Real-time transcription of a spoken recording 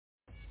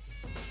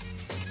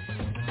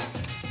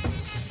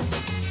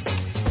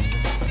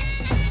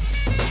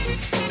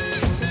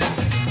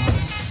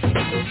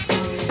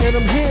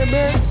man, I'm here,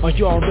 man. Are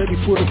y'all ready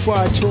for the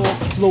fire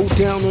talk? Low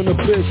down on the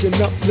biz and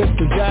uplift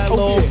the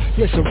dialogue.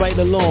 Listen right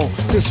along,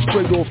 this is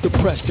straight off the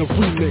press, the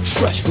remix,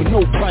 fresh with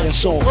no prior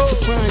song.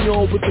 Supplying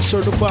y'all with the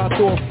certified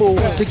thoughtful.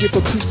 To give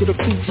a piece to the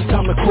feet, it's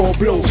time to call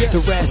blow.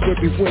 The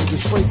raspberry winds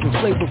is fragrant,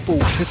 flavorful.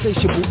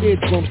 Insatiable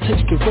eardrums,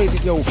 taste the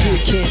radio. Here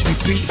can't be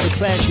beat, the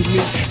class you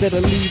meet.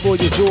 That'll leave all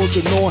your jaws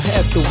and all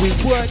half the week.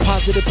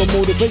 Positive or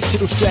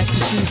motivational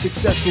strategy.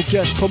 Successful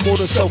guest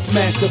promoter,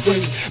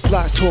 self-mastery.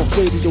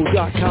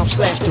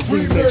 BlogTalkRadio.com/the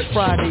remix.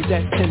 Fridays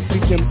at 10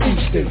 p.m.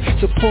 Eastern.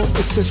 Support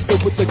the sister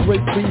with a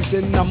great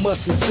reason. I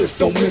must insist,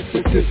 don't miss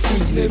it this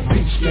evening.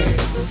 Peace, man.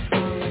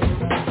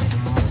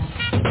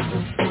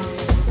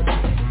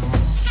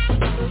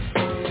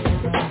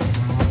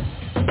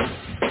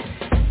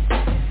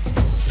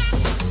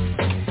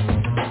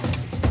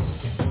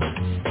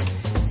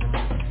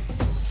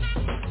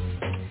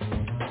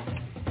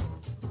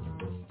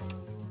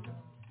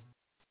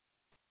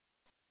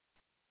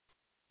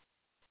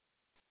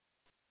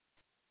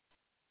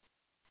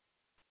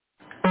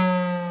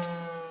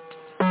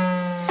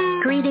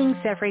 Greetings,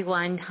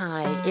 everyone.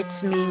 Hi,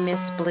 it's me, Miss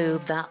Blue,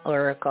 the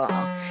Oracle.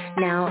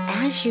 Now,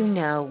 as you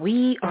know,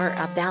 we are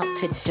about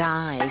to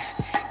dive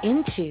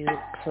into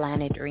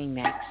Planet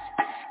Remix.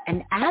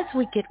 And as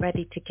we get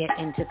ready to get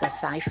into the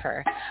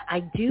cipher,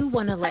 I do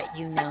want to let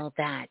you know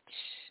that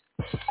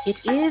it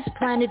is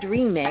Planet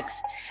Remix,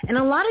 and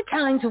a lot of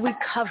times we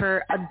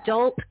cover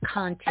adult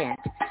content.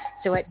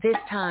 So at this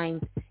time,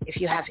 if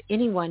you have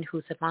anyone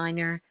who's a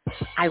minor,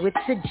 I would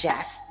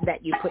suggest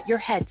that you put your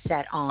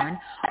headset on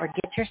or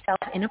get yourself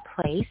in a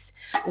place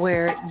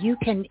where you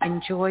can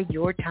enjoy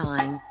your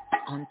time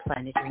on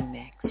Planet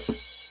Remix.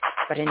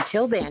 But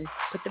until then,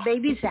 put the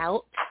babies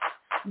out,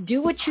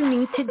 do what you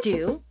need to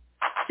do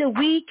so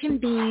we can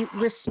be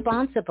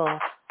responsible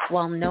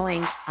while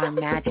knowing our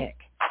magic.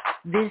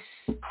 This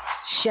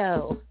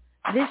show,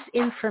 this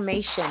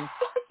information,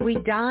 we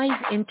dive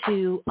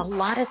into a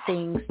lot of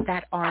things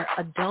that are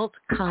adult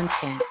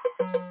content.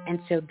 And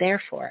so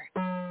therefore,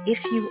 if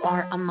you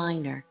are a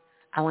minor,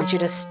 I want you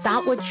to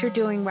stop what you're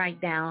doing right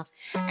now.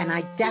 And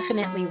I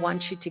definitely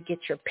want you to get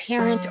your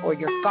parent or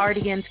your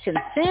guardian's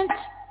consent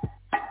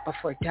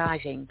before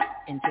diving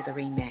into the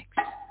remix.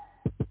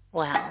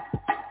 Well,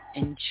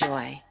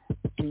 enjoy.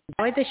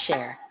 Enjoy the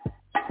share.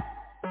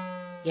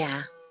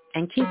 Yeah,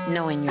 and keep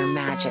knowing your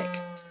magic.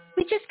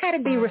 We just got to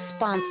be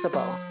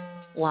responsible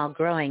while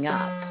growing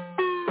up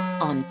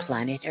on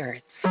planet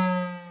Earth.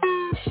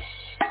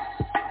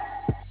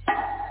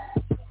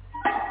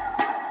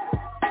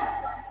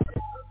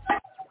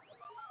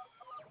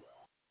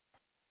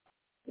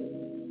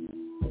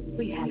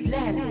 We have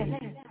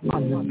landed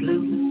on the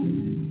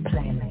blue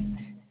planet.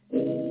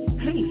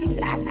 Please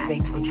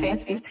activate your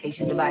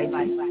transportation devices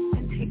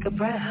and take a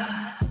breath.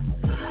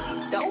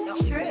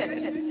 Don't trip.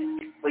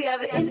 We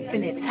have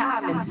infinite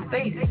time and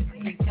space to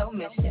complete your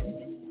mission.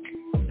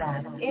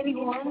 Not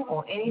anyone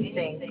or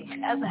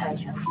anything ever has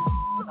you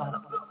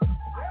up.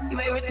 You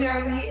may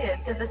return here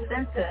to the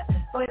center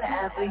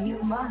whenever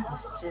you must.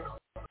 Just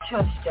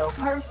trust your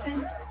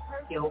person,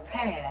 your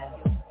path,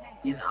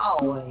 and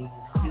always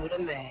do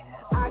the math.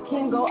 I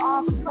can go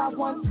off if I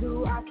want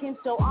to. I can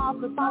show off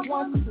if I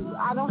want to.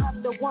 I don't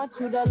have to want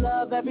you to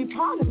love every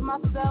part of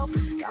myself.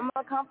 Got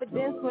my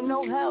confidence with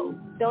no help.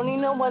 Don't need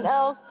no one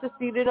else to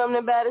see that I'm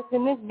the baddest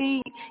in this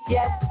beat.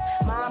 Yes,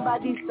 mind,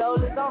 body,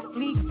 soul is on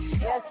fleek.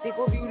 Yes,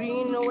 equal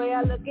beauty in the way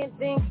I look and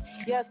think.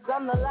 Yes,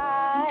 I'm the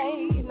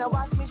light. Now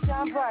watch me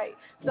shine bright.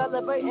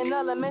 Celebrating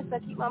elements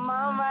that keep my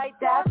mind right.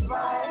 That's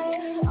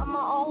right. I'm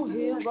my own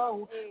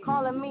hero.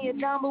 Calling me a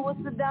dime, but what's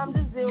a dime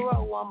to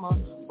zero? I'm a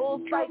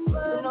full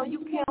cipher. You know you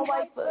can't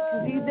wipe her.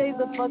 Cause these days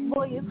a fuck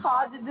boy is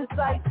hard to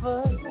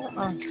decipher.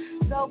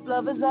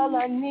 Self-love is all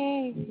I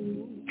need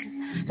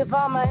to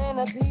find my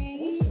inner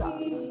peace.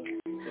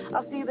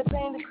 I see the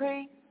pain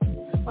decrease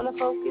when I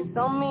focus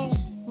on me.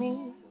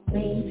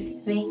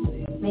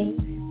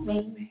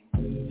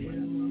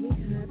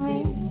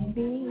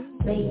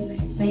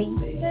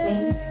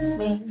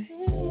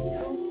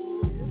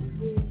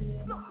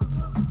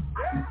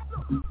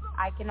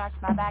 I can arch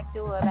my back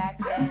to a back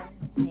end,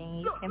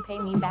 and you can pay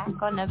me back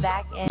on the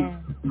back end.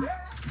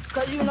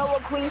 Cause you know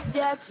what Queen's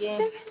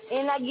jacking,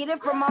 and I get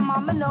it from my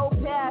mama, no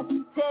past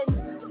tense.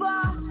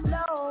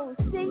 Follow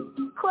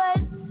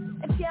sequence,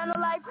 and channel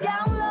life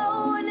down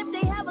low, and if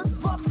they have us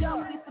fucked up,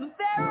 we some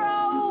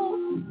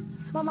pharaohs.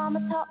 My mama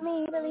taught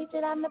me to believe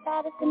that I'm the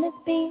baddest in this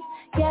beat.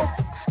 Yes,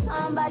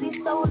 mind, body,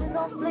 soul is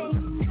on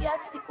fleek. Yes,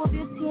 equal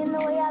beauty in the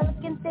way I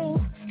look and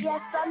think.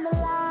 Yes, I'm the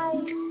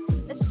light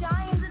that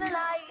shines in the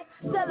night.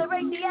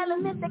 Celebrate the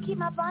elements that keep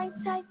my vine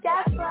tight.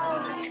 That's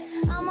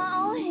right, I'm my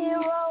own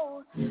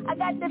hero. I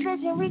got the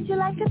vision, reach you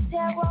like a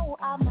tarot.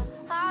 I'm a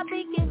high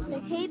beacon, the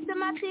heat to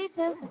my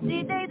teachers.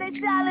 These days they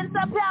silence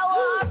our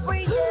power, our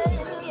freedom.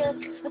 Yes,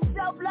 but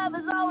self-love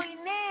is all we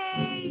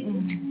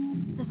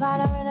need to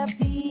find our inner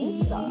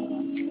peace.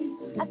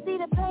 I see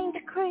the pain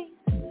decrease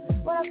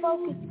when I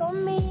focus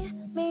on me.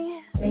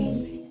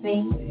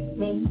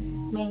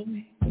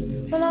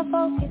 When I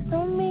focus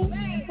on me.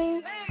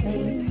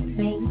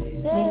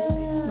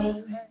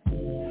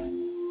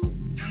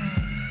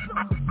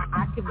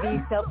 can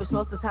be selfish.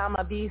 Most of the time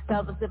I be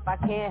selfish. If I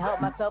can't help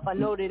myself, I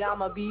know that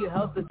I'ma be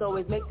helpless.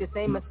 Always make the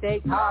same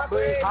mistake.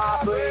 Heartbreak.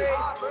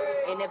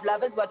 And if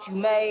love is what you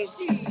made,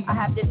 I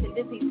have this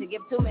tendency to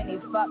give too many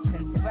fucks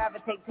and to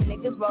gravitate to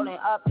niggas rolling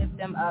up, lift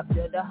them up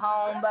to the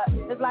home. But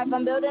it's like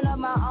I'm building up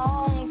my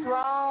own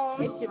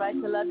throne. It's your right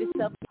to love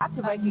yourself. I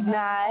can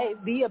recognize.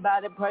 Be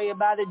about it, pray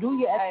about it, do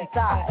your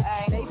exercise.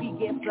 Baby,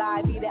 get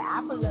fly, be the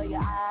apple of your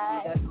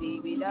eye. The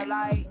seed, be the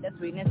light, the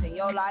sweetness in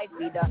your life.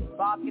 Be the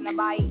bark and the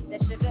bite, the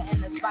sugar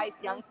and the spice,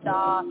 young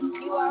star.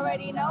 You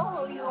already know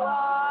who you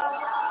are.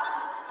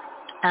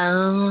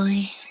 Oh,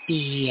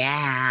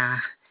 yeah.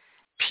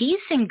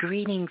 Peace and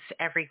greetings,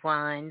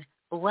 everyone.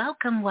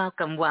 Welcome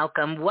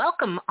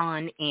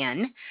on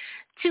in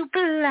to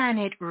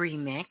Planet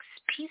Remix.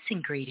 Peace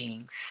and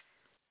greetings.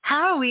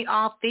 How are we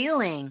all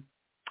feeling?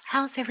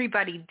 How's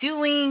everybody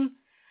doing?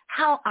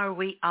 How are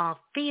we all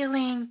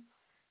feeling?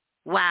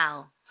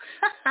 Wow.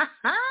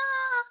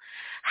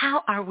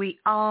 How are we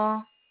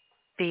all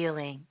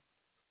feeling?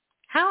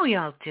 How are we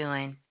all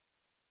doing?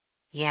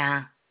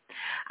 Yeah.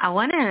 I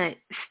want to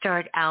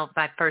start out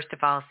by first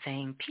of all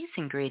saying peace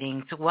and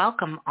greetings.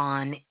 Welcome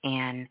on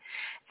in,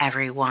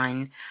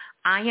 everyone.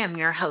 I am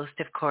your host,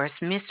 of course,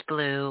 Miss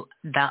Blue,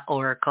 the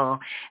Oracle,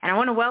 and I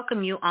want to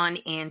welcome you on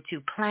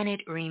into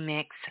Planet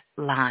Remix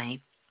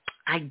Live.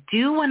 I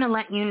do want to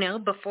let you know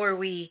before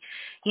we,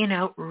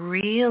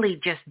 really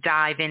just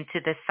dive into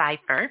the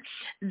cipher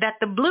that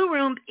the Blue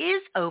Room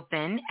is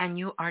open and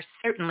you are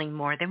certainly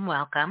more than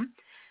welcome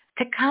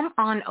to come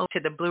on over to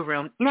the Blue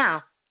Room.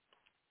 Now,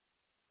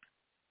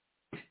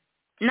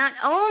 not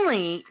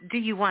only do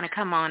you want to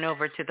come on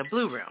over to the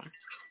Blue Room,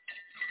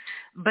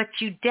 but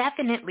you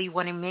definitely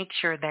want to make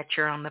sure that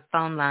you're on the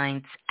phone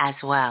lines as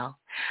well.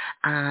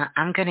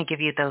 I'm going to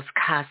give you those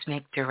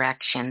cosmic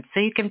directions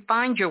so you can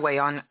find your way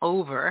on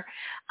over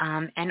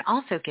and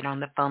also get on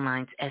the phone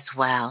lines as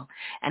well.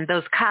 And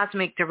those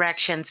cosmic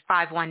directions,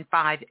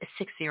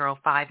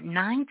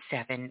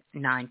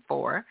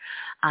 515-605-9794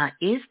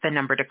 is the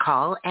number to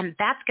call, and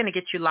that's going to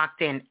get you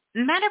locked in.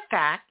 Matter of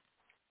fact,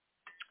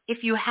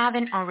 if you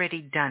haven't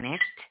already done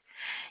it,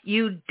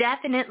 you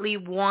definitely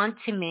want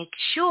to make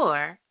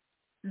sure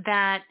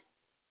that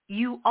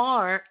you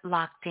are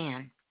locked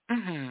in.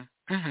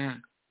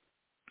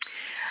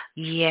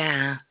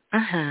 Yeah.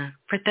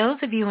 For those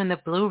of you in the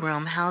Blue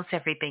Room, how's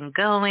everything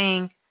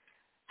going?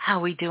 How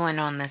we doing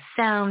on the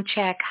sound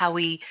check? How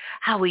we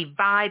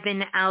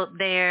vibing out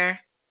there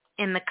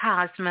in the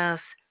cosmos?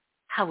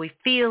 How we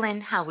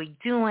feeling? How we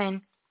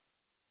doing?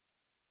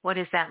 What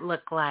does that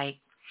look like?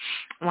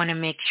 Want to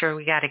make sure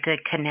we got a good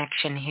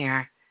connection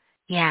here.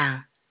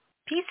 Yeah.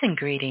 Peace and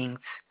greetings.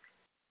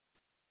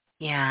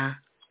 Yeah.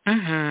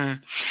 And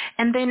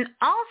then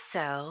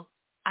also,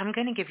 I'm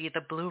going to give you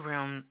the Blue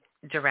Room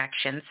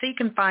directions so you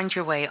can find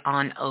your way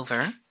on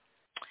over.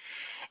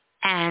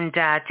 And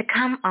to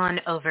come on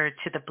over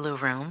to the Blue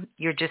Room,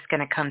 you're just going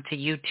to come to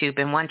YouTube.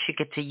 And once you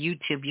get to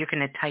YouTube, you're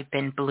going to type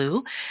in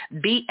Blue,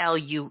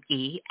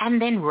 B-L-U-E,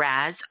 and then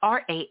Raz,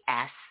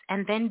 R-A-S,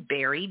 and then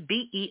Berry,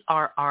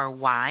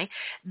 B-E-R-R-Y.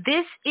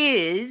 This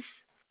is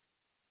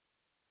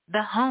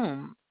the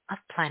home of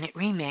Planet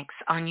Remix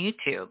on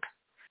YouTube.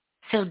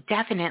 So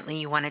definitely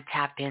you want to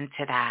tap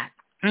into that.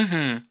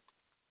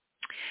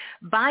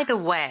 By the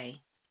way,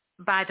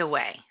 I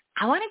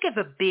want to give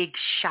a big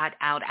shout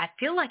out. I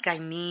feel like I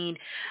need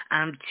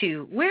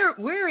to,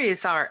 where is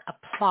our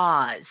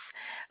applause?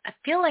 I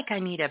feel like I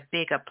need a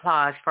big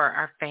applause for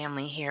our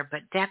family here,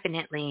 but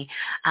definitely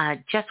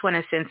just want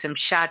to send some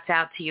shouts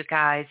out to you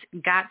guys.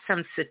 Got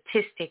some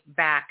statistic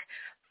back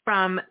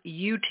from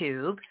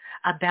YouTube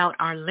about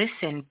our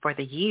listen for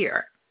the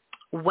year.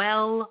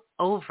 Well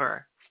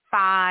over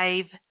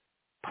 5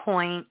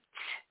 point,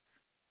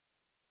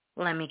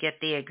 let me get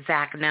the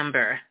exact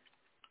number.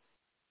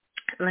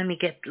 Let me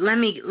get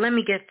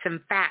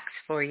some facts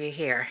for you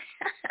here.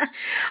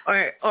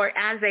 or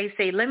as they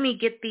say, let me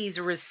get these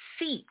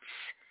receipts.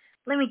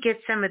 Let me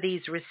get some of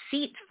these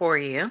receipts for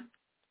you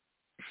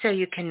so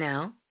you can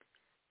know.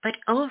 But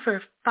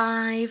over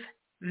 5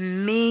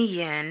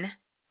 million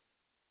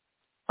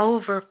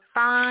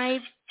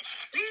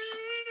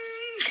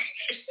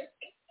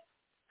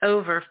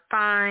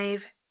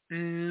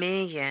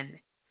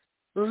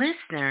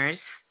listeners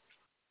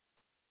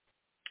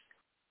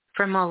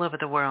from all over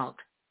the world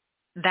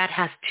that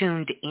has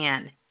tuned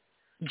in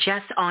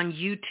just on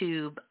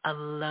YouTube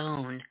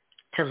alone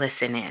to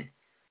listen in.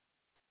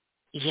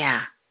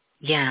 Yeah.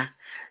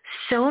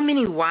 So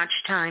many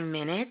watch time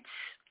minutes.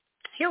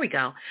 Here we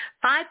go.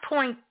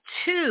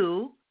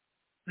 5.2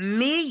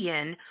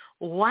 million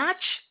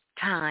watch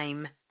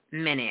time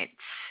minutes.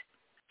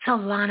 It's a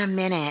lot of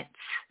minutes.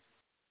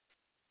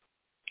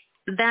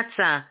 That's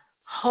a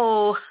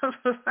whole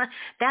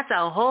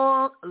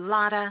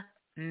lot of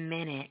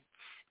minutes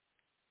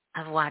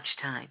of watch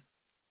time.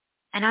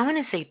 And I want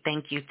to say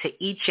thank you to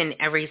each and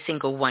every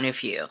single one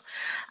of you,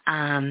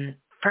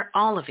 for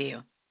all of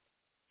you,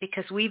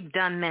 because we've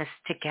done this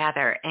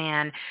together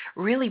and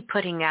really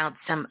putting out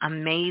some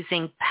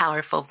amazing,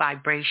 powerful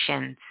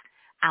vibrations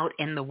out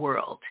in the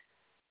world.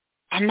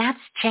 And that's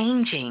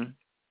changing.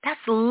 That's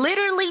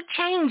literally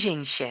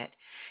changing shit.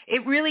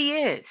 It really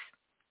is.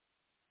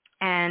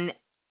 And,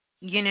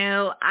 you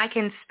know, I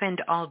can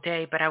spend all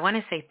day, but I want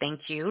to say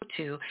thank you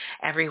to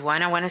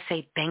everyone. I want to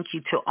say thank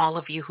you to all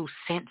of you who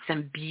sent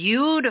some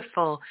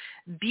beautiful,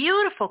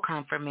 beautiful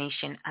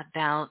confirmation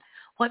about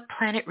what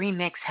Planet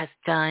Remix has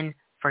done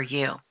for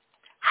you,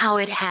 how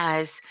it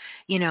has,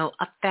 you know,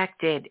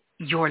 affected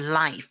your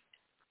life.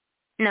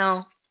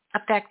 No,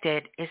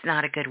 affected is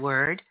not a good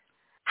word.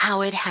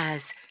 How it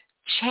has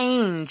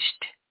changed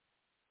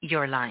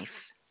your life.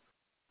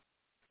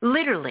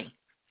 Literally.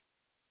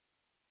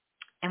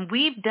 And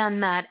we've done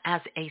that as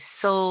a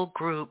soul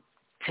group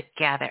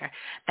together.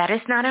 That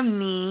is not a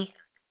me.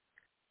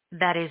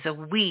 That is a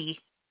we.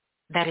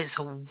 That is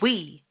a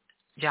we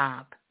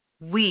job.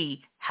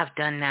 We have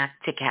done that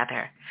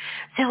together.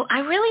 So I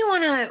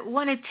really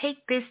want to take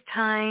this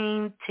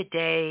time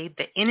today.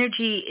 The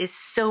energy is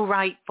so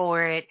right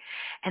for it.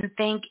 And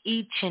thank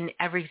each and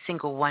every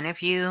single one of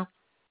you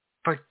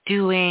for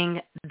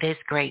doing this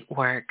great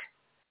work,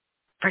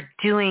 for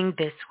doing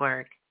this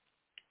work.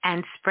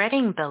 And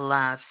spreading the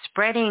love,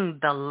 spreading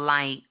the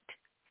light,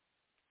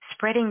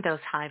 spreading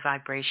those high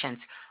vibrations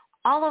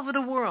all over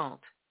the world.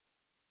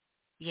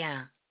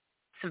 Yeah,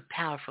 some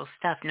powerful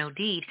stuff, no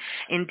deed,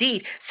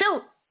 indeed.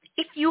 So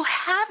if you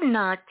have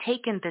not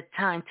taken the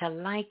time to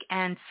like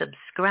and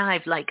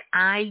subscribe, like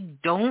I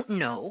don't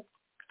know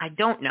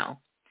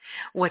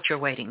what you're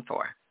waiting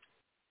for.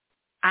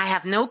 I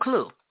have no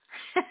clue.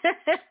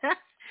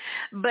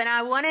 But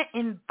I want to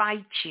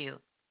invite you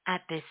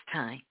at this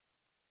time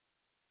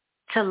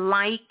to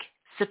like,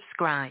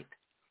 subscribe.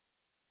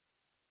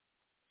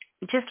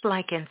 Just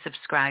like and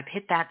subscribe.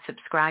 Hit that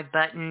subscribe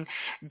button.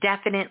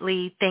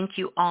 Definitely thank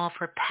you all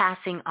for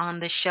passing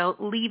on the show,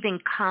 leaving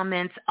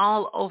comments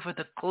all over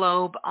the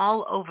globe,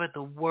 all over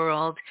the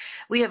world.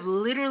 We have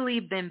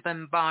literally been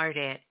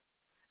bombarded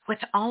with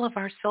all of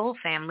our soul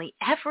family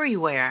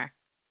everywhere.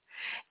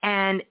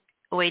 And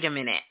wait a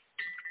minute.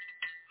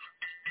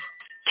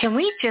 Can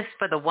we just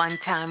for the one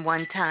time,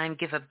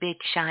 give a big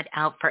shout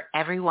out for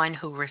everyone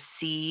who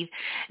received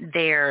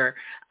their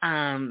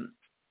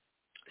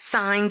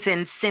signs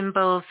and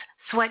symbols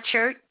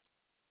sweatshirt?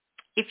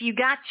 If you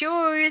got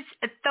yours,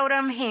 throw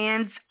them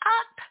hands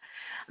up.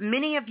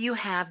 Many of you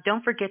have.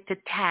 Don't forget to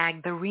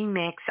tag the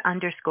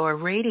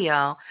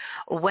remix_radio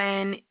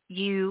when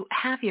you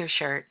have your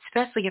shirt,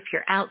 especially if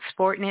you're out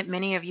sporting it.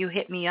 Many of you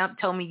hit me up,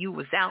 told me you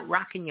was out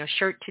rocking your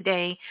shirt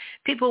today.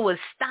 People was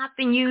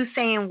stopping you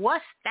saying,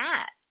 what's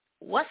that?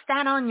 What's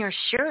that on your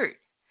shirt?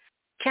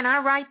 Can I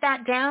write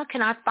that down?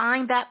 Can I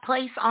find that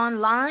place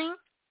online?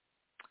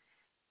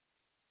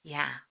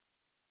 Yeah,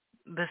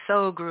 the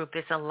soul group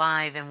is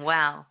alive and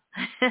well.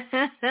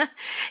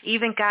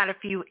 Even got a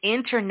few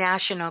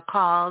international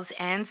calls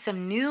and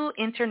some new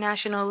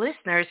international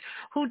listeners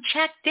who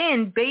checked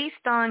in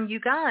based on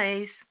you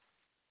guys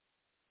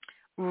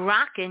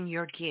rocking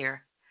your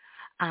gear.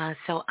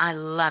 So I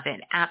love it.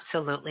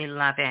 Absolutely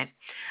love it.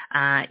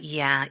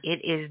 Yeah,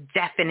 it is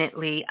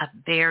definitely a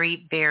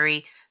very,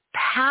 very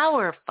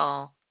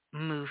powerful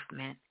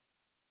movement,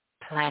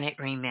 Planet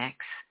Remix.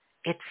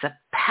 It's a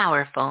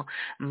powerful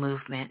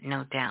movement,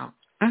 no doubt.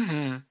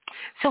 Mm-hmm.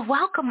 So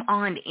welcome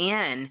on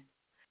in.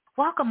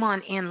 Welcome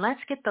on in.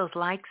 Let's get those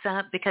likes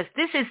up because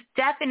this is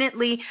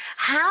definitely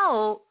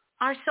how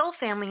our soul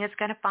family is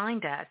going to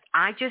find us.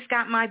 I just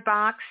got my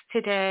box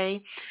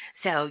today.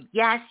 So,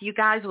 yes, you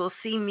guys will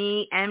see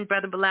me and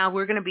Brother Bilal.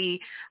 We're going to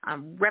be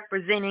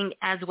representing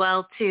as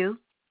well, too,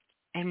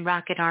 and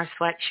rocking our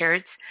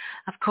sweatshirts,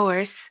 of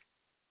course.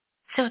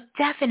 So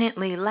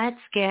definitely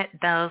let's get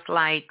those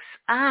likes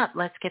up.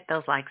 Let's get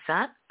those likes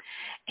up.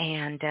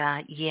 And,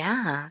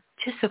 yeah,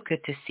 just so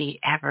good to see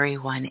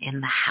everyone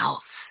in the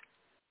house.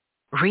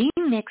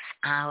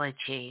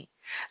 ReMixology.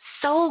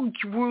 Soul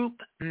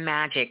group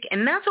magic.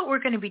 And that's what we're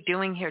going to be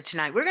doing here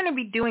tonight. We're going to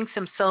be doing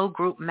some soul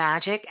group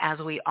magic as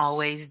we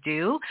always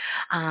do.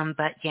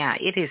 But yeah,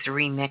 it is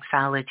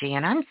ReMixology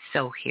and I'm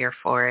so here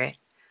for it.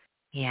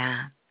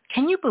 Yeah.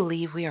 Can you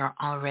believe we are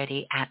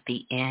already at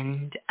the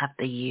end of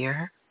the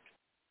year?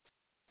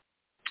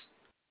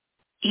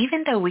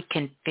 Even though we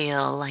can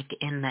feel like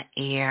in the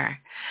air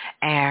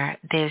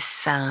this,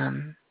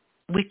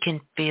 we can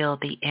feel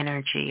the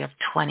energy of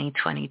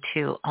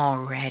 2022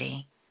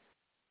 already.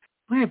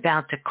 We're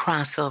about to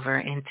cross over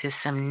into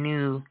some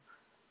new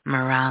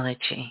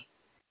numerology.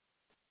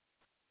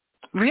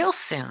 Real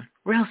soon,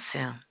 real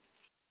soon.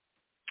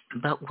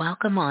 But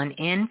welcome on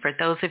in. For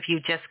those of you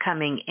just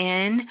coming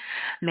in,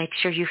 make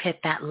sure you hit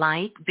that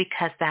like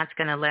because that's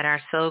going to let our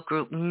soul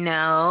group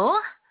know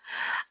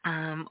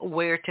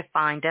where to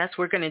find us.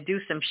 We're going to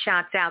do some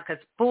shouts out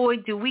because, boy,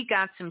 do we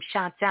got some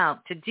shouts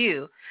out to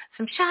do.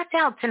 Some shouts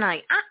out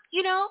tonight. I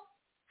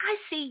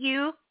see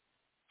you.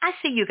 I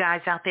see you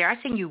guys out there.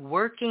 I see you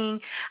working.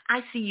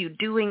 I see you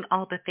doing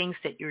all the things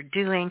that you're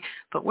doing.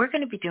 But we're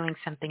going to be doing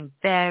something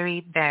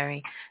very,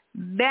 very,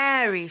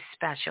 very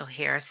special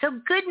here. So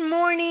good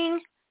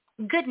morning.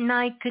 good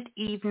night, good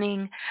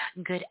evening,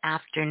 good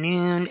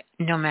afternoon,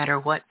 no matter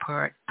what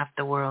part of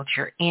the world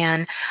you're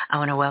in. I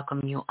want to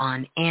welcome you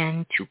on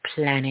in to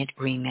Planet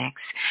Remix.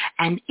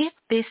 And if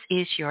this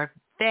is your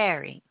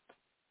very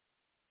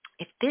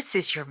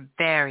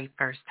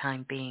first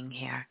time being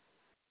here,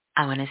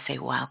 I want to say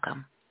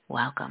welcome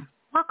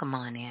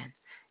on in.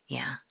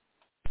 Yeah.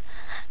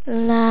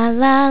 La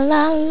la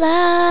la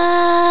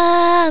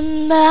la,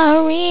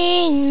 the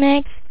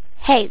remix.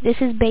 Hey, this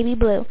is Baby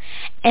Blue.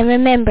 And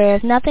remember,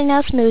 if nothing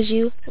else moves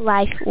you,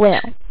 life will.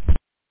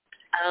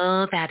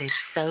 Oh, that is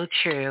so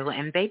true.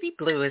 And Baby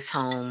Blue is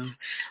home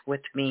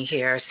with me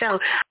here. So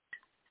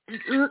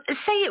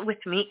say it with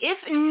me. If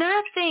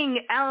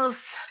nothing else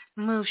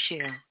moves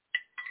you,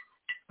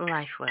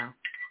 life will.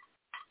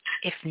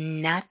 If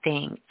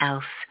nothing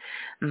else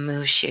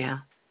moves you,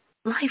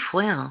 life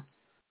will.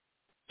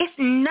 If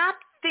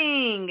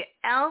nothing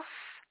else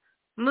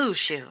moves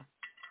you,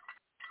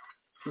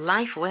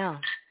 life will.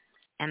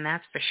 And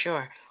that's for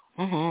sure.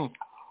 Mm-hmm.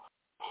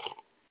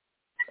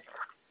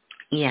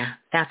 Yeah,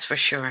 that's for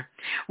sure.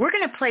 We're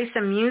going to play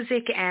some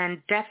music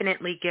and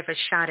definitely give a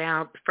shout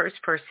out. The first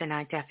person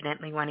I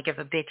definitely want to give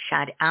a big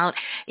shout out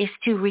is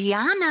to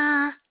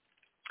Rihanna,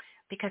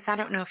 because I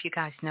don't know if you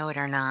guys know it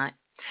or not,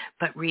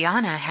 but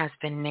Rihanna has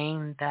been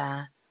named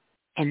the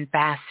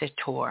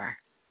ambassador.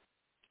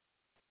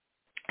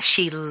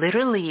 She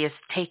literally is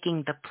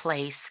taking the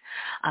place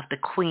of the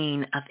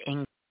Queen of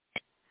England,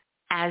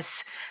 as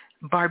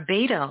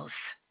Barbados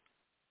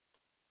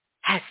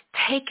has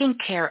taken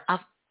care of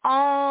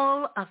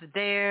all of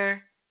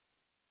their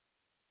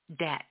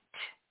debt,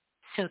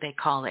 so they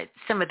call it,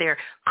 some of their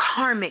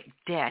karmic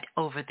debt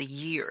over the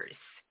years.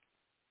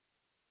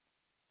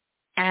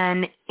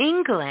 And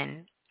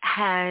England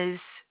has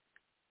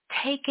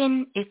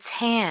taken its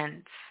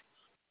hands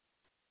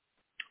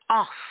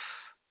off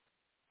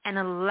and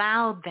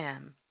allowed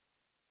them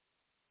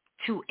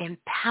to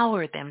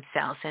empower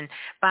themselves. And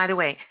by the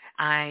way,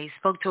 I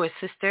spoke to a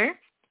sister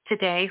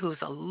today who's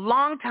a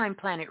longtime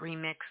Planet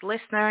Remix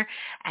listener,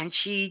 and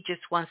she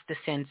just wants to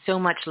send so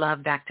much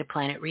love back to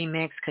Planet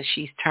Remix because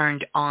she's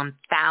turned on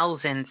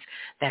thousands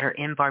that are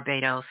in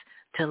Barbados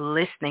to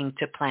listening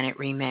to Planet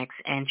Remix,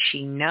 and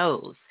she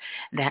knows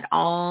that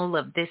all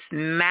of this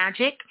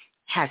magic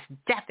has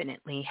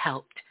definitely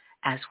helped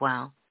as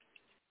well.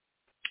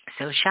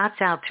 So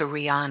shouts out to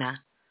Rihanna,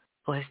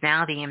 who is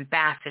now the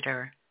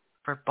ambassador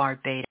for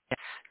Barbados.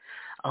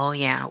 Oh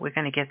yeah, we're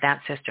going to give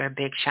that sister a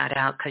big shout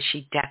out because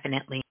she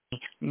definitely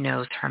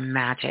knows her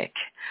magic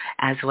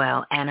as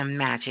well, and a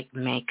magic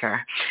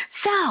maker.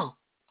 So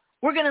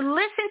we're going to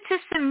listen to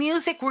some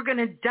music. We're going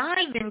to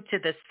dive into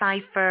the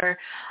cipher.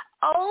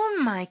 Oh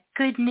my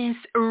goodness,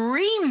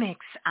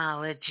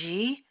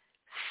 ReMixology,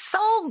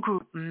 soul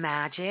group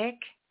magic.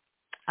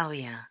 Oh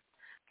yeah,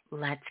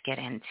 let's get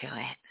into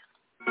it.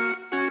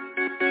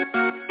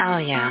 Oh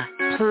yeah,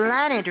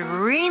 Planet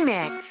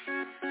Remix.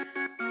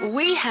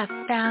 We have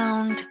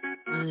found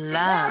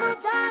love.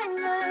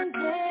 Diamonds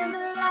in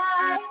the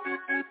light.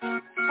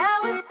 Now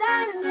we're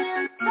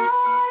standing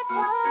side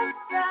by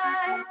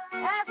side.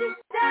 As the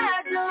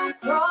shadow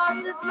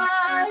crosses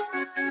mine.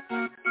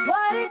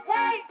 What it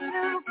takes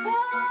to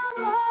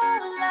come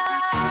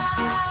alive.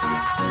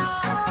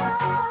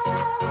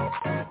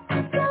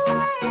 The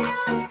way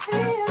I'm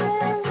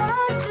feeling, I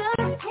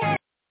just can't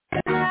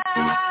deny.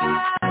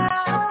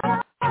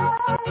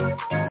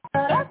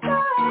 But I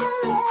gotta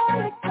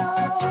let it go.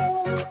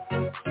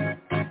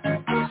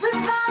 We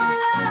found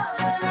love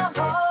in a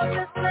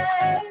hopeless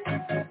place.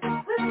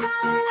 We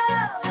found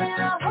love in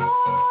a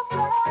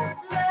hopeless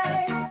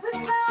place. We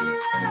found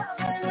love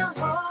in a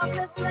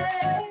hopeless place. We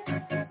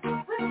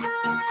found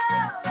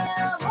love in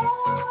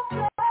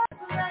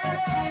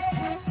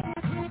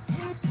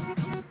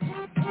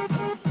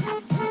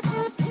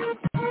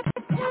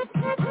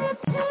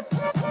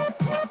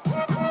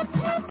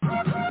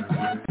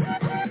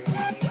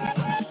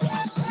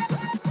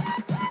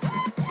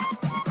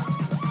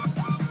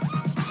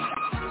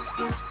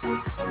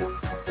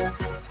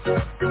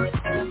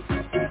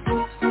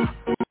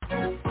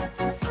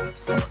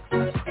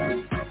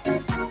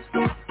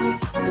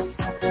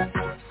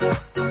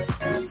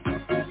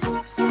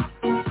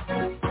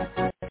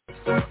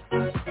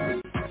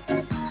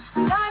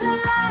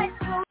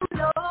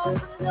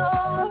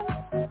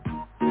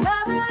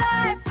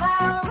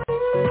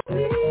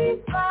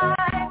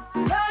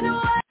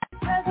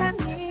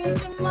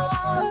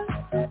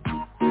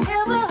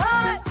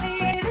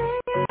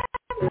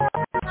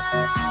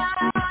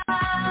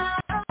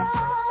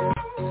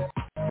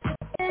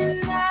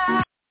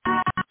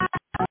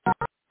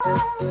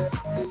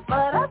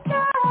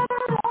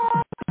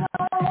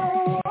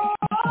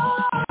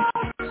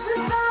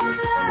hopeless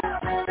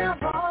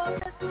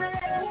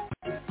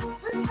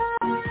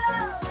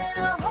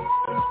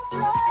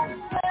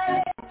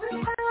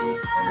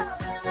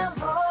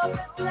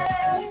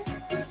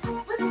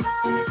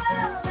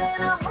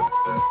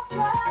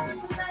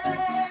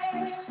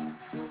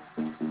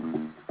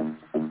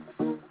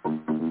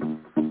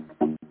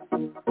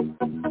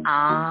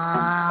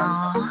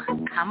Oh,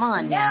 come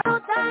on now.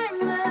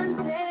 diamonds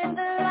in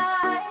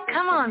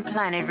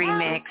Planet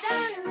Remix.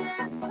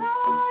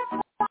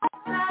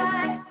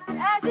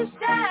 As your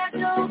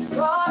shadow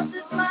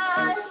crosses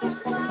mine.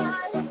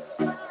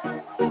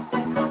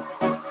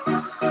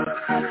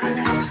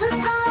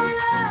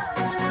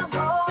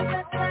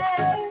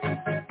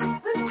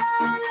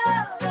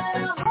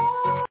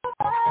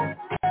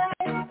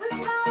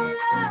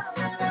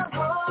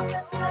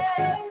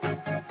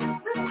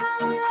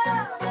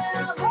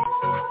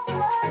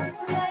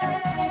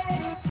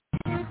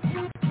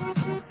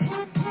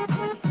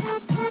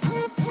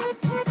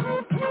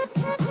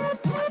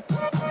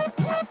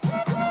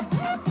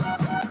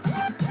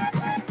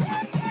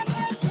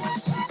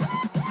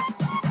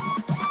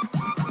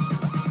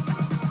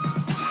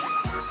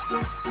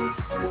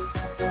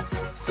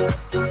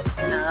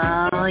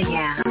 Oh,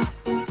 yeah.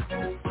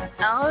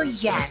 Oh,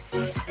 yes.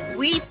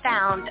 We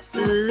found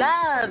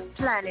Love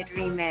Planet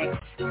Remix.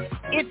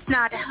 It's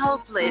not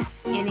hopeless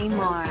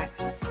anymore.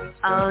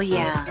 Oh,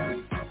 yeah.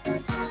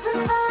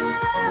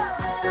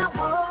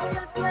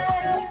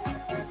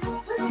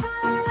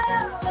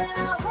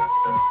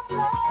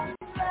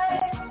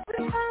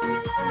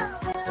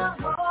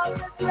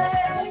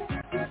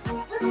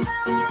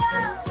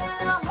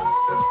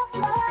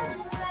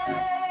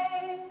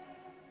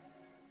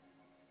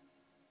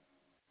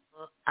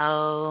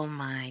 Oh,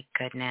 my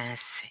goodness.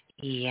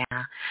 Yeah,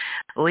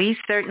 we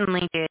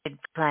certainly did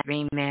Planet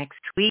Remix.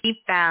 We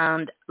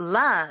found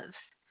love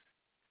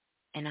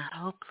in a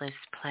hopeless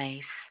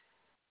place.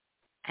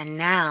 And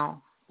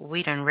now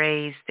we done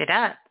raised it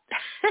up.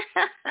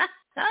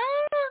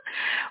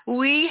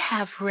 We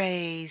have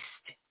raised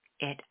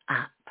it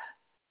up.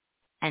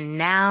 And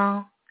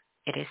now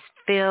it is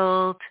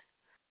filled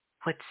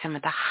with some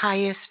of the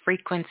highest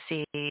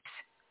frequencies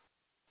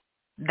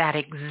that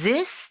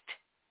exist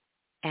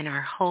in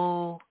our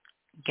whole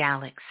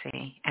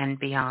galaxy and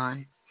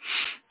beyond.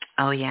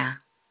 Oh, yeah.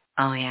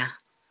 Oh, yeah.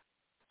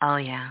 Oh,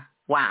 yeah.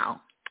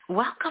 Wow.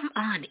 Welcome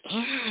on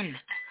in.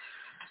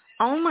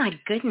 Oh, my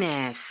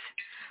goodness.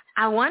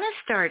 I want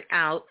to start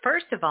out,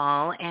 first of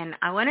all, and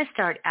I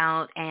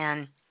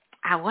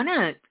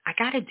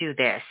got to do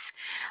this.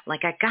 I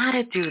got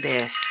to do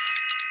this.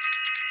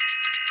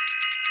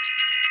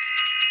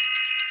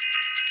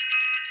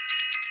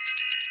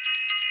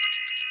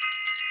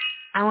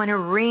 I want to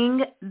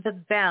ring the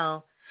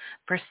bell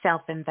for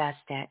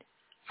Self-Invested,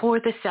 for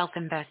the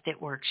Self-Invested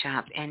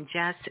workshop, and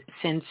just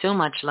send so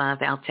much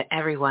love out to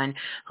everyone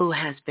who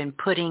has been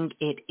putting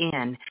it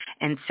in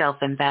and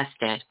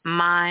Self-Invested.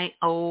 My,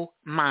 oh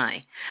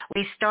my.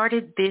 We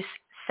started this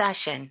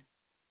session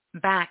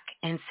back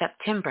in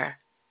September,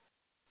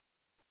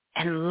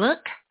 and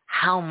look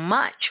how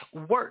much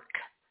work,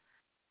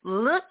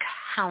 look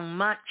how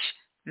much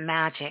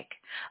magic,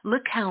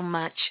 look how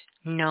much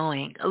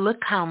knowing, look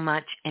how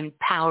much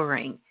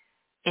empowering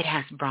it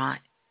has brought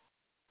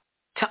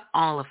to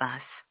all of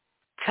us,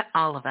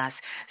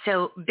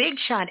 So big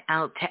shout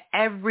out to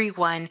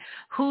everyone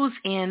who's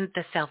in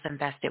the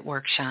Self-Invested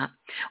workshop,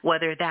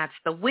 whether that's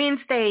the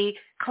Wednesday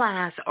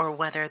class or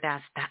whether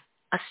that's the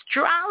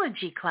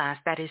astrology class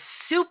that is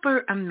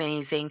super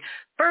amazing.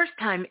 First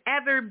time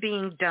ever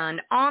being done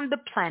on the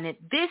planet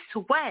this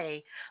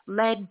way,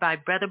 led by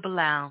Brother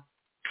Bilal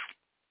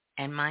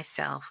and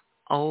myself.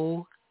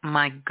 Oh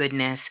my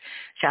goodness.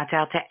 Shout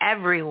out to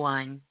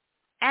everyone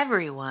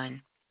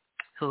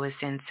who is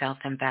in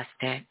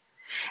Self-Invested.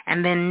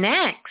 And then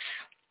next,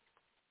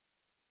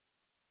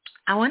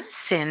 I want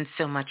to send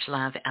so much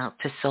love out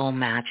to Soul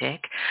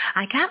Magic.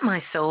 I got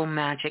my Soul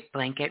Magic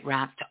blanket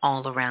wrapped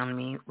all around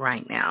me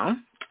right now.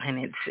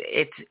 And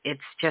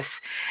it's just,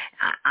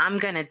 I'm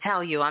going to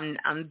tell you,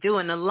 I'm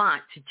doing a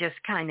lot to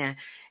just kind of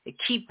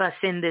keep us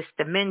in this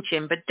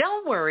dimension. But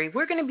don't worry,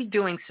 we're going to be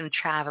doing some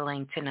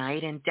traveling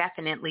tonight, and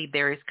definitely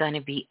there is going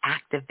to be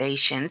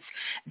activations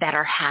that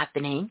are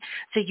happening.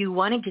 So you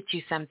want to get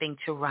you something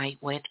to write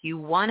with. You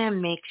want to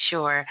make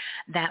sure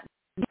that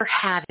you're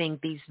having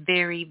these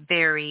very,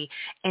 very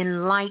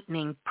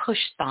enlightening push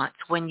thoughts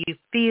when you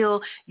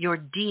feel your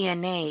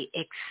DNA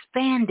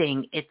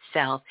expanding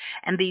itself,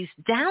 and these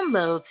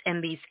downloads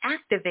and these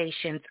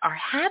activations are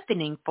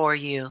happening for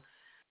you.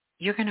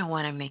 You're going to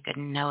want to make a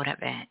note of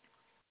it.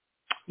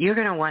 You're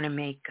going to want to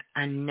make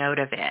a note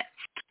of it.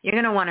 You're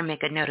going to want to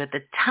make a note of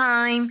the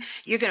time.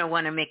 You're going to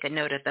want to make a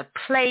note of the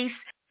place.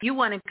 You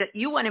want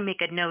to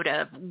make a note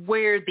of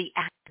where the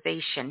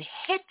activation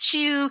hits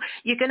you.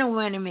 You're going to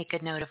want to make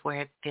a note of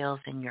where it feels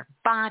in your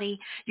body.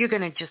 You're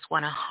going to just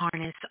want to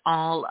harness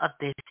all of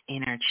this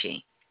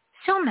energy.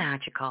 So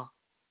magical.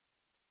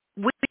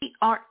 We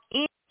are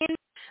in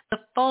the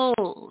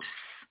folds.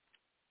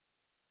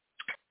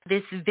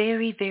 This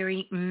very,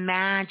 very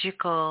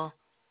magical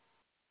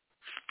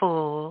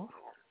full,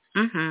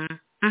 big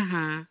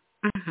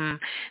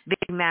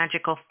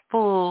magical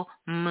full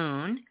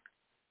moon,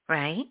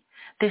 right?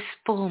 This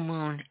full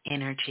moon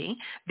energy,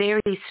 very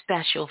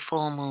special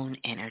full moon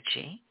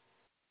energy.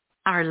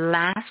 Our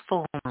last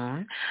full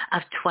moon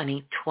of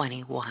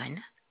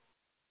 2021.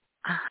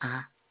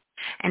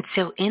 And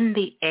so in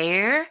the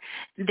air,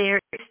 there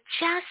is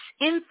just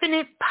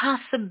infinite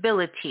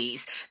possibilities,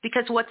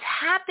 because what's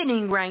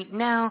happening right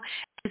now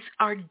is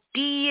our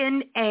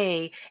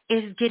DNA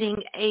is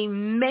getting a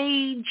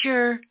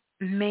major,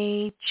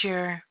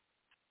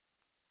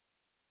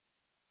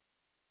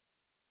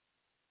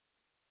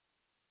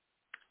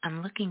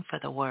 I'm looking for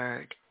the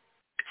word.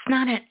 It's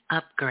not an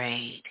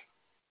upgrade.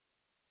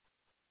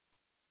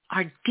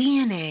 Our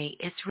DNA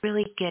is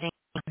really getting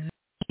a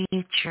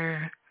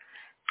major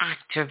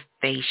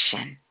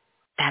activation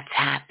that's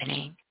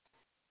happening.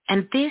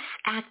 And this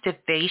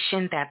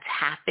activation that's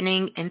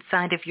happening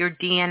inside of your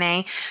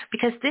DNA,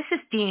 because this is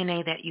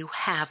DNA that you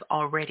have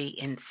already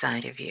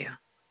inside of you.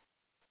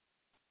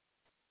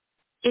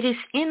 It is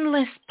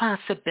endless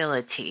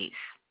possibilities.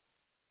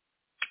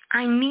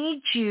 I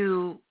need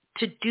you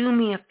to do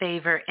me a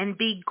favor and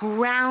be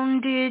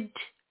grounded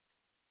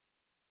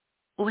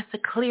with a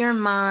clear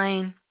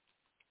mind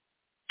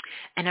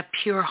and a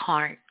pure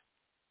heart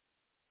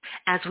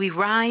as we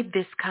ride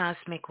this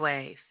cosmic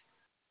wave.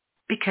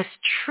 Because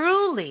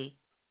truly,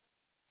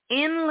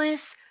 endless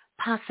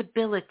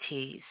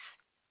possibilities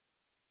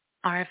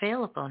are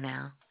available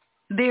now.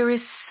 There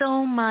is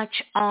so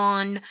much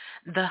on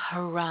the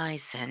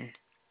horizon.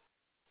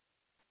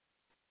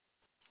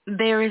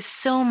 There is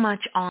so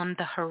much on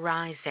the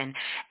horizon.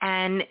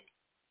 And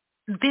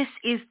this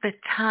is the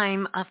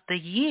time of the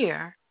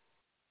year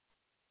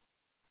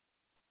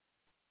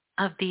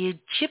of the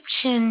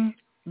Egyptian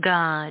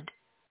god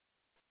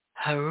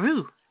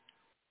Haru,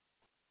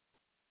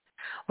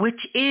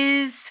 which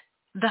is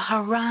the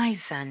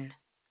horizon,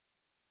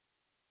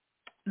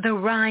 the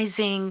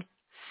rising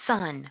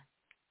sun.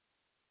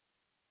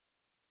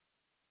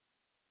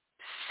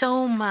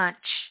 So much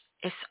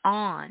is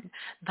on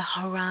the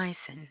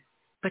horizon,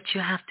 but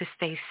you have to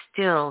stay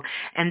still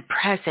and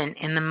present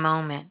in the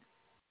moment.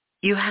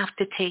 You have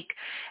to take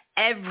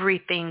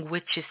everything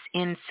which is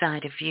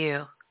inside of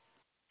you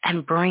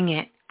and bring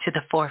it to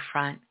the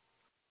forefront.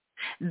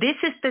 This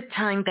is the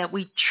time that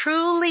we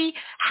truly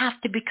have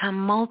to become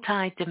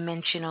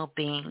multidimensional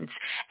beings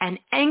and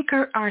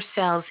anchor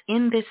ourselves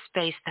in this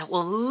space that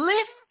will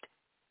lift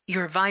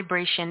your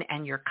vibration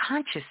and your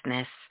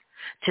consciousness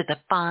to the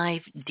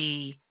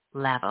 5D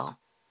level,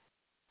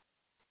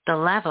 the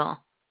level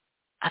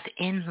of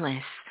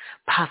endless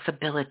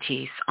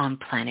possibilities on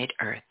planet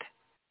Earth.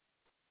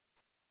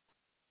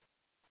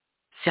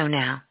 So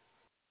now,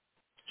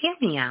 hear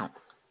me out.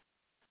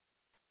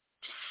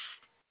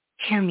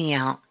 Just hear me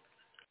out.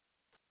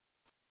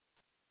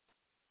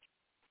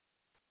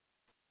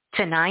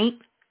 Tonight,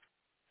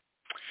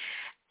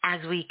 as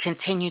we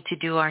continue to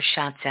do our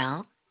shouts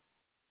out,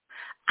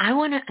 I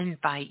want to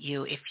invite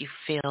you, if you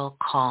feel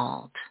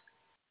called,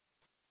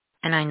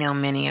 and I know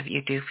many of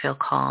you do feel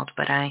called,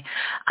 but I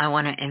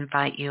want to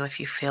invite you, if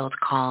you feel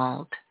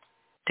called,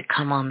 to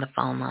come on the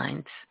phone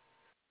lines.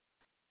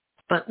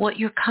 But what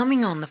you're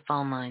coming on the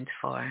phone lines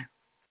for,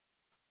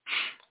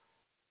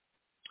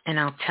 and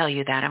I'll tell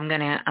you that, I'm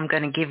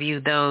gonna give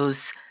you those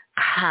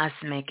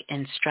cosmic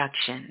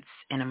instructions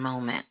in a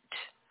moment.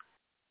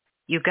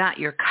 You got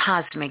your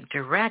cosmic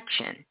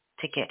direction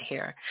to get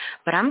here,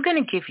 but I'm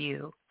going to give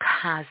you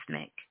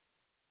cosmic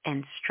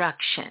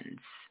instructions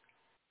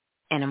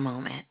in a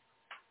moment.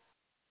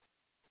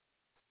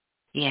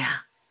 Yeah,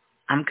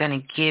 I'm going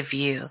to give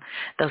you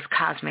those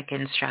cosmic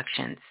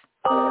instructions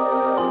in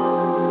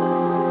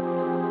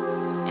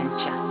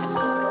just a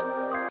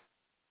moment.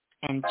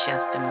 In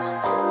just a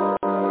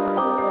moment.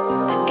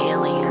 The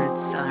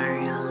aliens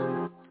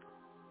are,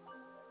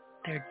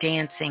 they're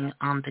dancing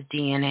on the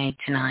DNA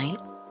tonight.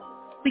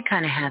 We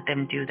kind of had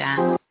them do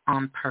that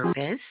on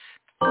purpose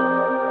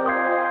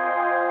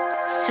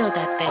so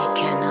that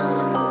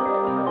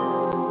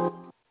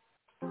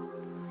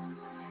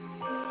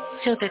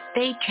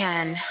they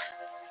can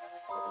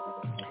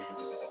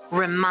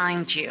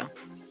remind you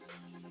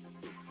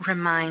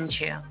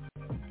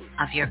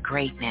of your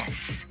greatness,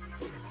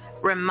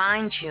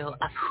 remind you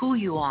of who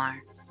you are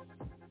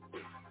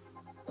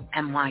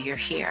and why you're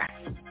here.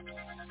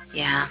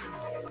 Yeah.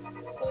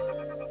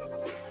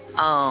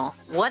 Oh,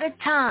 what a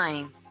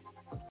time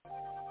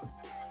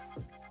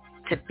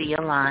to be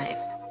alive.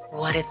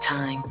 What a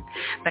time.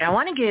 But I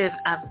want to give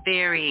a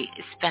very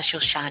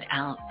special shout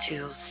out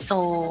to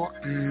Soul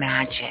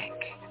Magic.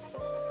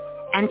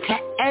 And to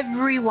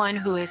everyone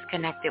who is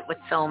connected with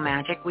Soul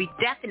Magic, we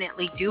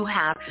definitely do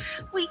have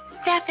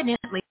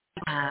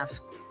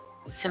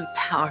some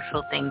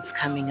powerful things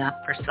coming up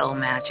for Soul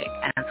Magic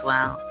as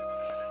well.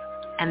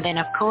 And then,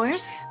 of course,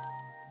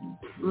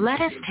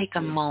 let us take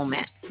a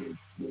moment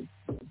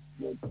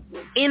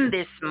in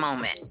this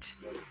moment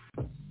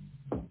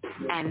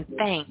and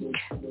thank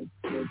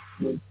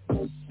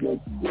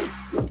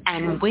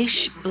and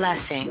wish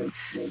blessings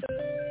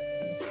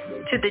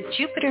to the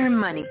Jupiter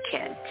Money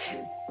Kit,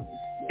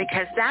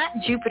 because that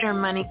Jupiter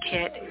Money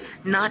Kit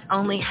not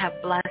only have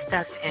blessed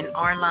us in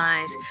our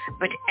lives,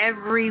 but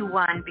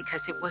everyone,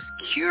 because it was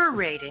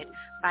curated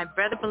by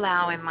Brother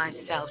Bilal and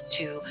myself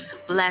to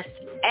bless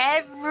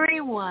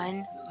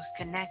everyone who's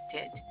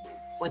connected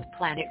with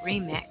Planet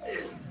Remix.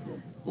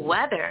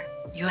 whether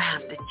you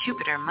have the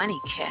Jupiter Money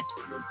Kit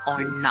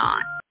or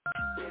not.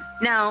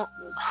 Now,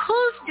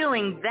 who's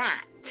doing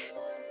that?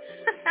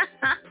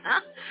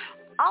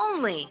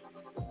 Only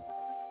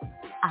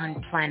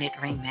on Planet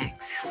Remix.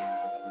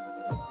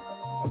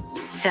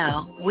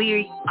 So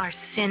we are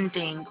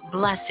sending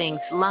blessings,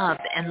 love,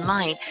 and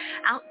light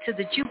out to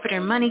the Jupiter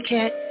Money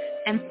Kit.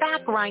 In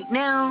fact, right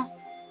now,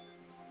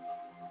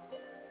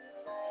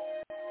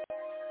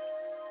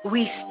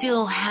 we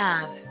still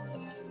have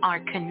our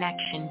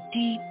connection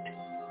deep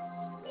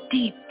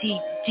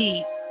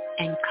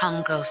in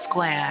Congo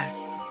Square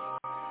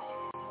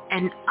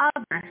and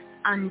other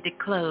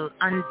undisclosed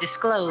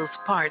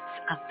parts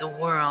of the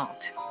world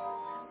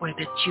where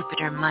the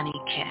Jupiter Money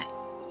Kit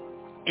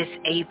is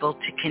able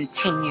to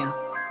continue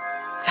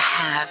to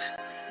have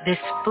this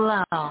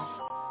flow of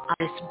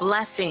this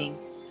blessing,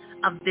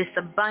 of this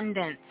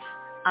abundance,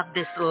 of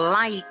this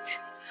light,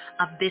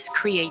 of this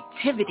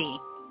creativity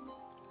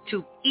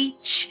to each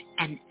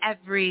and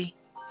every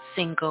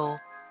single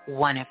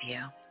one of you.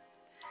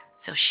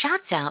 So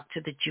shouts out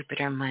to the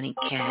Jupiter Money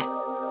Kit.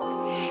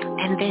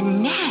 And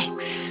then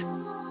next,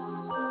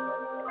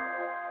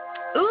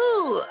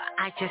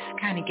 I just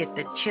kind of get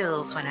the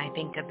chills when I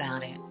think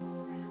about it.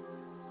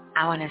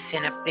 I want to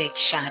send a big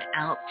shout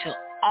out to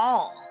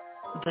all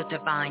the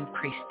Divine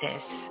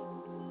Priestess.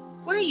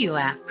 Where are you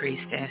at,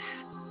 Priestess?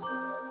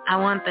 I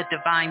want the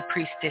Divine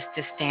Priestess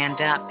to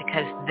stand up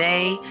because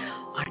they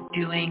are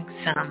doing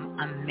some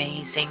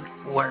amazing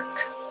work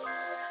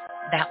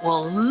that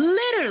will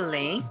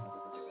literally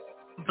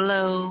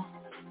blow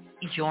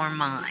your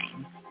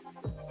mind.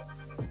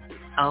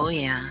 Oh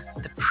yeah,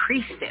 the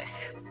Priestess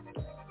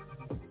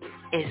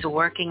is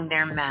working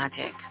their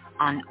magic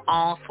on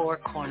all four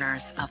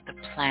corners of the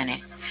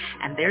planet,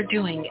 and they're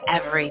doing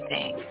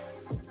everything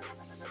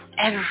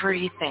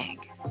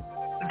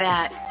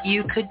that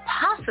you could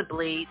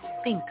possibly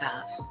think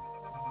of.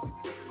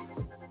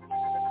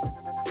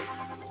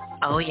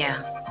 Oh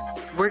yeah,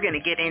 we're going to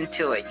get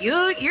into it.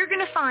 You're going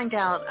to find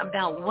out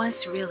about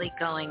what's really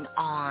going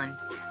on.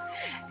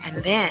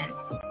 And then,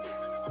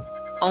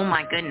 oh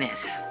my goodness,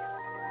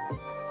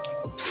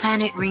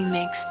 Planet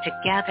Remix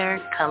together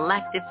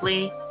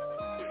collectively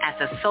as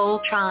a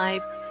soul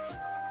tribe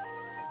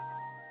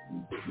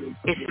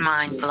is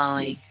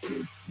mind-blowing.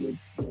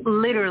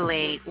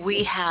 Literally,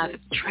 we have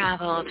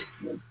traveled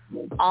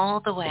all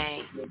the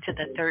way to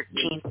the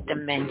 13th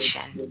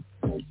dimension.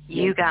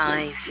 You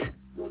guys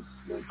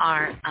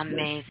are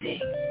amazing.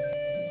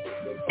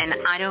 And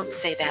I don't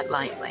say that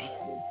lightly.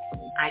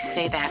 I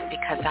say that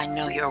because I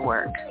know your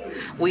work.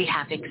 We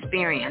have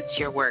experienced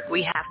your work.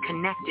 We have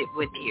connected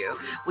with you.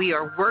 We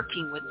are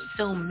working with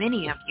so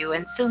many of you,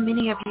 and so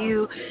many of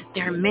you,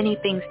 there are many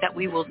things that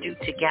we will do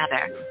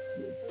together.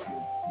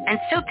 And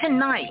so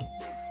tonight,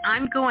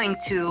 I'm going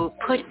to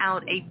put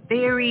out a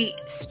very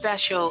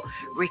special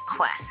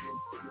request,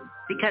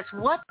 because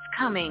what's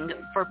coming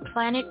for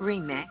Planet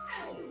Remix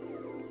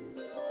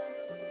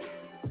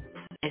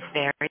is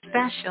very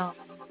special.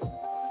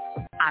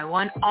 I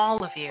want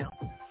all of you,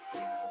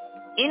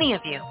 any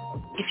of you,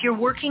 if you're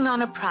working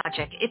on a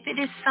project, if it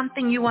is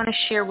something you want to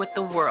share with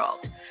the world,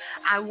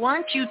 I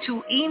want you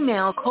to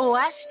email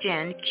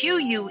question,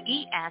 question,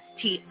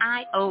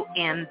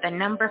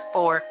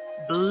 4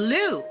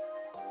 blue.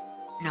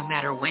 No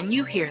matter when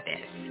you hear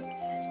this,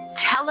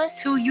 tell us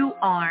who you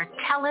are,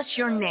 tell us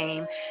your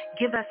name,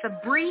 give us a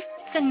brief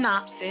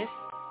synopsis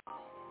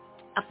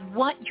of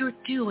what you're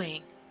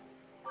doing,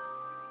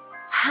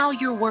 how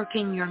you're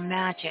working your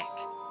magic,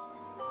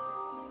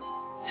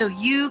 so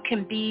you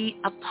can be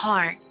a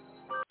part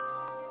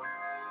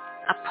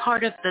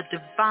of the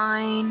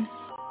divine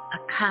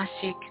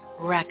Akashic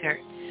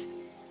records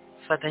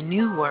for the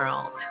new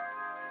world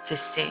to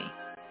see.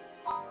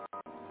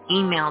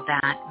 Email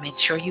that. Make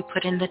sure you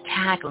put in the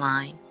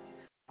tagline,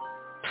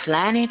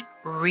 Planet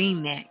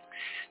Remix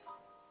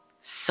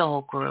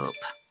Soul Group.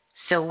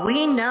 So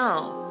we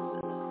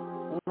know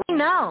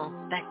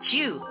that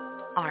you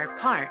are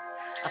a part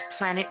of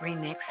Planet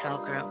Remix Soul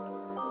Group.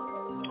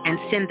 And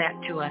send that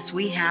to us.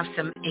 We have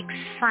some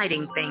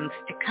exciting things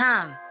to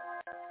come.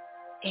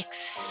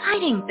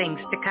 Exciting things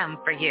to come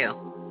for you.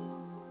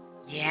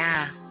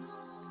 Yeah.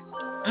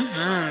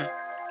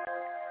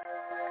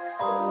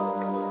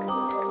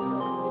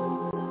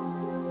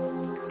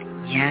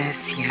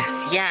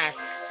 Yes.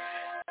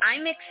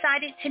 I'm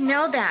excited to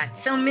know that.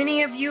 So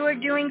many of you are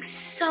doing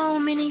so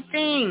many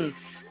things.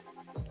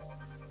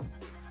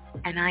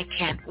 And I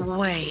can't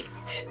wait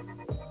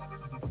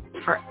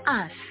for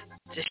us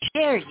to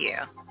share you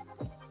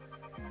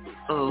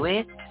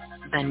with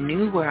the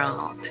new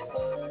world.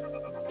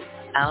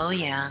 Oh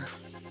yeah.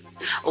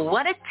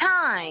 What a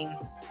time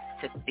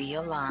to be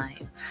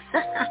alive.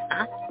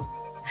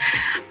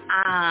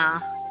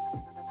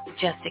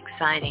 Just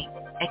exciting.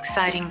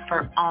 Exciting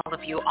for all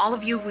of you. All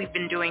of you we've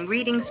been doing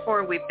readings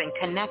for, we've been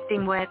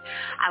connecting with.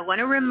 I want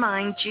to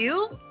remind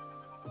you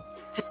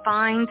to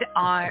find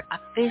our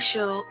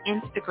official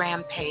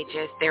Instagram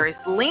pages. There is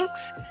links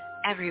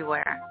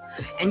everywhere.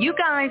 And you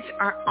guys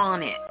are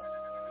on it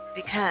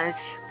because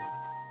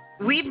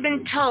we've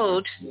been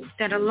told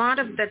that a lot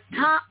of the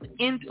top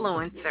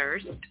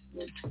influencers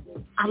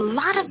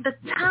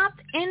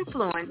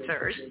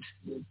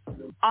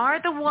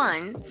are the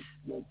ones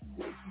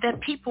that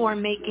people are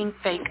making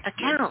fake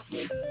accounts.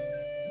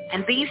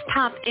 And these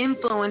top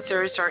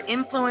influencers are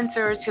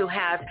influencers who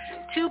have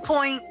 2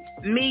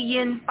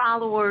 million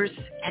followers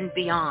and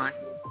beyond.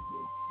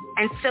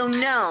 And so,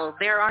 no,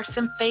 there are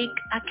some fake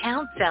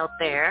accounts out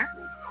there,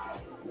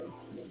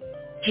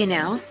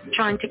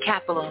 trying to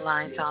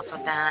capitalize off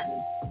of that.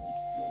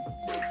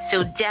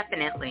 So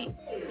definitely,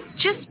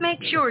 just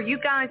make sure you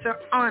guys are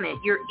on it.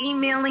 You're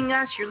emailing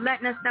us. You're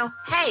letting us know,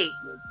 hey.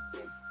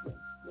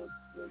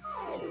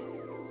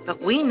 But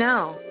we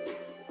know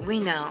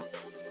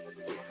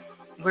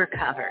we're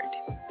covered.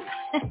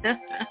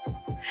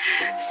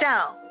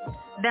 So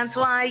that's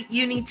why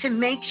you need to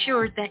make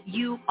sure that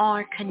you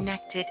are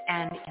connected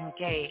and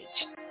engaged.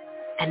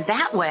 And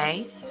that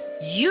way,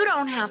 you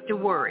don't have to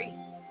worry.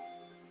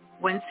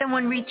 When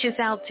someone reaches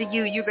out to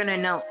you, you're going to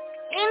know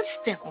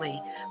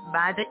instantly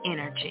by the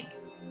energy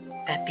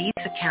that these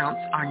accounts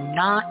are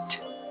not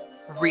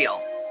real.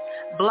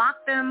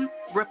 Block them,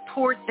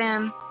 report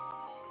them,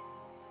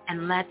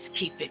 and let's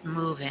keep it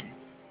moving.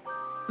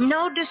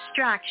 No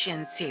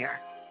distractions here.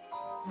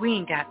 We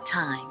ain't got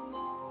time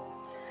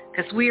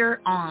because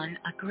we're on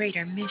a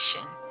greater mission.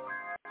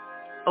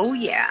 Oh,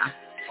 yeah.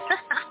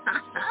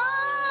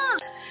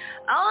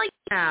 Oh,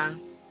 yeah.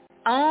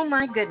 Oh,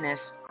 my goodness.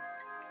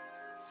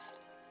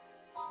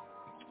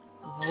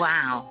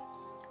 Wow.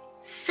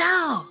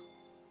 So,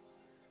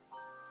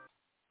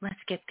 let's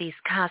get these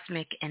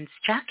cosmic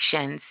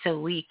instructions so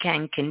we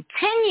can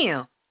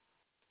continue.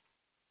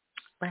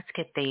 Let's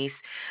get these.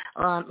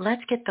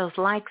 Let's get those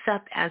likes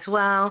up as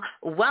well.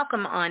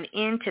 Welcome on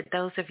in to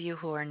those of you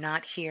who are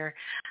not here.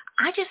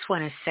 I just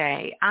want to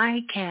say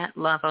I can't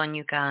love on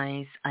you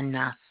guys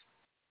enough.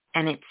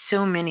 And it's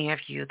so many of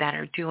you that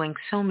are doing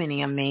so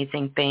many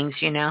amazing things,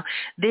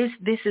 This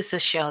is a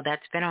show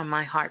that's been on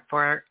my heart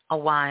for a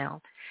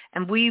while.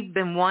 And we've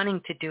been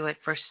wanting to do it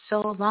for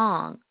so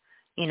long.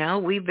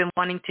 We've been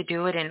wanting to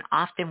do it, and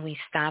often we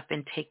stop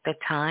and take the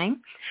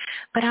time.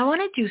 But I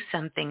want to do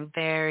something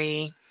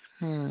very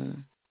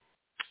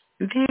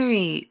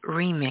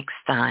remix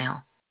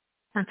style.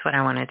 That's what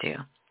I want to do.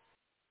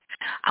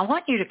 I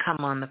want you to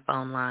come on the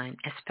phone line,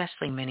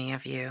 especially many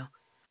of you,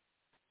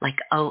 like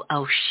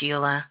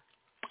Sheila,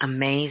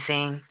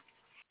 amazing.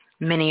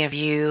 Many of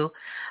you,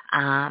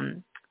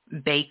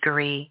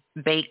 bakery,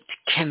 baked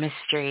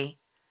chemistry.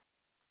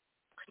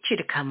 I want you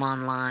to come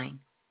online.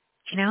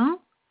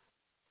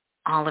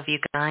 All of you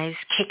guys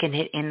kicking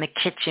it in the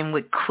kitchen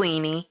with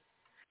Queenie,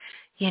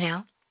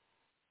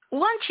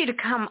 want you to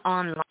come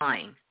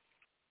online.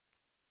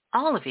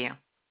 All of you.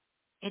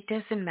 It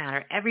doesn't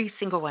matter. Every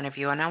single one of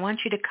you. And I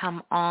want you to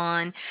come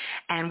on,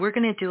 and we're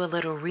going to do a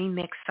little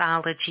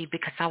remixology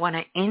because I want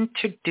to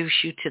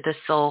introduce you to the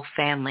soul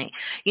family.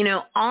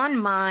 On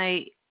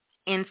my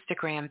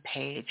Instagram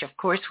page, of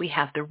course, we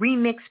have the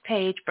remix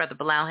page. Brother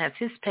Bilal has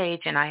his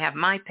page, and I have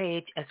my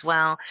page as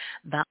well,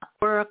 the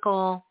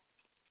Oracle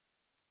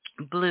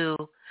Blue.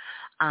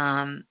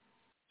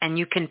 And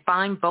you can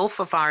find both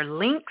of our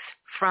links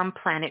from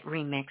Planet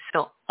Remix.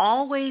 So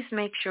always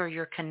make sure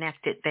you're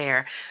connected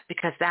there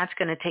because that's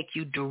going to take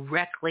you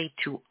directly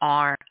to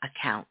our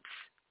accounts,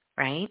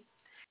 right?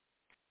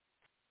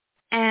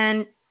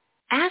 And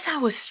as I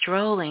was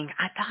strolling,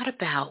 I thought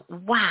about,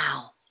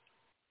 wow,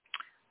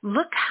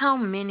 look how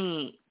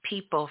many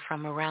people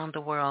from around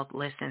the world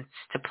listen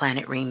to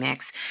Planet Remix.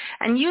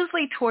 And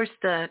usually towards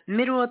the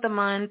middle of the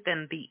month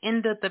and the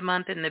end of the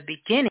month and the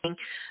beginning,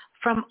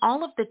 from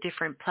all of the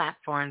different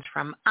platforms,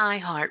 from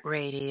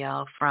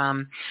iHeartRadio,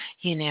 from,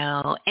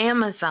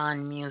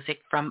 Amazon Music,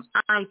 from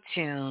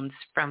iTunes,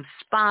 from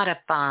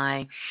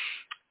Spotify,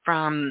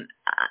 from,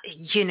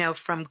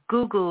 from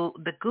Google,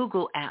 the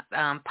Google app,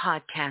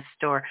 podcast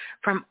store,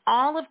 from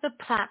all of the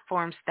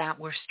platforms that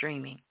we're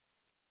streaming.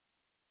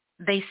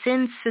 They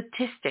send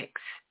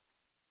statistics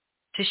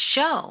to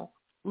show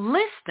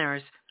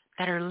listeners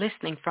that are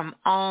listening from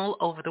all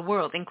over the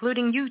world,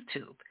 including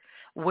YouTube,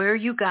 where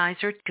you guys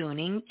are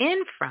tuning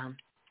in from.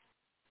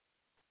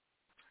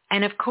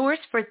 And of course,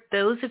 for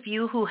those of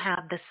you who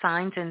have the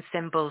Signs and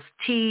Symbols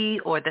tee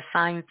or the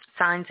Signs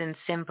and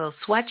Symbols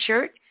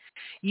sweatshirt,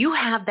 you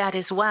have that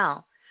as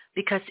well,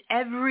 because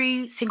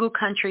every single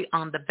country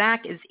on the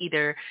back is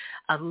either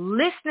a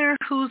listener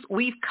who's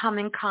we've come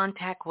in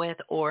contact with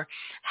or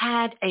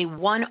had a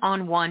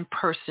one-on-one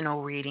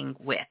personal reading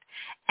with.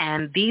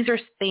 And these are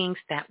things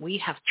that we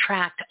have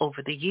tracked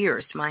over the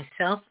years.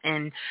 Myself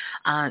and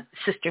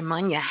Sister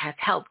Munya have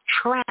helped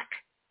track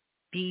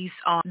these.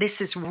 This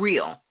is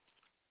real.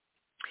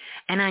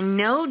 And I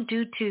know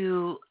due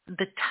to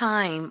the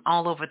time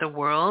all over the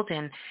world,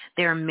 and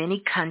there are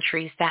many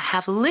countries that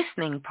have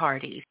listening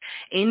parties.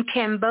 In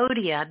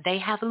Cambodia, they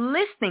have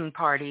listening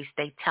parties,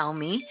 they tell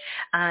me.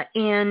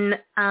 In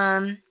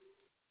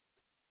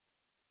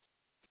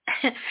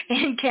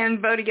In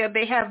Cambodia,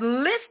 they have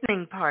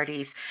listening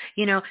parties.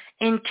 You know,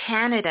 in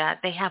Canada,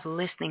 they have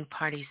listening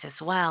parties as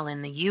well.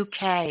 In the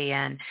UK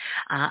and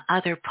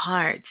other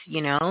parts,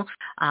 you know,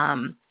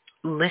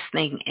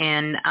 listening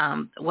in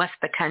west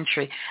the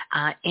country.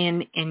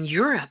 In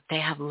Europe, they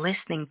have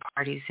listening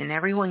parties, and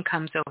everyone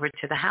comes over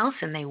to the house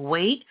and they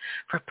wait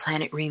for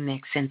Planet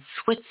Remix. In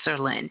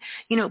Switzerland,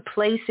 you know,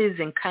 places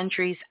and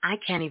countries, I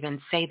can't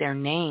even say their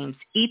names.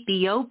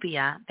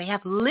 Ethiopia, they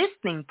have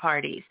listening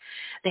parties.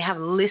 They have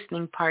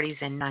listening parties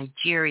in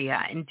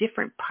Nigeria, in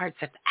different parts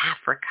of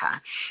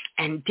Africa,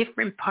 and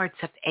different parts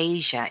of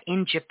Asia,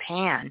 in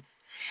Japan.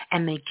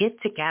 And they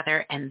get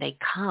together and they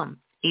come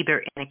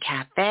either in a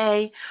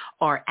cafe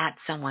or at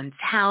someone's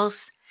house,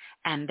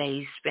 and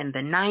they spend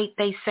the night,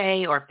 they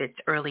say, or if it's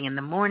early in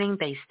the morning,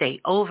 they stay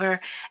over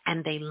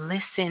and they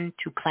listen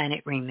to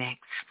Planet Remix.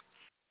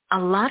 A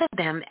lot of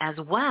them as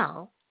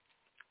well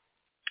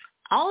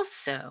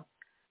also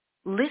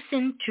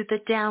listen to the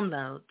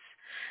downloads.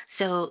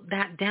 So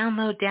that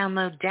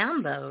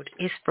download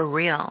is for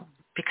real,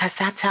 because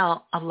that's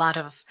how a lot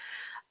of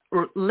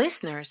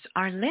listeners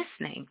are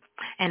listening.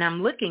 And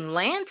I'm looking,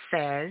 Lance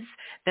says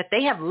that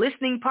they have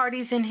listening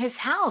parties in his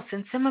house,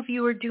 and some of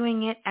you are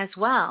doing it as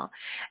well.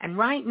 And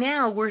right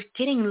now we're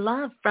getting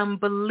love from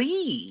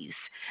Belize.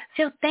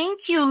 So thank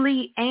you,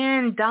 Lee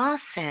Ann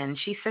Dawson.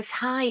 She says,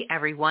 hi,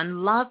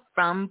 everyone. Love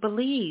from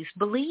Belize.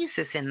 Belize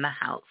is in the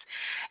house.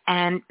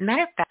 And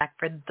matter of fact,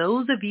 for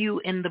those of you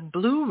in the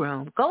blue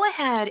room, go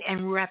ahead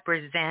and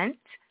represent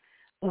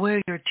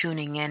where you're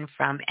tuning in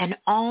from, and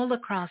all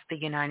across the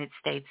United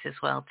States as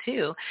well,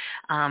 too,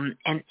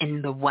 and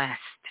in the West,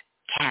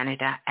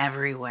 Canada,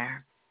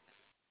 everywhere.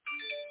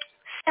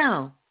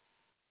 So,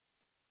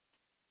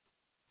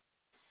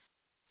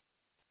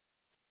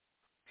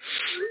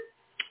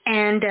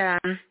 and,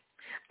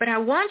 but I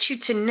want you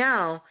to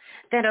know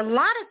that a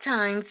lot of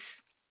times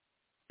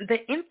the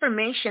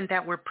information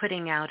that we're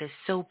putting out is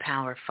so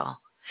powerful.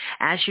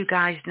 As you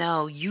guys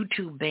know,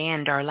 YouTube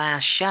banned our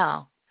last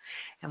show.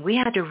 And we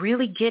had to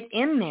really get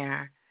in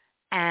there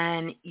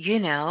and, you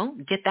know,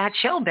 get that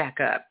show back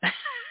up.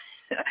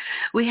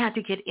 We had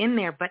to get in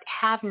there, but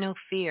have no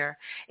fear.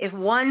 If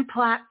one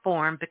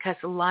platform, because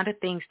a lot of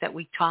things that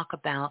we talk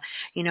about,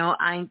 you know,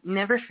 I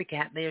never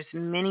forget there's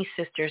many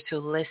sisters who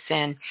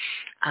listen,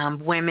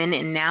 women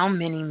and now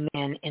many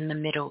men in the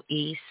Middle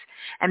East.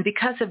 And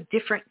because of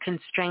different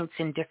constraints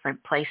in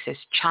different places,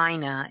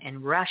 China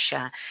and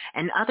Russia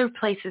and other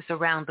places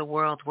around the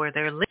world where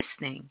they're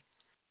listening,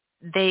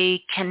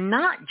 they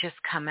cannot just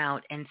come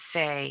out and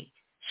say,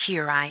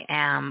 here I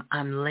am,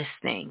 I'm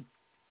listening.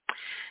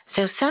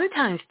 So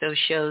sometimes those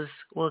shows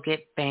will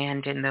get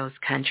banned in those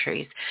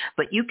countries,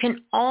 but you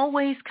can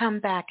always come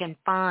back and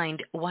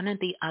find one of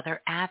the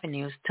other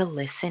avenues to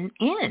listen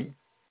in.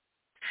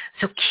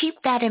 So keep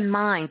that in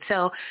mind.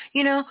 So,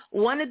 you know,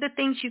 one of the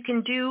things you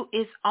can do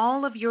is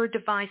all of your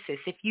devices.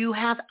 If you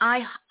have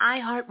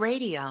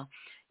iHeartRadio,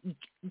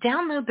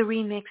 download the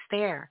remix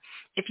there.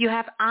 If you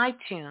have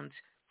iTunes,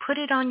 put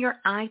it on your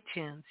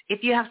iTunes.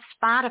 If you have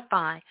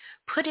Spotify,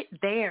 put it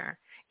there.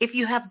 If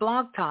you have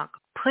Blog Talk,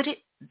 put it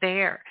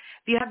there.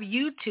 If you have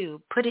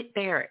YouTube, put it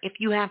there. If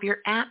you have your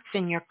apps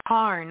in your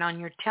car and on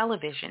your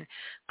television,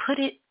 put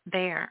it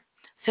there.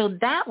 So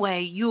that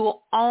way you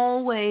will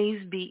always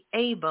be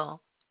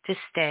able to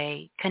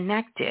stay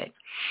connected.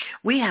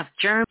 We have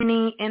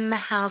Germany in the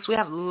house. We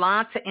have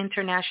lots of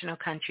international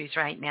countries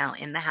right now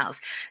in the house.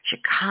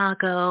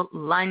 Chicago,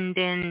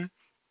 London,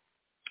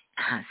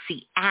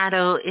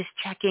 Seattle is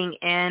checking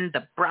in.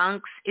 The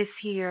Bronx is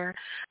here.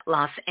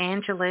 Los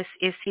Angeles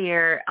is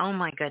here. Oh,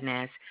 my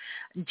goodness.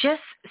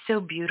 Just so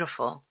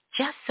beautiful.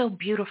 Just so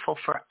beautiful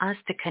for us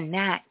to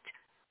connect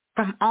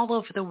from all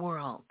over the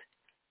world.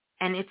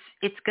 And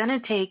it's going to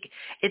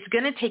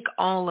take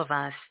all of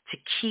us to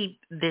keep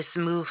this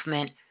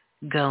movement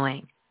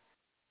going.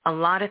 A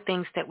lot of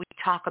things that we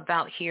talk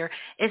about here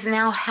is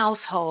now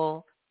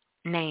household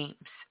names.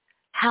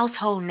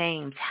 Household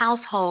names,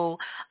 household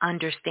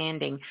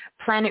understanding.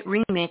 Planet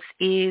Remix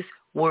is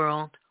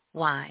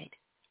worldwide.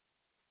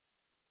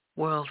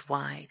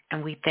 Worldwide.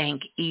 And we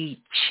thank each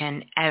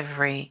and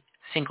every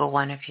single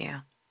one of you.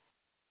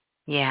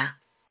 Yeah.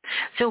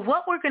 So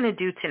what we're going to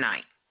do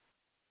tonight,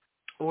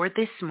 or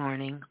this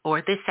morning,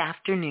 or this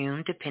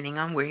afternoon, depending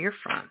on where you're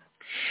from,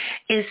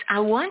 is I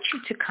want you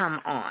to come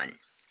on.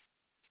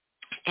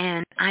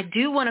 And I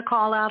do want to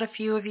call out a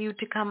few of you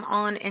to come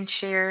on and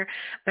share,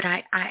 but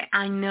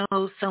I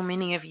know so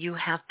many of you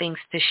have things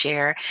to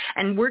share.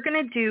 And we're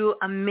going to do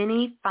a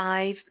mini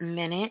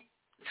 5-minute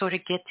sort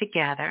of get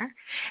together,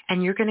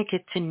 and you're going to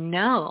get to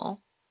know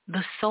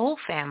the soul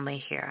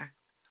family here,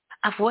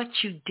 of what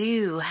you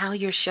do, how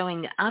you're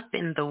showing up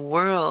in the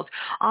world,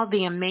 all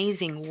the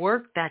amazing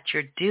work that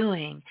you're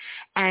doing,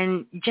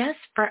 and just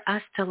for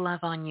us to love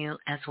on you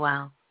as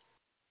well.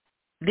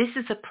 This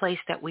is a place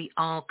that we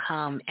all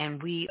come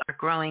and we are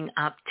growing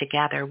up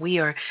together. We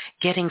are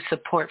getting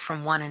support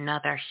from one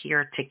another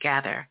here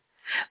together.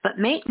 But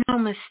make no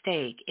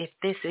mistake, if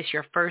this is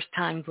your first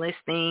time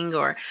listening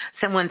or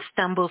someone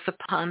stumbles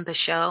upon the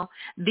show,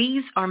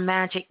 these are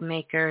magic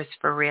makers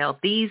for real.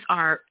 These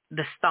are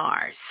the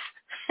stars.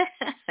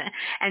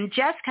 And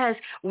just because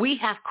we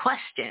have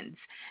questions,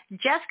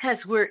 just because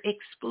we're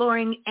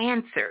exploring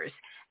answers,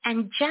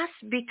 and just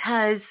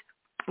because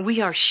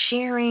we are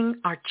sharing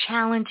our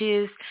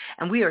challenges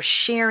and we are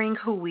sharing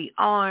who we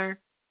are,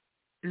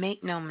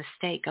 make no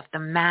mistake of the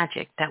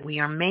magic that we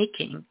are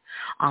making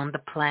on the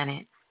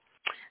planet.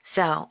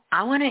 So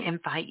I want to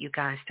invite you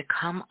guys to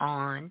come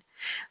on.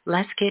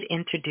 Let's get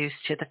introduced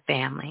to the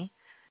family.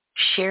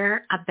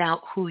 Share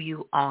about who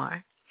you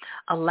are.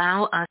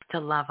 Allow us to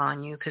love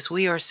on you because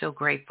we are so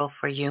grateful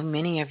for you.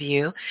 Many of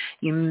you,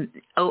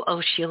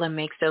 Sheila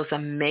makes those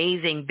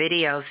amazing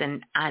videos,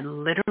 and I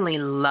literally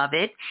love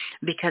it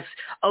because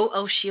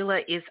Sheila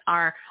is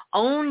our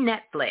own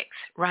Netflix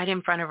right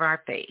in front of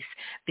our face,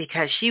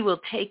 because she will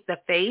take the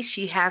face.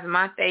 She has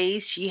my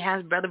face. She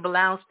has Brother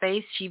Bilal's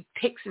face. She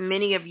picks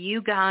many of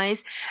you guys,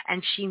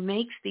 and she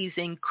makes these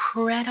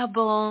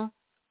incredible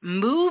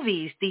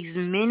movies, these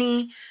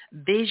mini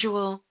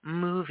visual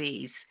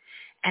movies.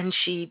 And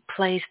she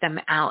plays them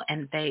out,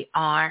 and they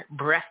are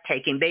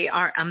breathtaking. They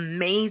are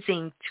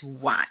amazing to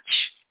watch.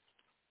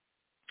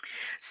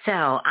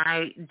 So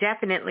I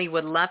definitely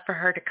would love for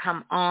her to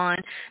come on.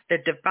 The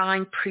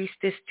Divine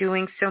Priestess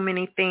doing so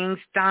many things.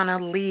 Donna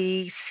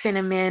Lee,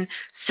 Cinnamon,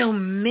 so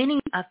many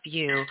of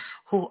you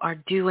who are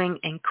doing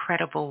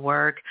incredible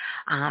work.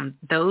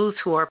 Those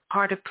who are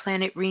part of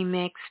Planet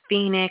Remix,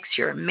 Phoenix,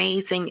 your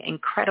amazing,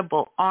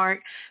 incredible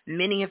art.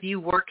 Many of you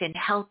work in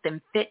health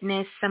and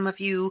fitness. Some of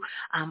you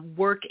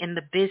work in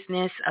the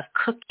business of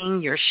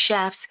cooking, your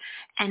chefs.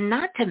 And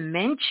not to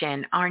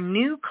mention our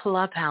new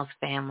Clubhouse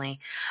family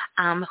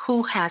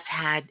who has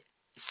had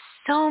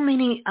so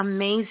many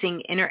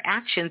amazing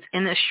interactions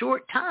in a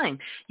short time.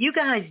 You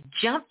guys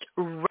jumped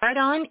right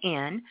on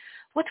in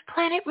with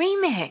Planet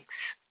Remix.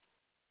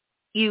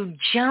 You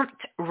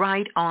jumped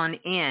right on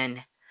in.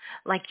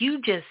 Like you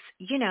just,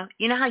 you know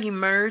how you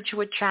merge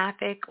with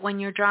traffic when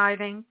you're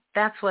driving?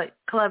 That's what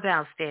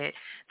Clubhouse did.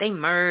 They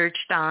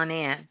merged on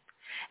in.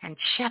 And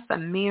Chef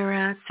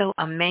Amira, so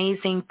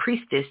amazing.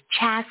 Priestess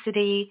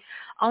Chastity,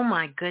 oh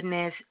my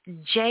goodness.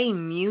 J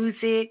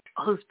Music,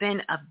 who's been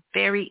a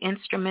very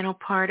instrumental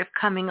part of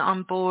coming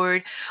on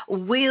board.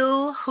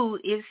 Will, who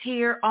is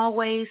here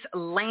always.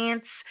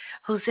 Lance,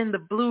 who's in the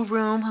blue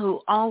room,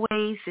 who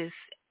always is,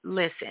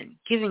 listen,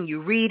 giving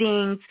you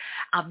readings.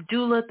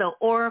 Abdullah, the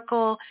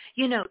Oracle.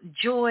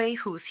 Joy,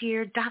 who's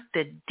here.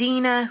 Dr.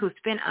 Dina, who's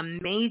been a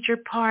major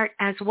part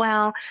as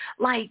well.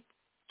 Like,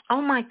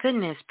 oh my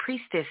goodness,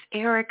 Priestess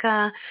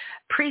Erica,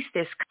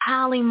 Priestess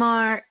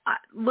Kalimar.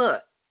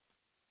 Look,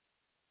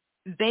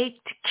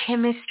 Baked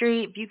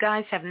Chemistry. If you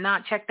guys have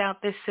not checked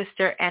out this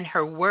sister and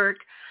her work,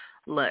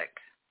 look,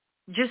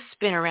 just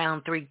spin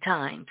around 3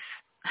 times.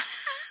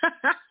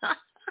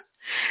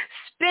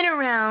 Spin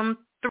around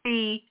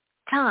 3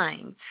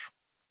 times.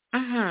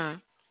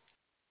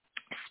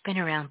 Spin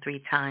around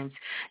 3 times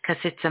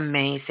because it's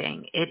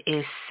amazing. It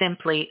is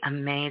simply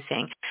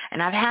amazing.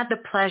 And I've had the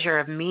pleasure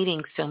of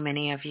meeting so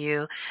many of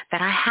you that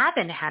I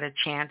haven't had a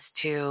chance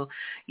to,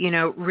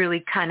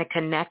 really kind of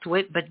connect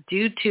with. But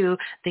due to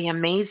the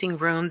amazing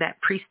room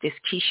that Priestess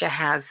Keisha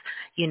has,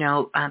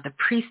 the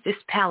Priestess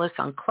Palace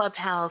on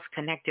Clubhouse,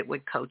 connected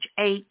with Coach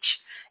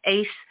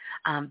Ace,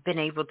 been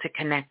able to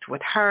connect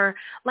with her.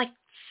 Like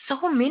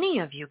so many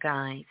of you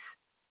guys.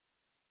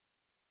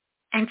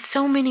 And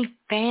so many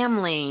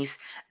families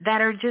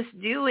that are just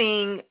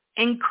doing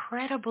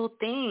incredible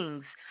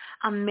things.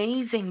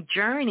 Amazing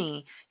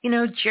Journey.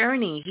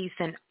 Journey, he's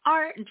an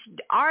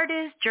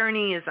artist.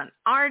 Journey is an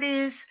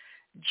artist.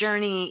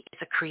 Journey is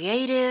a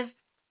creative,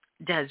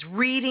 does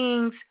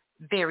readings,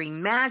 very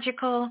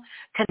magical,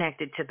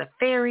 connected to the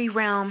fairy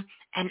realm,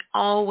 and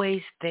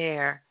always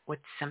there with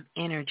some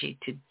energy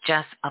to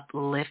just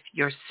uplift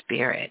your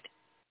spirit.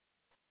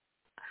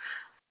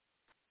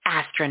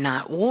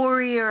 Astronaut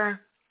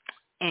warrior.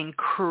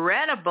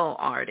 Incredible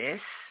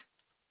artist.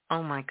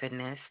 Oh my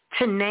goodness.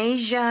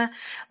 Tenasia,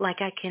 like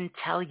I can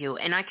tell you,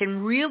 and I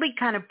can really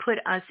kind of put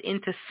us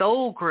into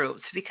soul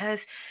groups, because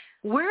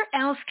where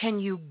else can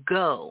you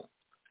go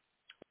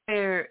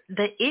where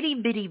the itty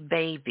bitty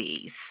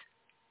babies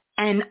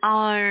and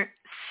our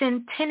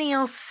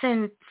centennial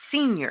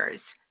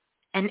seniors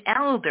and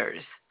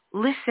elders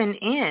listen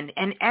in,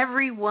 and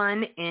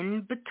everyone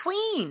in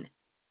between?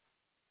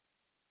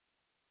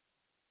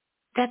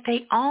 That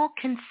they all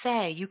can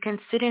say, you can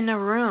sit in a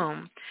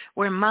room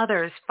where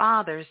mothers,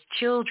 fathers,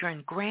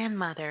 children,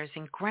 grandmothers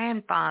and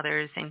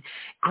grandfathers and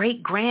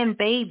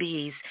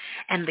great-grandbabies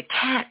and the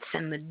cats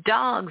and the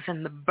dogs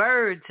and the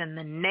birds and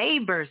the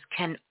neighbors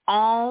can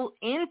all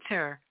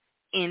enter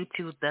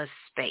into the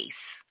space.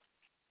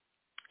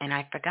 And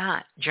I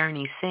forgot,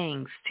 Journey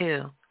sings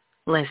too.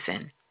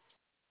 Listen.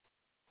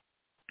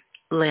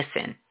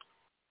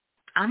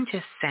 I'm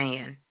just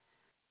saying.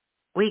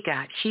 We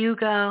got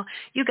Hugo.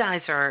 You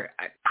guys are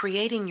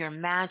creating your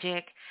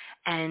magic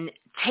and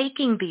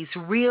taking these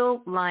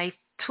real life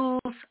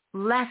tools,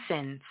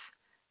 lessons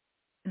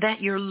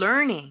that you're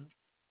learning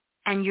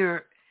and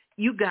you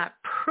got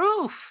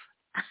proof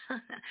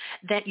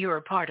that you're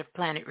a part of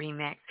Planet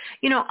Remix.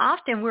 You know,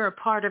 often we're a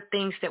part of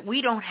things that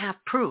we don't have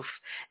proof.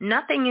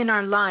 Nothing in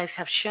our lives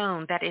have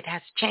shown that it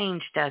has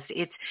changed us.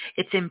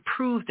 It's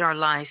improved our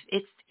lives.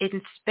 It's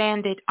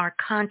expanded our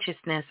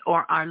consciousness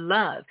or our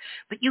love.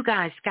 But you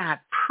guys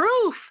got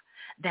proof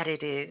that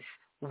it is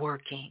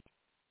working.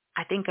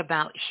 I think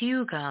about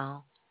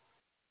Hugo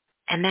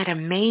and that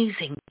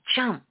amazing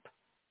jump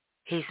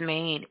he's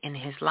made in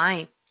his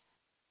life.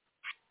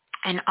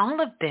 And all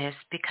of this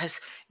because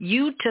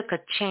you took a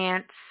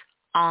chance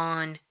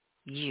on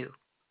you.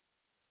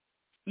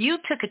 You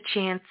took a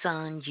chance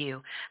on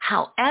you.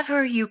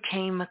 However you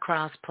came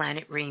across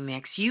Planet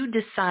Remix, you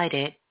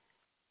decided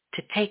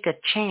to take a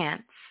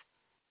chance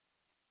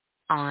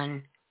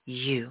on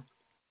you.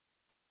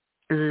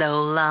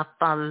 Lola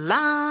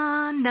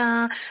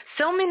Falana.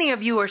 So many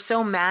of you are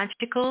so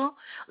magical.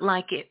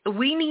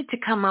 We need to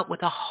come up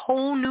with a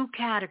whole new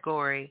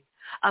category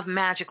of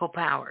magical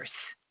powers.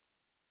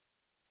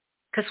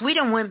 Because we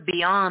done went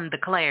beyond the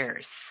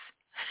Claires.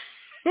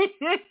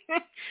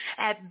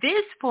 At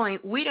this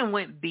point, we done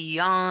went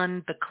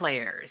beyond the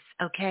Claires,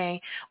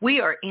 okay? We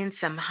are in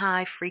some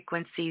high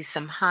frequencies,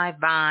 some high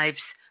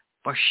vibes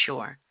for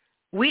sure.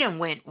 We done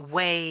went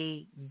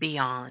way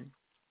beyond.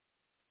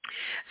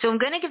 So I'm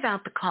going to give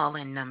out the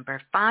call-in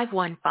number,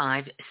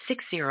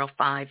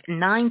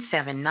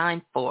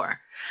 515-605-9794.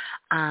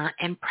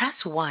 And press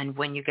 1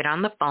 when you get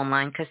on the phone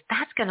line because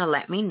that's going to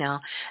let me know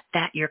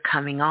that you're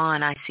coming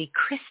on. I see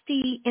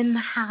Christy in the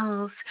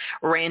house.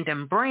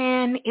 Random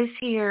Brand is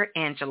here.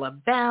 Angela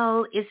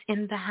Bell is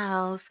in the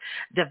house.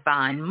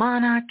 Divine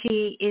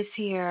Monarchy is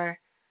here.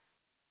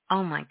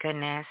 Oh, my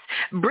goodness.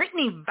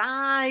 Brittany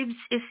Vibes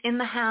is in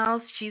the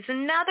house. She's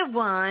another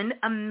one,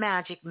 a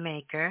magic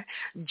maker.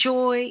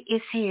 Joy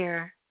is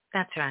here.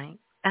 That's right.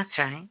 That's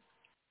right.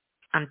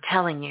 I'm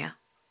telling you.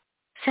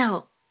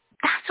 So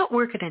that's what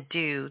we're going to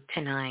do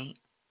tonight.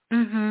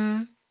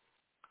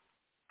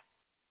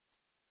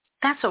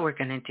 That's what we're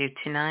going to do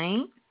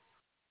tonight.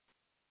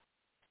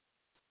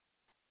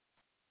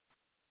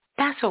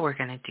 That's what we're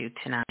going to do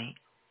tonight.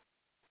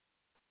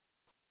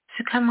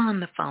 So come on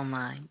the phone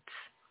lines.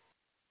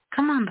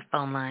 Come on the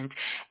phone lines.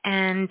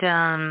 And,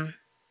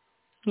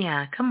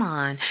 yeah, come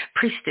on.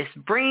 Priestess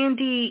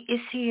Brandy is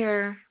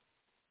here.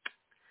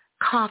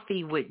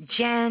 Coffee with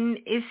Jen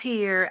is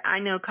here. I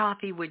know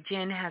Coffee with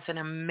Jen has some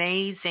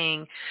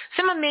amazing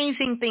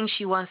things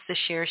she wants to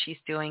share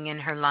she's doing in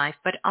her life.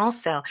 But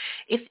also,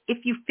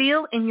 if you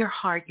feel in your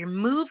heart, you're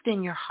moved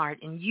in your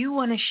heart, and you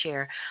want to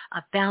share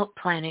about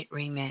Planet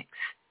Remix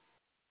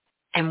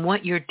and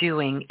what you're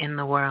doing in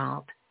the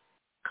world,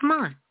 come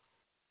on.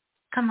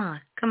 Come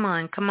on,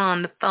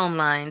 the phone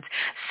lines.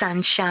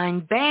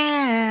 Sunshine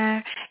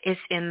Bear is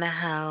in the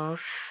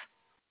house.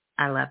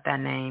 I love that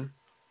name.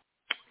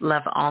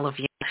 Love all of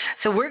you.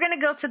 So we're going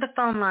to go to the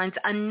phone lines.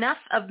 Enough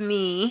of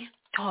me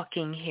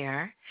talking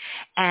here.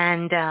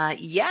 And,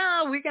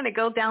 we're going to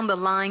go down the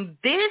line.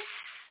 This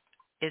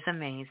is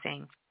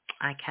amazing.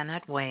 I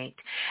cannot wait.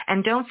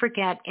 And don't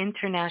forget,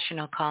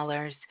 international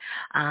callers,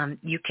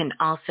 you can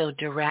also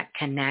direct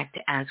connect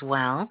as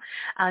well.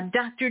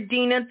 Dr.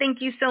 Dina, thank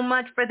you so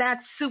much for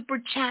that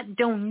super chat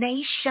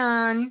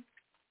donation.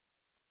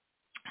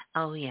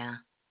 Oh, yeah.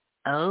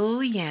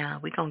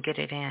 We're going to get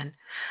it in.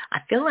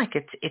 I feel like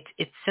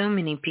it's so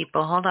many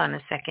people. Hold on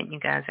a second, you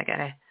guys.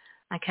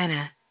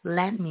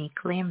 Let me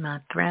clear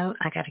my throat.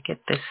 I got to get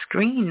the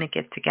screen to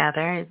get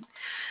together.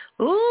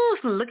 Ooh,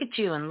 look at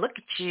you and look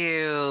at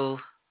you.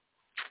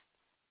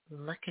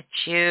 Look at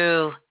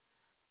you.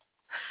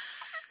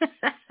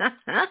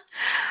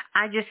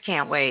 I just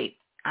can't wait.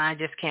 I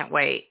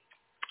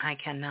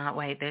cannot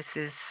wait. This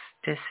is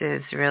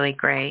really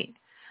great.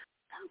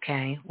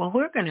 Okay. Well,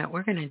 we're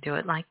gonna do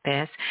it like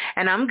this,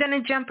 and I'm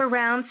gonna jump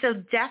around. So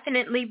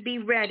definitely be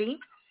ready.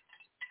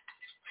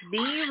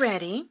 Be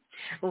ready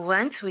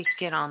once we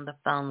get on the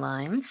phone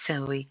line,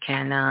 so we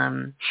can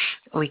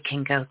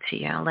go to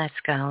you. Let's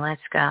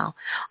go.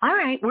 All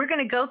right, we're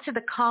gonna go to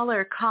the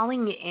caller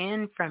calling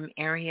in from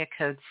area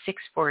code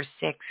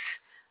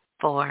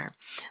 6464.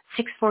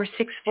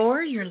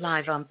 6464. You're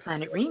live on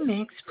Planet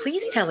Remix.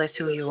 Please tell us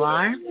who you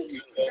are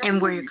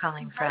and where you're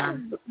calling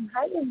from.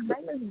 Hi, Ms.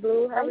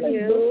 Blue. How are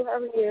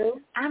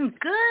you? I'm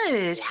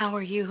good. How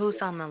are you? Who's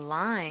on the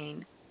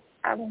line?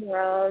 I'm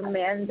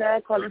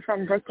Amanda, calling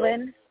from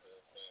Brooklyn.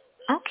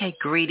 Okay,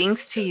 greetings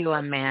to you,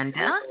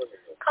 Amanda.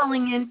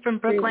 Calling in from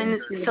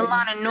Brooklyn. There's a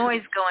lot of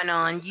noise going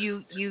on.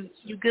 You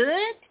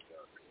good?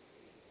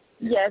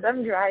 Yes,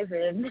 I'm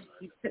driving.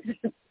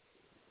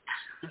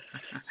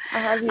 I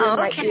have you in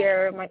my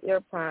ear, my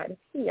earpod.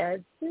 Yes.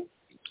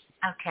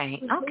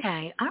 Okay.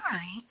 All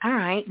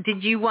right.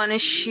 Did you want to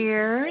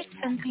share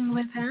something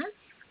with us?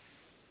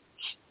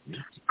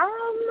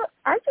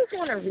 I just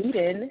want to read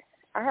in.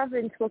 I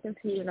haven't spoken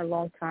to you in a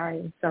long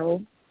time,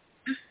 so.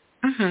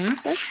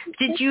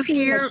 Did you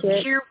hear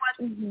what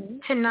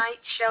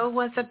tonight's show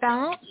was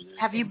about?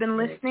 Have you been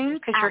listening?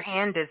 Because your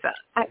hand is up.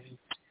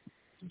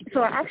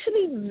 So I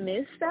actually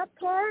missed that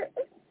part.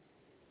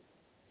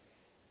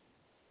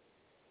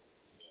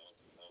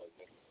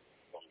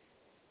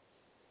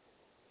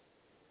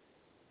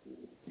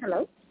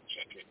 Hello?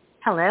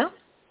 Hello?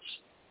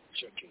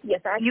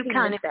 Yes, I You actually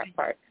kind missed that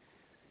part.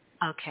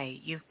 Okay,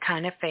 you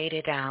kind of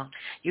faded out.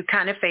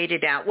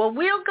 Well,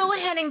 we'll go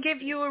ahead and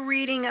give you a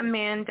reading,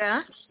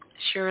 Amanda.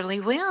 Surely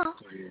will.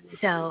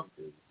 So,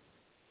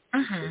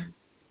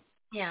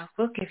 yeah,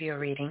 we'll give you a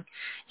reading.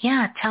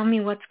 Yeah, tell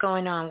me what's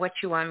going on, what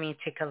you want me to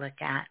take a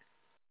look at.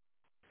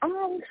 I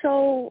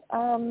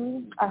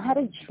had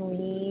a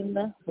dream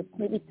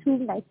maybe 2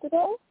 nights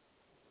ago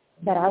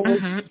that I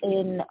was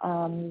in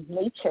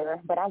nature,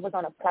 but I was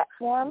on a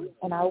platform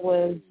and I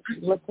was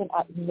looking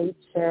at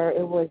nature.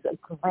 It was a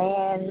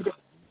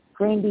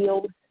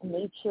grandiose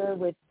nature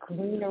with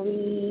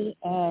greenery,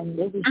 and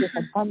it was just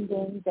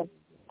abundance and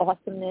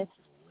awesomeness.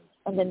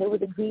 And then there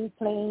was a green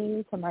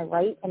plane to my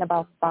right, and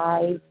about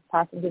 5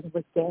 passengers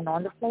were getting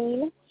on the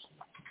plane.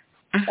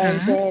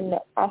 And then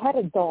I had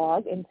a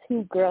dog, and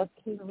 2 girls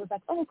came and was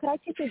like, "Oh, could I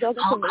take your dog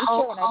into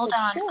nature?" And I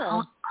said,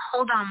 "Sure."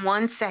 Hold on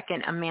 1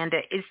 second,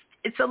 Amanda.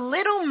 It's a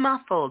little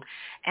muffled,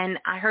 and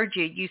I heard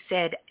you. You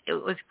said it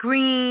was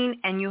green,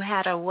 and you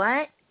had a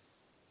what?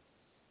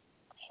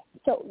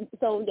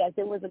 So yes,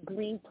 there was a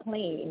green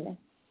plane,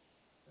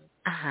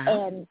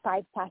 and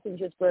 5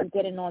 passengers were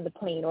getting on the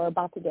plane or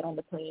about to get on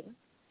the plane.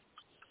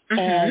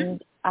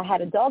 And I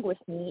had a dog with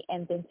me,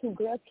 and then 2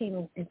 girls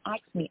came and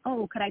asked me,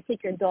 "Oh, could I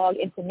take your dog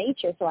into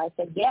nature?" So I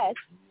said yes.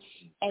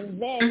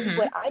 And then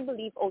what I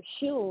believe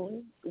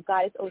Oshun,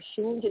 goddess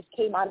Oshun, just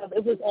came out of,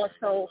 it was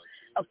also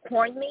a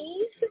corn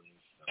maze,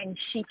 and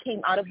she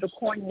came out of the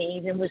corn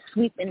maze and was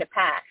sweeping the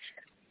path.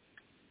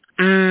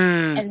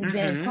 And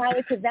then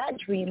prior to that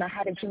dream, I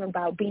had a dream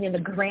about being in a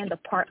grand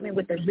apartment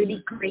with a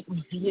really great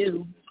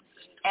view.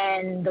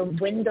 And the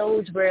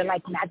windows were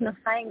like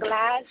magnifying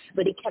glass,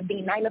 but it kept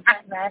being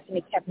magnifying glass, and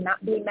it kept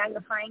not being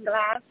magnifying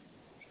glass.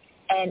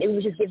 And it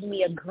was just giving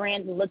me a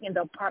grand look, and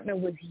the apartment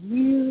was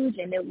huge,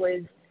 and it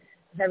was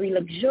very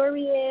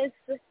luxurious.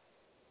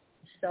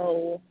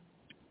 So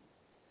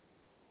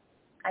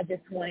I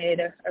just wanted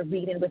a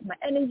reading with my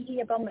energy,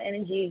 about my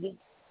energy.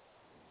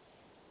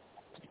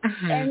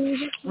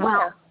 And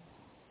well,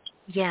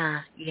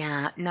 yeah.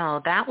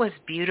 No, that was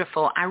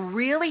beautiful. I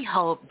really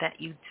hope that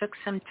you took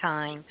some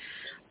time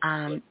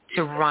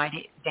to write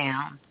it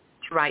down,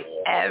 to write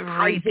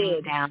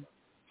everything down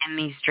in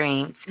these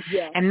dreams.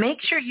 Yes. And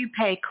make sure you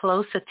pay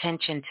close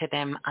attention to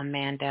them,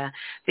 Amanda,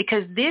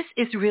 because this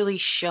is really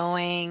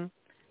showing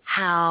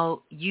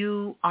how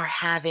you are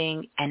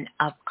having an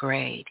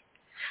upgrade.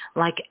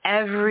 Like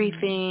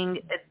everything,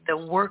 the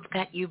work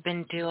that you've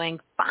been doing,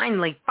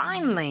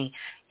 finally,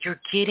 you're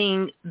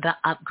getting the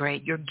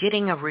upgrade. You're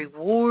getting a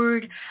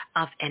reward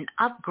of an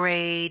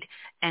upgrade,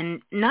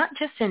 and not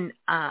just an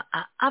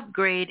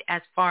upgrade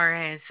as far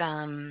as,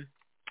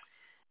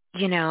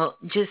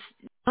 just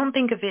don't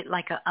think of it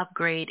like an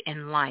upgrade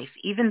in life,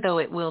 even though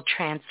it will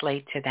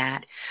translate to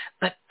that.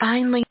 But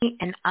finally,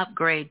 an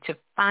upgrade to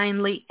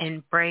finally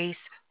embrace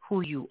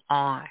who you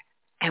are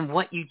and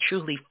what you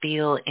truly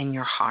feel in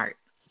your heart.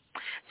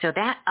 So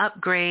that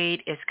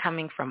upgrade is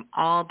coming from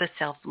all the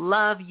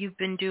self-love you've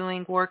been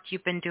doing, work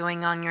you've been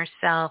doing on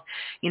yourself,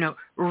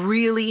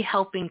 really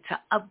helping to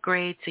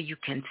upgrade so you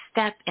can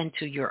step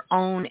into your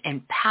own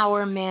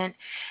empowerment,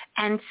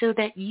 and so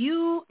that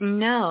you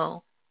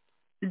know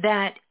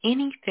that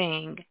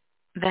anything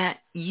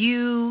that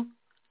you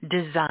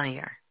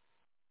desire,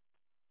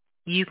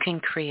 you can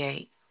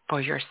create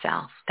for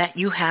yourself, that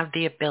you have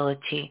the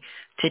ability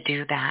to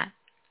do that,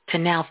 to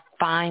now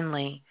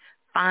finally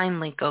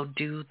go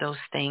do those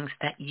things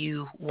that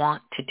you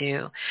want to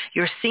do.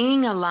 You're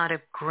seeing a lot of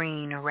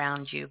green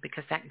around you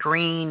because that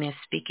green is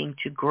speaking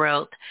to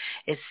growth,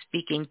 is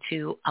speaking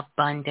to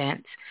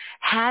abundance.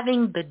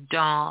 Having the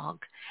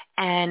dog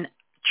and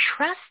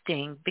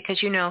trusting, because,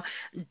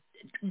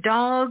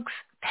 dogs,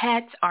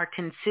 pets are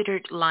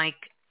considered like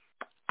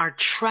our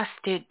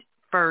trusted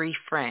furry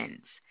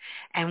friends.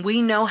 And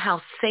we know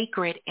how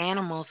sacred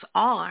animals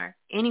are.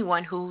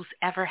 Anyone who's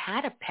ever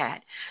had a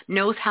pet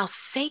knows how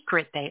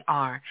sacred they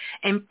are.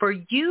 And for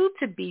you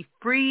to be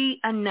free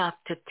enough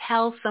to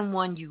tell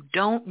someone you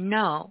don't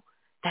know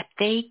that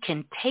they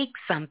can take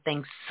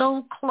something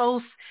so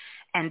close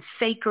and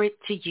sacred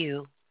to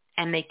you,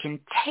 and they can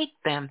take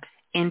them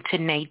into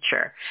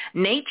nature.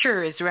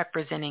 Nature is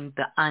representing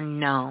the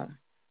unknown.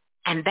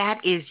 And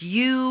that is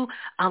you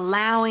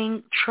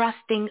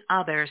trusting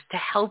others to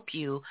help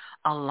you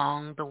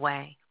along the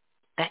way,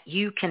 that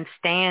you can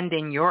stand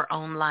in your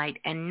own light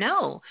and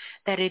know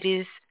that it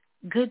is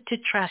good to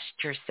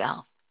trust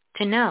yourself,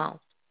 to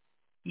know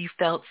you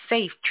felt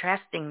safe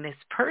trusting this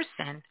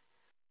person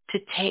to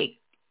take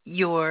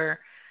your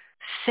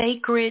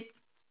sacred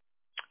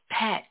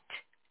pet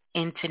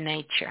into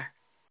nature.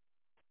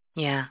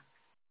 Yeah.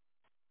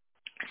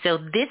 So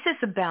this is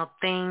about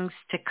things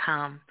to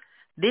come.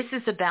 This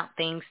is about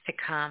things to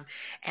come,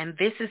 and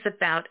this is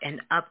about an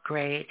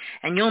upgrade.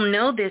 And you'll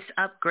know this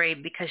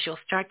upgrade because you'll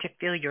start to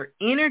feel your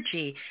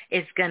energy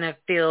is going to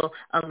feel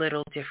a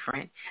little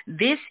different.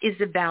 This is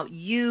about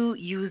you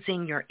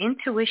using your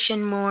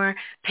intuition more,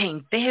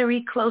 paying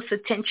very close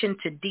attention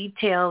to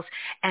details,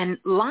 and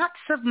lots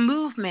of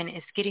movement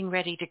is getting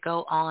ready to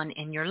go on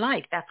in your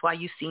life. That's why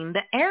you've seen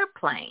the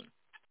airplane.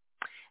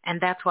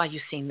 And that's why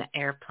you've seen the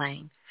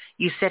airplane.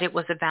 You said it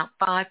was about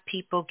 5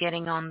 people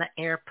getting on the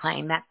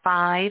airplane. That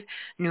 5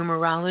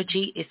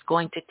 numerology is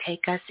going to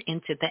take us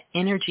into the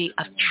energy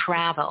of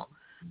travel.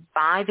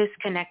 5 is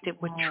connected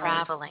with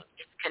traveling.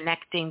 It's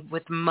connecting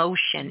with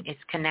motion. It's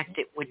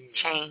connected with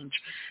change.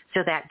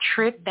 So that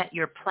trip that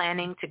you're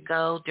planning to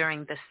go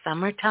during the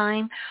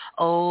summertime,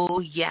 oh,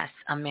 yes,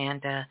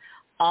 Amanda,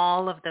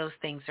 all of those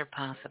things are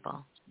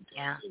possible.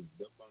 Yeah.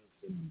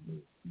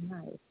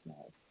 Nice.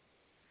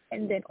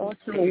 And then also,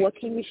 what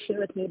can you share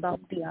with me about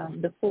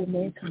the full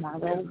moon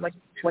tomorrow?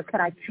 What could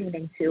I tune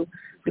into?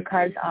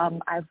 Because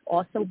I've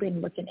also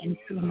been looking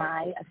into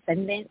my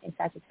ascendant in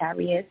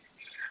Sagittarius.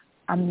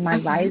 My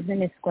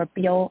rising is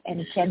Scorpio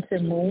and Cancer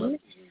moon.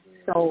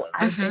 So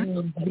I've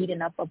been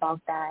reading up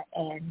about that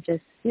and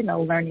just,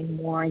 learning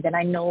more. And then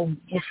I know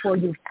before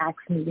you've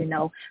asked me,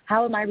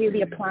 how am I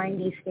really applying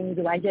these things?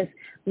 Do I just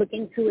look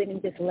into it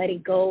and just let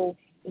it go?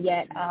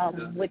 Yet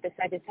with the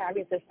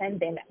Sagittarius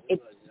ascendant, it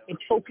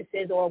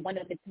focuses, or one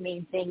of its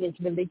main things is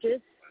religious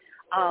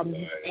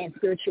and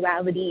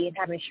spirituality and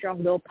having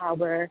strong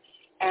willpower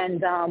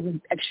and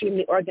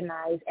extremely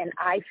organized. And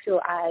I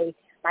feel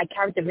my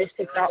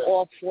characteristics are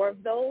all 4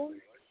 of those.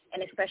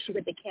 And especially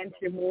with the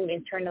Cancer moon,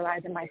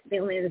 internalizing my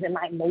feelings and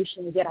my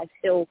emotions, yet I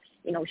still,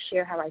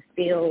 share how I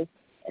feel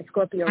and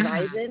Scorpio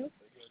rising.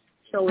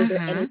 So is there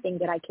anything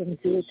that I can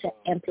do to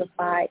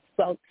amplify,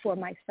 for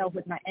myself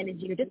with my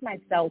energy, or just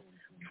myself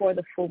for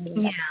the full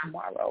moon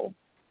tomorrow?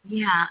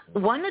 Yeah.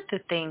 One of the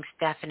things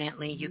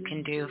definitely you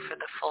can do for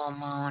the full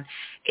moon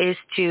is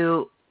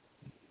to,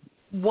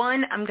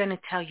 I'm going to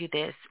tell you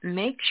this,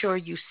 make sure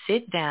you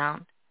sit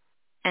down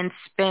and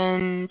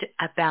spend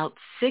about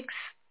 6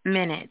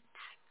 minutes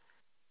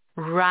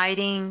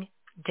writing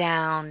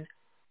down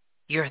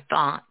your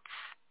thoughts.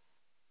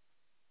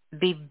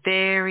 Be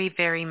very,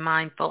 very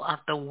mindful of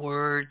the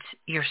words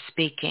you're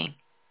speaking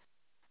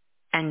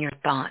and your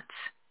thoughts.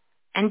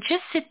 And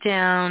just sit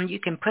down. You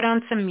can put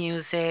on some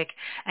music,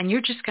 and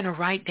you're just going to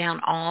write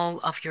down all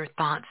of your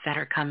thoughts that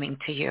are coming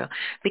to you.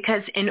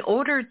 Because in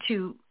order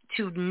to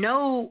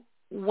know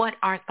what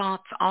our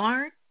thoughts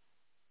are,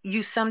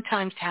 you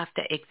sometimes have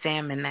to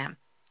examine them.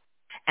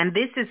 And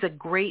this is a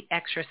great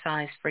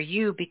exercise for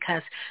you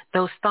because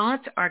those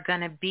thoughts are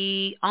going to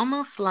be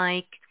almost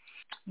like,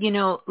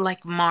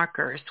 like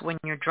markers when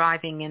you're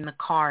driving in the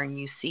car and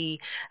you see,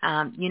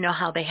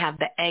 how they have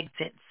the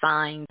exit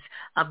signs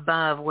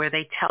above where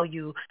they tell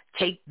you,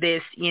 take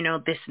this,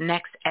 this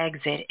next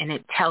exit, and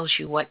it tells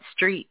you what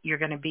street you're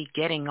going to be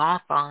getting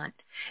off on.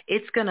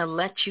 It's going to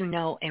let you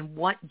know in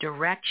what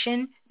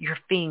direction you're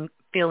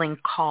feeling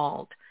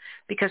called.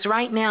 Because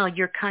right now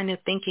you're kind of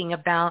thinking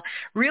about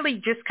really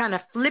just kind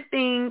of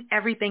flipping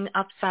everything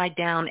upside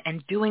down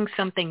and doing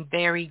something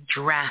very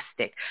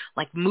drastic,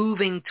 like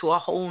moving to a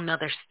whole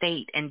nother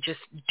state and just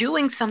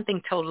doing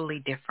something totally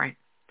different.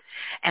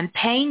 And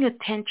paying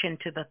attention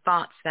to the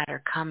thoughts that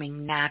are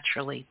coming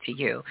naturally to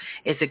you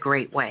is a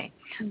great way.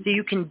 So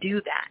you can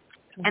do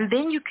that. And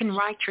then you can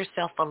write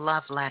yourself a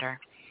love letter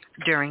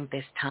during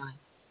this time.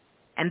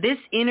 And this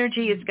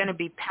energy is going to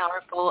be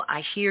powerful.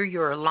 I hear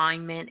your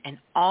alignment, and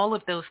all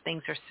of those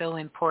things are so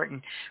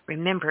important.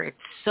 Remember, it's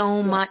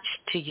so much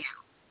to you.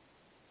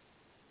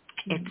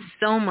 It's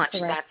so much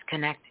that's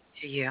connected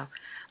to you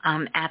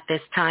at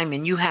this time,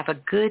 and you have a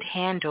good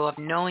handle of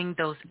knowing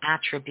those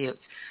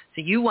attributes.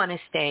 So you want to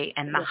stay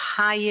in the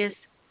highest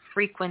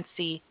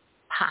frequency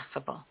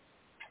possible.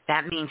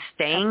 That means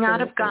staying out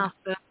of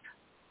gossip,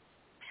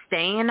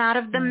 staying out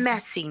of the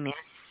messiness.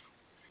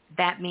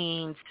 That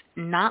means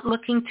not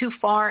looking too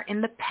far in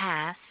the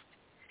past,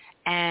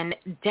 and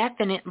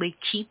definitely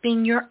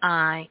keeping your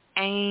eye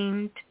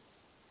aimed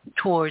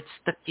towards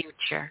the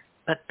future,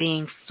 but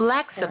being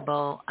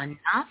flexible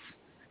enough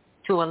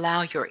to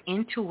allow your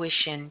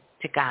intuition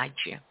to guide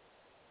you.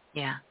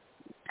 Yeah.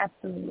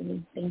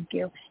 Absolutely. Thank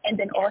you. And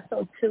then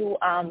also too,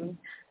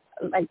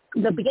 like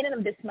the beginning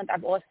of this month,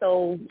 I've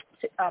also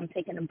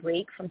taken a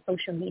break from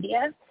social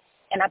media,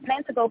 and I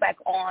plan to go back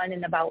on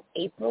in about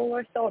April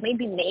or so, or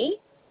maybe May.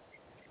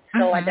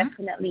 So I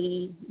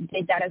definitely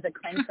did that as a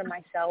cleanse for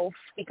myself,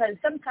 because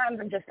sometimes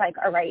I'm just like,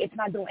 all right, it's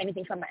not doing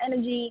anything for my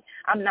energy.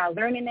 I'm not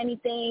learning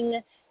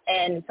anything.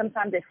 And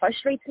sometimes it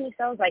frustrates me.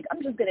 So I was like,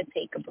 I'm just going to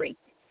take a break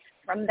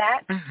from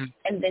that.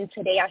 And then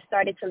today I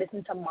started to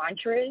listen to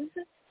mantras.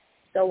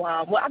 So,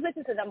 I've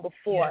listened to them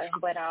before,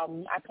 but I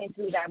plan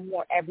to do that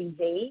more every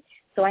day.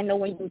 So I know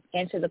when you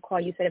answer the call,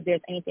 you said if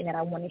there's anything that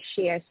I want to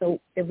share. So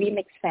the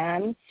Remix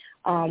fam,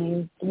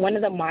 one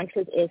of the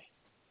mantras is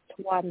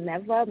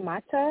Twameva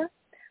Mata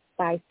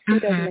by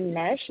Sudha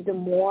Manesh, the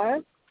Moor,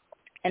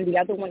 and the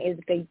other one is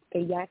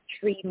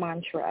Gayatri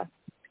Mantra.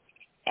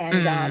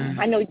 And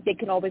I know they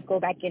can always go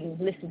back and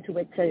listen to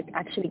it to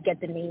actually get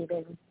the name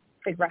and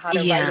figure out how to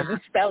write it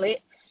and spell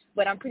it.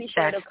 But I'm pretty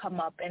sure it'll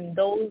come up. And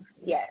those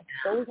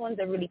ones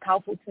are really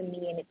powerful to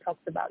me. And it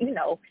talks about,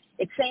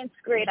 it's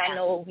Sanskrit. I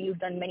know you've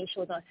done many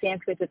shows on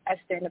Sanskrit with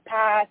Esther in the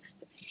past.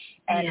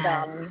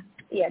 And,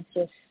 it's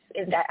just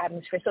in that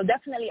atmosphere. So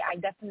I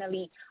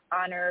definitely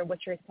honor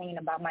what you're saying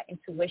about my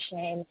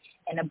intuition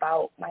and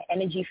about my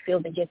energy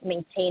field and just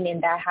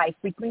maintaining that high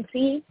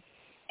frequency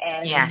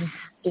and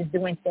just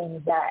doing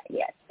things that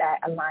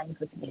aligns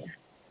with me.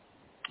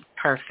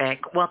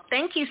 Perfect. Well,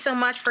 thank you so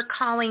much for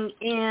calling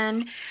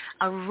in.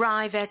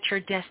 Arrive at your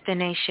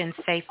destination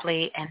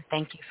safely, and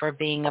thank you for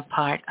being a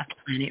part of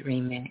Planet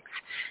Remix.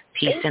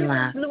 Peace and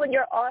love. Blue, and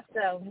you're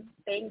awesome.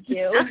 Thank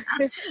you.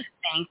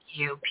 Thank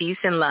you. Peace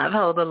and love.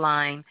 Hold the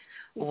line.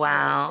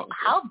 Wow.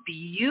 How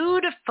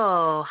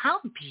beautiful. How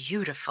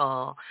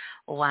beautiful.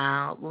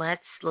 Wow.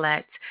 Let's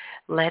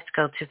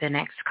go to the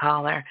next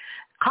caller.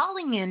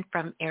 Calling in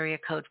from area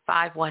code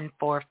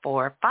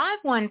 5144.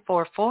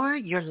 5144,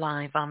 you're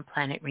live on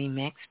Planet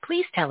Remix.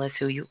 Please tell us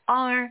who you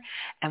are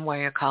and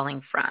where you're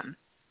calling from.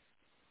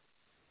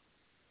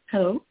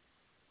 Hello.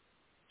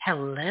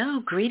 Hello.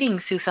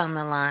 Greetings. Who's on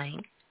the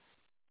line?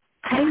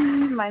 Hi,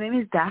 my name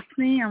is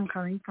Daphne. I'm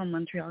calling from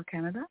Montreal,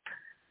 Canada.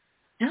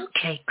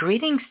 Okay.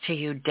 Greetings to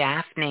you,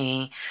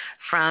 Daphne,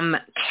 from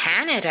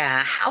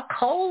Canada. How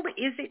cold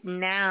is it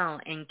now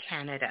in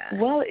Canada?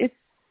 Well, it's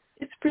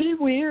pretty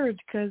weird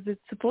because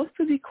it's supposed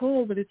to be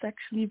cold, but it's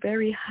actually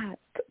very hot.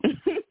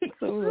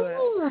 So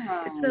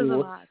it says a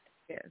lot,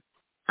 yes.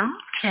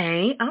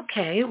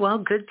 Okay. Well,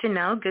 good to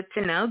know.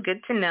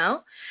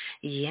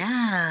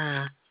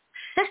 Yeah.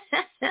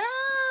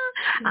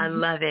 I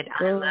love it.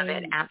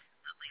 Absolutely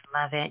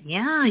love it.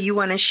 Yeah. You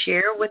want to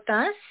share with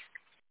us?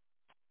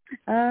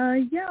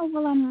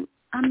 Well,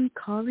 I'm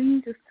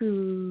calling just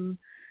to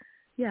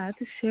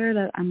share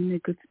that I'm in a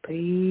good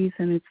space,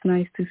 and it's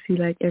nice to see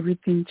like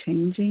everything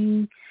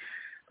changing.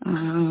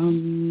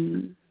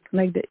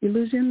 Like the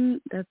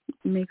illusion that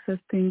makes us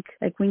think,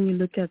 like when you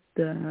look at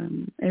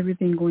the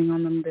everything going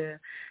on the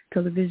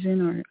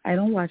television, or I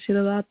don't watch it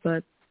a lot,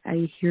 but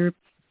I hear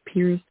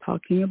peers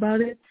talking about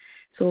it.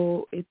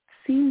 So it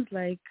seems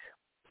like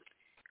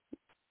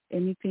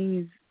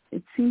everything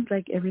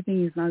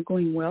is not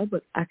going well,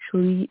 but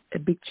actually a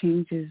big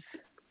change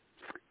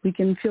we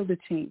can feel the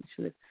change,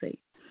 let's say.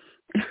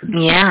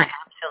 Yeah,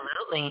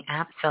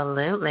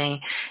 absolutely.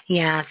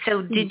 Yeah.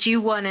 So did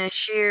you want to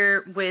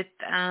share with,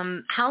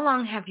 how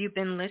long have you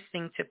been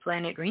listening to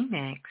Planet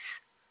Remix?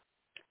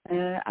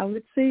 I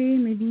would say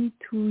maybe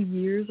 2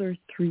 years or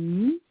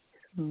 3.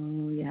 So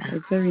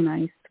it's very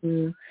nice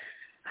to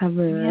have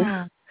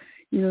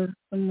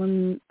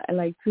someone I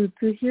like to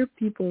hear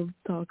people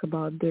talk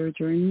about their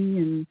journey,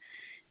 and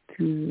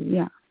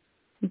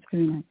it's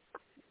very nice.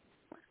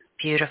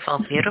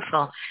 Beautiful.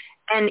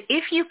 And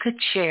if you could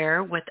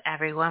share with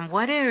everyone,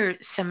 what are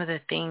some of the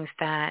things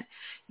that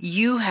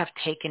you have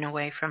taken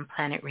away from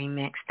Planet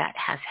Remix that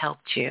has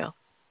helped you?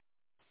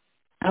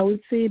 I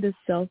would say the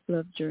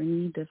self-love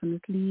journey,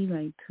 definitely,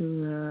 like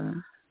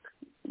to,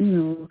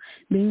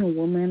 being a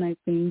woman, I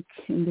think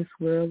in this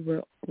world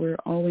we're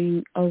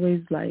always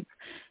like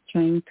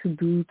trying to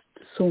do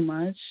so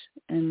much.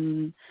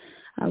 And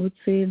I would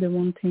say the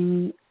one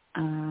thing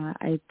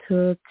I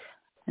took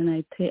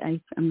and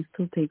I'm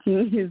still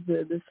taking is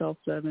the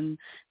self-love and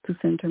to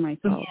center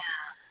myself. Yeah.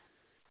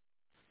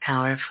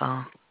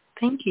 Powerful.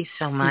 Thank you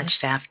so much,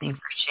 Daphne, for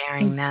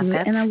sharing that.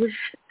 That's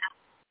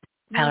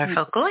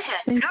powerful. Go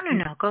ahead.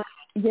 No. Go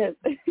ahead.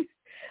 Yes.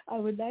 I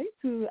would like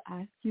to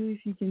ask you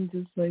if you can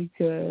just like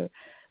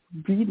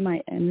read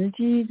my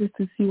energy just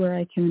to see where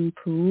I can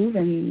improve,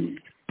 and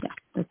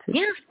that's it.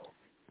 Yeah,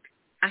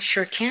 I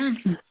sure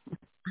can.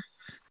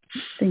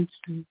 Thank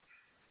you.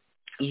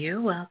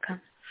 You're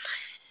welcome.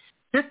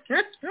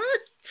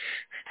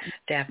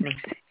 Daphne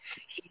said,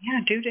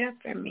 do that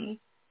for me.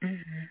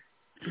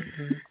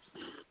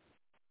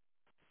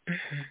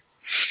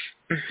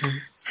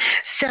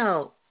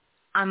 So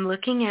I'm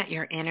looking at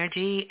your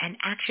energy, and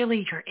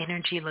actually your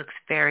energy looks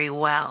very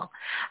well.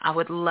 I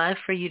would love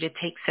for you to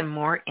take some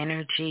more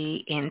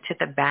energy into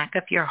the back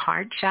of your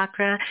heart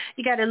chakra.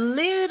 You got a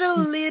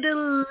little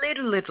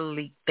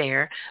leak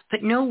there,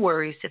 but no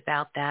worries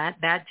about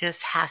that. That just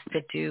has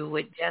to do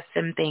with just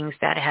some things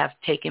that have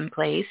taken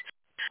place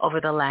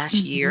over the last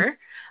year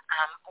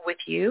with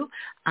you.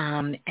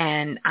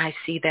 And I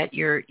see that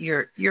you're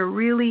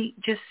really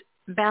just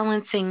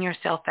balancing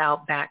yourself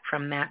out back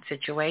from that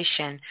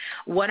situation.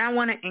 What I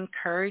want to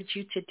encourage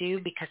you to do,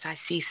 because I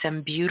see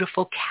some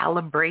beautiful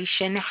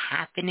calibration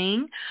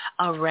happening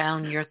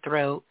around your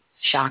throat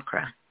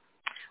chakra,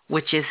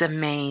 which is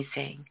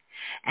amazing.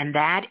 And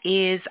that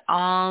is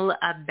all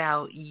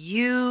about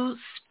you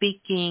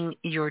speaking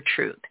your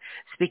truth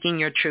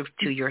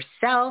to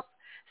yourself,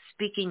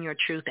 speaking your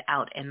truth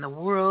out in the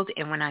world.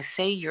 And when I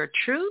say your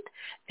truth,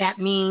 that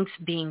means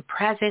being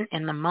present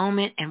in the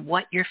moment and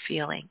what you're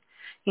feeling,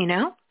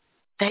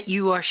 that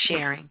you are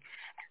sharing,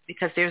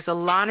 because there's a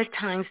lot of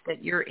times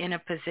that you're in a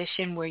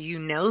position where you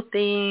know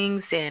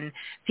things and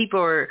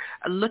people are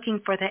looking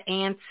for the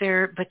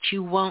answer, but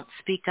you won't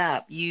speak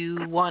up. You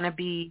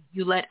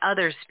let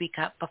others speak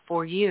up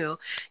before you.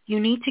 You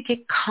need to get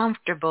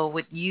comfortable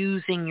with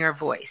using your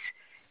voice.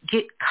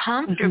 Get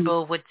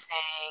comfortable with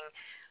saying,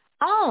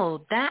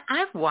 oh, that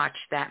I've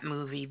watched that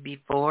movie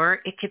before.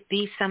 It could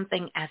be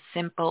something as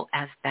simple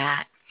as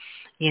that.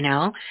 You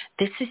know,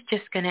 this is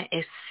just going to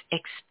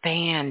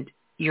expand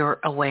your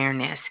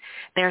awareness.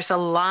 There's a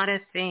lot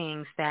of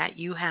things that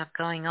you have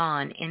going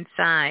on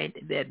inside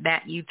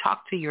that you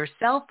talk to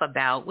yourself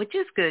about, which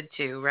is good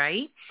too,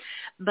 right?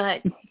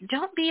 But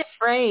don't be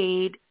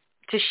afraid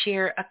to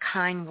share a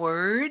kind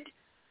word,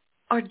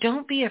 or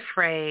don't be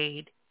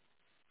afraid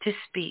to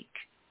speak,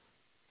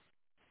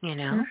 you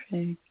know?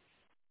 Perfect.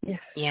 Yes.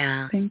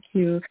 Yeah. Thank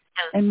you.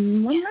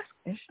 And one last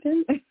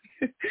question.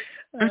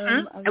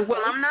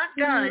 Well, I'm not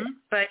done,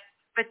 but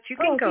you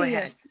can go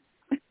ahead.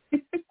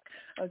 Yes.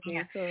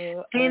 Okay,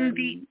 so... And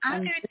the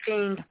other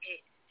thing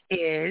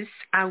is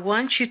I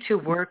want you to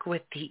work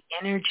with the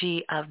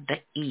energy of the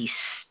East.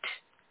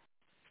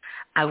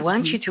 I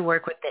want you to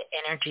work with the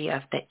energy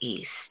of the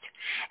East.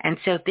 And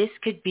so this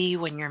could be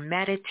when you're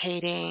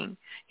meditating,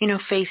 you know,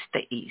 face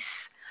the East.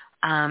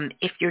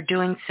 If you're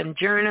doing some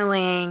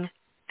journaling,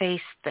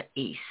 face the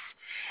East.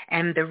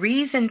 And the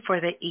reason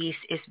for the East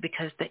is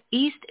because the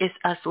East is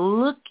us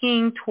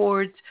looking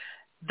towards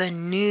the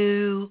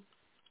new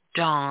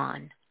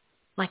dawn,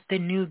 like the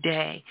new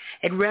day.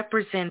 It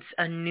represents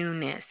a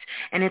newness,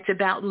 and it's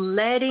about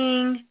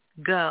letting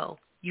go.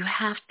 You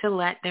have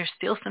to there's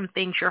still some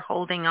things you're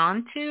holding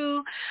on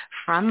to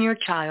from your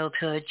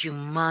childhood. You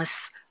must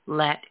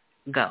let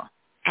go.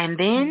 And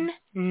then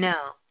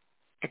know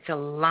it's a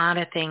lot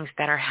of things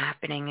that are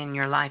happening in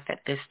your life at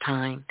this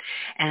time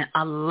and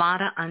a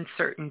lot of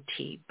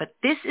uncertainty. But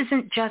this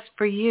isn't just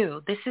for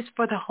you. This is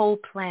for the whole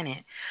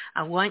planet.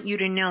 I want you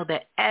to know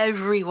that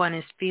everyone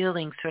is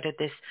feeling sort of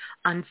this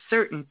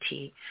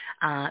uncertainty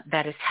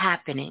that is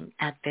happening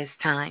at this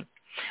time.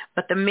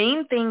 But the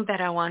main thing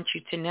that I want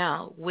you to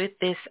know with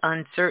this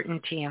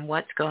uncertainty and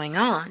what's going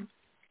on,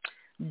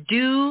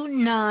 do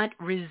not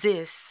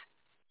resist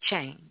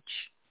change.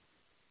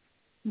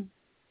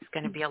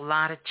 Going to be a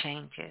lot of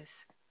changes.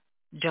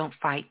 Don't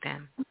fight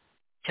them.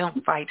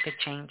 Don't fight the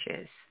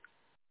changes.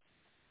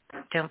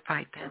 Don't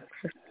fight them.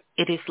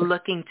 It is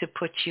looking to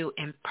put you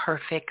in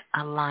perfect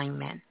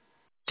alignment.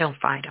 Don't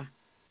fight them.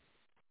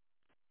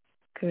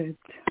 Good.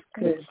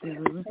 Thank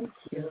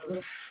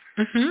you.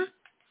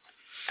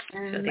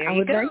 And so there I you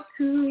would go. like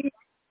to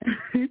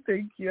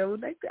thank you. I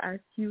would like to ask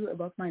you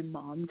about my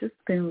mom. Just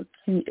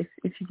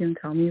if you can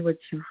tell me what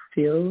you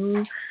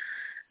feel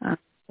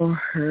for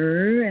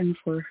her and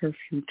for her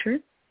future.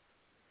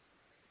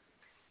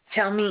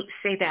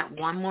 Say that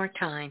one more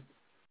time.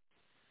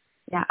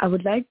 Yeah, I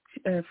would like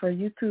for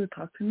you to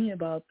talk to me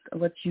about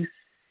what you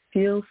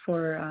feel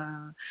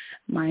for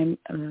my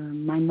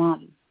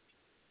mom.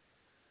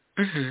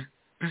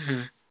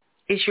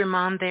 Is your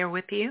mom there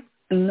with you?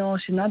 No,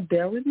 she's not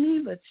there with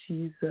me, but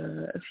she's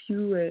a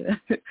few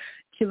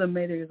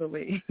kilometers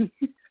away.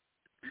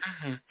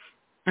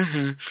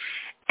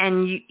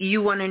 And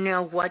you want to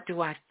know, what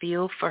do I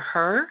feel for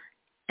her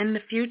in the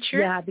future?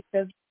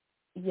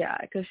 Yeah,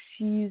 because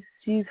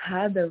she's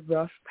had a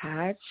rough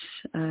patch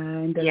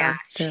in the last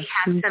she has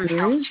few some years.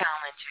 health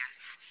challenges.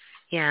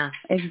 Yeah,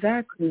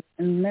 exactly,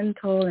 and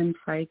mental and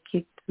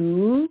psychic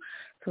too.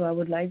 So I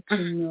would like to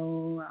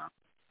know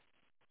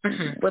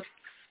what's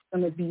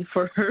going to be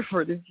for her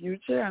for the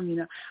future. I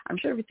mean, I'm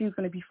sure everything's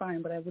going to be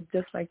fine, but I would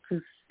just like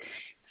to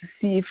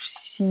see if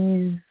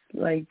she's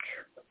like,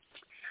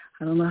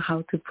 I don't know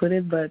how to put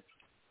it, but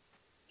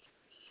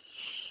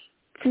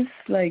just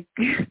like,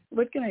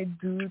 what can I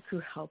do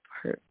to help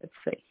her, let's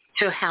say?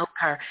 To help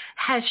her.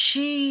 Has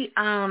she,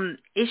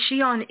 is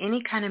she on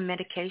any kind of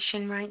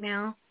medication right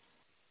now?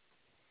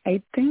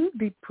 I think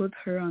they put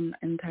her on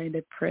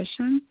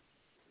antidepressant.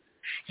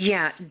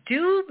 Yeah,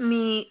 do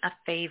me a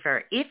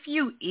favor. If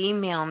you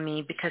email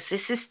me, because this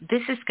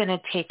is going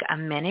to take a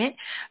minute,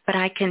 but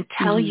I can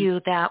tell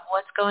you that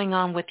what's going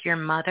on with your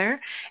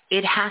mother,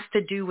 it has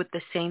to do with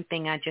the same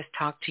thing I just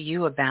talked to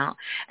you about,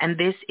 and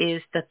this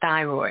is the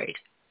thyroid.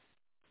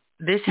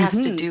 This has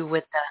to do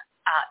with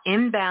the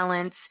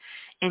imbalance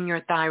in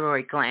your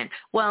thyroid gland.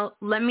 Well,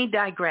 let me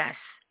digress.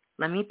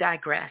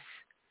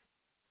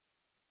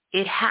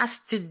 It has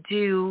to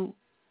do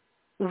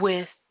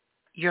with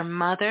your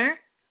mother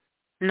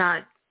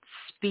not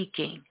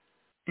speaking,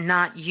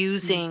 not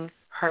using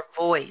her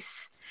voice.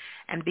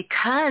 And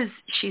because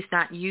she's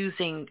not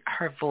using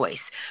her voice,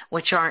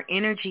 which our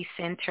energy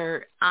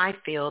center, I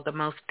feel the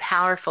most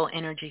powerful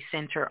energy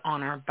center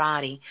on our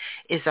body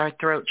is our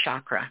throat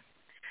chakra.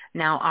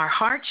 Now, our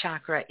heart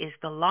chakra is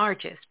the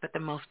largest, but the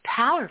most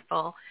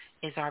powerful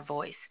is our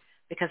voice,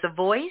 because a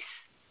voice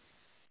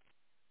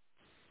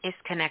is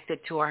connected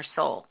to our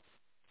soul.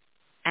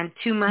 And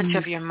too much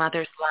of your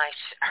mother's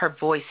life, her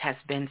voice has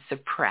been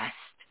suppressed.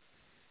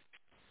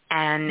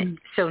 And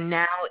so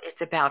now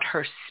it's about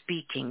her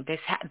speaking. This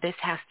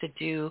has to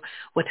do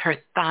with her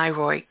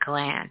thyroid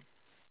gland.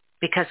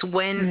 Because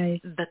when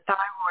the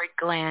thyroid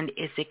gland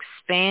is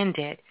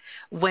expanded,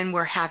 when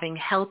we're having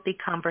healthy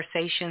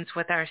conversations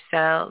with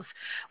ourselves,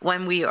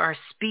 when we are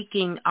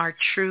speaking our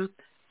truth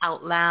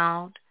out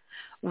loud,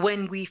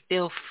 when we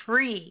feel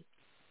free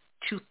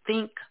to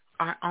think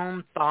our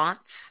own thoughts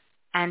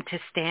and to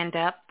stand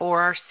up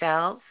for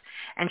ourselves,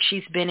 and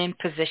she's been in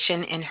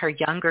position in her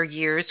younger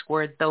years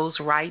where those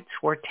rights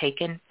were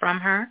taken from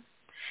her.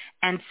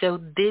 And so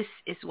this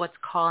is what's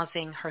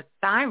causing her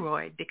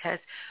thyroid, because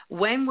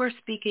when we're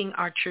speaking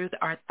our truth,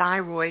 our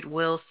thyroid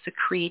will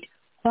secrete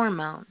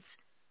hormones.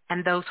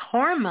 And those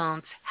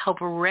hormones help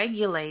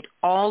regulate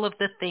all of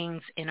the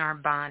things in our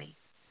body.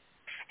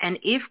 And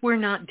if we're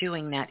not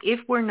doing that, if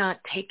we're not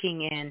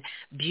taking in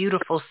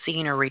beautiful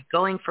scenery,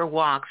 going for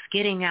walks,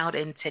 getting out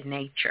into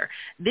nature,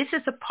 this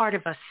is a part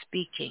of us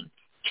speaking.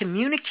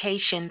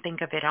 Communication,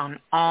 think of it on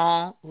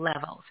all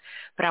levels.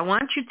 But I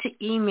want you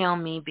to email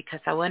me because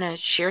I want to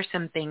share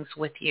some things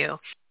with you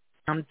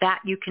that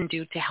you can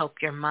do to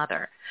help your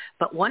mother.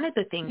 But one of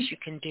the things you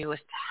can do is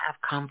to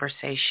have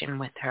conversation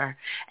with her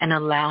and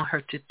allow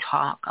her to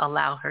talk,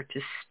 allow her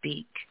to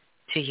speak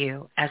to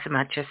you as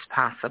much as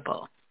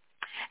possible.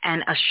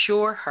 And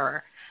assure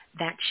her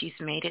that she's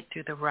made it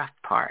through the rough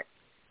part.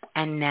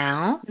 And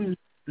now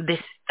this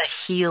is the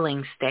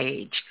healing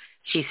stage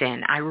she's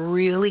in. I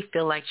really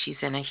feel like she's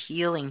in a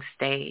healing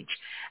stage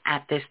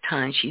at this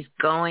time. She's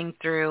going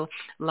through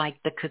like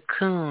the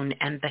cocoon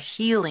and the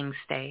healing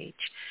stage,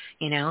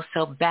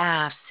 so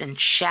baths and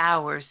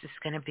showers is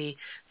going to be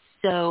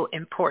so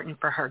important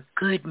for her.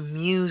 Good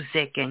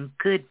music and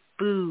good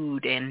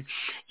food and,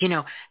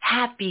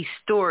 happy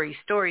stories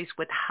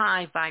with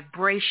high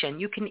vibration.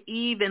 You can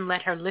even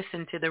let her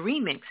listen to the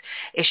remix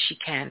if she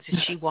can, if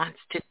she wants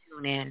to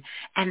tune in.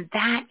 And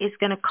that is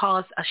going to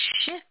cause a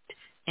shift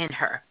in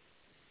her.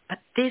 But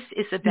this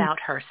is about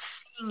her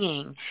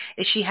singing.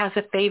 If she has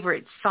a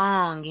favorite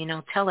song,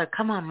 tell her,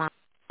 come on, Mom,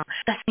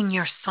 let's sing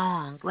your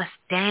song. Let's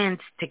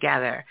dance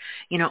together.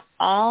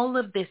 All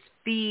of this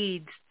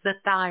feeds the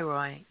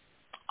thyroid.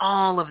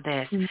 All of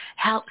this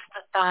helps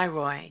the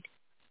thyroid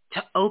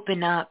to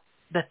open up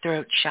the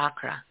throat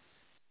chakra.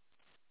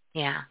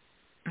 Yeah.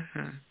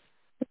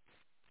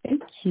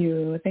 Thank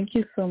you. Thank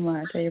you so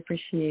much. I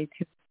appreciate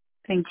you.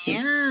 Thank you.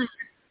 Yeah.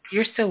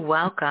 You're so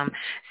welcome.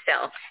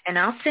 So, and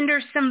I'll send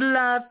her some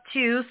love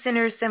too. Send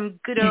her some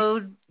good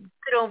old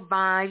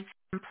vibes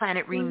from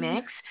Planet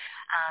Remix.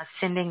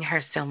 Sending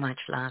her so much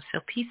love.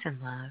 So peace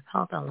and love.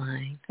 Hold the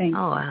line. Thank you.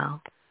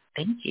 Wow.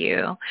 Thank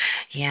you.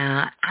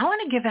 Yeah. I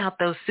want to give out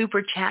those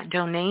super chat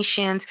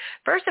donations.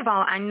 First of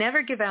all, I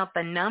never give out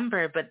the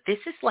number, but this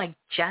is like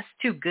just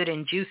too good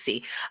and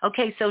juicy.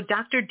 Okay, so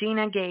Dr.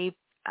 Dina gave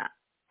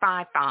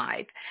 5.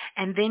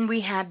 And then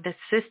we had the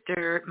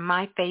sister,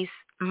 My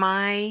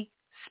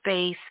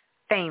Space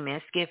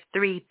Famous, give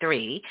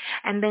 3.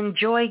 And then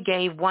Joy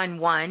gave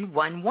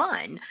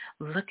 1111.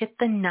 Look at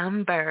the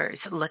numbers.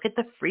 Look at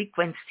the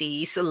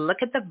frequencies.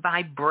 Look at the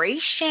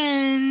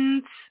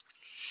vibrations.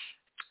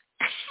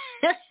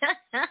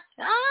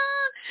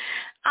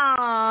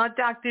 Oh,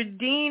 Dr.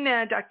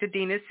 Dina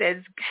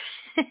says,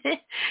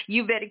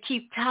 you better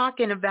keep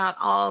talking about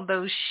all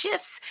those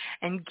shifts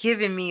and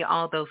giving me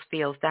all those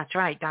feels. That's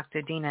right.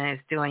 Dr. Dina is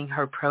doing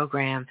her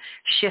program,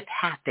 Shift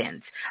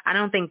Happens. I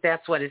don't think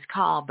that's what it's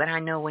called, but I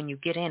know when you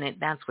get in it,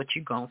 that's what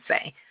you're going to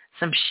say.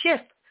 Some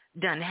shift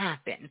done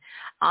happen.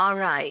 All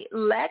right.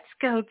 Let's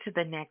go to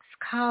the next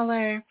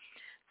caller.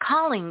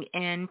 Calling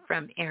in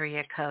from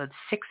area code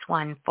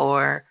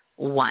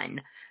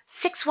 6141.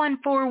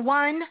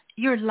 6141,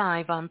 you're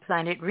live on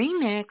Planet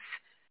Remix.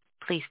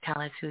 Please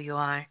tell us who you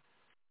are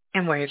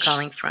and where you're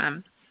calling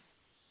from.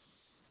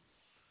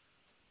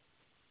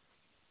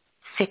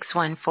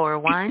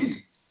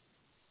 6141.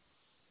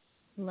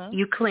 Hello?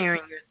 You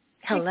clearing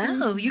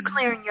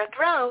your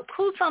throat.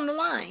 Who's on the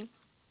line?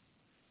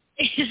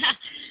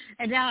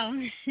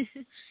 Adele.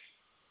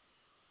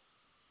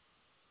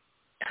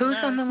 Who's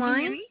on the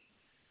line?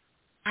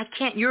 I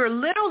can't. You're a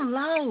little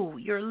low.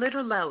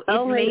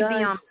 Oh my God.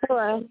 Be on.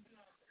 Hello.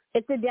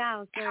 It's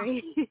Adele.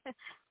 Sorry.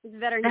 It's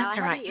better now. That's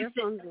I right. have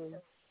the earphones in.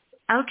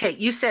 Okay.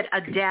 You said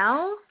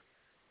Adele?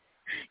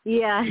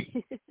 Yeah.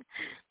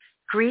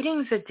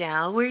 Greetings,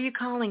 Adele. Where are you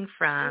calling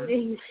from?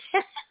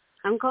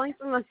 I'm calling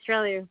from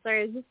Australia.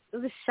 Sorry, it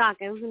was a shock.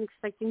 I wasn't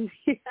expecting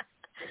to.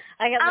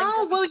 I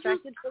got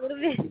distracted for a little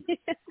bit.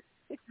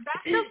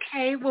 That's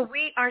okay. Well,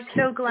 we are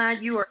so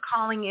glad you are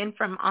calling in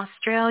from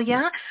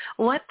Australia.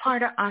 What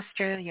part of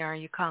Australia are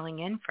you calling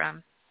in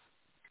from?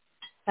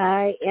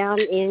 I am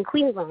in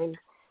Queensland.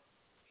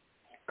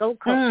 Gold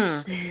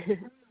Coast.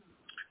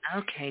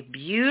 Okay,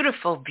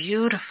 beautiful,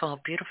 beautiful,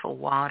 beautiful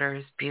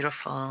waters,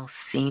 beautiful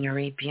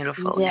scenery,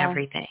 beautiful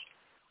everything.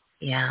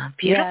 Yeah,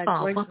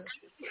 beautiful. Well, thank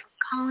you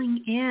for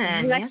calling in.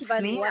 I'm actually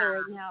by the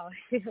water right now.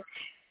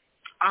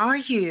 Are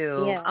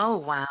you? Yeah. Oh,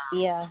 wow.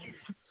 Yeah.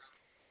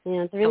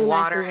 Yeah, it's really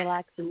nice and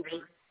relaxing.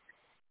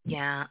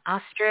 Yeah,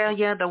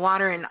 Australia, the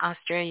water in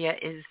Australia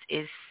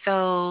is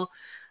so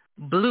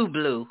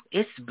blue.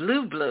 It's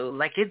blue,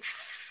 like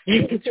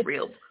it's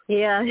real.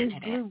 Yeah, it's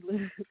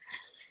blue.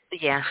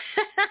 Yeah.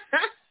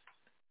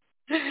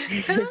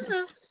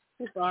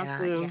 It's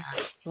awesome. Yeah.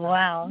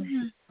 Wow.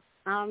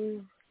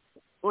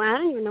 Well, I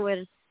don't even know where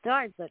to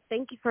start, but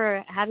thank you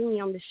for having me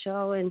on the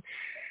show, and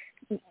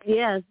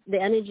yes, the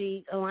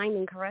energy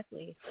aligning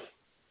correctly.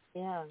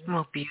 Yeah.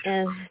 Oh, beautiful.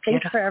 And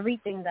thanks for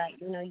everything that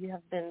you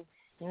have been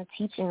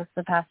teaching us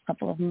the past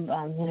couple of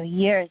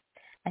years.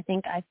 I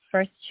think I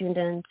first tuned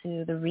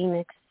into the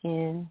remix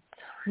in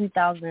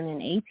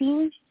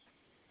 2018,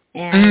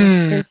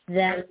 and since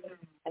then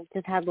I've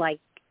just had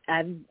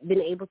I've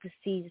been able to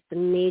see just a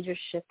major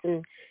shift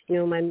in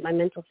my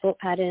mental thought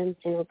patterns,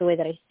 the way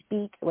that I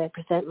speak, the way I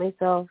present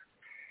myself.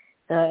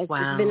 So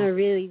it's been a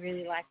really,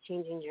 really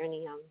life-changing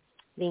journey.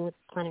 Being with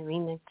Planet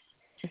Remix,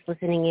 just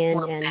listening in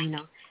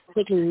and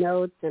taking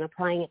notes and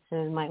applying it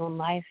to my own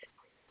life.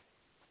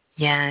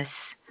 Yes,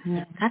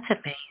 that's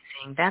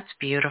amazing. That's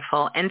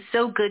beautiful and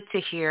so good to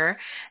hear.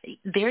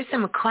 There's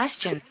some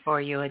questions for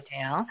you,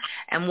 Adele,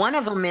 and one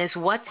of them is,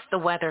 what's the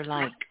weather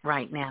like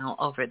right now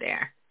over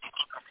there?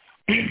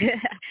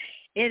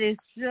 It is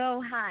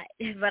so hot,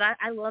 but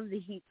I love the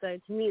heat. So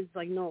to me, it's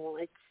like normal.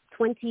 It's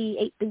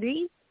 28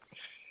 degrees.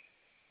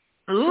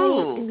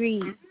 Ooh. 28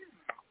 degrees.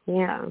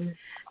 Yeah.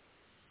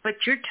 But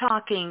you're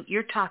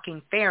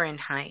talking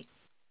Fahrenheit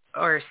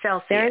or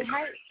Celsius?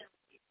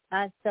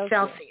 Fahrenheit?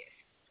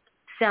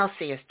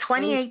 Celsius.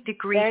 28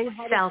 degrees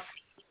Fahrenheit.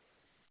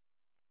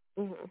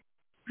 Celsius.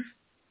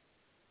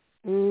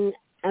 Mm-hmm.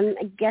 I'm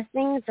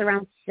guessing it's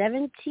around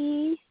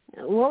 70.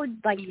 What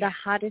would the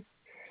hottest?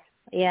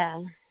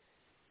 Yeah.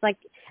 I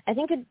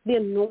think it'd be a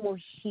normal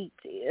heat.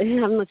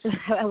 I'm not sure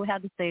how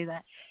to say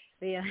that.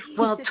 But yeah.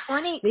 Well,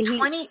 28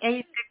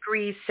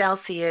 degrees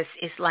Celsius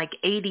is like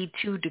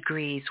 82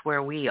 degrees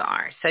where we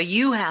are. So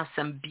you have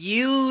some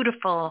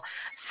beautiful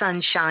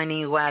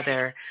sunshiny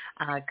weather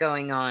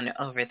going on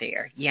over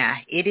there. Yeah,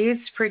 it is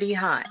pretty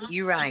hot.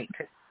 You're right.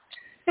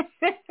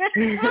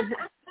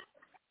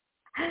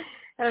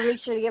 I'll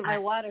make sure to get my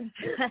water.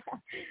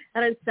 I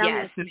don't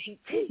sound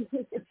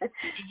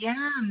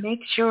Yeah, make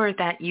sure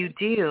that you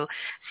do.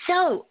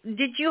 So,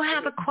 did you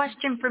have a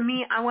question for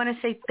me? I want to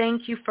say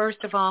thank you,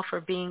 first of all, for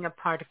being a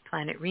part of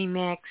Planet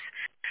Remix.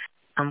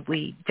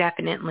 We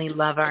definitely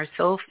love our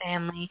soul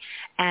family.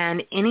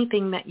 And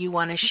anything that you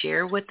want to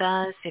share with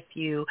us, if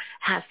you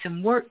have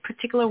some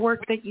particular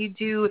work that you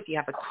do, if you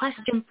have a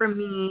question for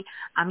me,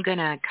 I'm going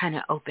to kind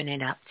of open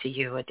it up to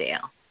you,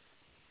 Adele.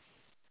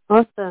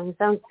 Awesome.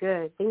 Sounds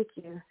good. Thank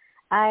you.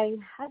 I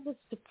had this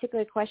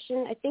particular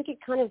question. I think it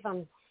kind of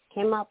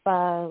came up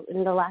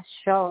in the last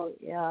show,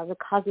 the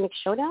Cosmic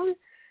Showdown.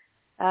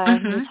 We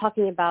were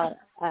talking about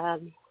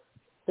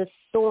the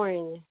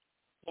thorn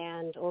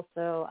and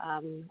also,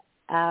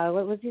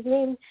 what was his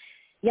name?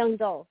 Young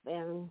Dolph,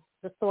 and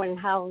the thorn,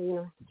 how,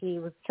 he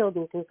was killed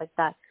and things like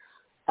that.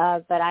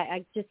 But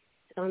I just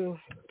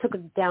took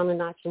it down a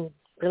notch and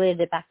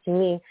related it back to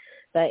me.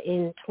 But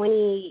in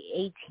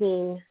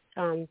 2018,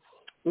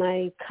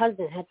 my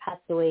cousin had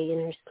passed away in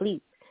her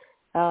sleep.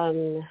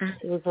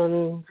 It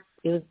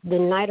was the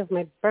night of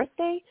my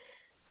birthday,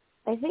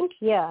 I think.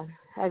 Yeah,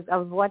 I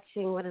was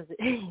watching, what is it,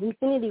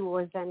 Infinity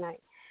Wars that night.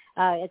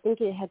 I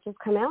think it had just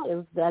come out. It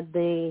was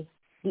the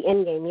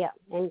Endgame. Yeah,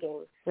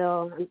 Endgame.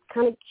 So I'm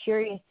kind of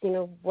curious,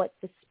 what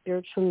the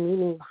spiritual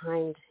meaning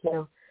behind,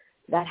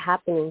 that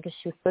happening, because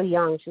she was so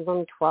young. She was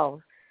only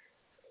 12.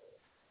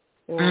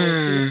 And she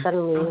was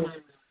suddenly,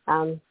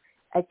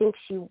 I think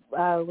she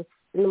was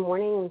in the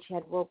morning when she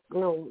had in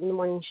the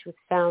morning she was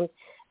found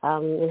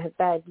in her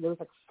bed. There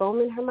was foam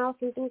in her mouth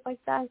and things like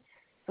that.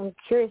 So I'm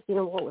curious,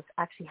 what was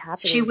actually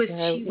happening to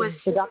her.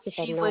 The doctors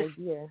had no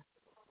idea.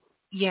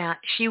 Yeah,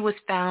 she was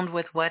found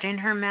with what in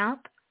her mouth?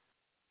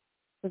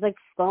 It was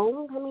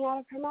foam coming out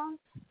of her mouth.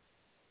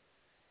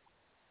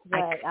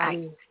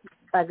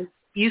 But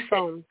you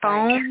foam,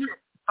 said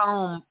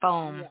foam.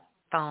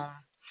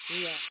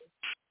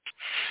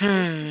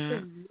 Yeah.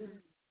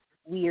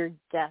 Weird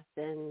death,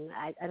 and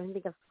I don't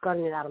think I've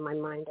gotten it out of my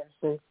mind ever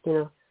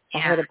since, I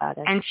heard about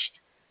it. And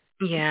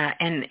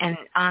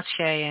Ashe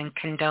and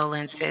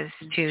condolences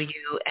to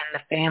you and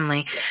the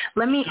family.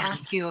 Let me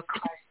ask you a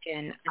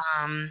question.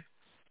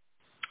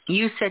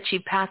 You said she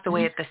passed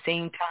away at the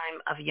same time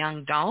of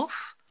young Dolph?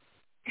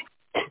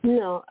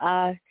 No,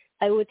 I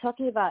was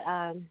talking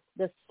about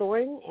the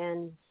Thorn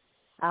and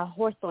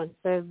Hawthorne.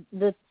 So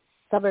the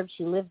suburb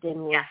she lived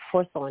in was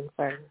Hawthorne.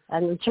 So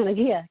I'm trying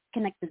to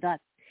connect the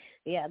dots.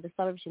 Yeah, the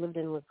suburb she lived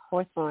in was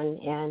Hawthorne,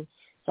 and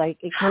so it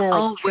kind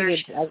of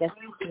triggered, I guess,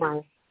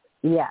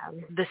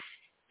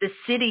 The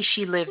city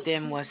she lived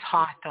in was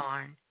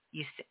Hawthorne.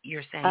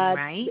 You're saying,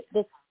 right?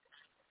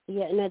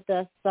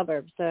 The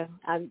suburbs. So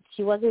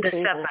she wasn't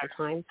single at the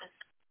time.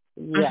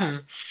 Yeah.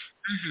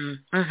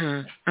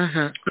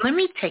 Let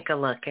me take a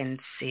look and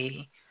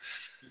see.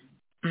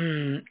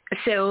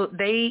 So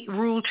they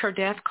ruled her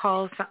death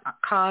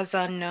cause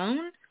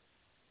unknown?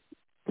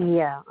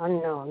 Yeah,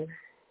 unknown.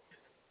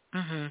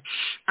 I'm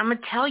going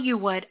to tell you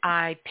what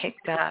I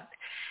picked up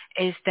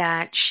is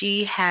that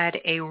she had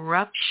a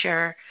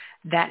rupture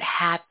that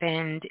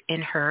happened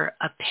in her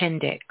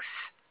appendix.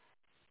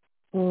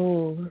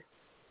 Oh.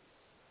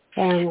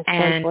 And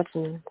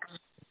unfortunate.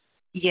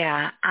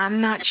 Yeah, I'm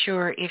not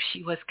sure if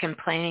she was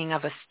complaining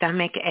of a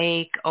stomach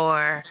ache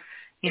or,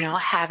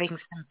 having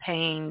some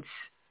pains,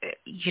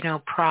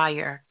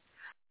 prior.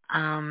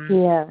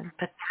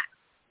 But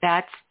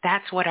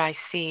that's what I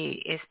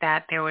see, is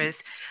that there was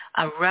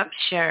a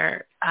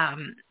rupture.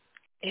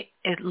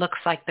 It looks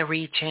like the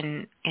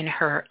region in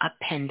her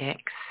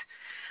appendix.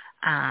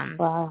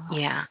 Wow.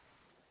 Yeah.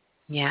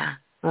 Yeah.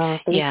 Oh,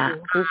 thank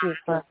you. Thank you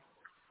for.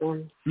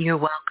 You're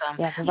welcome.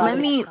 Yeah, let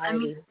me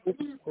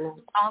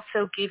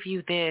also give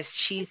you this.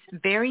 She's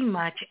very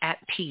much at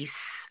peace.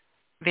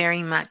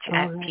 Very much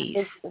at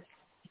peace.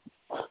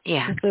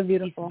 Yeah. That's so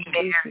beautiful.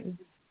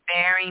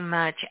 Very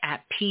much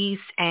at peace.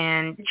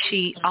 And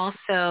she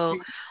also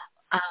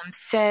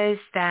says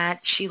that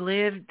she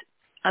lived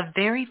a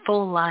very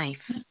full life.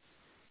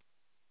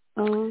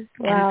 Oh,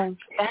 wow.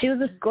 She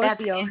was a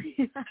Scorpio.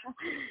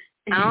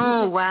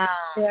 Oh, wow.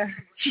 Yeah.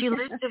 She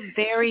lived a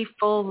very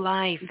full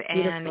life,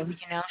 and,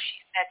 she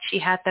said she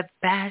had the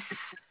best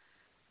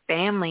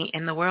family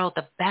in the world,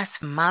 the best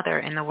mother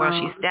in the world.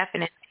 She's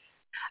definitely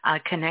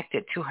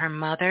connected to her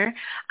mother.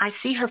 I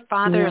see her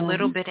father a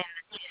little bit in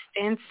the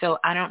distance, so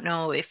I don't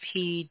know if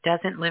he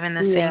doesn't live in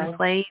the same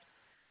place.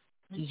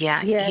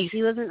 Yeah. Yeah,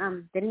 he wasn't,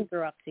 they didn't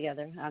grow up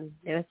together.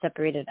 They were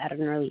separated at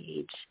an early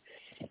age.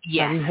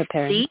 Yes. Her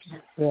parents. See?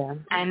 Yeah.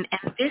 And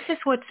this is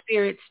what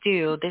spirits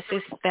do. This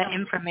is the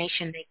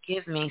information they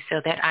give me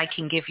so that I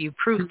can give you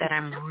proof that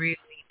I'm really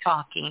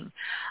talking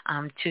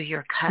to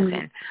your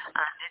cousin.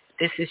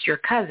 This is your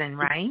cousin,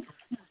 right?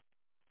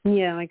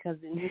 Yeah, my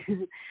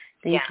cousin.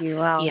 Thank you.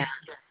 Wow. Yeah.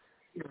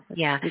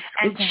 Yeah.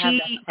 And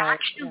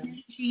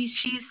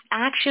she's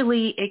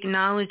actually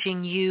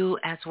acknowledging you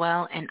as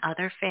well and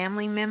other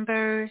family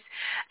members.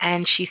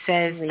 And she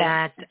says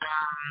that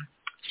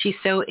she's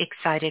so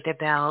excited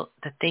about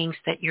the things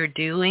that you're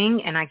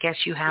doing, and I guess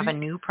you have a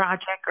new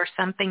project or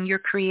something you're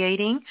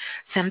creating,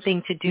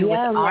 something to do with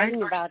I'm art.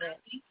 writing about it.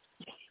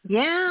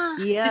 Yeah.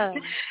 Yeah.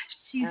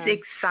 She's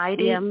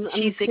excited. Yeah, I'm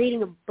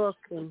creating a book.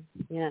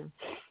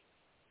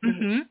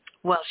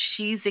 Well,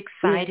 she's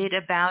excited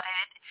about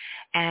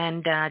it,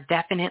 and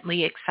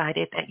definitely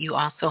excited that you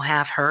also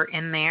have her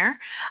in there,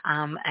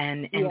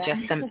 and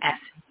just some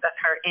essence of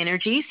her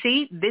energy.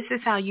 See, this is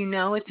how you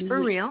know it's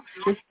for real.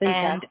 It's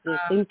fantastic.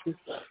 Thank you.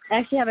 I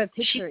actually have a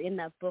picture in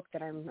that book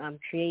that I'm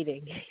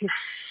creating.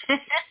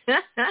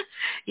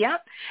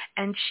 Yep.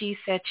 And she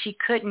said she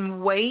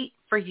couldn't wait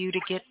for you to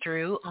get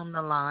through on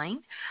the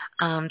line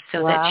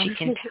so that she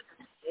can do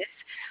this.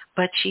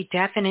 But she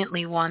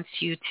definitely wants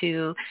you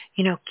to,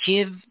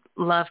 give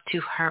love to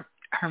her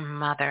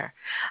mother.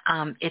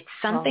 It's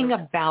something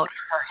about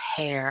her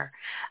hair,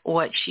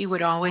 what she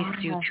would always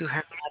do to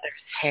her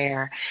mother's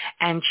hair.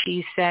 And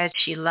she said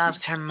she loves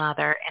her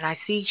mother. And I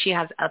see she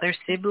has other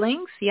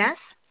siblings. Yes?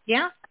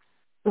 Yeah?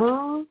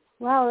 Oh,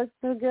 wow, that's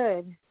so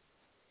good.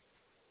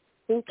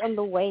 I think on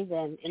the way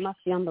then. It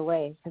must be on the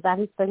way because I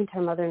haven't spoken to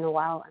her mother in a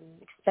while. I'm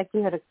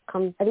expecting her to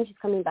come. I think she's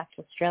coming back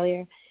to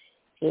Australia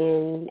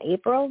in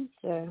April,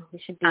 so we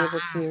should be able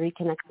to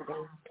reconnect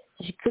again.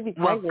 So she could be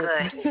pregnant.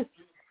 Well, good.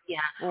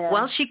 Yeah.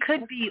 Well, she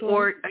could be,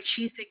 or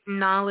she's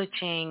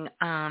acknowledging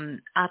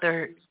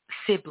other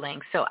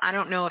siblings. So I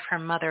don't know if her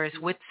mother is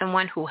with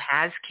someone who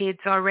has kids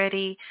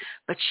already,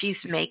 but she's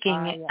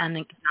making an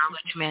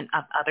acknowledgement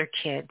of other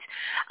kids.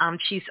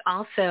 She's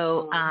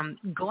also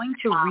going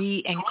to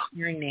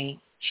reincarnate.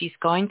 She's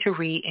going to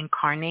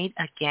reincarnate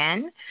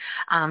again.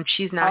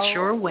 She's not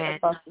sure when,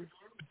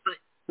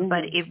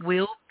 but it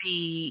will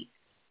be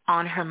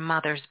on her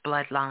mother's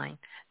bloodline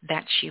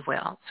that she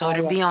will. So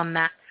it'll be on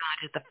that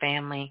side of the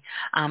family,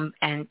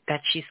 and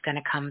that she's going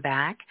to come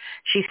back.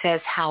 She says,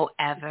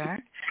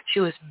 however, she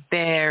was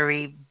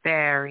very,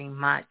 very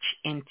much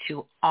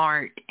into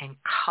art and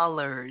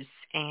colors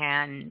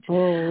and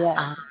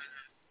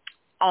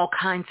all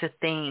kinds of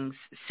things.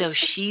 So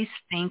she's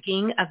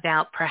thinking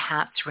about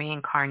perhaps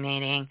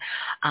reincarnating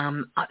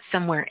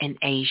somewhere in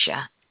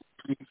Asia.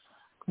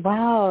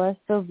 Wow, that's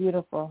so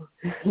beautiful.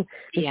 I'm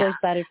so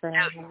excited for her.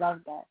 I love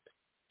that.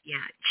 Yeah,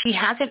 she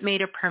hasn't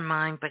made up her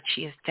mind, but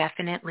she is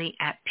definitely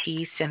at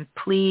peace. And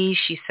please,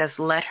 she says,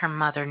 let her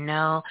mother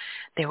know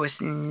there was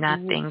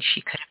nothing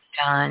she could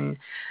have done,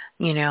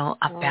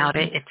 about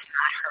it. It's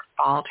not her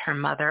fault. Her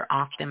mother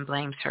often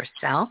blames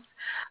herself,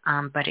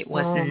 but it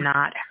was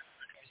not her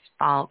mother's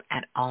fault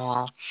at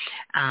all,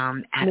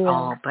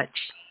 all. But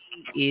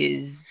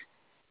she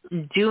is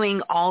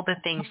doing all the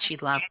things she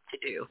loves to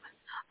do.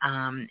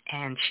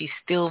 And she's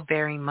still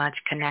very much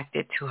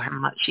connected to her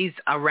mother. She's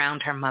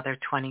around her mother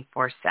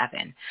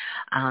 24/7.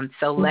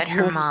 So let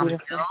her mom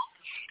know.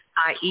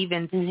 I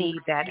even see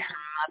that her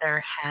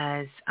mother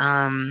has,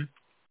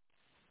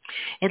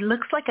 it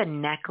looks like a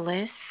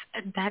necklace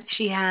that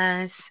she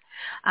has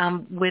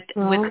with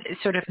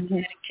sort of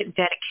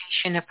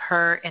dedication of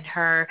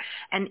her,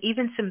 and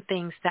even some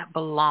things that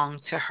belong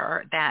to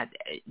her that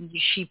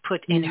she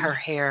put in her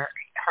hair.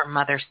 Her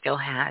mother still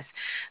has.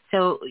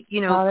 So,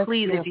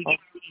 please, if you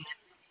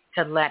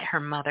to let her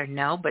mother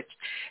know, but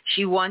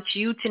she wants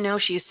you to know.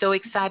 She is so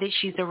excited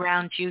she's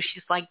around you.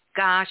 She's like,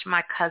 gosh,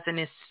 my cousin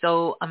is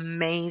so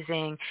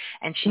amazing,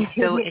 and she's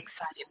so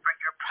excited for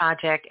your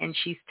project. And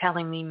she's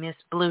telling me, Miss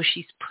Blue,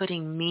 she's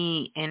putting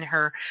me in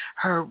her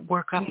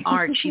work of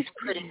art. She's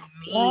putting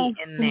me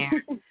in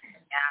there.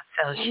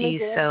 Yeah, so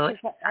she's so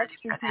excited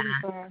for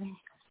that.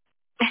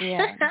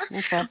 Yeah,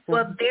 that's awesome.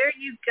 Well, there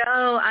you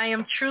go. I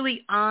am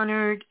truly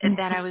honored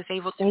that I was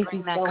able to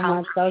bring that conversation. Thank you so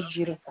much. That was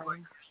beautiful.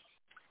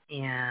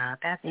 Yeah,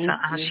 that's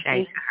I'll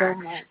shake her.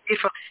 So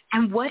beautiful.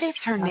 And what is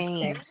her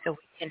name so we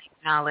can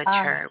acknowledge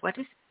her? What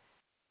is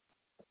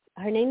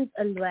her name's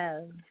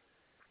Anuel.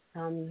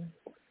 And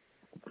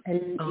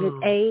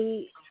with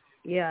A,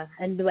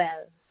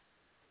 Anuel.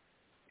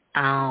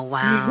 Oh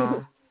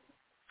wow.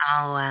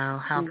 Oh wow,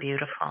 how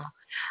beautiful.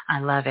 I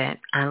love it.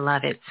 I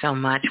love it so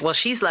much. Well,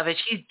 she's loving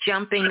it. She's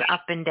jumping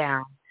up and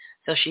down.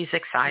 So she's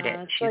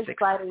excited. She's so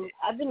excited.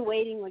 I've been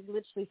waiting like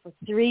literally for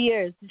 3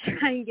 years to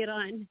try and get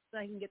on so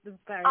I can get this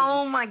card.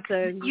 Oh my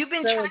goodness. You've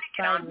been trying to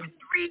get on for 3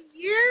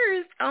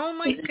 years. Oh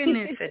my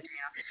goodness.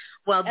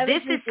 Well, Ever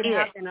this since is it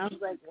happened, I was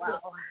like,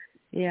 wow.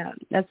 Yeah,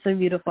 that's so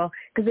beautiful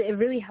because it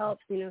really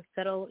helps,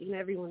 settle,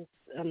 everyone's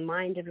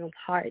mind, everyone's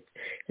heart.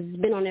 It's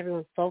been on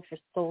everyone's soul for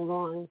so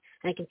long,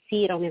 and I can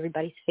see it on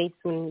everybody's face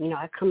when,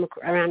 I come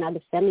around other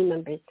family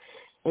members.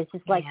 And it's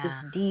just like this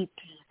deep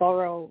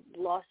sorrow,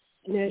 loss,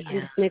 just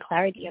no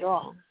clarity at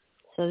all.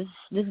 So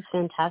this is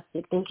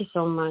fantastic. Thank you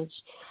so much.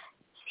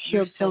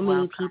 You're so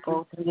many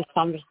people through this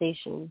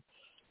conversation.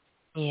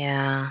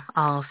 Yeah.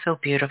 Oh, so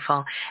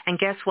beautiful. And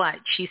guess what?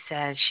 She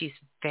says she's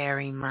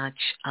very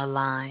much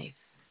alive.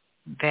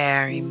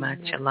 Very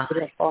much alive.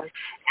 And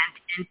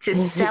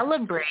to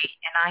celebrate,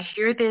 and I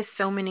hear this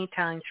so many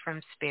times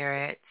from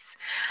spirits,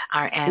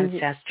 our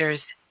ancestors,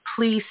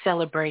 please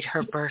celebrate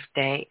her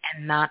birthday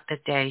and not the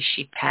day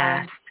she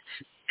passed.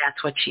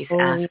 That's what she's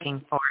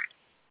asking for.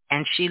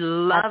 And she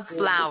loves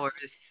flowers,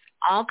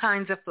 all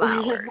kinds of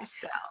flowers.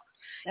 So,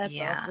 that's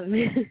awesome.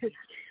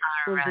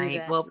 All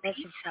right. Well,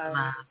 peace and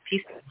love.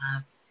 Peace and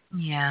love.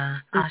 Yeah.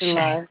 Peace and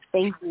love.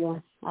 Thank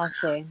you.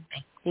 Ashe.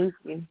 Thank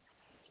you.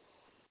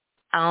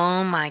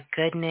 Oh, my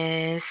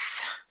goodness.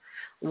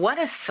 What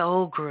a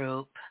soul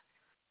group.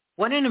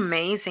 What an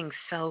amazing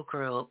soul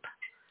group.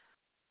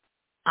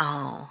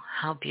 Oh,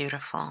 how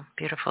beautiful.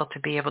 Beautiful to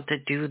be able to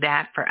do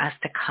that, for us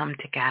to come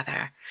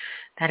together.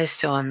 That is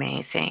so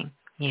amazing.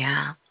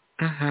 Yeah.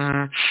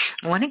 I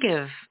want to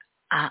give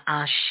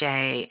ashe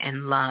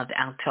and love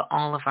out to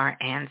all of our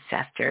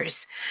ancestors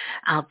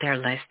out there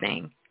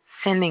listening,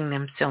 sending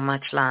them so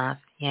much love.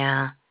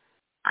 Yeah.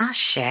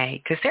 Ashe,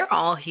 because they're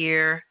all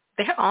here.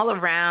 They're all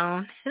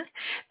around.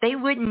 They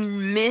wouldn't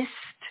miss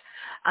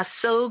a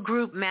soul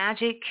group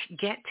magic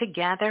get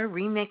together,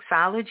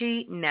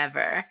 ReMixology,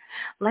 never.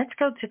 Let's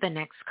go to the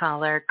next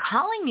caller.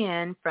 Calling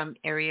in from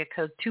area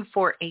code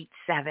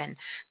 2487.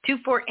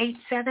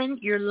 2487,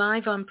 you're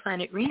live on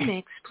Planet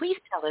Remix. Please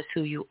tell us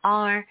who you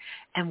are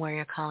and where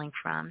you're calling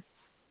from.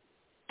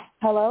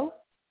 Hello?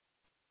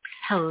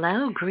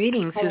 Hello,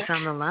 greetings. Hello. Who's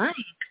on the line?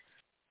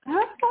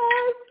 Hi,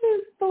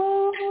 Miss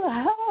Blue.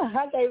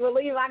 I can't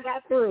believe I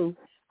got through.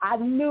 I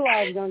knew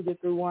I was going to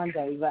get through one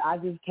day, but I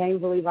just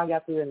can't believe I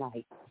got through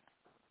tonight.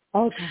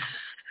 Okay.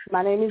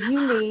 My name is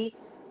Unique.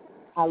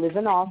 I live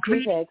in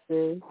Austin,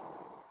 Texas.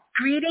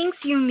 Greetings,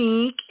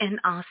 Unique, in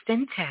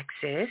Austin,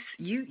 Texas.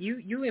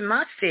 You in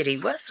my city.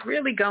 What's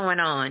really going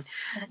on?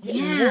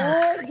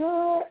 Yeah.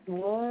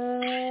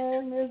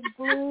 What, Miss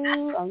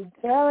Blue? I'm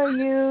telling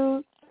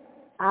you.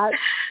 I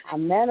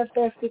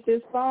manifested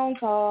this phone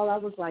call. I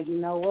was like, you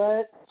know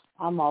what?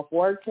 I'm off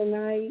work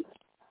tonight.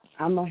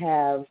 I'm going to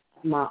have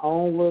my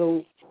own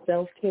little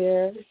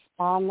self-care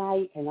all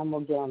night, and I'm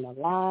going to get on the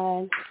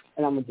line,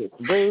 and I'm going to get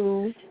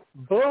through.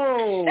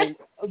 Boom.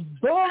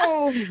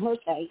 Boom.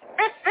 Okay.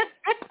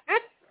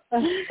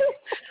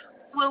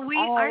 Well, we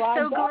are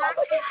so glad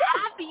to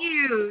have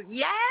you.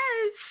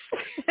 Yes.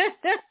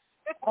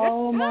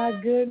 Oh, my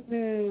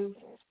goodness.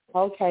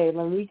 Okay,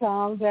 let me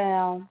calm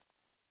down.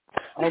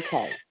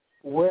 Okay.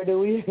 Where do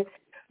we begin?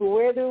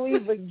 Where do we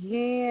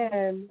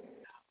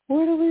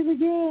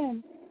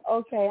begin?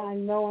 Okay, I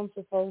know I'm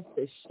supposed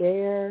to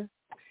share.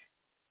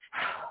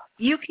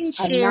 You can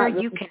share.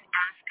 You can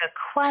ask a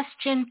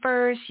question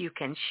first. You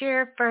can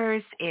share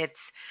first. It's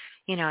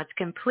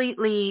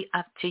completely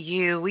up to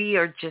you. We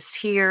are just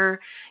here,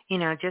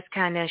 just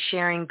kind of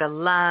sharing the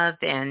love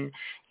and,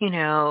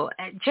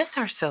 just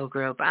our soul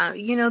group.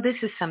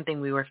 This is something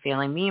we were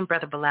feeling. Me and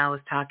Brother Bilal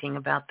was talking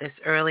about this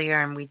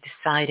earlier, and we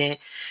decided,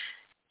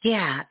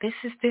 this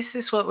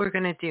is what we're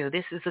going to do.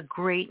 This is a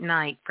great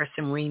night for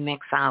some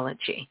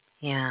ReMixology.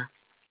 Yeah.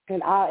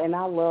 And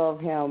I love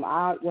him.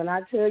 When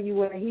I tell you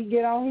when he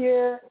get on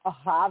here,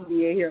 I'll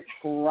be in here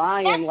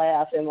crying,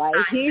 laughing like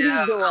he's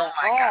going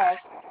off.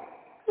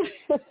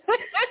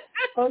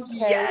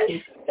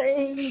 Okay,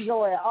 he's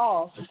going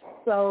off.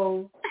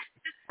 So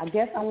I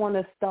guess I want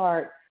to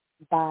start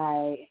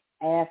by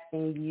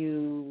asking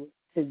you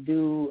to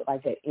do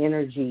like an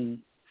energy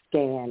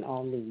scan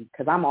on me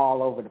because I'm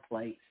all over the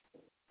place.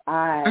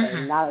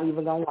 I'm not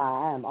even going to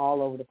lie. I am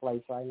all over the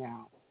place right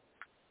now.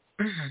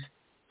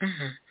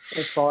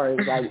 As far as,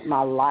 like,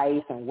 my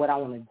life and what I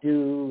want to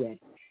do and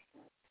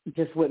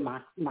just with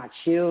my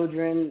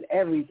children,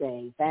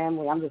 everything,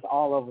 family. I'm just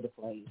all over the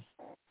place.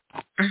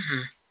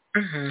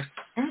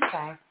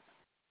 Okay.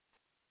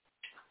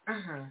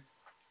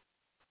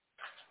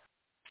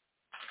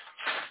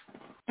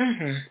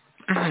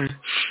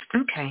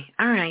 Okay.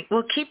 All right.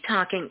 Well, keep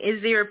talking.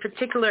 Is there a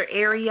particular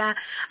area?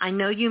 I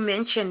know you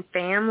mentioned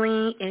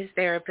family. Is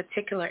there a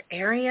particular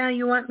area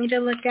you want me to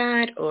look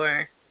at,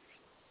 or?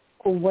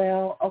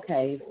 Well,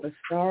 okay. For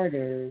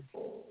starters,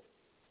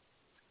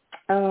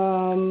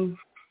 I'll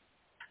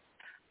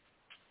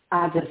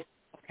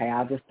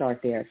just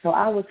start there. So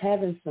I was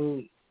having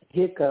some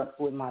hiccups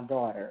with my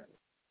daughter.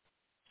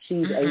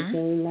 She's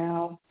 18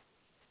 now.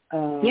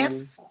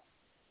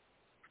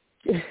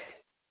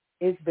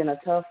 It's been a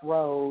tough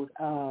road.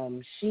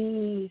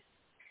 She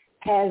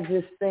has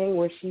this thing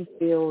where she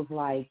feels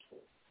like,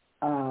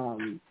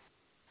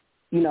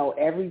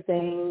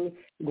 everything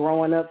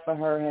growing up for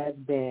her has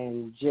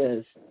been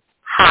just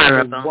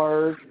horrible.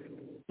 Worse.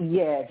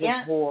 Yeah,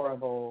 just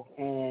horrible.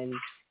 And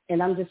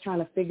I'm just trying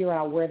to figure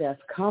out where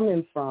that's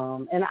coming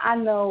from. And I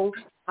know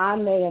I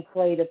may have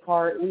played a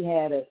part. We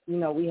had to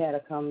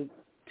come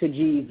to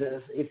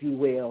Jesus, if you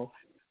will,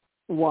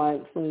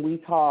 once when we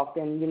talked.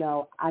 And,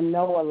 I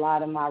know a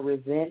lot of my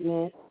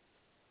resentment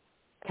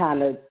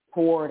kind of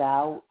poured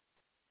out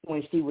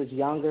when she was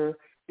younger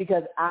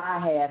because I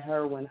had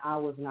her when I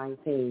was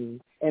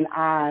 19, and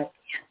I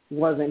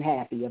wasn't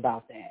happy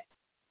about that.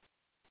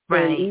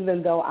 Right. And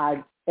even though I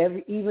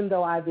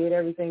did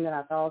everything that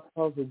I thought I was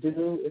supposed to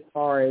do as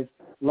far as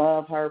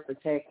love her,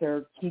 protect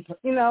her, keep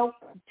her,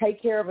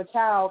 take care of a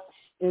child,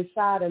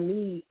 inside of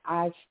me,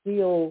 I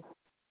still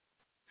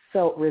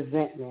felt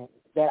resentment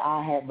that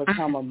I had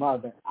become a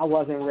mother. I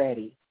wasn't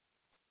ready.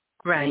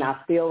 Right. And I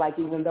feel like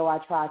even though I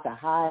tried to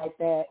hide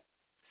that,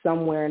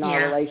 somewhere in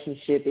our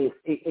relationship,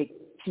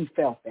 she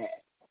felt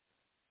that.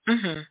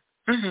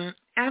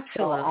 Absolutely.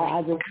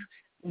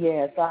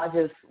 So I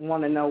just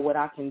want to know what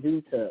I can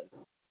do to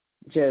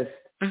just,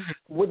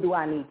 what do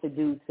I need to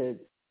do to,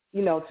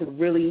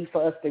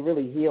 for us to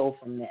really heal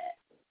from that?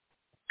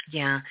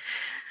 Yeah.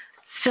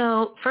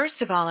 So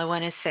first of all, I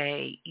want to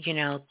say,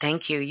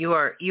 thank you. You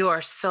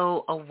are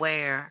so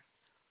aware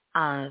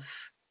of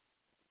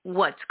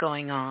what's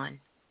going on,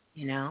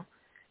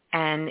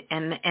 and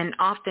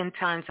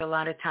oftentimes, a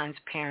lot of times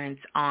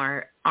parents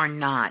are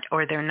not,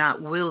 or they're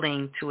not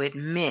willing to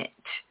admit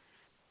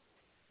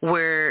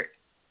where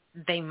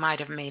they might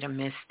have made a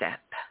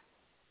misstep.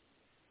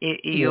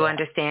 You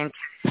understand?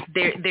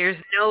 There's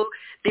no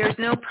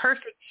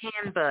perfect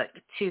handbook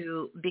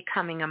to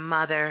becoming a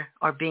mother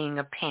or being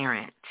a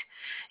parent.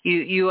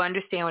 You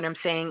understand what I'm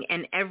saying?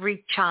 And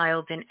every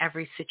child in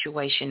every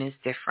situation is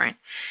different.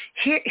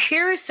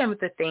 Here are some of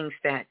the things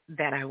that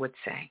I would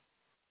say.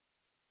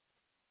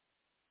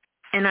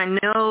 And I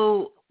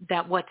know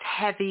that what's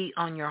heavy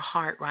on your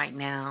heart right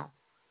now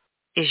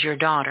is your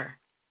daughter.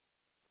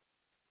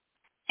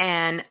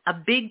 And a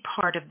big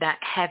part of that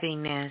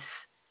heaviness,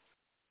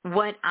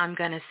 what I'm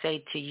going to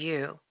say to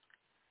you,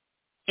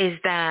 is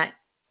that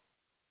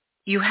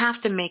you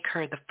have to make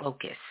her the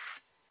focus.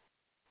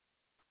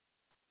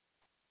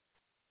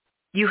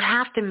 You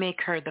have to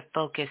make her the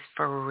focus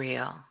for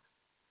real.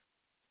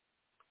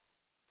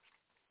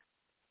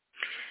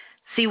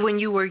 See, when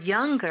you were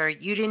younger,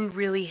 you didn't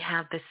really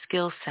have the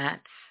skill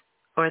sets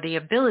or the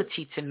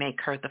ability to make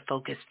her the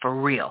focus for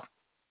real.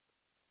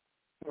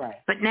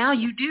 Right. But now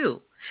you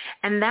do.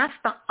 And that's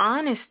the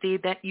honesty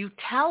that you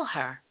tell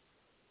her.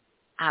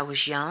 I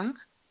was young.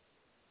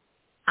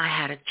 I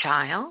had a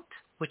child,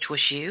 which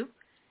was you.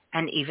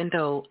 And even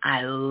though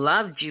I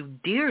loved you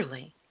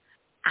dearly,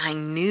 I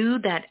knew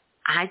that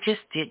I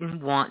just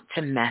didn't want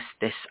to mess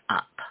this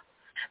up.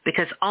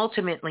 Because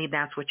ultimately,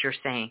 that's what you're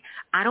saying.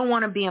 I don't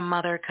want to be a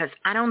mother because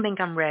I don't think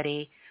I'm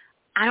ready.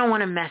 I don't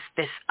want to mess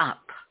this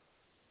up.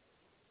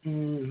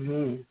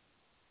 Mm-hmm.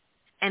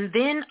 And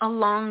then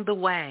along the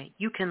way,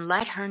 you can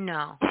let her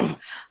know,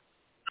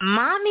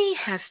 Mommy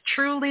has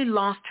truly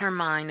lost her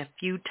mind a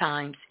few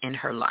times in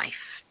her life.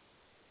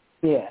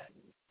 Yeah.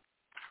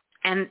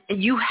 And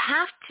you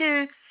have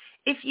to,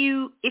 if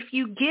you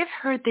give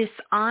her this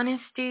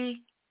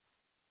honesty,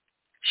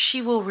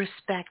 she will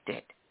respect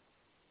it.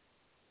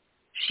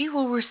 She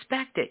will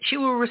respect it. She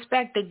will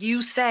respect that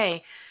you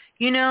say,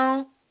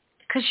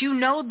 because you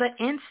know the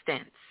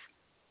instance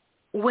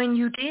when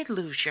you did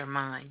lose your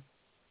mind.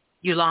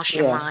 You lost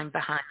your mind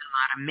behind a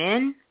lot of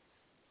men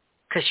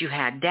because you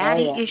had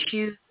daddy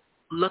issues,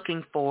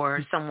 looking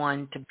for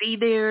someone to be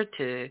there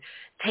to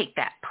take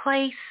that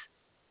place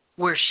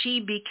where she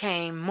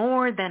became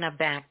more than a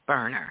back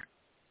burner.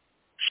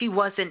 She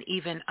wasn't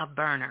even a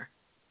burner.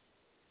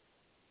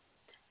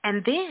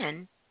 And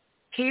then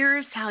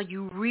here's how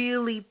you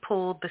really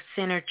pull the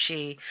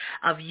synergy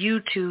of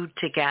you two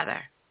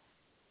together.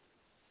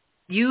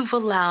 You've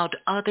allowed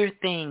other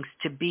things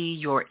to be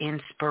your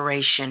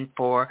inspiration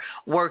for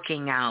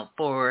working out,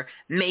 for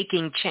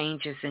making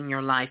changes in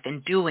your life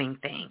and doing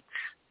things.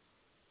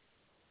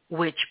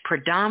 which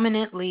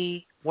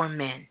predominantly were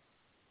men.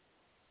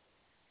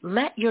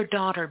 Let your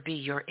daughter be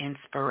your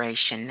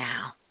inspiration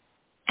now,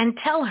 and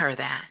tell her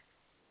that.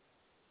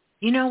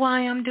 You know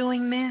why I'm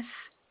doing this?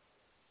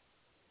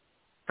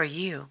 For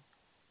you.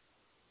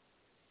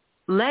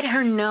 Let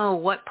her know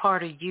what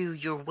part of you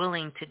you're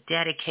willing to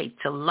dedicate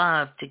to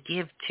love, to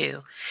give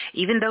to,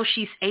 even though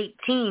she's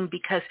 18,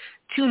 because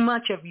too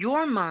much of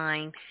your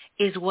mind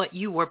is what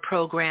you were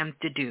programmed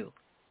to do.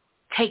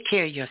 Take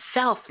care of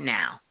yourself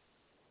now.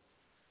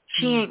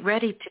 She ain't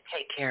ready to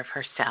take care of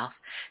herself.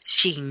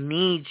 She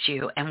needs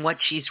you. And what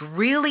she's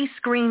really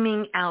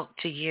screaming out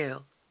to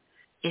you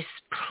is,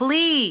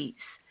 please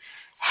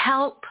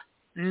help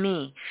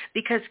me.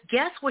 Because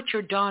guess what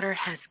your daughter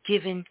has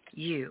given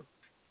you?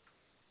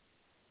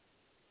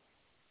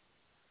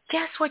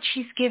 Guess what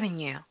she's given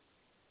you?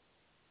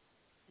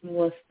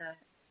 What's that?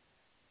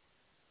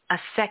 A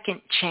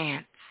second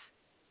chance.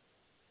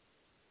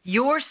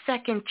 Your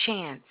second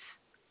chance.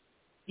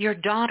 Your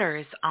daughter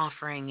is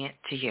offering it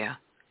to you.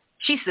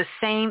 She's the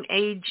same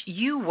age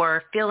you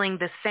were, feeling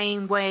the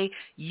same way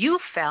you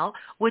felt,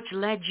 which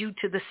led you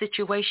to the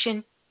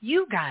situation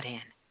you got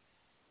in.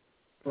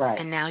 Right.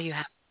 And now you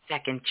have a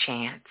second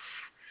chance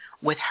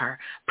with her.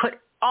 Put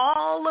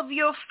all of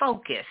your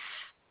focus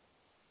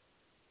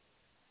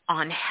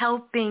on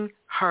helping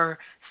her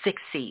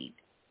succeed.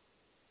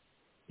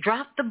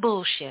 Drop the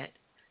bullshit.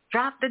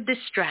 Drop the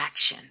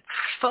distraction.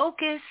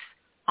 Focus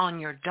on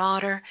your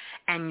daughter,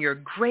 and your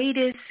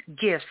greatest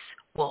gifts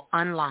will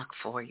unlock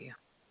for you.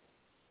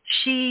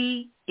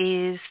 She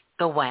is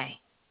the way.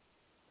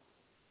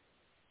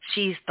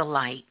 She's the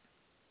light.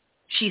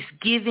 She's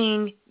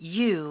giving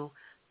you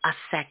a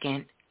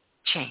second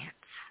chance.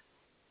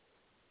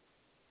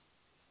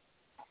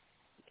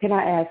 Can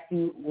I ask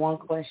you one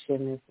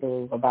question, Ms.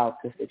 Blue, about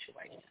the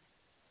situation?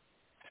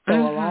 So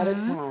a lot of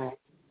times,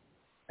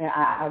 and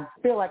I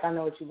feel like I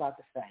know what you're about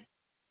to say,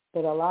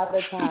 but a lot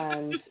of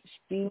times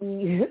she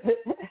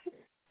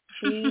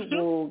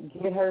will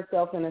get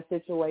herself in a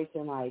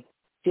situation like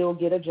she'll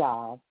get a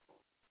job,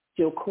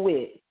 she'll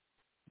quit,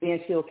 then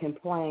she'll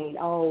complain,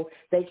 oh,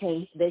 they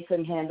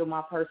couldn't handle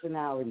my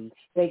personality,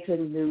 they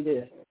couldn't do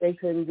this, they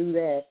couldn't do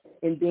that,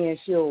 and then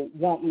she'll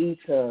want me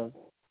to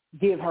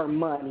give her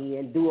money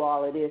and do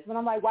all of this. And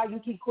I'm like, why you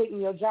keep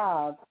quitting your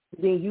job?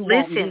 Then you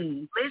want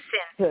me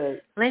to...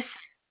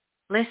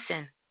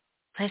 Listen.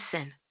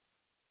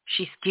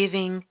 She's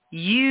giving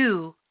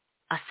you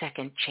a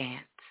second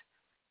chance.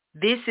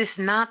 This is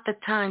not the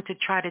time to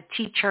try to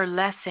teach her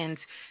lessons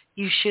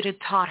you should have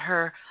taught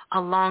her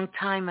a long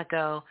time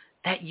ago,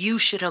 that you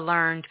should have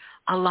learned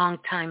a long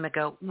time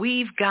ago.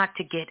 We've got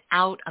to get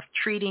out of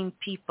treating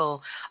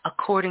people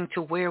according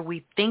to where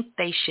we think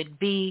they should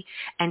be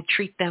and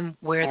treat them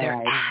where they're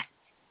at.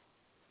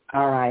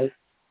 All right.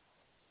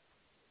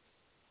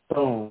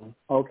 Boom.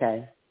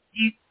 Okay.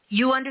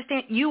 You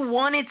understand? You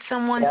wanted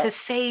someone to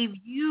save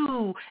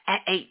you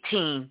at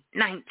 18,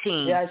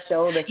 19. Yeah,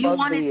 sure. The you fuck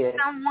wanted did.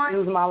 someone.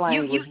 Use my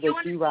language,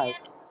 but you're right.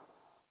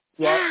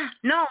 Yeah.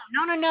 No.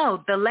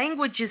 The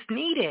language is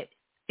needed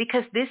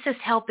because this is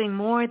helping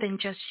more than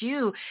just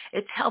you.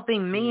 It's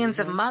helping millions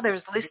of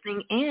mothers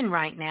listening in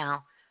right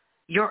now.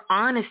 Your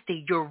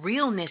honesty, your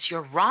realness,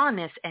 your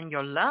rawness, and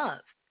your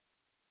love.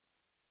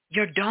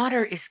 Your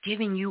daughter is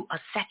giving you a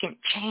second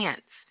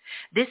chance.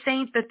 This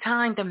ain't the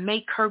time to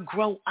make her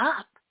grow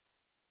up.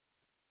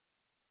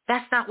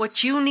 That's not what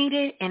you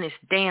needed, and it's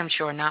damn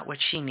sure not what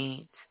she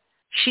needs.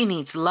 She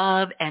needs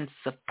love and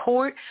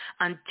support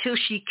until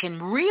she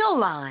can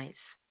realize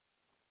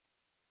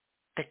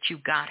that you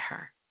got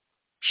her.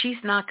 She's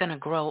not going to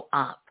grow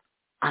up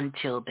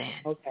until then.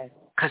 Okay.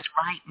 Because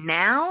right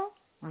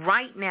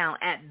now,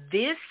 at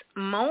this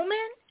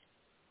moment,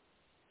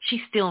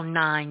 she's still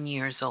 9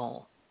 years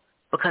old.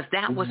 Because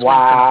that was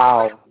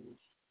when something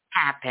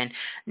happened.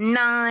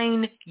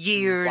 9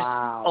 years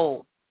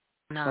old.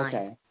 9.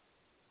 Okay.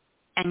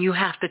 And you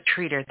have to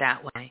treat her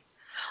that way.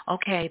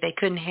 Okay, they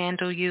couldn't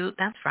handle you.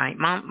 That's right.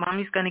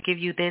 Mommy's going to give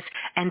you this.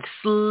 And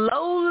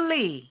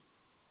slowly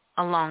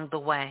along the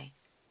way,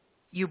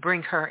 you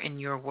bring her in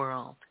your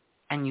world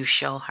and you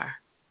show her.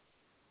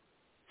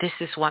 This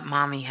is what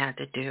Mommy had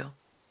to do.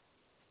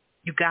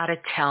 You got to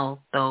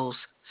tell those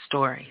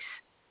stories.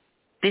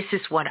 This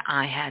is what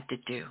I had to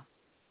do.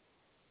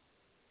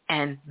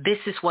 And this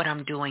is what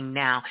I'm doing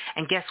now.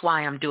 And guess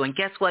why I'm doing?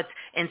 Guess what's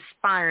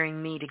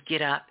inspiring me to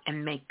get up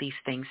and make these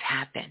things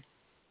happen?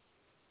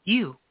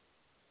 You.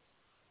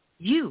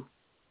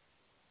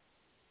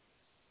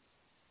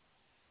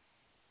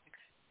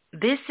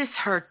 This is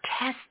her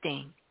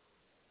testing.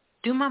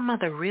 Do my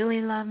mother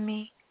really love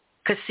me?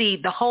 Because, see,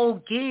 the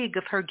whole gig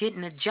of her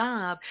getting a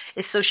job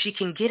is so she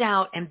can get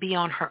out and be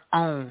on her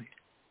own.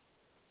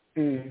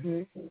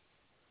 Mm-hmm.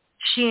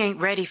 She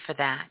ain't ready for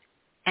that.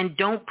 And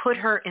don't put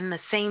her in the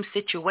same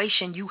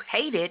situation you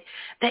hated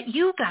that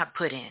you got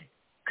put in.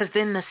 Because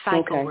then the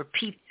cycle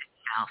repeats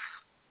itself.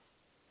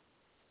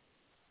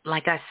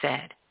 Like I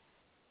said,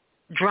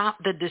 drop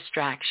the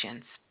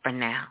distractions for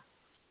now.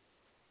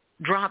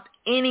 Drop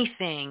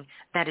anything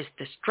that is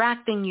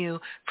distracting you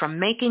from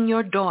making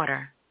your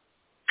daughter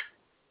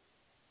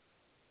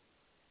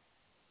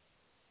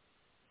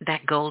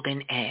that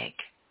golden egg.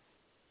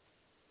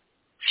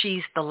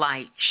 She's the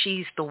light.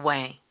 She's the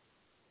way.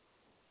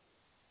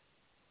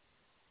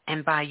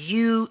 And by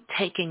you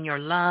taking your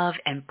love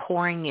and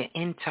pouring it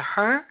into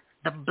her,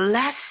 the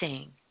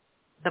blessing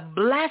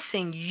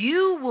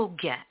you will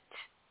get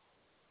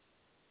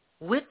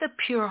with a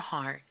pure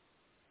heart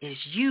is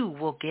you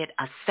will get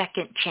a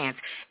second chance.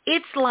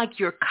 It's like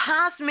you're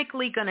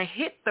cosmically going to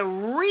hit the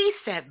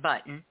reset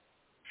button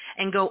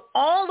and go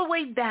all the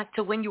way back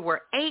to when you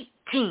were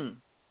 18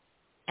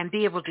 and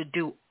be able to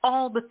do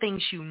all the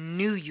things you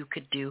knew you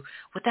could do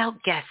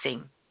without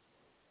guessing,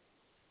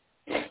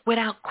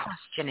 without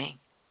questioning,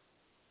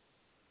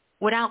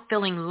 without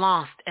feeling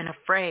lost and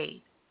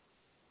afraid,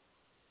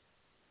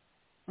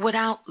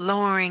 without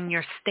lowering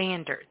your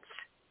standards,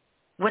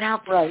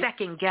 without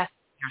second-guessing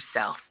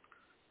yourself,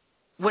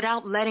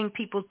 without letting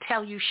people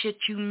tell you shit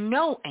you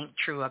know ain't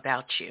true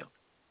about you.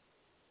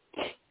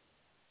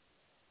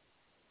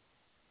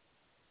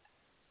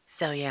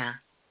 So, yeah,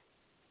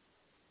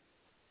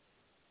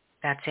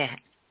 that's it.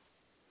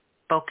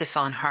 Focus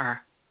on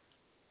her.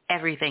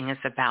 Everything is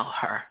about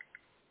her.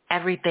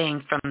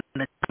 Everything from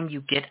the time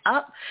you get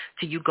up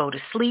to you go to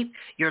sleep,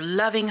 you're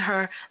loving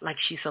her like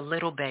she's a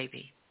little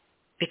baby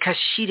because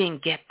she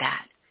didn't get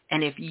that.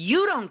 And if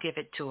you don't give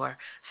it to her,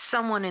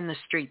 someone in the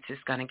streets is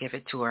going to give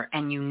it to her,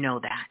 and you know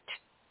that.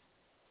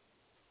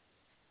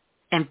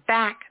 In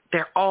fact,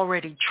 they're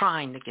already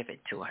trying to give it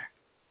to her.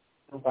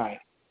 Right.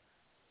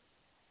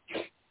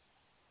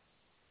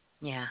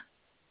 Yeah.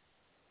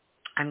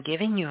 I'm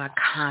giving you a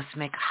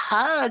cosmic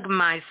hug,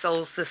 my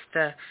soul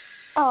sister.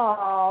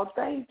 Oh,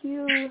 thank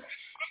you.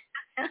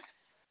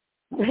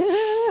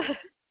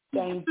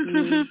 Thank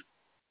you.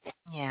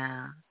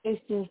 Yeah.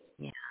 It's just,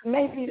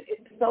 maybe,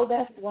 so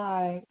that's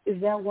why,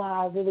 is that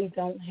why I really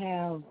don't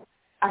have,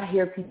 I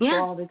hear people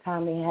all the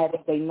time,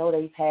 they know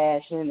their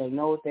passion, they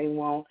know what they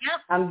want.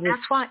 Yep,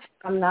 that's why.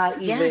 I'm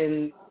not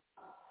even.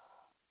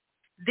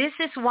 This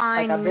is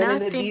why I've been in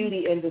the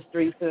beauty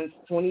industry since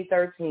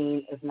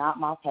 2013. It's not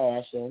my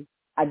passion.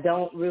 I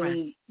don't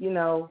really,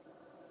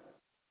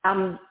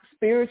 I'm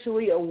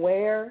spiritually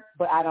aware,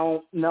 but I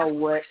don't know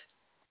what,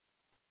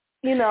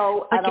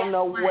 I don't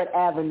know what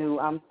avenue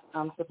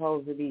I'm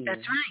supposed to be. That's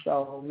right.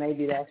 So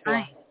maybe that's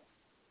why.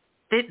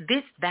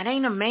 That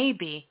ain't a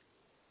maybe.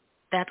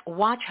 That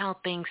watch how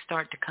things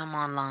start to come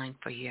online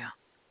for you.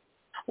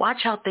 Watch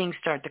how things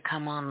start to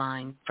come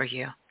online for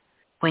you.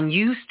 When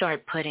you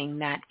start putting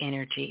that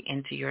energy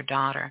into your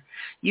daughter,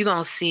 you're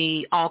going to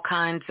see all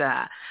kinds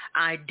of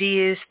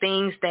ideas,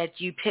 things that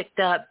you picked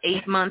up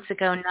 8 months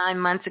ago, 9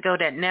 months ago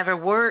that never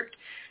worked.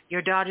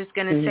 Your daughter's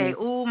going to say,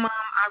 "Oh, Mom,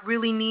 I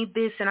really need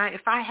this, and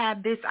if I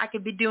had this, I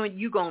could be doing."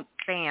 You going,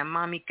 "Bam,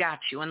 Mommy got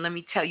you, and let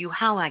me tell you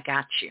how I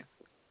got you.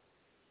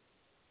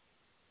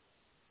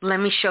 Let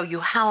me show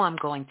you how I'm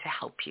going to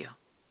help you."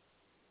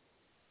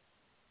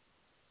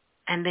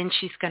 And then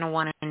she's going to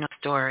want to know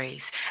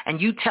stories.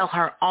 And you tell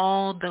her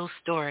all those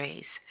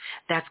stories.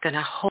 That's going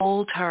to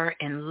hold her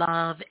in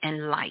love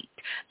and light.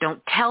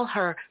 Don't tell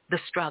her the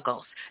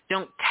struggles.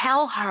 Don't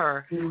tell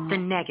her the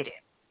negative.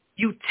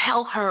 You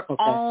tell her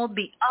all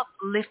the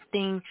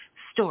uplifting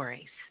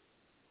stories.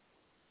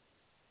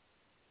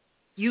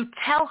 You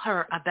tell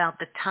her about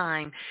the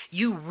time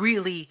you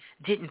really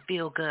didn't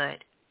feel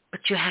good,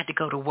 but you had to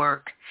go to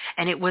work.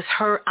 And it was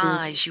her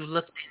eyes you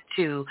looked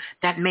into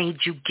that made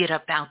you get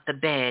up out the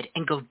bed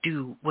and go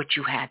do what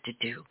you had to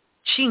do.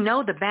 She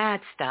know the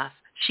bad stuff.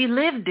 She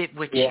lived it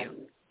with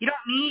you. You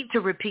don't need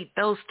to repeat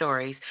those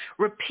stories.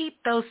 Repeat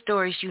those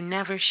stories you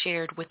never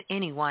shared with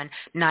anyone,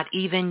 not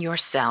even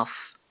yourself.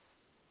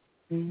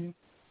 And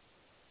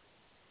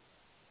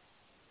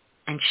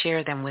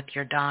share them with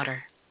your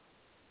daughter.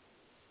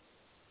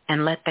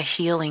 And let the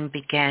healing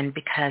begin,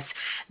 because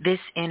this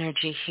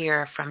energy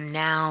here from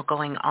now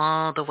going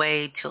all the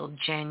way till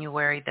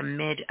January, the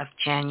mid of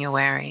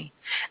January,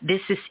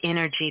 this is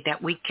energy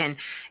that we can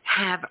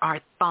have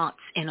our thoughts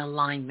in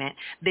alignment.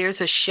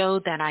 There's a show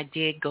that I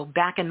did, go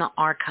back in the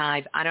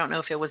archive, I don't know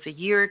if it was a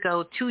year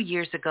ago, 2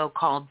 years ago,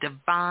 called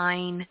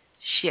Divine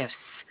Shifts.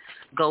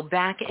 Go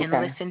back and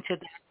listen to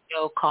the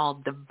show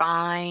called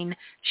Divine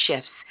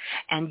Shifts,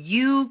 and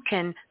you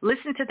can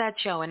listen to that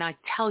show, and I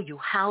tell you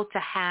how to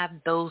have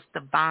those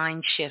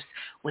divine shifts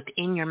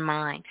within your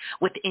mind,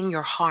 within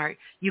your heart.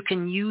 You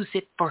can use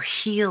it for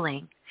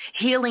healing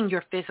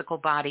your physical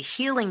body,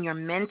 healing your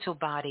mental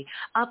body,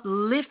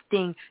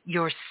 uplifting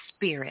your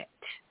spirit.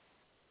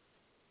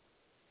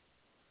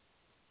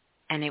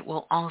 And it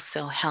will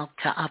also help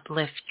to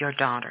uplift your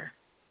daughter.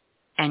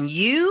 And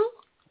you,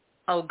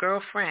 oh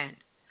girlfriend,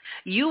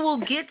 you will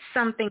get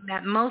something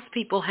that most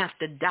people have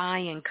to die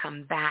and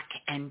come back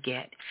and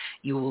get.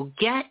 You will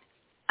get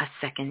a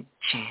second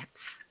chance.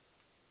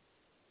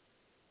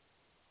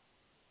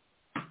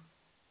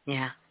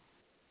 Yeah.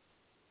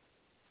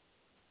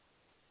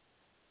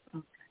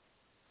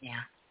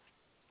 Yeah.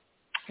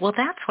 Well,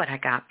 that's what I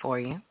got for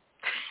you.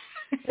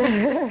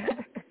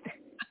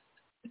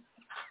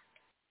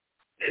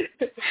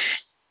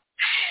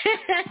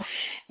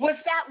 Was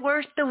that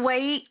worth the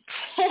wait?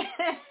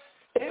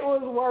 It it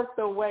was worth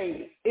the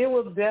wait. It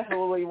was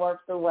definitely worth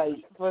the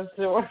wait for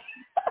sure.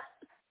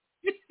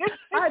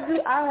 I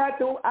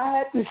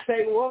had to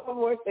say one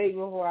more thing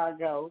before I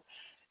go.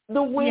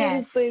 The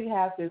weirdest thing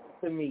happens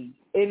to me,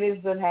 and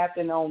it's been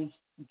happening on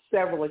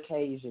several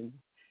occasions.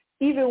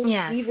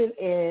 Even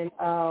in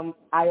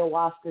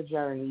ayahuasca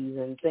journeys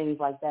and things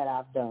like that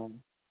I've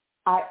done,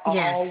 I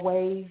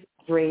always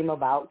dream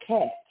about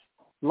cats,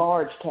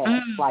 large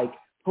cats like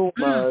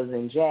pumas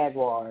and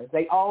jaguars.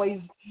 They always,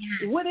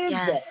 what is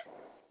that?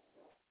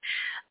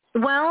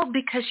 Well,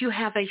 because you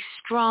have a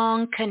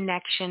strong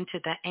connection to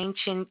the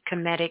ancient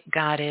Kemetic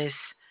goddess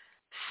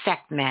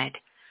Sekhmet.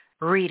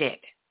 Read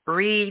it.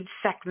 Read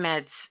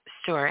Sekhmet's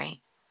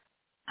story.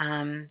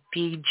 The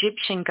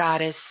Egyptian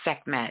goddess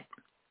Sekhmet.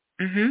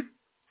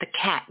 The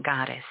cat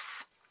goddess.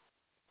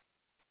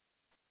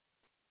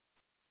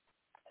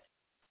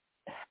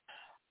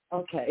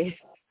 Okay.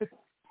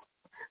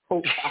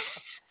 Oh, wow.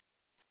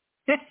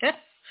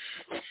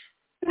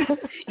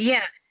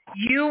 Yeah,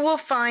 you will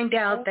find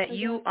out that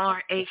you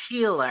are a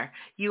healer.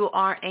 You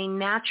are a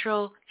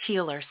natural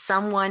healer,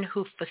 someone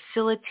who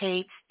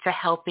facilitates to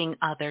helping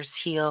others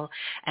heal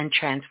and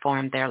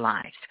transform their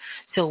lives.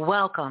 So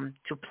welcome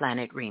to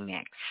Planet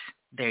Remix.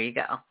 There you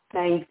go.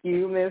 Thank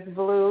you, Miss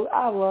Blue.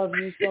 I love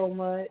you so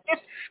much.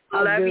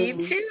 Love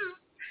you too.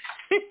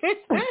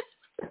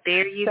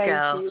 There you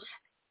go. You.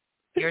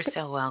 You're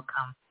so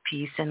welcome.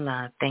 Peace and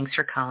love. Thanks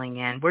for calling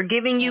in. We're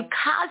giving you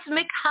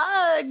cosmic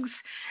hugs.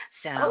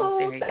 So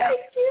there you go.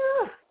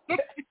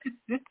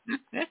 Thank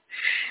you.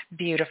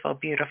 Beautiful,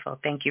 beautiful.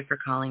 Thank you for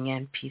calling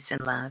in. Peace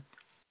and love.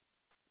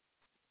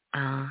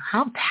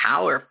 How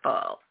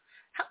powerful.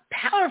 How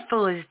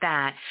powerful is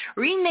that?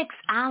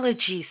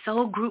 ReMixology,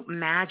 soul group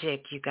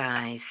magic, you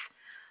guys.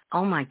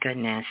 Oh, my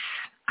goodness.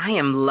 I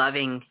am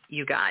loving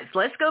you guys.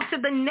 Let's go to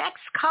the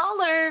next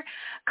caller.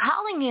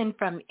 Calling in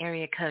from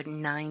area code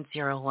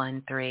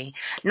 9013.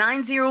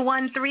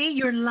 9013,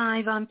 you're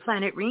live on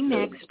Planet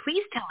Remix.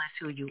 Please tell us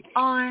who you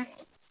are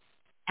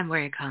and where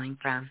you're calling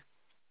from.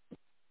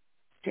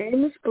 Hey,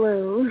 Miss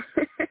Blue.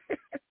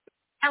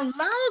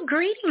 Hello.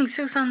 Greetings.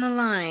 Who's on the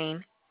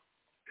line?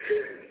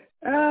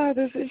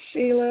 This is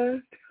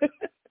Sheila.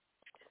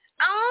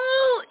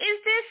 Oh, is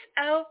this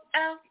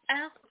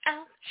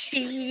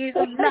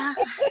Sheila?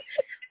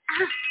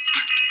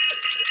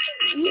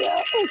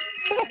 Yeah.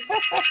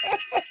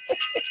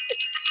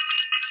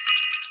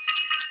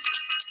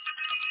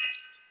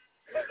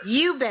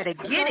 You better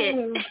get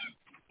it.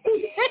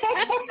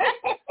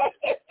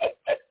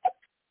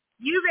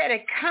 You better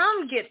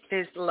come get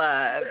this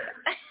love.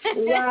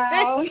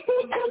 Wow.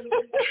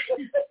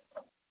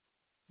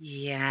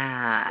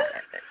 Yeah.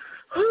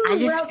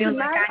 Well,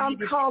 tonight I'm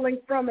calling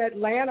from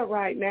Atlanta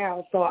right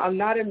now, so I'm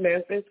not in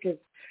Memphis because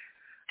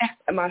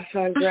my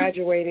son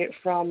graduated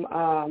from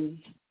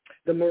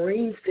the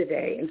Marines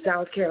today in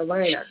South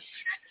Carolina.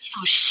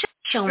 Shut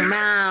your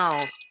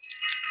mouth.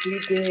 He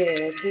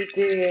did.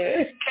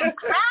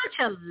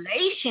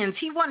 Congratulations.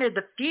 He one of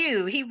the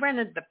few. He one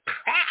of the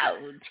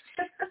proud.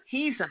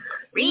 He's a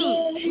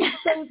Marine.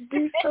 Yeah,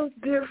 he's so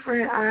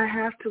different. I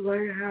have to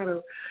learn how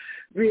to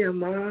be a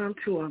mom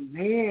to a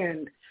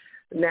man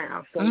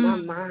now. So my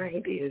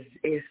mind is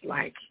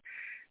like,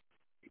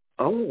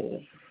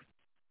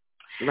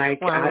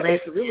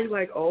 it's really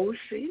like, oh,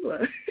 Sheila.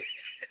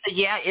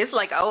 Yeah, it's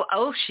like,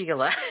 oh,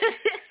 Sheila.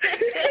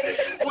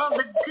 Well,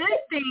 the good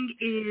thing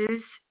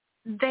is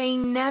they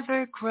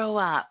never grow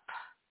up.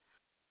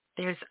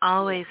 There's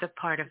always a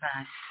part of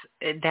us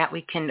that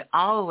we can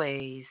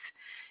always,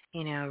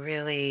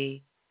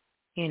 really,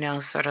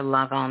 sort of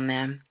love on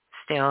them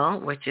still,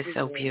 which is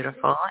so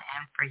beautiful.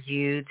 And for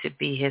you to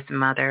be his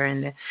mother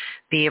and to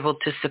be able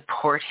to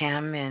support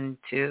him and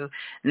to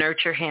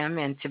nurture him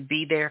and to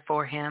be there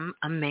for him,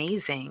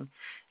 amazing,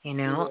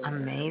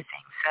 amazing.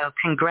 So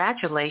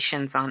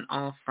congratulations on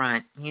all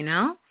front, Listen,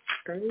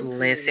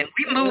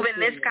 we move in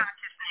this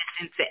consciousness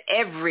into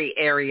every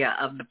area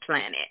of the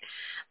planet.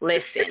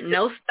 Listen,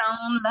 no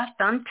stone left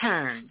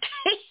unturned.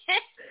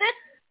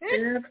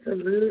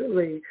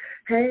 Absolutely.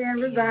 Hey,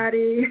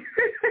 everybody.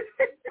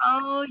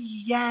 Oh,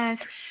 yes.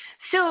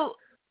 So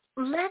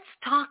let's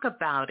talk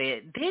about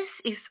it. This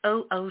is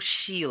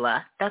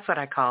Sheila. That's what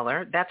I call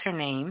her. That's her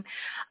name.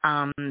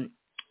 In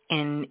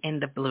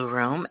the Blue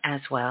Room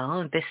as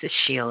well. This is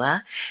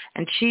Sheila.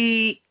 And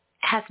she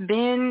has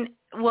been,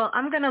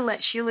 I'm going to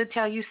let Sheila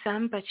tell you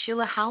some, but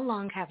Sheila, how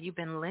long have you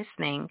been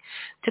listening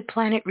to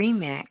Planet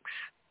Remix?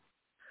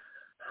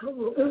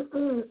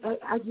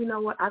 You know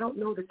what? I don't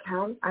know the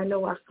count. I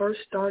know I first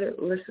started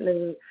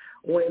listening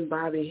when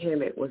Bobby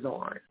Hemmett was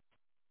on.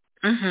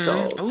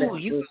 Mm-hmm. Oh,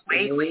 you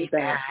were way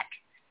back.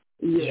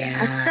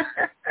 Yeah.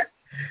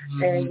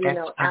 And,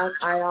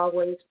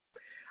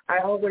 I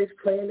always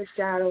play in the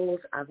shadows.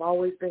 I've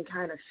always been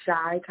kind of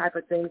shy type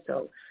of thing.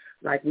 So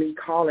like me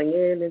calling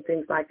in and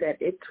things like that,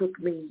 it took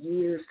me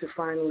years to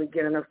finally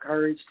get enough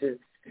courage to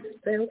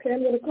say, okay,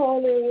 I'm going to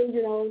call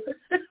in,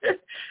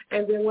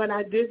 And then when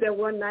I did that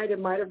one night, it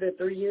might have been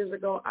 3 years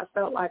ago, I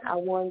felt like I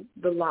won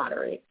the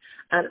lottery.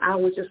 And I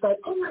was just like,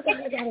 oh, my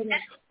God, I got it now.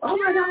 Oh,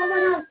 my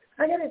God.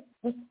 I got it.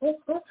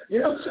 You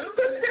know.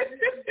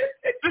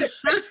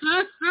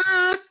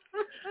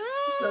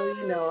 So,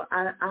 you know,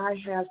 I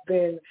have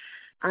been,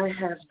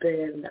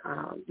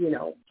 you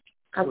know,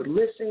 I would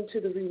listen to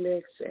the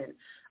remix and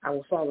I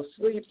would fall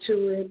asleep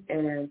to it,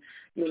 and,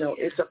 you know,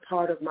 it's a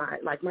part of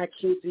my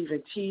kids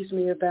even tease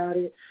me about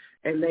it,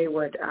 and they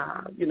would,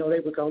 you know, they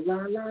would go,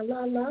 la, la,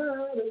 la,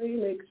 la, the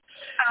remix.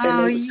 And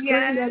they would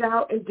scream that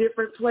out in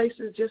different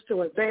places just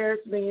to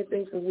embarrass me and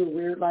things that were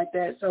weird like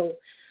that. So,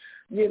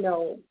 you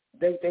know,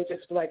 they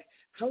just like,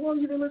 how long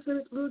you been listening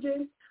to Miss Blue,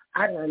 James?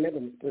 I don't remember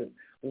Miss Blue.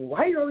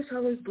 Why you always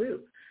calling Miss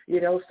Blue?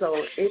 You know,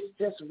 so it's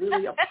just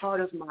really a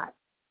part of my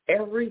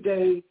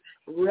everyday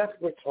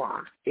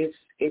repertoire. It's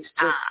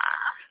just,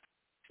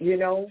 you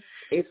know,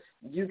 it's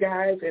you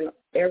guys and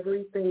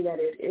everything that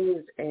it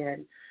is.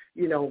 And,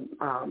 you know,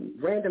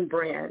 Random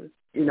Brand,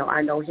 you know,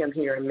 I know him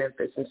here in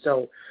Memphis, and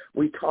so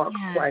we talk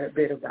quite a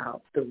bit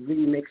about the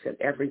remix and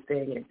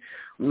everything. And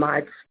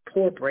my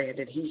poor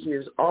Brandon, he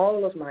hears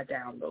all of my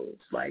downloads,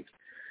 like,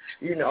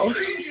 you know.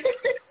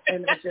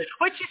 And I just,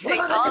 what you say,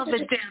 all the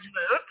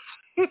downloads?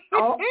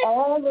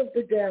 all of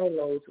the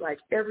downloads, like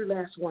every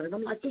last one. And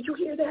I'm like, did you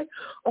hear that?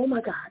 Oh,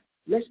 my God,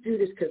 let's do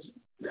this, because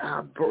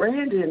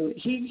Brandon,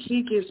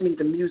 he gives me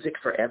the music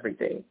for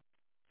everything.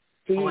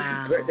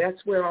 Wow.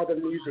 That's where all the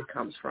music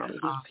comes from.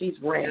 He's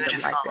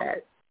random like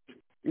that.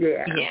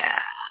 Yeah. Yeah.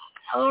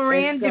 Oh,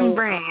 Random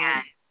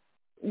Brand.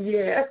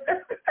 Yeah.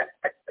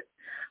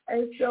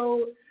 And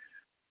so,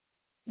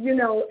 you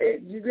know,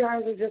 you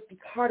guys are just a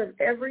part of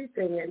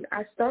everything. And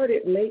I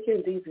started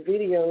making these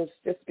videos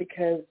just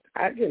because,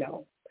 you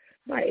know,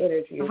 my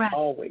energy is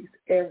always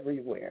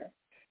everywhere.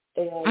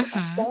 And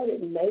I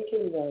started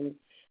making them,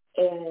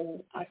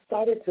 and I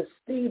started to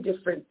see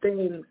different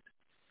things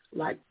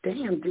like,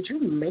 damn, did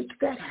you make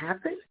that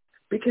happen?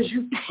 Because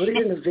you put it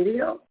in the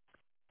video?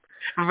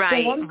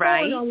 Right, so I'm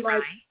going on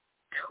like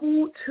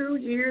 2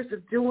 years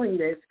of doing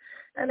this.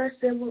 And I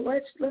said, well,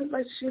 let's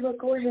Sheila,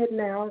 go ahead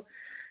now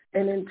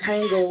and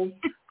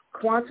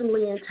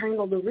quantumly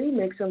entangle the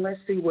remix, and let's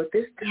see what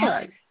this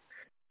does.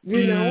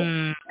 You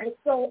know? And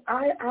so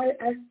I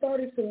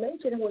started to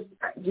make it. It was,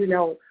 you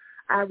know,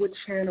 I would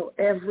channel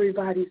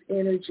everybody's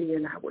energy,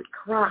 and I would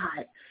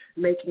cry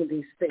making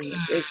these things.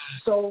 It's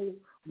so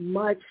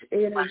much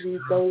energy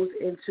goes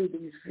into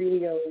these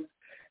videos,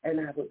 and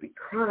I would be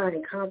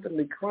crying,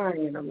 constantly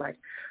crying, and I'm like,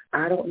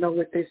 I don't know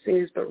what this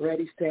is, but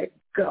ready, set,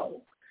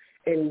 go.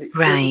 And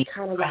it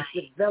kind of like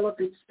develop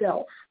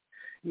itself,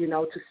 you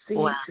know, to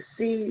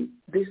see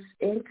this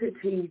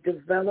entity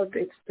develop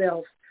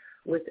itself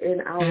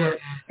within our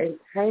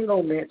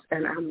entanglements.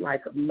 And I'm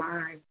like,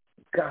 my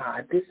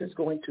God, this is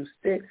going to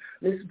sit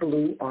Miss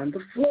Blue on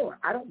the floor.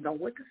 I don't know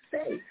what to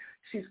say.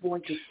 She's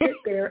going to sit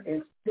there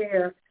and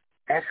stare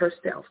at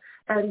herself.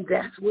 And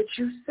that's what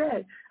you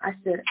said. I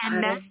said,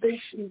 I don't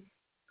think she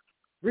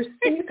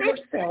received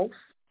herself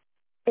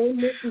in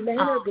this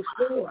manner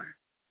before.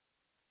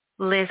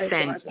 Listen, so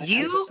I'm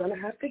just going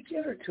to have to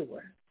give her to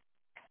her.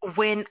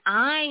 When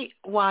I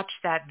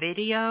watched that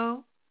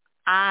video,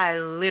 I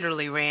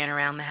literally ran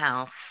around the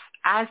house.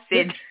 I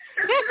said,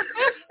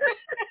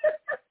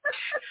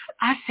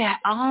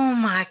 oh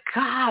my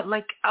God,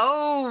 like,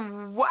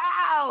 oh,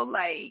 wow,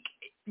 like,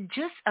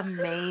 just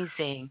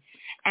amazing.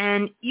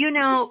 And, you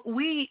know,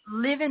 we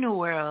live in a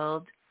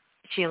world,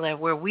 Sheila,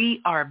 where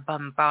we are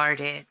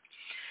bombarded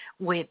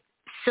with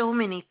so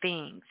many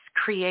things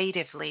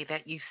creatively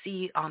that you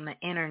see on the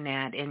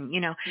internet. And,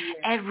 you know,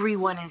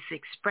 everyone is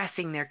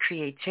expressing their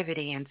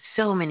creativity in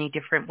so many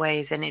different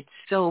ways, and it's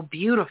so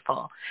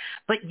beautiful.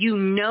 But you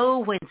know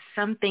when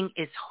something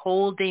is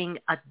holding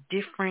a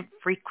different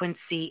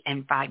frequency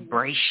and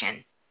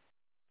vibration.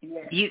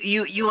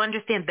 You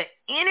understand the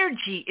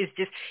energy is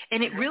just,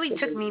 and it really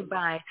took me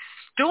by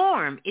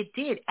storm. It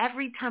did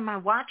every time I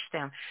watched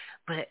them,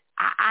 but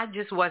I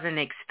just wasn't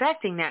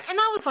expecting that. And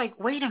I was like,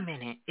 wait a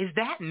minute, is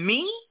that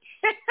me?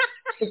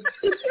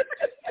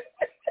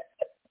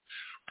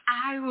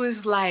 I was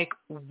like,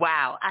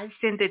 wow. I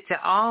sent it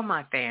to all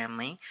my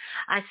family.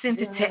 I sent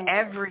it to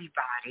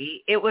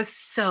everybody. It was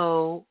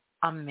so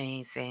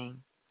amazing.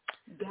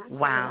 That's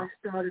how I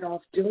started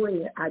off doing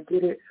it. I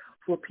did it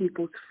for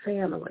people's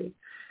family.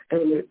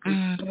 And it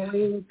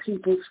bring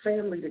people's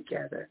family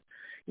together,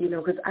 you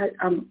know, because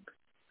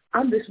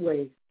I'm this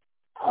way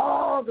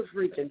all the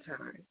freaking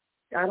time.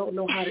 I don't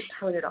know how to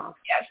turn it off.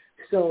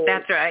 So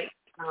that's right.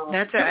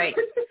 That's right.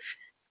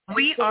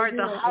 We are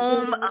the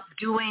home of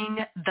doing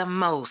the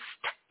most.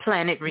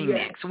 Planet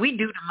Remix. We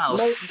do the most.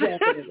 Most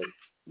definitely.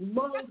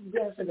 Most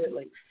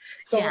definitely.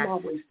 So I'm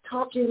always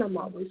talking. I'm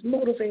always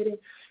motivating.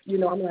 You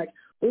know, I'm like,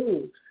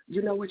 ooh,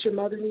 you know what your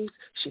mother needs?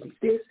 She needs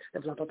this,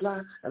 and blah, blah,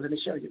 blah, and let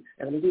me show you,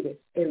 and let me do this.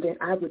 And then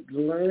I would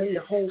learn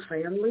the whole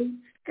family,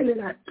 and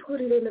then I'd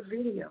put it in a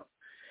video.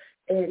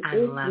 And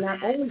it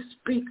not only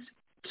speaks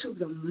to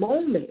the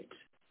moment,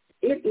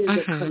 it is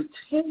a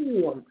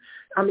continuum.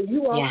 I mean,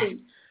 you often,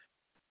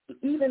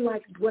 even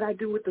like what I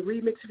do with the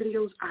remix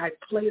videos, I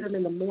play them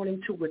in the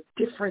morning to a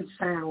different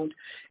sound,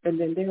 and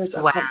then there's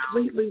a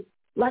completely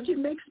Like, it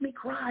makes me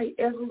cry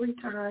every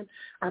time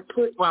I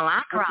put. Well,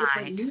 I cried.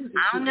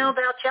 I don't know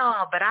about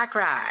y'all, but I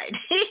cried.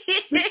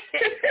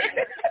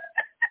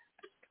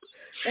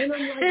 And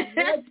I'm like,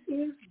 what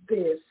is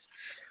this?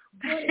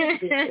 What is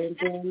this? And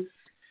then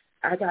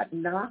I got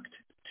knocked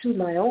to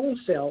my own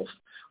self.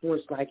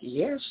 Was like,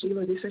 yeah,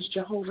 Sheila, this is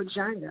Jehovah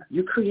Jireh.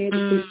 You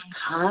created this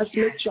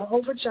cosmic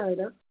Jehovah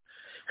Jireh,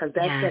 because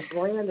that's the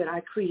brand that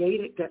I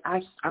created. That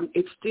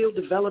it's still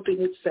developing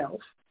itself.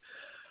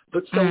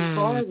 But so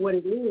far, what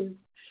it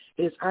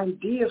is I'm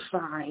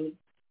deifying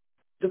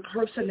the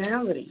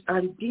personality.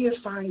 I'm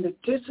deifying the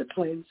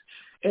disciplines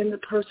and the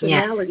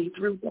personality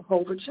through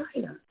Jehovah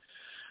Jireh.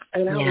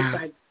 And I was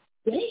like,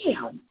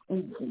 damn,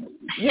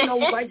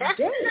 like,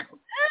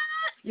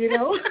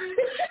 damn,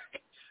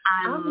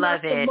 I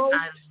love it.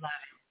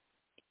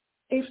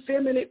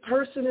 Effeminate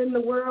person in the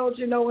world,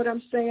 you know what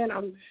I'm saying?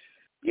 I'm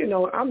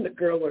the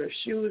girl with her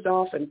shoes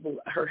off and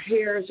her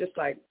hair is just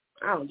like,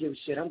 I don't give a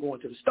shit. I'm going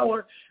to the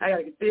store. I got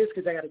to get this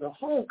because I got to go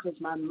home, because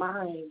my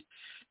mind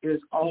is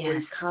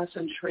always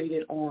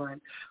concentrated on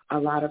a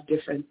lot of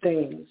different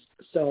things.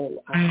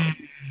 So, I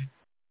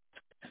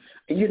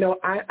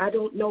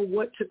don't know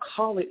what to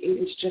call it.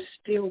 It is just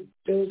still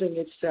building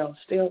itself,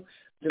 still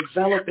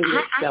developing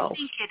itself. I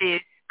think it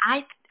is.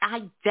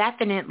 I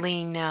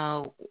definitely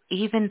know,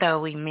 even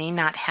though we may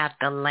not have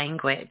the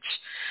language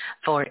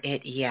for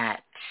it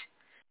yet,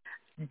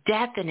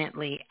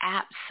 definitely,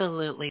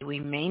 absolutely, we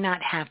may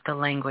not have the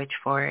language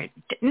for it.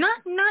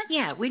 Not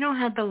yet. We don't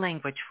have the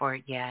language for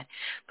it yet.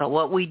 But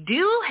what we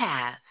do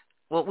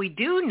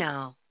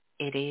know,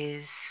 it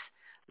is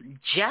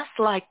just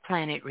like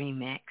Planet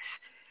Remix,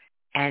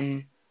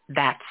 and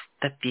that's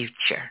the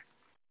future.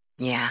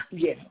 Yeah.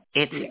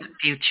 It's the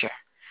future.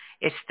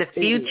 It's the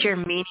future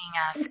meeting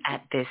us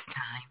at this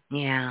time.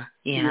 Yeah.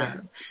 It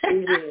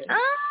is.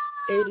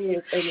 It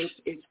is, and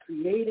it's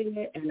creating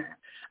it, and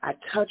I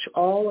touch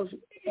all of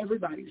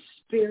everybody's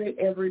spirit,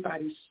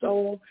 everybody's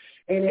soul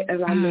in it.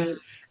 And I mean,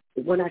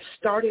 when I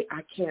started,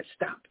 I can't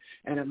stop,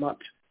 and I'm up,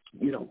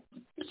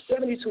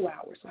 72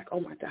 hours. Like,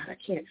 oh my God, I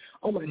can't.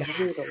 Oh my God,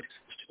 here it goes.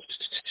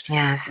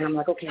 Yeah. And I'm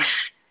like, okay,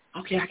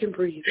 I can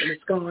breathe, and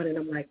it's gone, and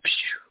I'm like,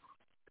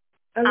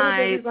 I love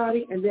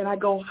everybody, and then I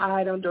go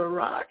hide under a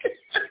rock.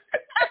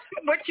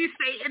 What you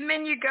say, and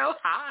then you go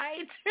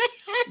hide.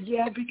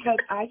 Yeah, because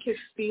I can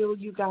feel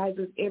you guys'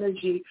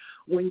 energy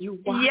when you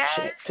watch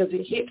it, because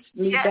it hits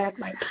me back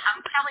like.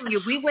 I'm telling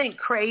you, we went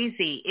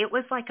crazy. It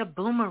was like a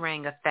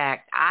boomerang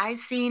effect. I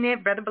seen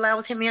it. Brother Bilal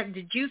was hitting me up.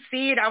 Did you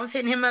see it? I was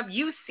hitting him up.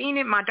 You seen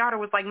it? My daughter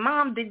was like,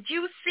 Mom, did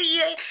you see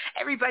it?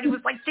 Everybody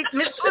was like,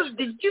 Miss Blue,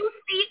 did you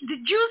see it?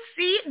 Did you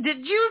see it?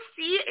 Did you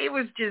see it? It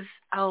was just,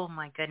 oh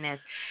my goodness.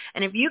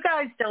 And if you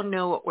guys don't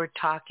know what we're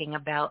talking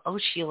about,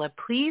 Sheila,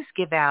 please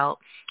give out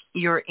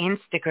your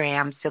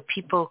Instagram so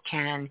people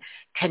can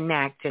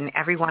connect, and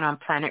everyone on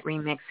Planet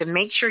Remix. And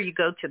make sure you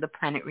go to the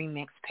Planet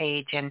Remix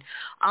page and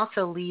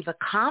also leave a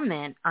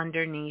comment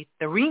underneath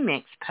the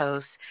Remix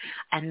post,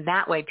 and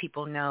that way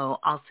people know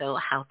also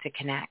how to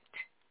connect.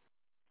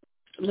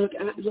 Look,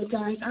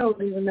 guys, I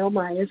don't even know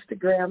my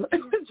Instagram.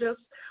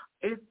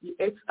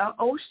 It's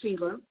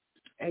Sheila,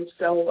 and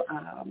so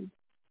I'm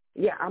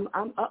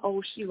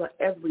Sheila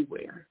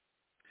everywhere.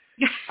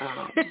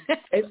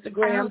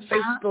 Instagram,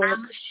 Facebook,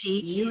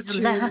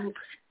 YouTube.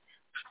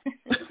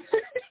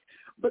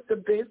 But the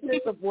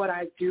business of what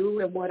I do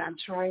and what I'm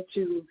trying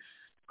to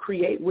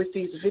create with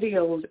these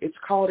videos, it's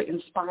called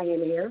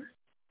Inspire.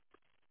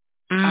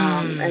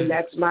 And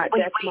that's my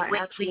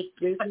actual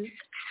business.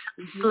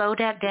 Slow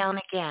that down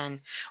again.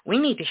 We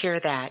need to hear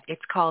that.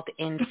 It's called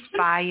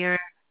Inspire.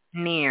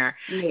 You're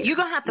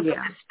going to have to put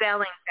the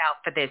spellings out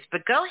for this.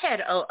 But go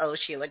ahead,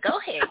 Sheila. Go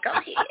ahead.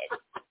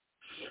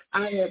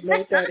 I have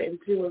made that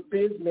into a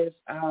business.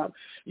 And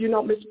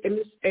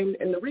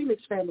the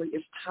Remix family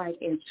is tied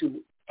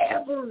into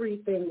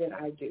everything that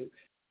I do.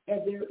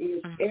 And there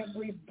is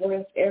every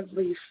breath,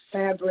 every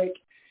fabric.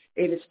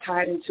 It is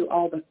tied into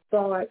all the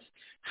thoughts,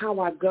 how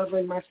I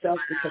govern myself,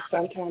 because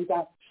sometimes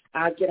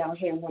I get out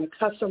here and want to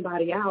cuss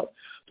somebody out,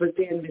 but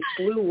then Miss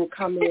Blue will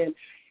come in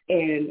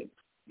and,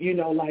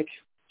 like,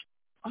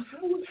 how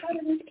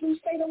did Miss Blue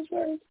say those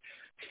words?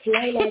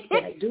 Flow like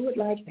that, do it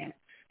like that.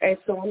 And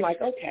so I'm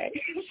like, okay.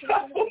 So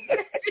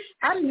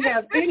I didn't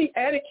have any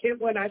etiquette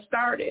when I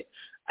started,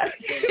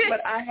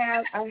 but I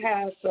have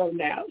some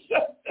now.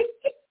 So.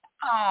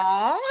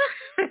 Aww.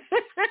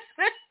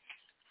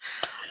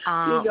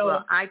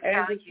 Well, I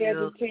tell as a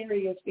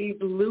Sagittarius, these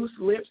loose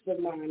lips of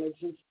mine are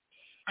just,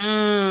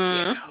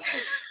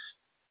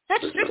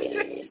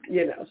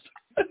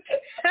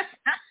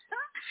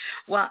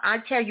 Well, I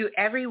tell you,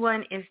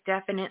 everyone is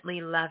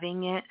definitely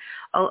loving it.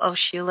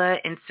 Sheila,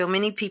 and so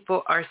many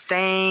people are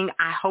saying,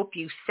 I hope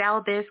you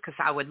sell this because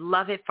I would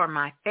love it for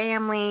my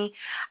family.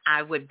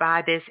 I would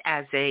buy this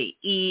as a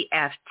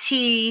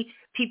EFT.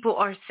 People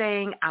are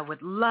saying, I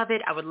would love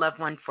it. I would love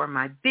one for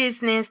my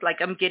business.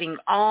 Like, I'm getting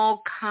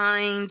all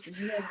kinds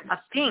of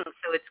things.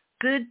 So it's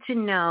good to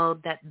know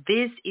that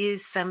this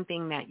is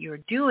something that you're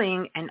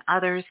doing and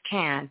others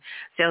can.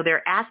 So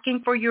they're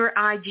asking for your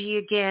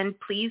IG again.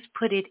 Please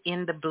put it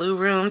in the Blue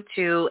Room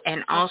too,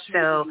 and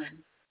also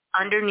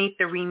underneath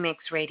the Remix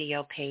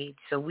Radio page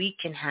so we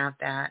can have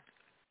that.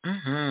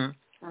 I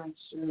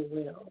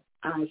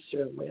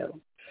sure will.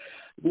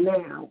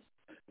 Now,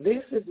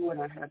 this is what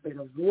I have been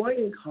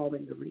avoiding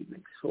calling the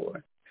remix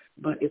for,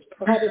 but it's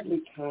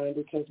probably time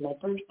because my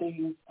birthday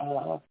is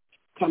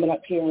coming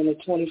up here on the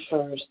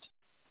 21st,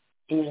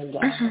 and,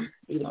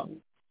 you know,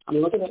 I'm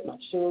looking at my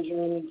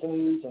children and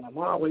things, and I'm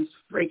always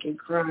freaking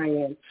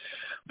crying.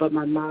 But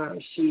my mom,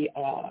 she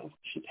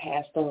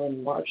passed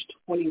on March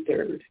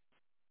 23rd.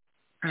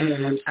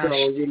 And so,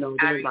 you know,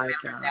 they're like,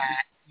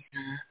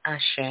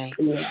 Ashe.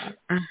 Yeah.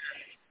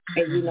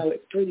 And, you know,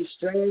 it's pretty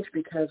strange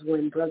because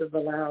when Brother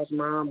Bilal's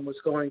mom was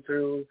going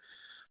through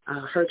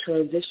her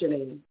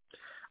transitioning,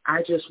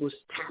 I just was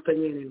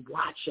tapping in and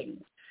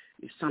watching.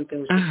 Something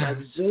was just like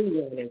zoom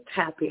in and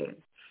tap in.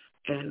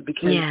 And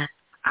because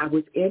I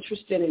was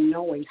interested in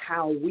knowing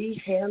how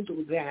we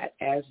handle that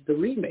as the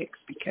remix,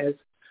 because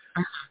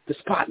the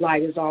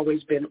spotlight has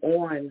always been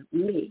on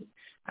me.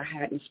 I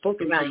hadn't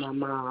spoken to my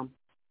mom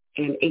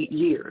in 8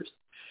 years.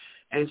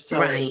 And so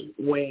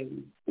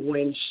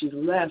when she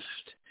left,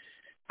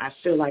 I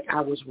feel like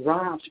I was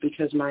robbed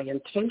because my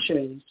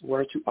intentions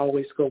were to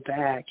always go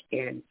back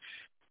and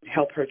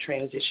help her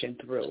transition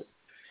through.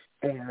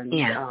 And,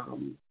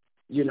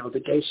 you know, the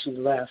day she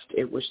left,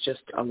 it was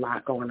just a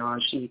lot going on.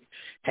 She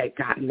had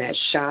gotten that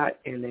shot,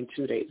 and then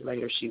 2 days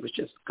later, she was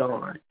just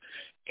gone.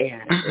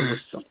 And it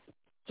was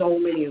so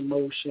many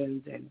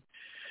emotions and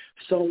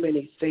so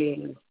many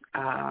things.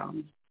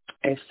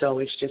 And so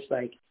it's just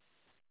like,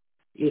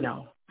 you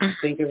know, I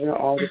think of her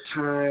all the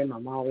time.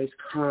 I'm always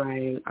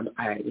crying.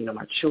 You know,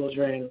 my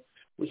children,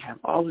 we have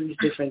all of these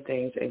different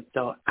things. And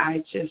so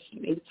I just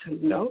need to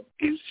know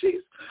if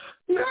she's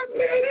not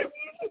mad at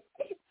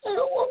me. I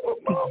don't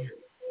want my mom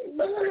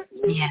mad at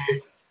me.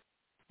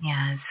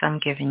 Yes, I'm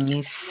giving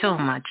you so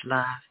much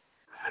love.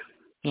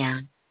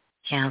 Yeah,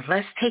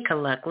 let's take a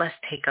look. Let's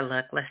take a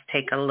look.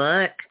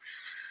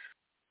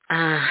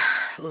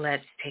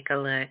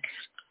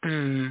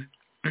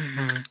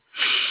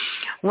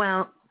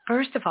 Well,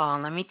 first of all,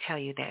 let me tell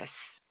you this.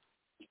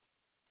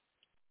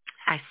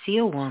 I see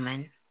a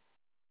woman,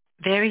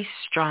 very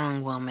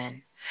strong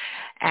woman,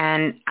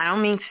 and I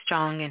don't mean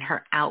strong in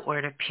her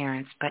outward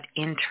appearance, but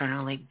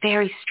internally,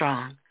 very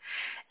strong.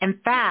 In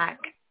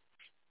fact,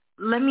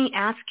 let me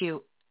ask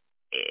you,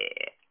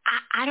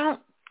 I don't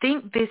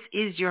think this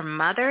is your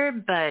mother,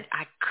 but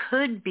I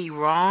could be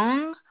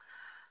wrong.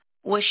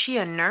 Was she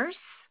a nurse?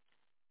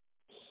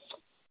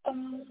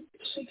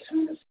 She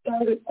kind of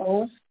started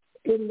off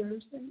in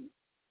nursing.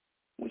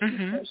 When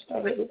she first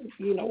started,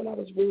 you know, when I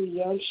was really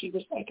young, she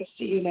was like a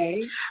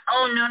CNA.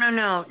 Oh,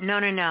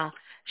 no.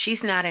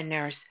 She's not a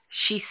nurse.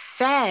 She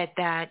said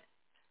that,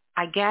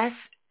 I guess,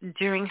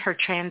 during her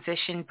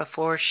transition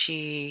before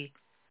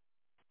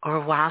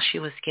while she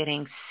was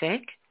getting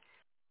sick,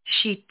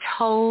 she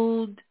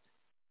told,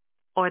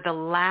 or the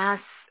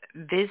last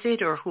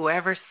visit or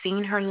whoever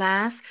seen her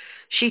last,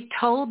 she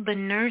told the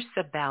nurse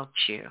about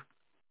you.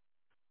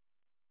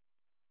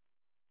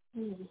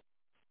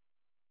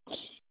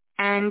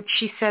 And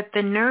she said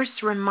the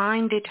nurse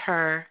reminded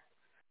her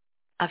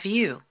of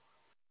you.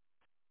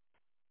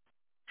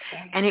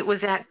 And it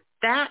was at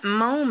that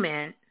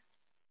moment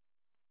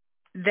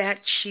that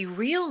she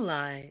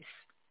realized,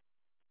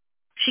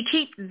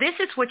 this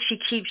is what she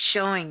keeps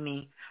showing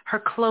me, her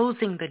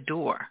closing the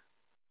door,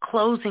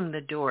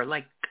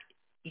 like,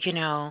 you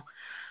know,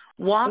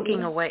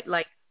 walking away,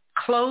 like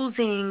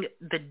closing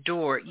the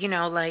door, you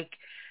know,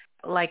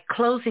 like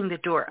closing the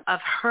door of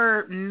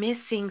her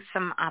missing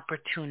some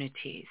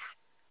opportunities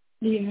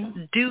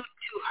due to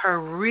her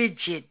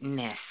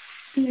rigidness.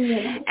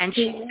 And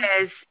she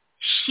says,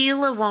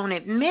 Sheila won't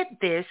admit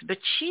this, but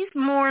she's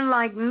more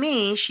like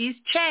me. She's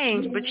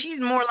changed, but she's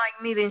more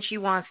like me than she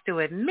wants to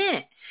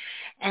admit.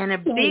 And a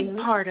big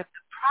part of the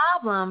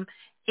problem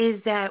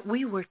is that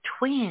we were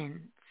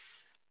twins.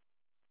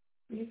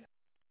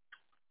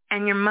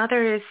 And your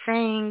mother is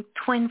saying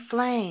twin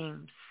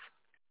flames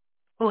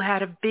who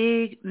had a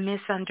big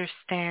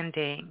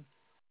misunderstanding.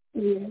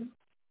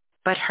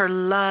 But her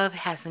love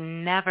has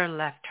never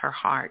left her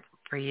heart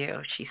for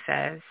you, she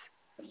says.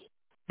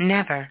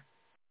 Never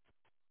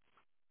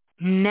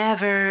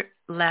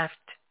left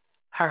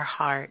her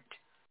heart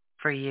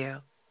for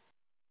you.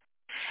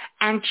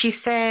 And she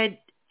said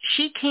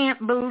she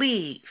can't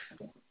believe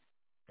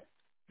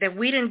that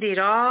we done did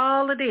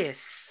all of this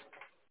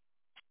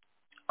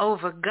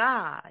over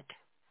God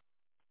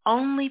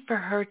only for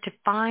her to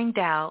find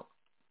out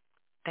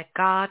that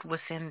God was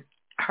in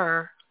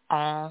her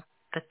all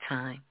the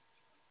time.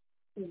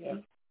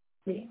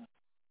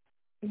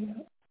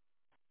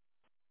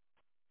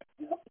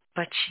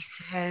 But she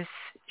says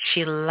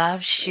she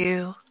loves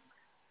you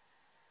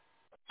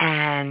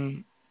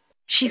and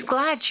she's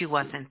glad she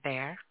wasn't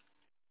there.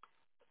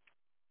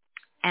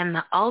 And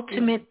the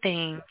ultimate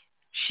thing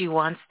she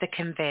wants to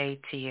convey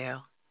to you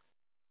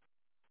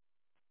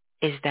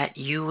is that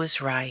you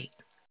was right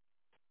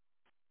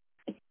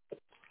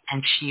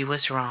and she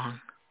was wrong.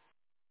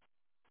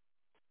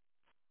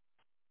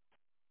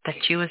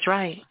 That you was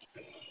right.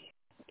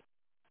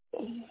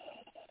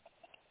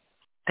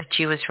 That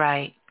you was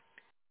right.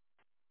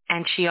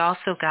 And she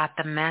also got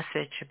the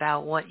message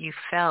about what you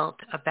felt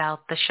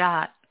about the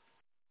shot.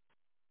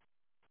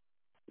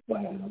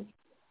 Wow.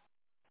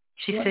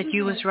 She said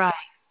you was right.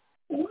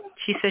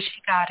 She said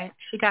she got it.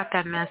 She got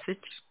that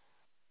message.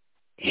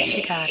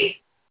 She got it.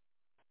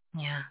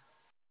 Yeah.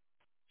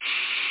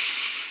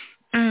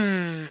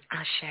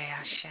 Ashe,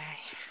 ashe.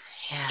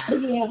 Yeah.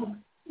 Yeah,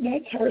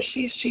 that's her.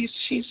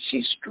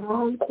 She's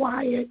strong,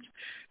 quiet.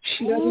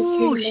 She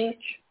doesn't say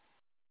much.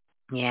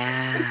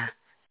 Yeah.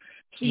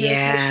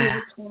 Yeah.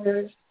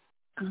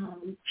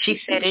 She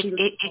said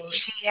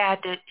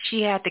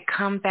she had to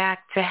come back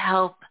to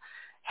help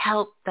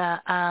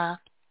the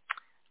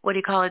what do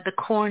you call it, the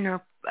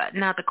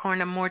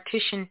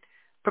mortician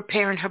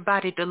preparing her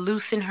body to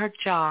loosen her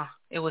jaw.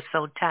 It was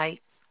so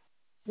tight.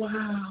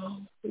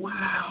 Wow.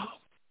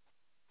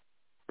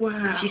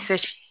 She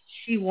said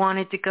she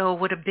wanted to go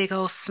with a big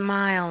old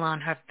smile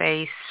on her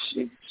face.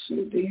 She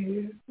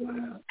did.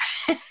 Wow.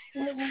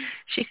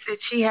 She said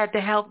she had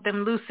to help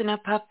them loosen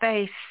up her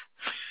face.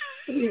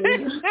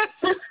 Yeah.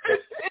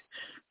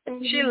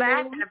 She's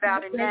laughing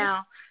about it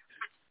now.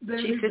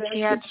 She said she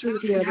had to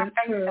loosen her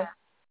face up.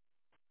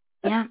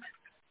 Yeah.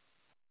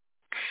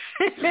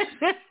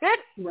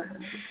 Wow.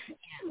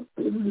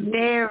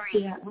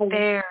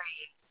 Very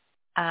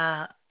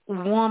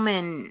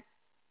woman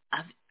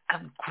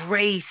of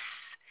grace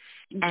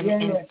and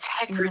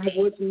integrity. And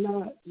I was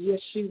not. Yes,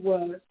 she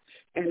was.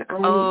 And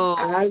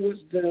I was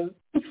the...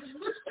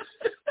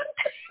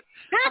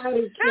 I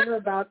didn't care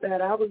about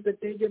that. I was the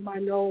thing in my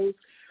nose,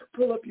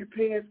 pull up your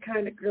pants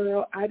kind of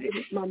girl.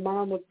 My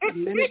mom was the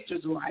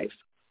minister's wife.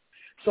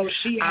 So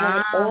she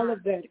had all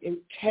of that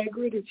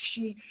integrity.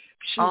 She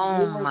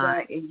wore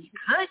that. And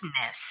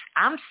goodness.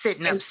 I'm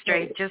sitting up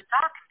straight just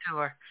talking to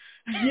her.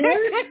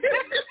 Yeah.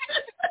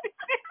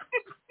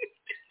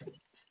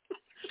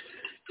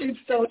 And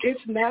so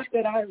it's not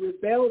that I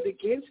rebelled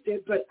against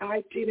it, but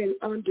I didn't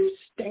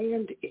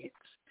understand it.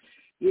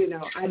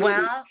 No.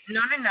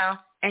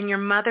 And your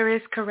mother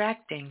is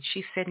correcting.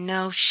 She said,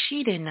 no,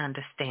 she didn't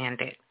understand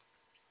it.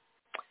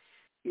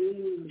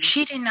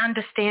 She didn't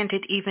understand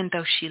it even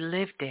though she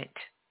lived it.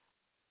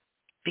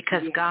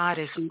 Because God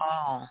is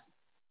all.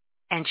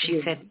 And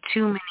she said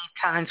too many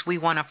times we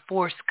want to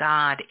force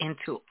God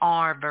into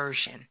our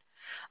version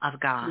of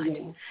God,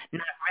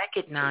 not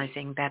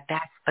recognizing that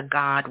that's the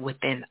God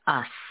within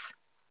us.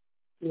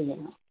 Yeah.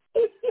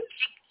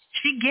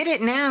 She get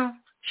it now.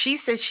 She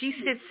says she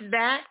sits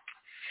back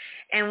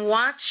and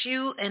watch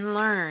you and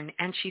learn,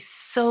 and she's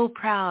so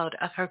proud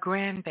of her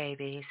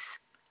grandbabies.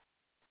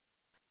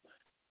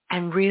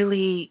 And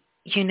really,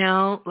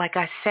 like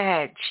I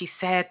said, she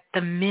said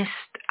the missed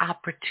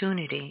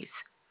opportunities.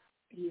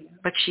 Yeah.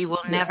 But she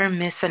will never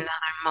miss another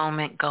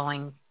moment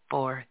going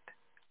forth.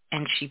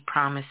 And she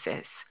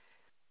promises.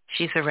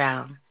 She's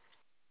around.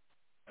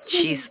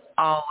 She's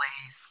always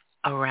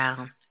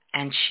around.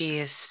 And she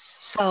is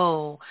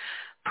so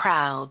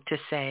proud to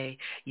say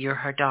you're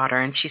her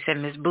daughter. And she said,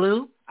 Miss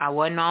Blue, I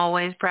wasn't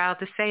always proud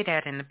to say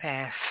that in the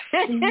past.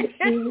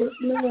 She was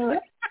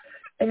not.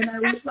 And I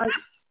was like,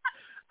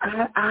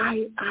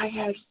 I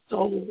had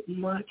so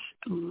much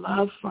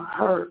love for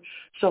her,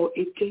 so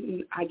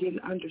I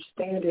didn't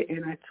understand it,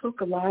 and I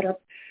took a lot of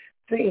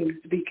things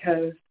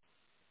because,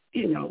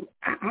 I'm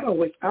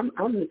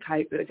the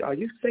type that,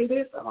 you say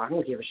this? Oh, I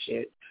don't give a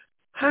shit.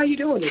 How you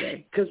doing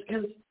today? Because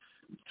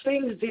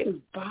things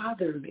didn't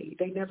bother me.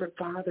 They never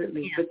bothered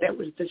me, but there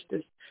was just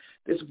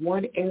this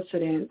one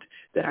incident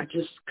that I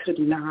just could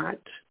not,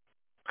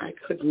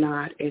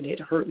 and it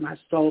hurt my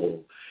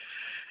soul.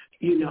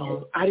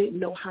 I didn't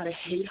know how to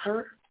hate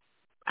her.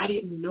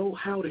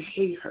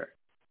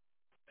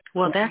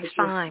 Well, that's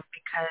fine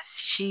because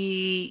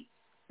she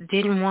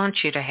didn't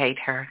want you to hate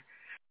her.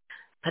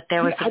 But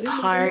there was a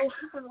part.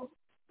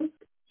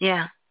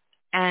 Yeah.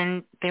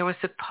 And there was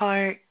a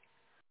part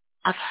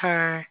of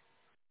her.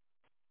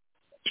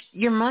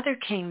 Your mother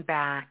came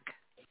back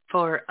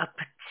for a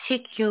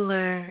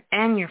particular,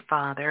 and your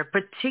father, a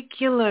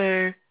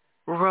particular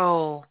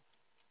role,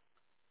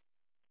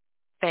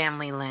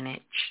 family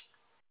lineage.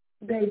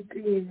 They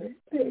did.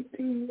 And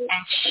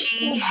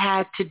she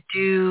had to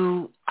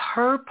do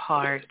her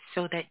part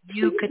so that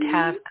you could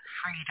have the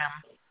freedom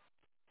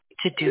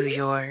to do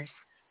yours.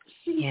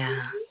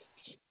 Yeah.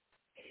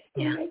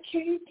 And I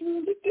came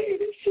through the day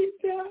that she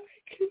died.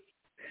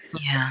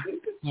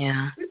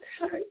 Yeah.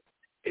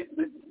 It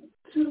was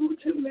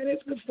 2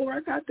 minutes before I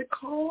got the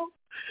call.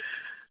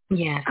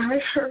 Yes. I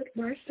heard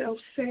myself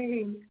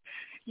saying,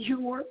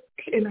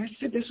 and I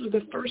said this was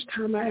the first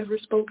time I ever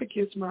spoke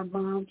against my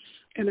mom,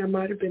 and I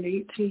might have been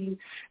 18,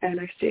 and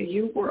I said,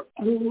 you were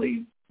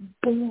only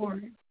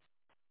born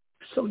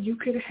so you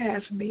could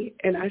have me,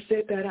 and I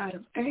said that out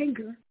of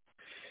anger.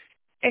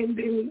 And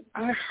then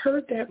I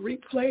heard that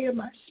replay in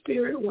my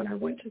spirit when I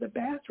went to the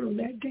bathroom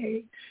that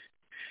day,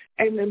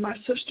 And then my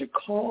sister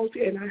called,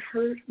 and I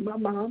heard my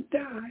mom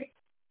die.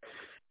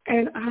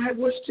 And I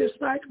was just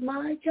like,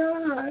 my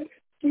God,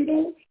 you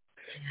know.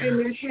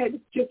 And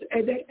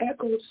that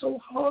echoed so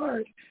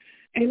hard.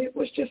 And it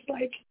was just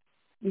like,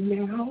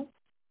 now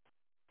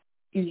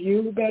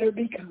you better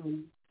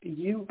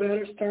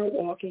start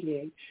walking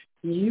in.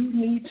 You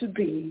need to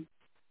be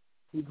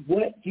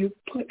what you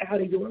put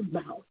out of your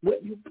mouth,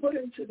 what you put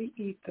into the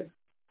ether.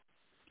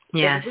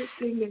 Yes.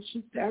 Everything that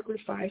she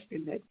sacrificed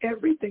and that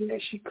everything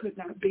that she could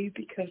not be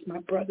because my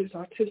brother's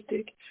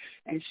autistic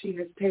and she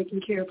has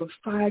taken care of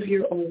a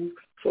 5-year-old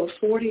for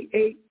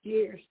 48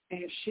 years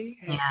and she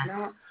has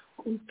not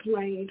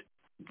complained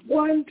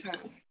one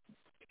time.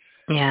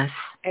 Yes.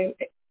 And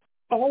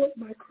all of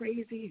my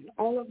crazy and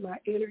all of my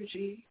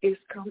energy is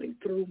coming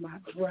through my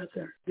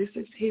brother. This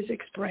is his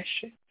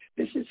expression.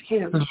 This is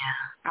him.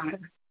 Yeah.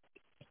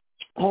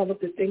 All of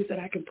the things that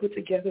I can put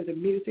together, the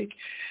music,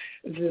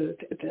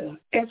 the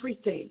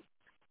everything,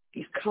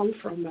 has come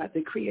from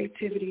the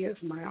creativity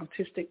of my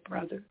autistic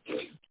brother.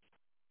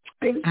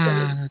 And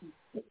so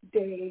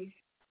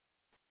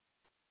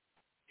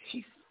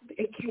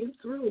it came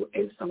through,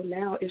 and so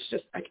now it's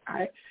just like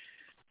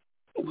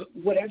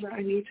whatever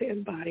I need to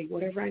embody,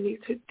 whatever I need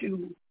to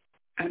do,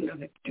 I'm going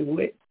to do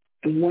it.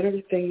 And one of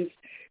the things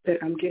that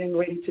I'm getting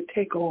ready to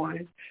take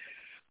on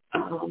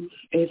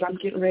is I'm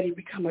getting ready to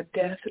become a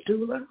death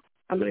doula.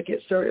 I'm going to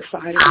get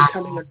certified in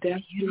becoming a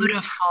death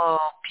doula.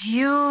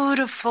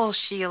 Beautiful,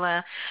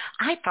 Sheila.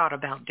 I thought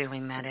about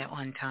doing that at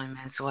one time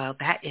as well.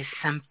 That is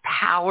some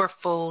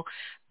powerful,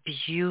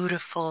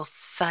 beautiful,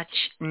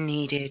 such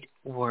needed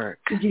work.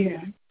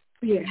 Yeah.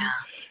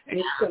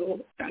 And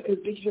so,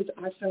 because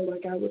I felt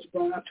like I was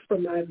robbed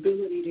from my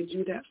ability to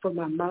do that for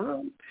my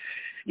mom,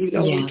 you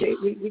know,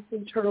 we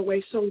sent her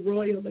away so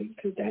royally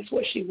because that's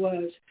what she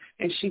was,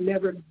 and she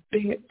never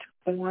bent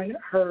on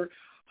her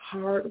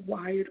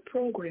hardwired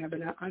program,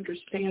 and I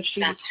understand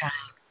That's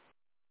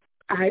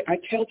right. I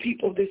tell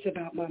people this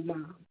about my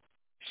mom.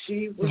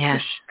 She was the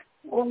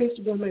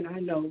strongest woman I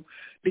know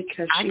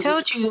because she I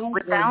told you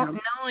without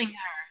knowing her.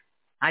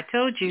 I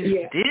told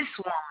you this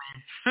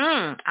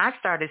woman. I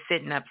started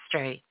sitting up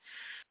straight.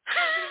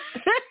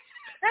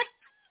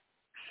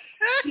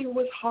 She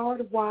was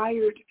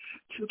hardwired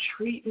to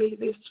treat me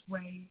this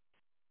way.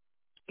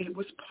 It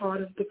was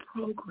part of the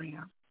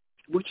program,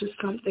 which is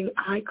something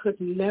I could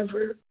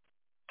never,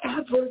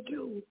 ever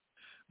do.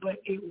 But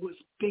it was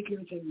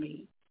bigger than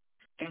me.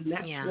 And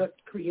that's what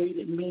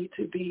created me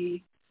to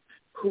be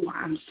who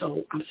I'm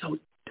so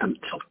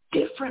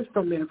different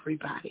from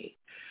everybody,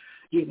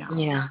 you know.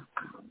 Yeah.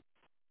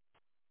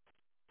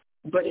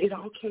 But it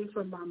all came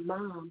from my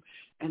mom,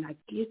 and I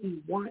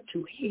didn't want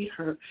to hate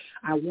her.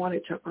 I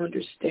wanted to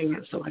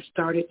understand, so I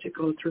started to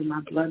go through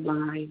my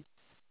bloodline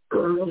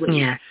early.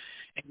 Yeah.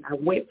 And I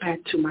went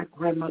back to my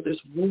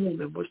grandmother's womb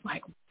and was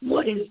like,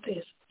 what is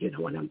this? You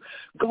know, and I'm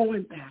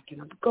going back,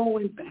 and I'm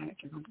going back,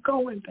 and I'm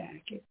going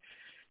back. And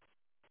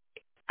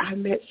I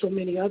met so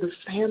many other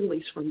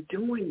families from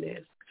doing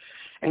this,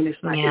 and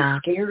it's like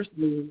it scares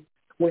me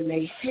when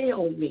they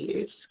hail me.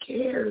 It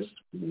scares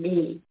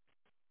me.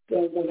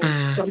 So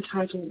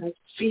sometimes when I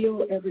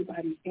feel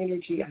everybody's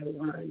energy, I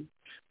run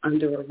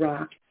under a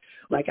rock.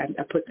 Like I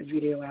put the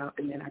video out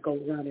and then I go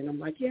run and I'm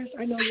like, yes,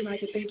 I know you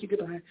like it. Thank you.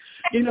 Goodbye.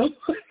 You know?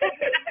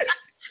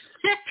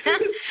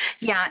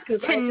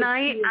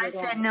 Tonight I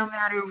said no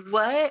matter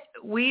what,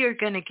 we are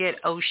going to get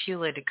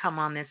Sheila to come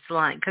on this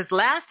line. Because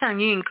last time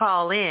you didn't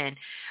call in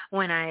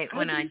when I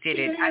did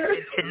it. I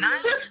said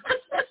tonight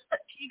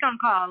she's going to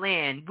call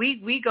in.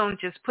 We going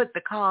to just put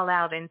the call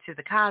out into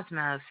the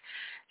cosmos.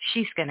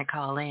 She's going to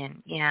call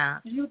in,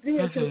 You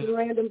did, because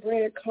Random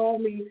Brand called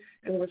me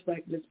and was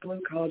like, Miss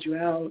Blue called you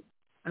out.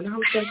 And I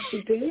was like,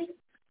 she did?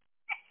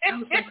 I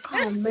was like,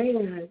 oh,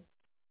 man.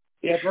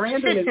 Yeah,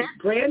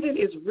 Brandon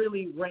is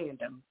really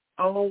random.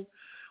 Oh,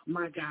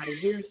 my God. And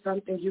here's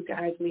something you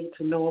guys need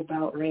to know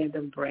about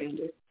Random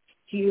Brandon.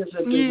 He is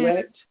a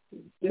direct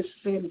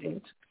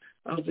descendant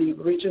of the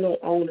original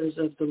owners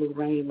of the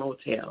Lorraine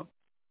Motel.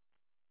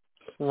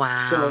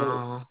 Wow.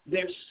 So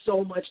there's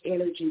so much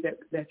energy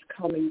that's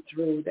coming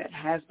through, that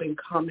has been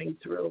coming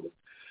through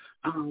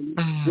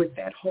with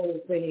that whole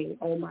thing.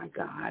 Oh, my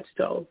God.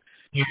 So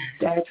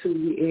that's who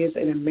he is,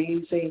 an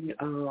amazing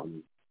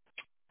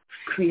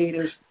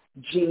creative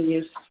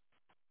genius,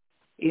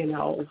 you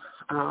know,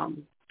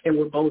 and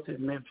we're both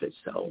in Memphis.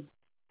 So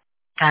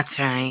that's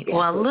right.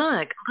 Well,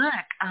 look,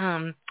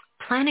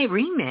 Planet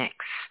Remix.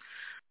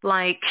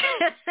 Like,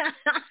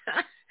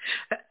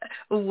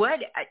 what,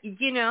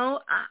 you know,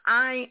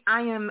 I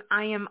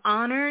am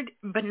honored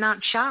but not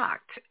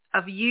shocked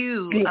of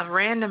you, of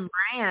Random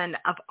Brand,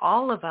 of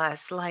all of us.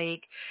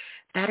 Like,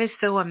 that is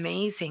so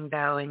amazing,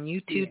 though, and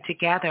you two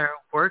together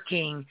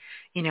working,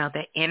 you know,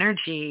 the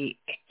energy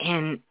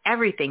in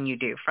everything you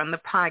do, from the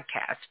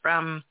podcast,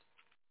 from,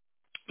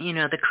 you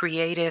know, the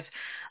creative,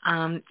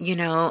 you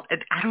know,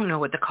 I don't know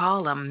what to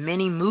call them,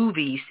 mini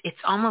movies.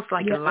 It's almost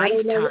like a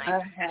lifetime.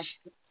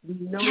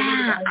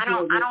 I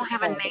don't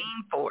have a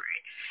name for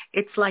it.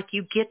 It's like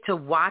you get to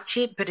watch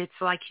it, but it's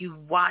like you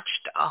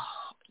watched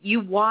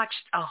you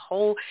watched a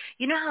whole,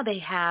 you know how they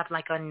have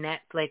like on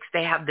Netflix,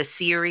 they have the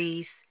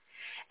series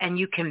and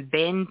you can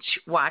binge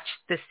watch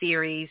the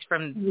series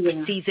from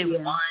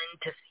season 1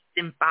 to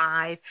season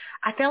 5.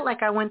 I felt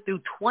like I went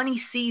through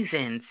 20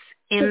 seasons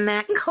in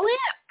that clip,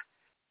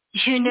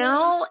 you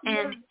know,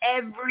 and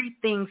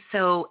everything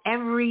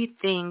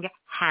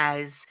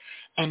has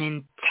an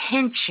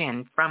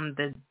intention, from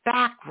the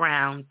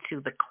background to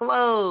the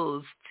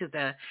clothes to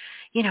the,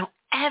 you know,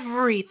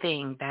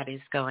 everything that is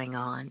going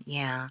on.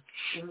 Yeah.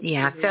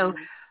 Yeah. So,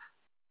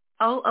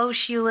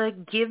 Sheila,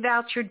 give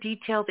out your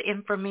detailed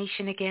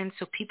information again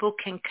so people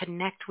can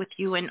connect with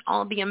you and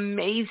all the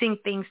amazing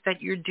things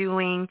that you're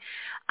doing.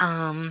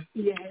 And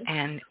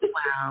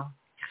wow.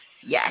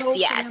 Yes, So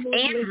yes.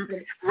 family, And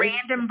listen,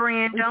 Random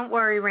Brand, don't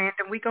worry,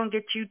 Random, we're going to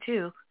get you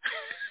too.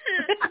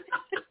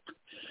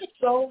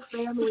 So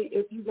family,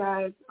 if you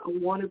guys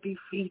want to be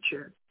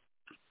featured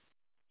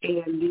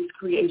in these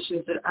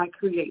creations that I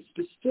create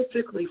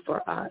specifically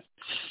for us,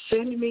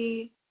 send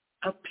me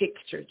a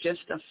picture,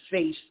 just a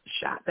face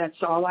shot.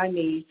 That's all I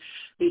need,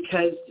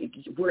 because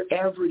we're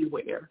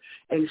everywhere.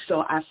 And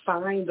so I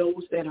find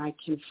those that I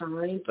can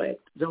find, but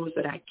those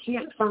that I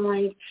can't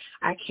find,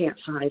 I can't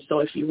find. So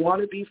if you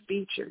want to be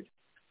featured,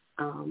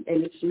 and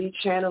it's me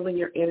channeling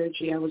your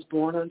energy. I was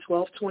born on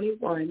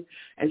 12/21,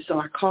 and so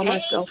I call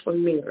myself a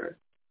mirror.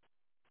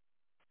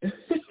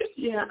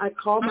 Yeah, I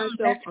call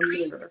myself a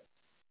mirror.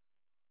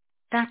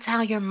 That's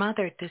how your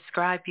mother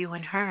described you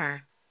and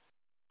her.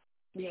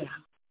 Yeah,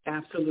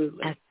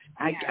 absolutely.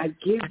 I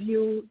give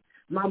you,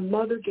 my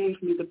mother gave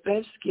me the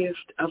best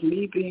gift of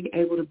me being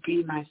able to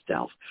be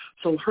myself.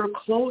 So her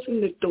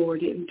closing the door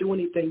didn't do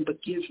anything but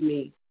give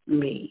me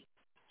me.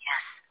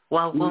 Yes.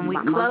 Well, when we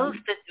close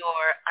the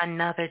door,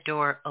 another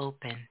door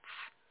opens.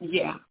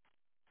 Yeah.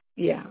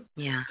 Yeah.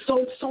 Yeah.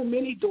 So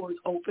many doors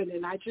open,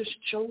 and I just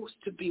chose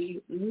to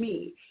be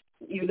me.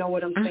 You know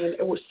what I'm saying?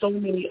 There were so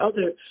many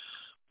other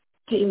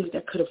things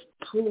that could have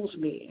pulled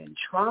me and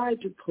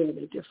tried to pull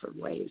me different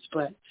ways,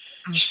 but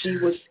she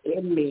was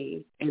in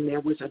me, and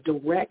there was a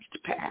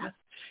direct path,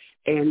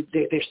 and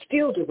there's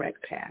still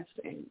direct paths.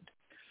 And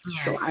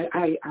so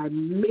I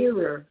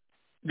mirror,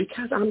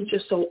 because I'm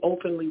just so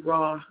openly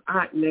raw.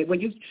 I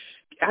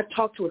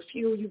talk to a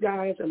few of you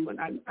guys, and when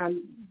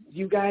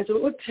you guys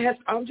will test,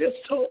 I'm just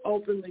so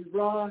openly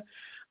raw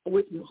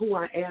with who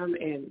I am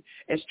and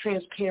as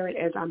transparent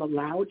as I'm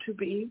allowed to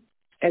be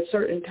at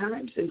certain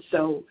times. And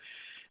so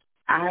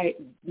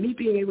me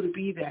being able to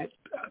be that,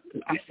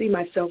 I see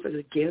myself as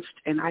a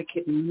gift, and I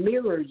can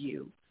mirror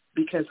you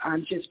because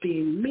I'm just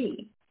being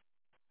me.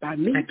 By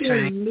me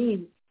being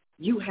me,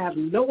 you have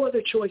no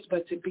other choice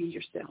but to be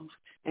yourself.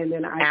 And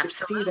then I can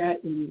see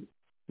that and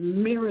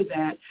mirror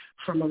that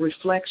from a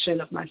reflection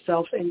of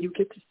myself, and you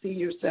get to see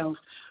yourself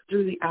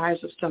through the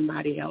eyes of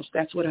somebody else.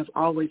 That's what I've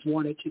always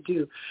wanted to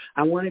do.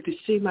 I wanted to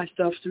see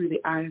myself through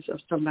the eyes of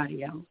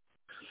somebody else.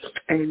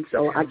 And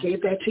so I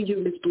gave that to you,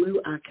 Ms. Blue.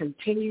 I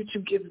continue to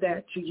give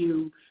that to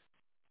you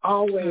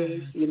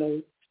always, you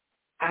know,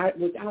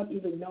 without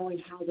even knowing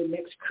how the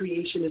next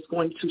creation is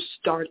going to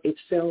start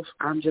itself.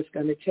 I'm just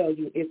going to tell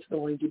you it's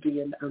going to be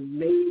an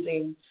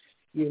amazing,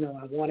 you know,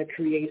 I want to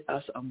create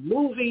us a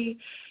movie.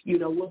 You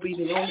know, we'll be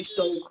the only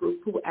soul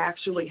group who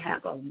actually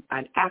have an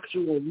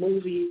actual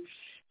movie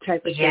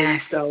type of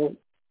thing. So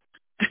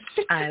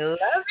I love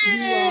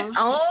it.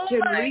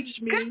 You can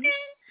reach me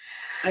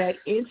at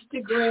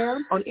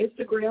on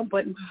Instagram,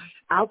 but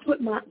I'll put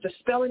the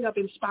spelling of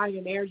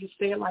Inspirenaire. You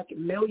say it like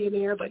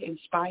millionaire, but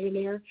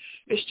Inspirenaire.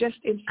 It's just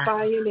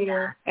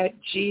Inspirenaire at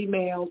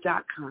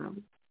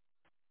gmail.com.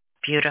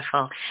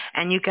 Beautiful.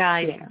 And you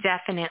guys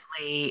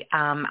definitely,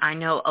 I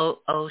know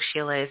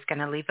Sheila is going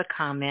to leave a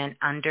comment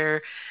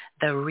under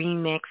the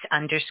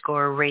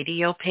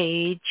Remix_radio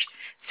page,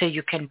 so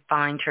you can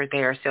find her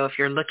there. So if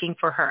you're looking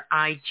for her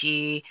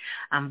IG,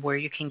 where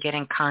you can get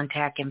in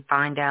contact and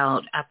find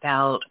out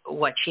about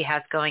what she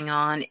has going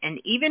on,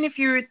 and even if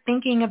you're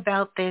thinking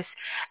about this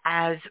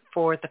as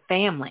for the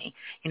family,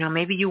 you know,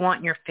 maybe you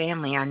want your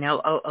family. I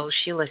know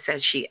Sheila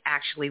says she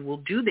actually will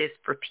do this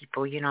for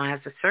people, you know,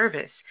 as a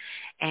service.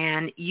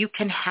 And you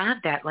can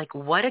have that, like,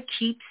 what a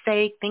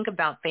keepsake. Think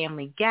about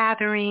family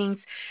gatherings.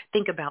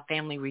 Think about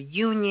family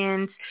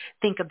reunions.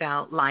 Think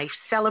about life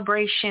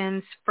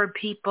celebrations for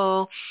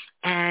people.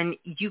 And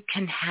you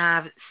can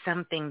have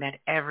something that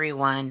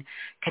everyone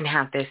can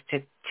have this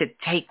to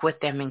take with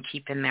them and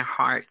keep in their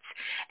hearts.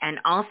 And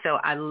also,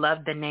 I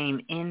love the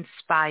name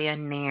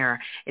Inspirenaire.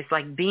 It's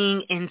like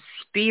being in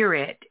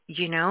spirit,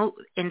 you know,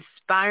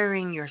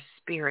 inspiring your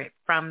spirit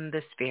from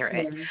the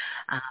spirit.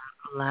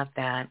 Love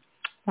that.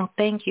 Well,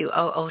 thank you,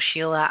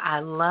 Sheila. I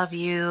love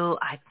you.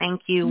 I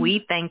thank you.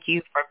 We thank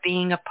you for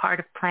being a part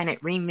of Planet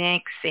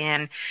Remix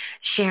and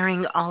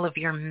sharing all of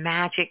your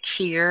magic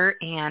here.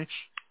 And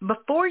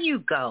before you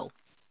go,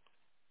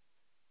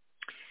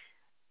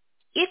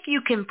 if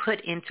you can put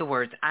into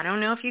words, I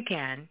don't know if you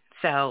can,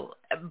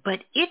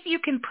 but if you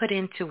can put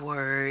into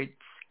words,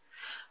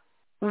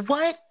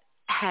 what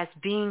has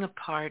being a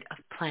part of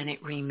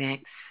Planet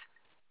Remix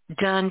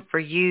done for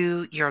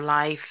you, your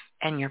life,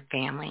 and your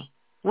family?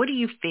 What do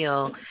you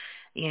feel,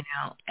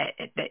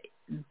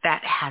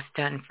 that has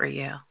done for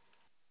you?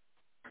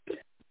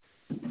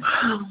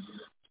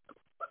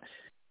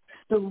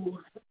 So,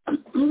 I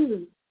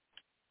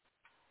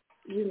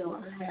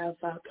have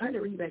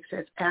Planet Remix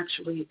has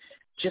actually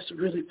just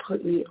really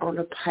put me on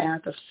a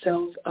path of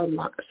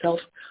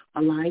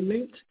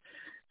self-alignment.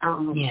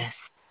 Yes.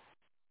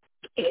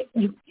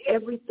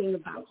 Everything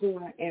about who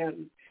I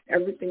am,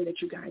 everything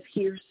that you guys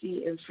hear,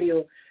 see, and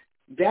feel,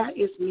 that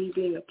is me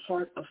being a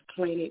part of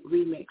Planet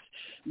Remix.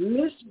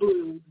 Miss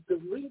Blue, the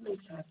remix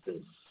has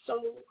been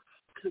so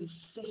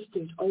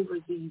consistent over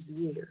these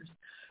years.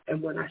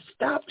 And when I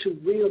stopped to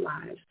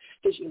realize,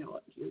 because,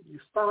 you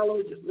follow,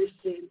 you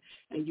listen,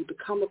 and you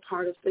become a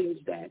part of things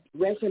that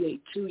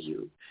resonate to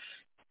you.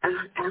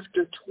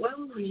 After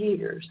 12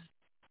 years,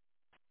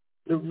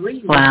 the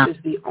remix is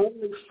the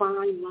only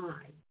fine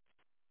line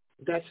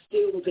that's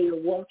still there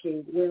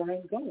walking where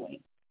I'm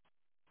going.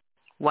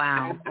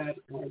 Wow. I've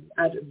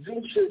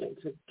ventured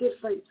into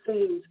different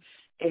things,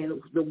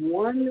 and the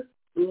one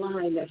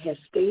line that has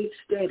stayed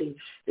steady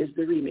is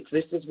the remix.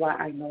 This is why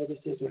I know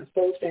this is my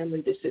soul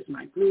family, this is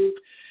my group,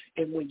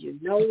 and when you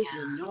know, you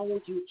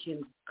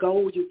can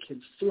go, you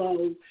can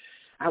flow.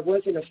 I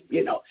wasn't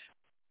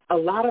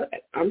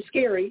I'm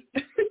scary,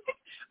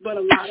 but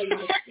a lot of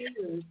my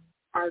fears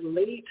are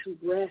laid to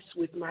rest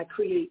with my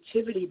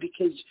creativity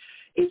because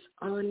it's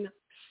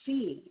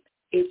unseen,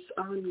 it's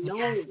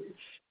unknown.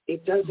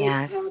 It doesn't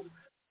have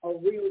a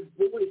real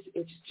voice.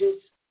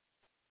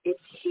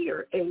 It's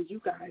here, and you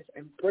guys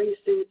embrace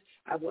it.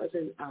 I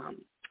wasn't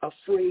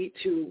afraid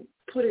to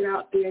put it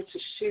out there, to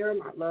share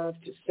my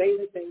love, to say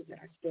the things that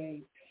I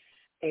say,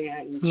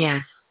 and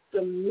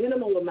the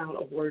minimal amount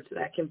of words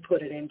that I can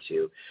put it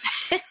into.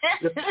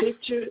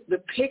 The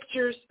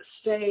pictures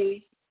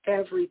say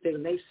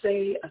everything. They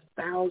say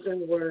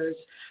 1,000 words.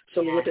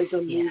 So what does a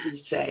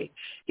movie say?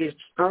 It's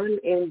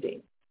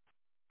unending.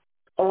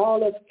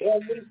 All of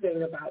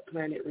everything about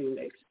Planet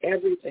Remix,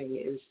 everything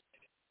is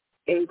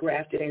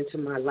engrafted into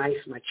my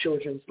life, my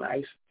children's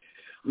life,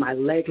 my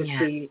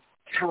legacy,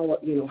 how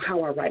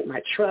I write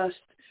my trust,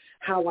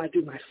 how I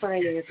do my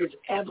finances,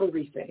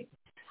 everything.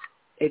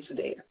 It's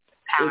there.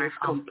 Powerful. It is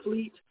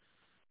complete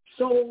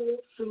soul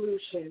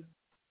solution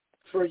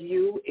for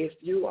you if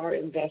you are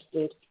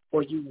invested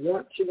or you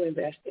want to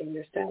invest in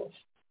yourself.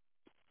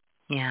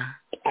 Yeah.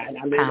 And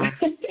I mean,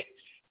 that's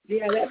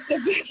the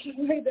best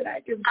way that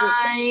I can put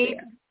it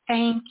there.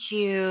 Thank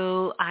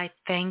you. I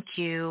thank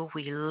you.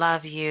 We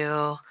love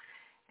you.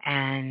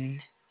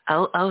 And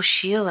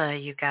Sheila,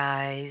 you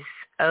guys.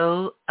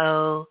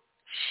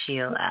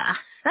 Sheila.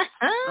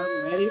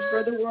 I'm ready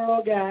for the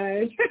world,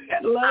 guys. I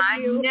love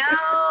you. I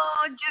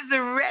know. Just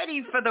ready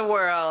for the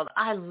world.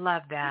 I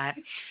love that.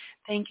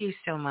 Thank you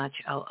so much,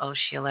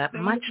 Sheila.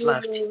 Much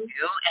love to you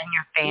and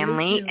your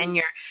family. And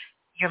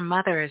your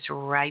mother is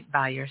right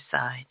by your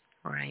side.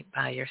 Right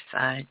by your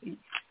side.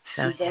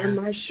 So, she's on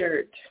my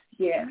shirt.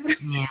 Yeah.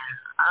 Yeah.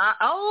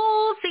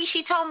 See,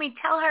 she told me,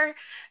 tell her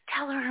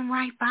I'm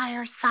right by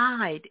her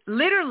side.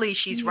 Literally,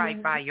 she's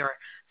right by your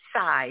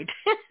side.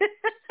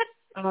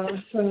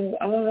 Awesome.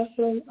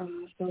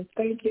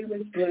 Thank you,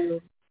 Ms.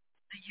 Blue.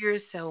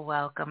 You're so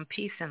welcome.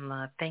 Peace and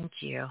love.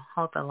 Thank you.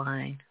 Hold the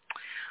line.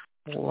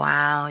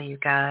 Wow, you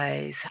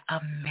guys.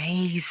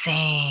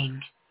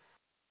 Amazing.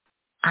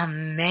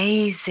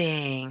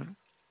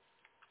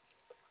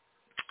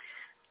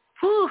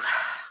 Whew.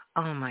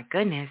 Oh, my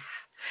goodness.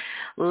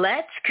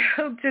 Let's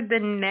go to the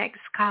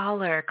next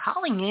caller.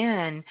 Calling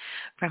in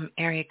from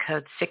area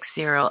code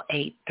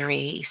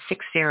 6083.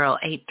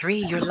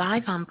 6083, you're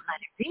live on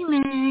Planet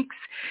Remix.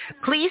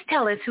 Please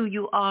tell us who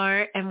you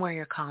are and where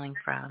you're calling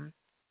from.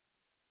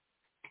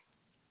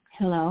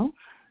 Hello.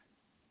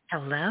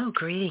 Hello.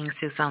 Greetings.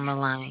 Who's on the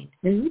line?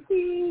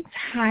 Greetings.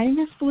 Hi,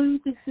 Miss Blue.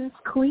 This is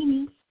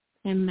Queenie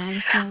in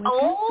Madison, Wisconsin.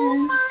 Oh,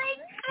 my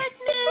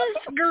goodness.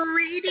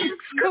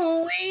 Greetings,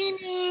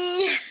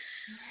 Queenie.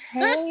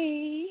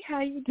 Hey,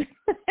 how you doing?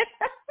 I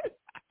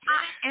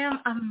am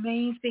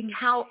amazing.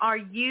 How are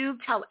you?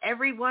 Tell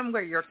everyone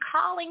where you're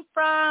calling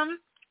from.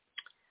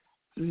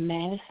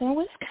 Madison,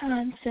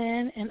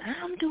 Wisconsin, and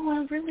I'm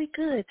doing really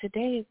good.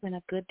 Today has been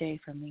a good day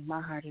for me. My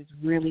heart is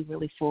really,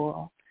 really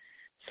full.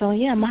 So,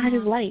 yeah, my heart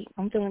is light.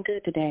 I'm feeling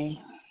good today.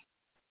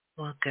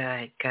 Well,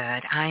 good.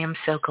 I am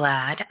so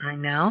glad. I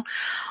know.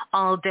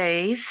 All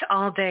days,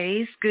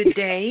 good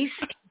days.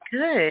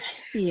 Good.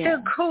 Yeah,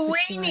 so,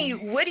 Queenie, sure.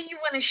 what do you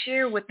want to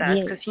share with us?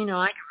 Because, I can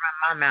run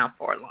my mouth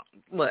for a long.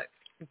 Look,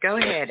 go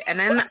ahead. And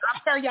then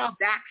I'll tell y'all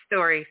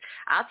backstories.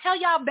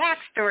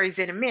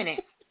 In a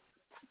minute.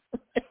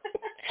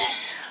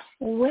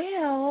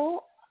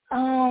 Well,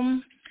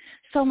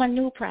 so my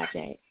new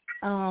project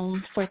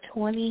for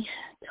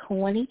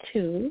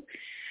 2022.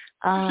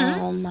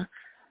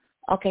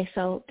 Okay,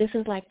 so this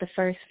is like the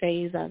first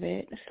phase of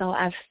it. So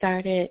I've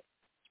started,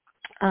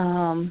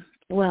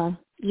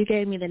 you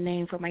gave me the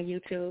name for my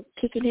YouTube,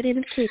 Kicking It in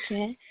the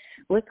Kitchen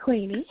with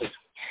Queenie.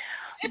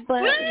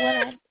 But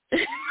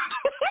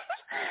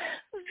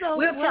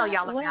we'll tell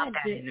y'all about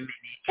that in a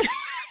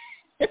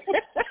minute.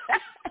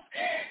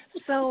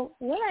 So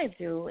what I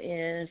do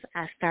is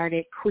I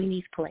started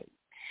Queenie's Plate.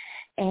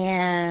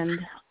 And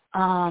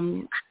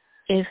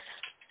if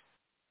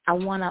I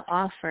want to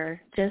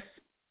offer just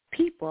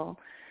people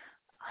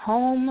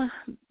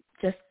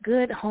just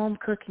good home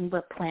cooking,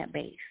 but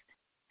plant-based.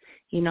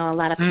 You know, a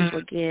lot of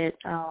people get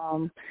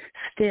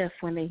stiff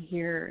when they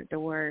hear the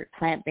word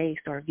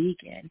plant-based or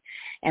vegan.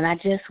 And I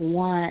just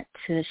want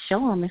to show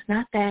them it's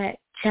not that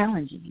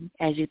challenging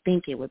as you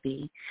think it would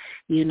be,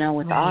 you know,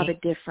 with all the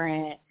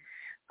different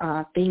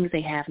things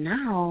they have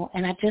now.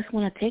 And I just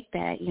want to take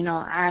that. You know,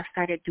 I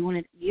started doing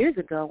it years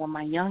ago when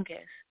my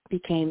youngest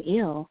became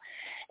ill.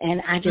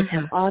 And I just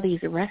have all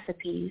these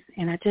recipes,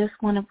 and I just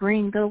want to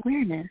bring the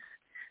awareness.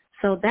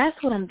 So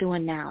that's what I'm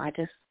doing now.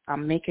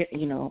 I'm making,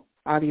 you know,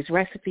 all these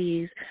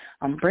recipes.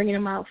 I'm bringing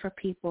them out for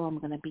people. I'm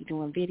going to be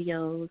doing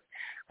videos,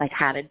 like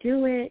how to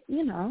do it,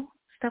 you know,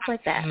 stuff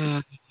like that.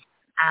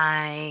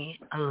 I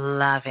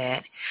love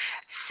it.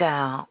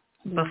 So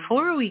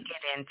before we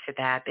get into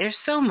that, there's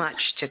so much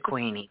to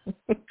Queenie.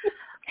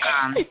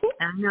 I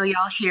know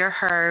y'all hear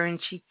her, and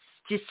she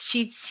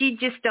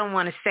just don't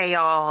want to say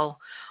all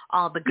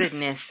the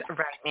goodness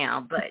right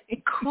now. But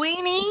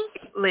Queenie,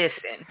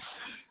 listen.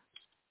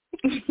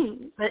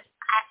 But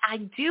I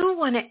do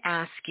want to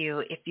ask you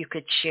if you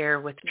could share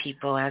with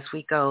people as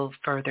we go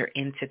further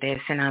into this.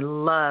 And I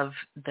love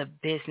the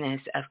business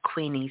of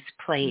Queenie's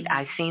Plate.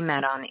 I seen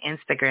that on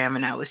Instagram,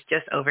 and I was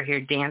just over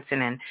here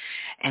dancing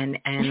and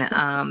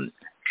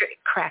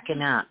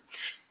cracking up.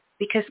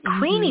 Because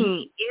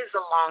Queenie is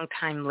a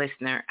longtime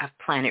listener of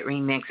Planet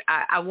Remix.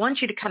 I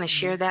want you to kind of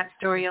share that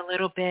story a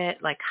little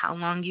bit, like how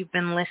long you've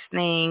been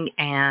listening,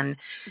 and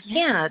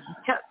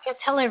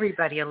tell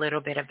everybody a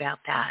little bit about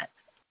that.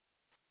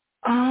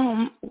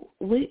 Sean,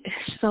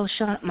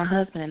 my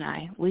husband and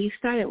I, we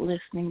started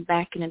listening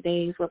back in the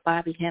days with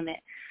Bobby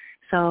Hemmett.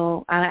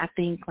 So I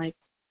think like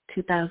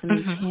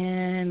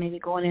 2010, maybe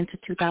going into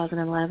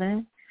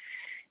 2011.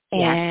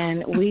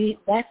 And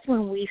that's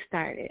when we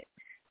started.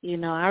 You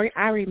know,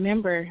 I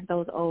remember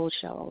those old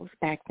shows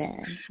back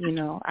then. You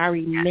know, I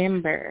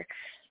remember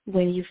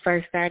when you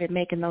first started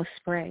making those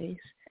sprays,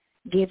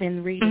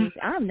 giving readings.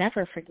 I'll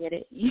never forget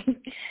it.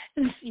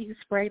 You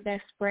sprayed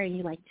that spray, and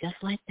you're like, just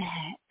like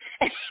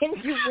that.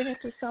 And you went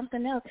into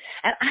something else.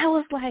 And I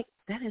was like,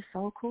 that is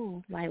so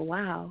cool. Like,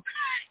 wow.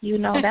 You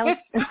know, that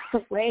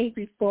was way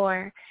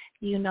before,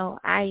 you know,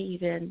 I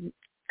even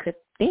could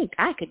think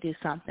I could do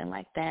something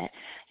like that.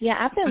 Yeah,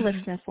 I've been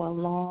listening for a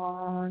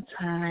long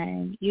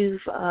time.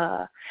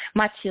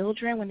 My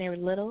children, when they were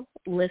little,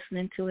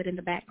 listening to it in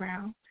the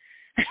background.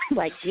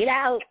 Like, get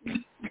out.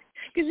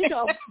 Because,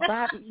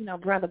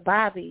 Brother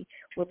Bobby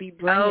will be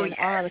bringing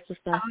all this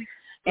stuff.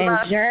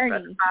 And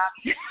Journey,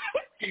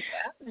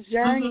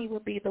 Journey will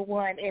be the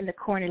one in the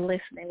corner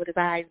listening with his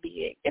eyes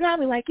big. And I'll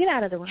be like, get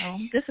out of the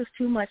room. This is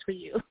too much for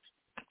you.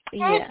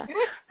 Yeah.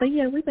 But,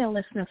 we've been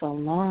listening for a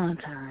long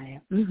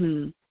time.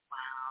 Wow.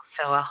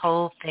 So a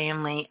whole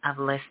family of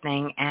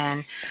listening.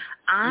 And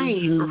I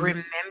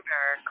remember,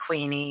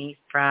 Queenie,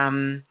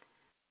 from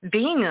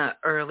being an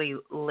early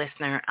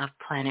listener of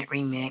Planet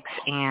Remix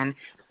and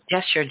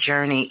just your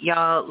journey.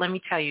 Y'all, let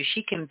me tell you,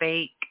 she can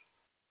bake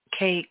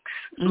cakes.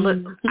 Look,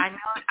 I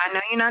know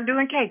you're not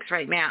doing cakes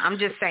right now. I'm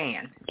just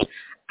saying.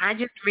 I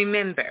just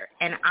remember,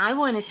 and I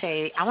want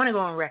to go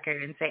on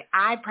record and say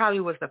I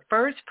probably was the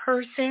first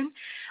person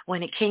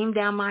when it came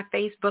down my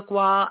Facebook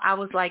wall. I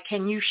was like,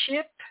 can you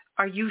ship?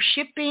 Are you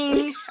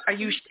shipping? Are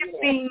you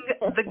shipping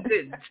the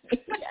goods?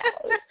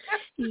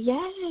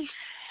 Yes.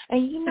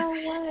 And you know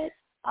what?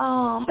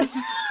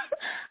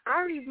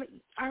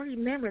 I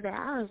remember that.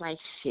 I was like,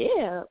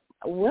 ship?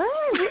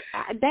 What?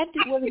 That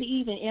wasn't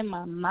even in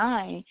my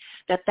mind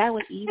that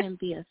would even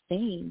be a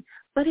thing.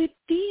 But it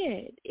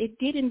did. It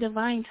did in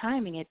divine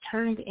timing. It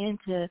turned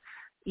into,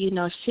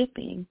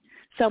 shipping.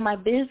 So my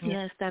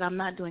business that I'm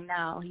not doing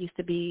now used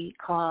to be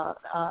called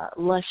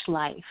Lush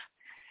Life.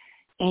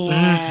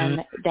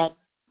 And that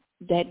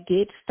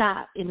did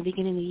stop in the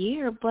beginning of the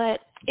year,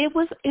 but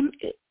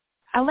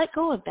I let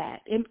go of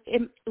that.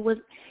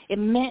 It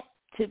meant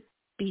to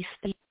be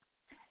stable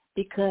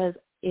because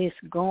it's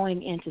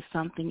going into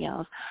something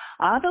else.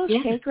 All those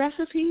cake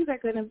recipes are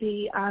going to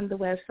be on the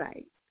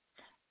website.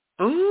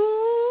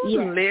 Ooh,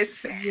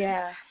 listen.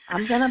 Yeah,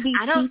 I'm going to be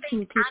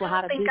teaching people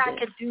how to do this. I don't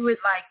think I could do it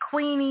like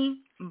Queenie,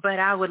 but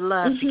I would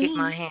love to get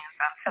my hands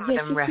on some of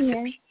them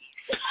recipes.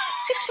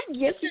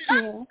 Yes, you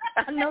can.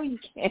 I know you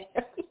can.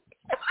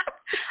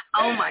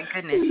 Oh, my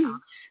goodness.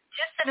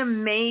 Just an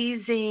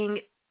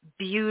amazing,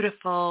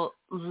 beautiful,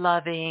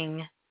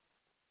 loving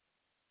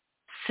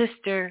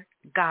sister,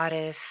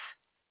 goddess,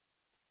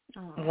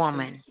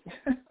 woman.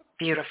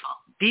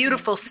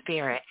 Beautiful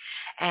spirit.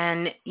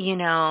 And,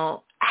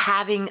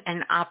 having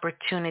an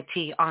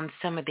opportunity on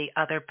some of the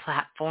other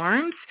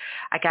platforms,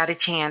 I got a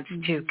chance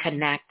to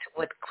connect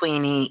with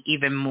Queenie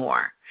even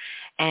more.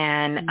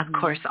 And, of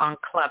course, on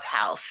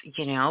Clubhouse,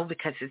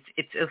 because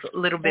it's a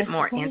little bit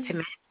more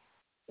intimate.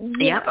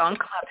 Yep, on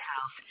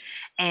Clubhouse.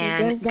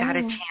 And got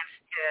a chance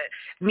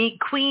to meet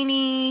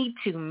Queenie,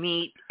 to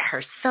meet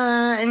her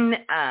son.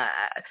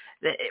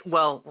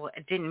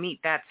 It didn't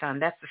meet that son.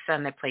 That's the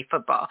son that played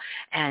football.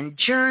 And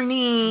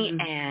Journey,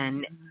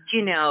 and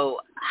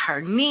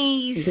her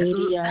niece,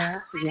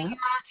 Lydia,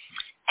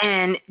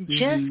 and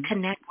just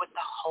connect with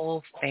the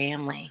whole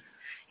family.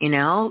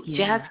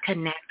 Just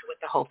connect with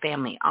the whole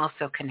family.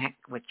 Also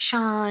connect with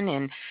Sean,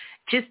 and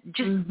just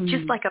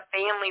like a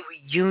family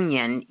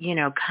reunion.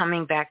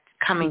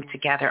 Coming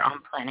together on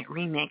Planet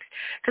Remix,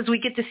 because we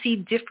get to see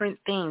different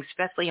things,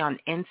 especially on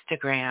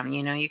Instagram.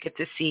 You get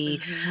to see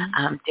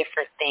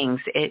different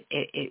things.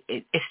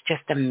 It's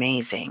just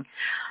amazing.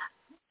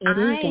 It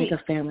is like a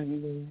family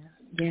reunion.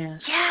 Yeah.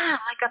 Yeah,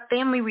 like a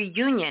family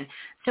reunion.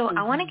 So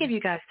I want to give you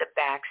guys the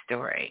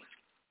backstory.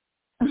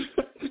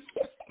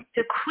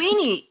 So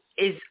Queenie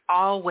is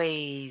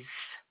always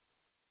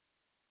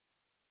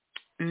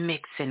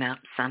mixing up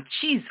something.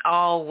 She's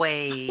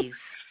always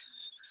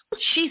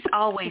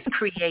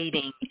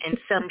creating in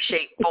some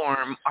shape,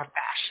 form, or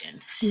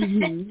fashion.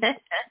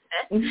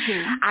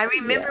 I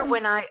remember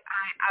when I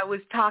was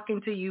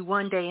talking to you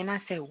one day, and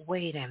I said,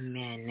 wait a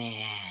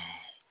minute.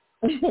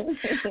 I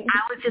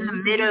was in the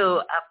middle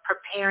of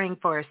preparing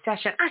for a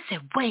session. I said,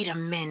 wait a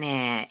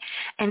minute.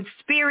 And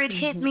Spirit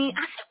hit me.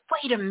 I said,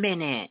 wait a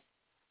minute.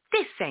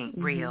 This ain't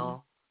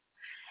real.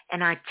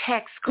 And I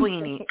text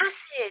Queenie. I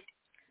said,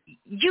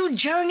 you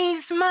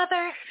Journey's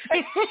mother?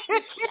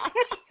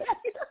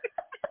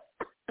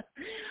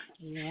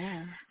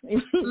 Yeah.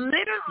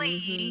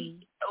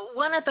 Literally,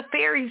 one of the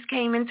fairies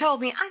came and told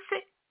me. I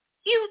said,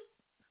 you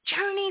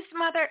Journey's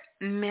mother?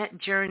 Met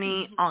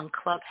Journey on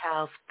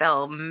Clubhouse,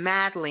 fell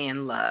madly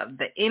in love.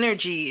 The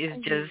energy is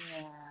just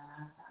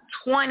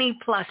 20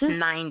 plus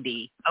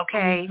 90,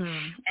 okay?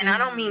 And I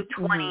don't mean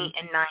 20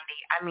 and 90.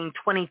 I mean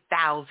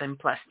 20,000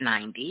 plus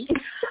 90.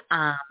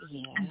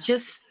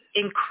 Just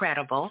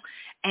incredible.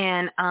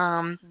 And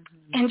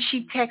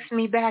she texted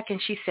me back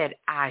and she said,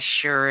 I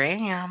sure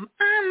am.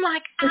 I'm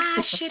like,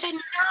 I should have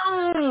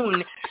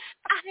known.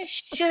 I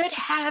should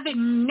have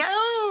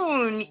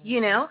known.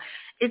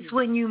 It's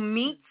when you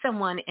meet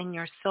someone in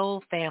your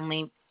soul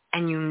family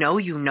and you know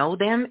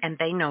them and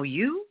they know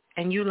you,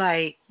 and you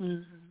like,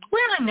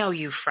 where I know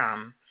you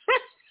from?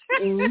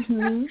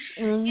 And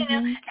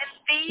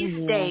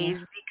these days,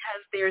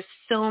 because there's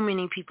so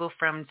many people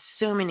from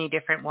so many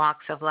different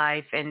walks of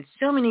life and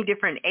so many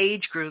different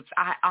age groups,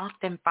 I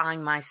often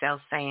find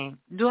myself saying,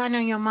 do I know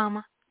your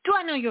mama? Do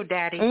I know your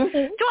daddy? Do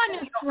I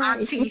know your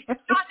auntie? Do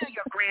I know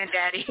your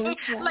granddaddy?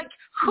 Like,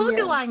 who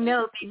do I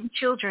know? These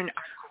children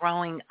are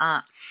growing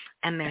up,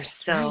 and they're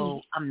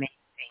so amazing.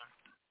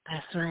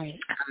 That's right.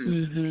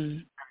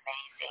 Amazing.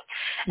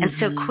 And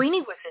so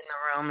Queenie was in the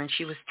room, and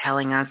she was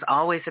telling us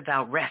always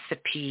about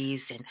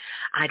recipes, and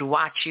I'd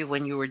watch you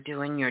when you were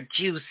doing your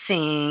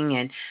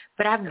juicing,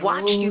 but I've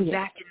watched you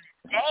back in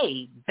the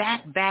day,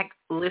 back,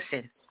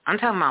 listen, I'm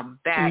talking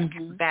about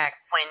back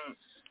when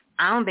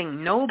I don't think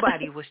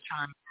nobody was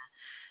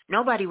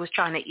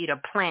trying to eat a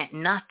plant,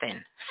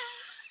 nothing.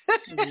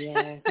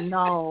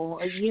 No,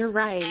 you're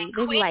right.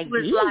 They were like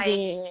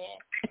vegan.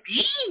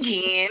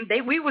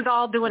 Vegan. We was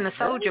all doing the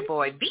Soldier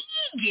Boy.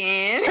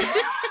 Vegan.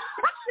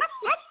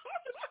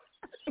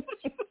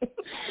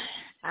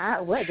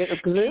 What?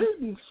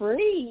 Gluten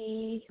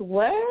free?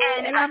 What?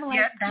 And I'm like,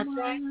 that's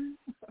right.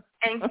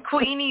 And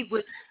Queenie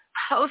would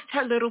post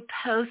her little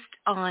post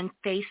on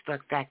Facebook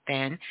back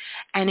then,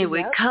 and it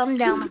would come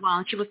down the wall,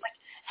 and she was like,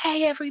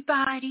 hey,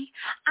 everybody,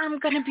 I'm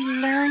going to be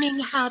learning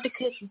how to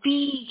cook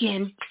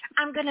vegan.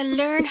 I'm going to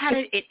learn how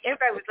to...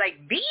 Everybody was like,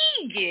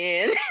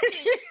 vegan?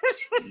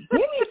 Give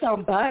me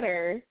some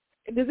butter.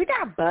 Does it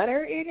got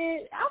butter in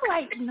it? I'm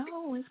like,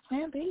 no, it's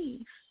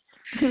plant-based.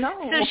 No.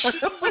 So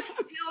she was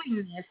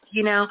doing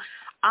this,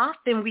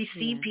 Often we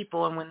see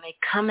people, and when they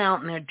come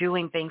out and they're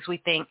doing things, we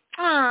think,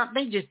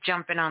 they just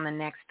jumping on the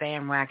next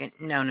bandwagon.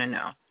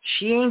 No.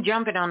 She ain't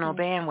jumping on no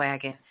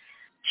bandwagon.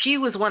 She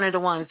was one of the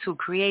ones who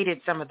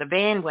created some of the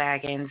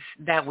bandwagons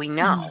that we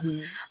know.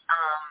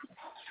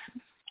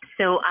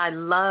 So I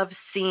love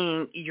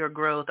seeing your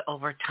growth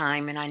over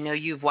time, and I know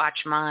you've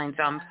watched mine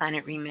on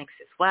Planet Remix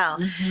as well.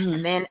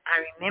 And then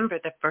I remember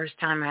the first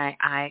time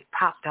I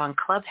popped on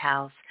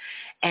Clubhouse,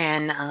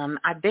 and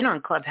I've been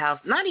on Clubhouse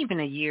not even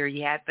a year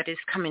yet, but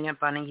it's coming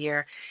up on a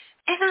year.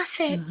 And I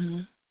said,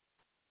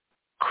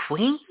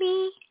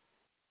 Queenie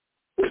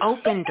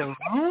opened a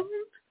room,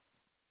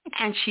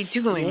 and she's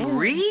doing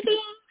readings.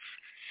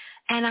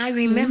 And I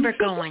remember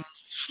going,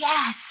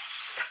 yes,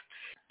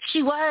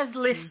 she was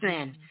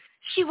listening.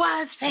 She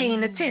was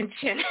paying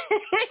attention.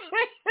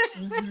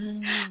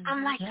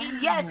 I'm like,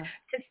 yes,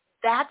 because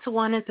that's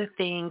one of the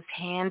things,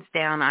 hands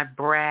down, I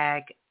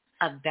brag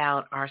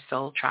about our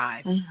soul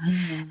tribe.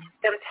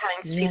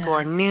 Sometimes people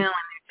are new and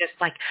they're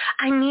just like,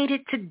 I need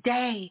it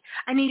today.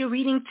 I need a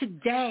reading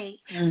today.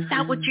 Is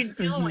that what you're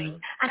doing?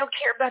 I don't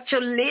care about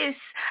your list.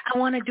 I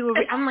want to do a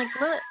I'm like,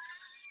 look,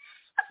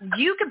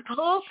 you can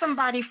pull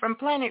somebody from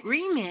Planet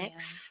Remix.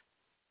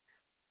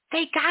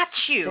 They got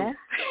you.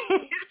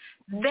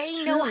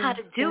 They know how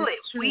to do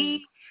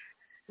it.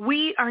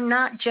 We are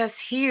not just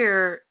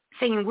here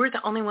saying we're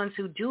the only ones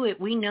who do it.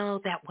 We know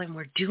that when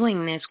we're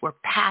doing this, we're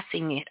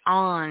passing it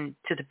on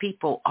to the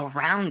people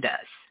around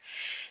us.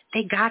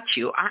 They got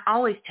you. I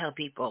always tell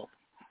people,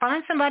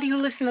 find somebody who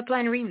listens to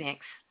Planet Remix.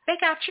 They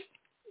got you.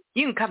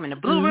 You can come in the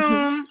Blue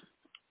Room.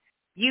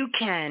 You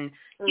can,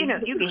 you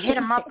can hit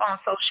them up on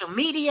social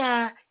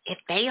media. If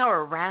they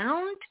are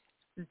around,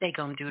 they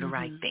going to do the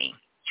right thing.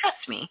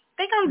 Trust me.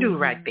 They going to do the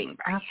right thing.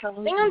 Right?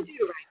 Absolutely. They going to do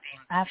the right thing.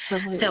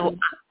 Absolutely. So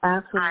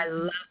Absolutely. I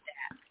love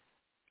that.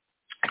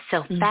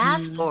 So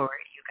fast forward,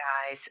 you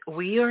guys.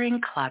 We are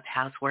in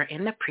Clubhouse. We're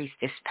in the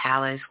Priestess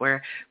Palace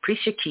where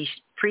Priestess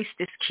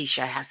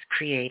Keisha has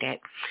created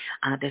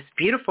this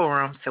beautiful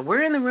room. So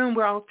we're in the room.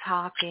 We're all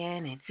talking,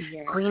 and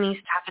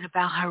Queenie's talking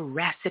about her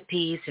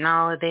recipes and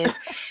all of this.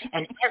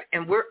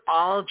 and we're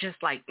all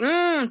just like,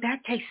 that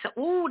tastes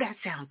so, ooh, that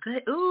sounds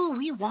good. Ooh,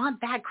 we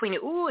want that, Queenie.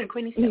 Ooh, and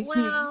Queenie said,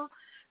 well,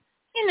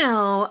 you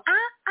know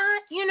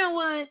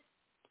what?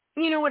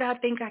 You know what I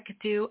think I could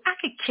do? I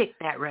could kick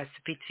that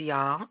recipe to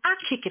y'all. I'll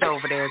kick it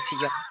over there to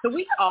y'all. So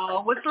we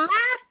all was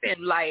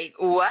laughing like,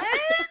 what?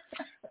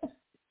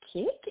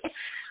 Kick it?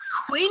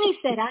 Queenie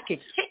said I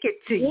could kick it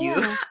to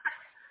you.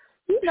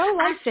 You know,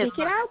 like, I said,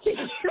 kick it out to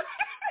you.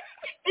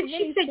 And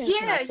she said,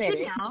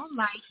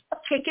 like,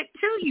 kick it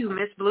to you,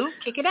 Miss Blue.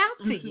 Kick it out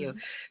to you.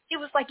 It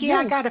was like,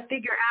 I got to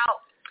figure out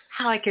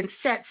how I can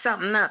set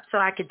something up so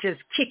I could just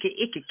kick it.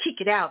 It could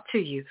kick it out to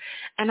you.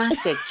 And I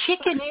said,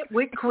 kicking it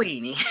with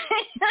Queenie.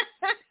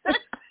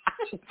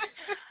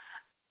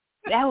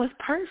 That was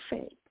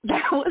perfect.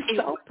 That was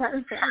so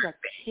perfect.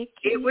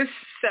 It was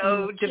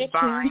so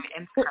divine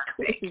and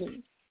perfect.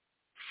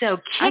 So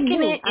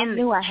kicking it in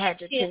the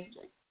kitchen.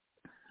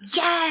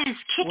 Yes,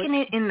 kicking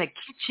it in the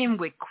kitchen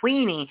with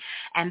Queenie.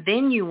 And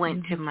then you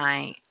went to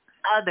my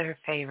other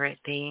favorite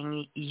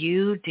thing.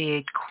 You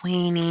did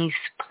Queenie's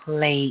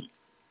plate.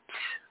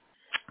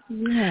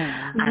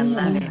 Yeah. I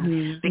love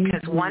it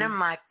because one of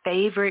my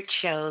favorite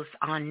shows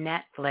on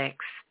Netflix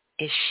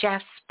is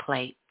Chef's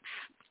Plates.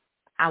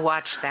 I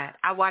watch that.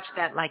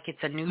 Like it's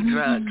a new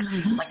drug.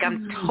 Like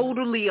I'm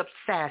totally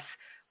obsessed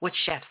with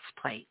Chef's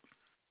Plate.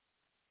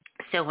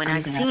 So when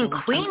I seen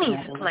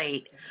Queenie's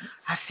plate,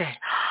 I said,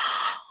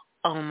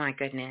 oh my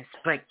goodness.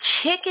 But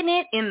kicking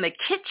it in the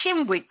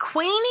kitchen with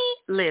Queenie,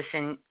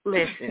 listen.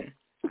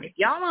 If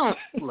y'all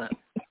don't,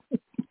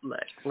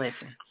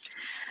 listen.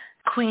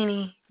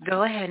 Queenie,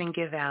 go ahead and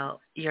give out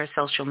your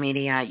social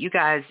media. You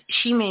guys,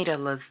 she made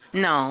let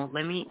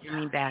me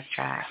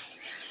backtrack.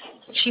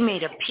 She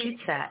made a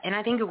pizza, and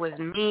I think it was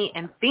me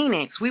and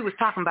Phoenix. We was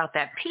talking about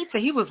that pizza.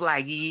 He was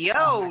like,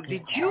 yo,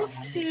 did you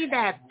see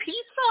that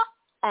pizza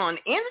on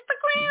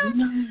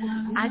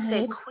Instagram? I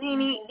said,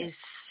 Queenie is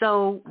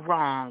so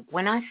wrong.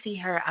 When I see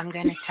her, I'm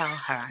going to tell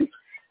her.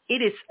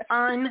 It is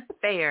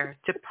unfair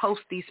to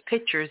post these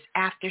pictures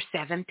after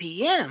 7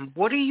 p.m.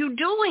 What are you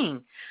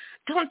doing?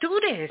 Don't do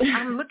this.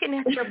 I'm looking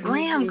at your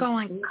gram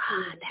going,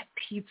 God, that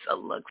pizza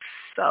looks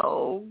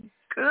so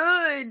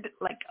good.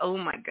 Like, oh,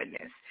 my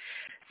goodness.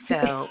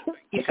 So,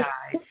 you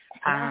guys,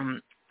 I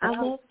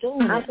love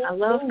doing it. I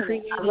love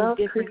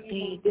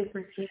creating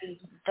different things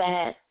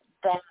that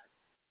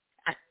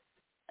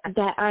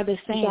are the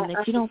same,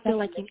 that you don't feel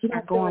like you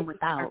are going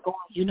without,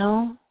 you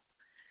know?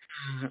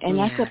 And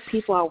that's what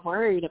people are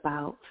worried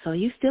about. So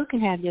you still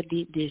can have your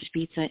deep dish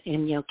pizza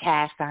in your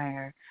cast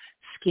iron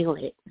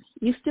skillet.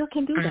 You still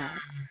can do that.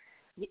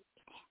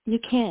 You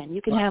can.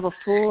 You can have a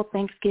full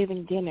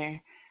Thanksgiving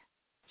dinner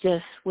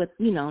just with,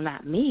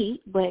 not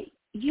meat, but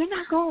you're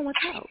not going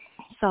without.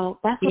 So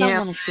that's what I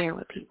want to share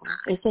with people.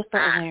 It's just for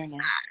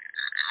awareness.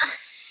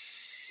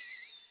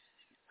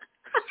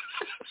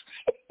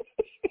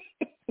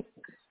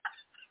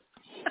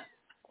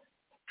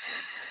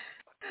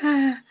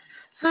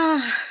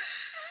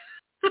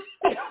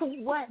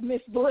 What,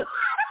 Miss Blue?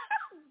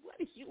 What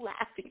are you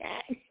laughing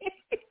at?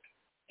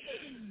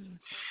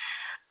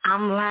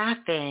 I'm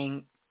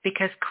laughing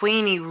because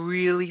Queenie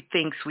really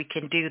thinks we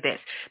can do this.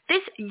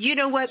 You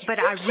know what? But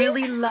I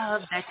really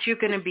love that you're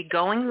going to be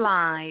going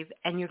live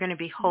and you're going to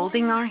be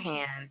holding our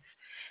hands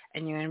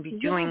and you're going to be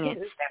doing it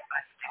step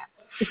by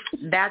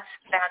step.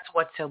 That's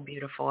what's so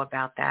beautiful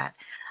about that.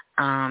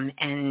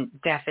 And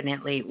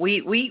definitely,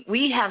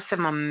 we have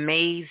some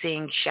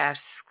amazing chefs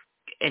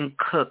and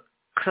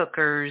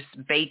cookers,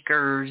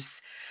 bakers,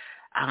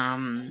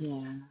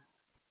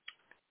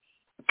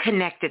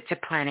 connected to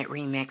Planet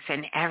Remix,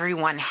 and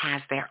everyone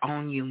has their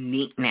own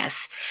uniqueness,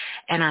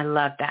 and I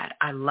love that.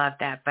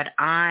 But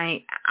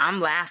I'm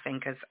laughing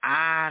because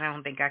I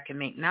don't think I can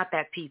make not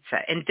that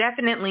pizza, and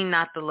definitely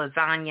not the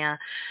lasagna.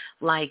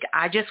 Like,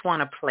 I just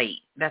want a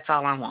plate. That's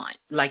all I want.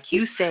 Like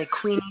you said,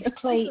 Queenie's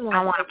plate.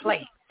 I want a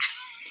plate.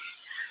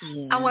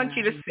 I want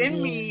you to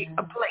send me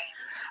a plate,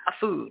 a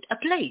food, a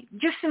plate.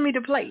 Just send me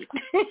the plate.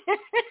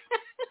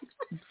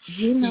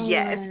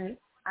 Yes.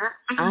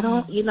 I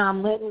don't,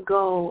 I'm letting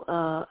go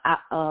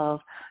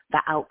of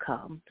the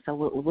outcome. So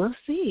we'll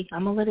see.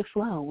 I'm going to let it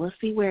flow. We'll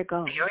see where it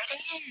goes.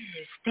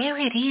 There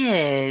it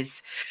is.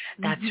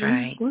 That's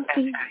right. We'll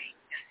see.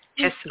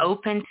 Just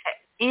open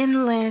to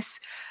endless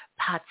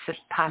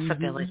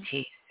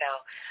possibilities.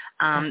 So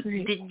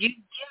Did you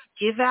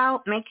give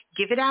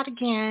it out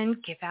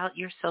again? Give out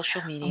your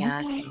social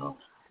media. Okay.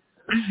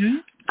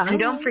 And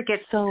don't forget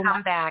to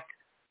come back.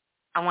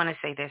 I want to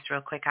say this real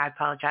quick. I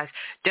apologize.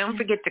 Don't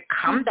forget to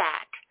come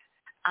back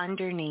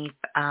underneath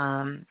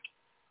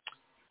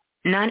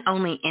not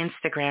only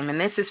Instagram, and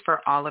this is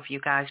for all of you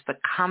guys, but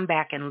come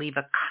back and leave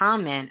a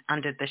comment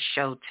under the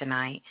show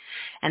tonight.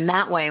 And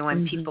that way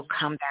when people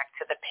come back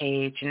to the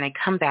page and they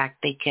come back,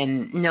 they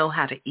can know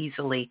how to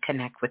easily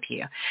connect with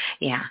you.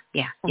 Yeah.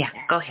 Okay.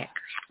 Go ahead.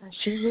 I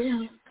sure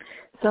will.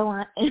 So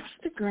on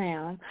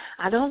Instagram,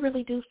 I don't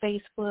really do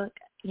Facebook.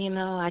 You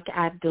know, I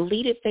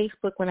deleted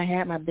Facebook when I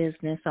had my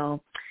business,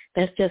 so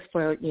that's just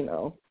for,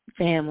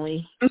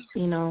 family,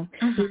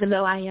 even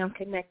though I am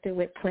connected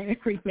with Planet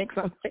Remix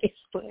on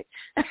Facebook.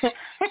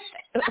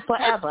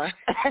 Forever.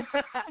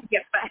 Yeah,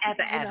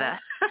 forever.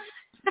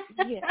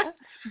 Yeah.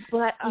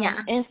 But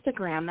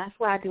Instagram, that's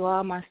where I do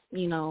all my,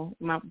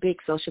 my big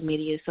social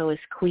media. So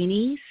it's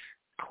Queenie's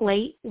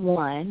Plate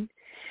 1.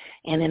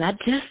 And then I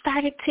just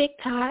started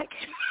TikTok.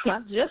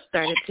 Oh,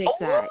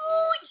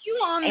 you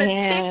on the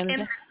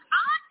TikTok?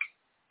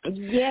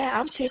 Yeah,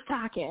 I'm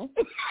TikToking.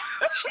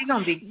 She's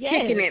going to be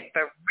kicking it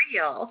for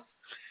real.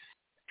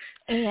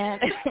 And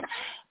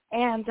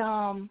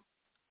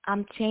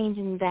I'm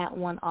changing that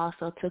one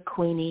also to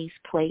Queenie's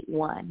Plate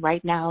 1.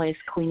 Right now it's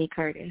Queenie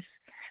Curtis.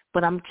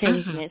 But I'm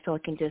changing it so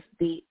it can just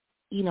be,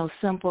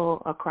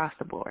 simple across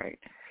the board.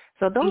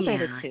 So those are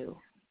the two.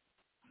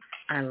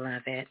 I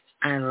love it.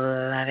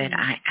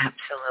 I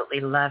absolutely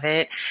love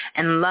it.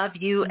 And love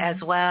you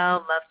as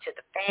well. Love to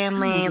the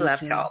family. Love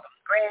to all the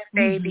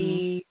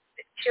grandbabies,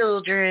 the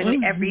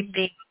children,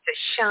 everything. To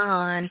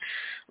Sean.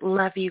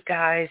 Love you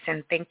guys.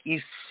 And thank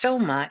you so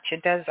much.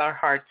 It does our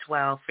hearts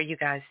well for you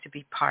guys to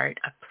be part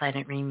of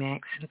Planet Remix.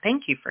 And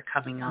thank you for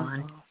coming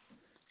on.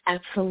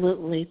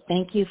 Absolutely.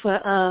 Thank you for,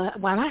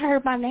 when I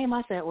heard my name,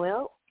 I said,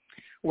 well,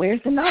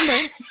 where's the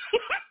number?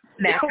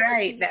 That's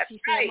right.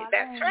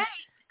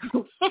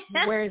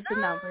 Where's the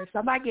number?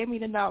 Somebody give me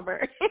the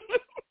number.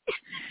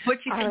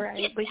 What you all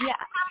right, but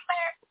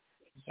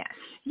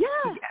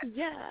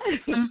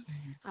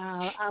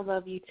I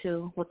love you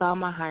too with all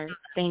my heart.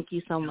 Thank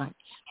you so much.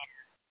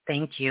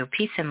 Thank you.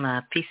 Peace and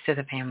love. Peace to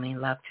the family.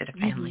 Love to the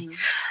family.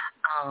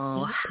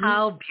 Oh,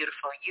 how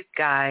beautiful. You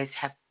guys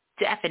have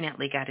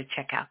definitely got to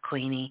check out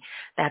Queenie.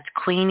 That's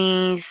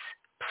Queenie's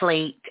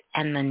Plate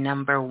and the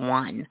number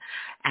 1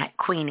 at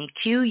Queenie,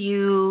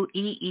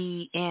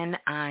 Queenie, and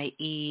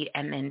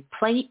then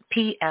Plate,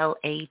 Plate,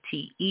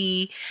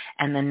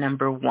 and the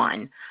number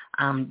 1.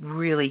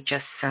 Really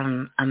just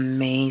some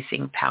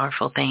amazing,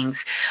 powerful things.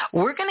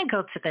 We're going to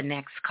go to the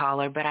next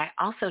caller, but I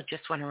also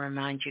just want to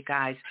remind you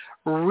guys,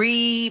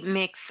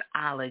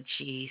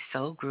 ReMixology,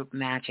 Soul Group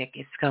Magic,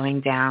 is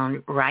going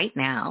down right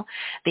now.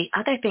 The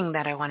other thing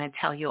that I want to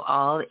tell you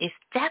all is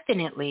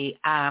definitely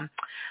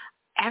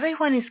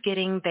everyone is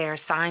getting their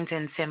signs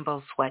and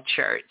symbols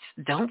sweatshirts.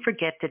 Don't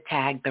forget to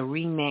tag the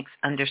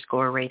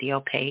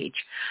remix_radio page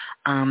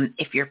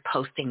if you're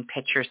posting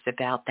pictures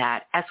about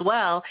that. As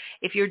well,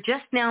 if you're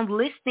just now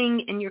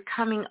listening and you're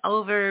coming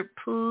over,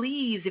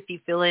 please, if you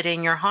feel it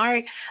in your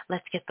heart,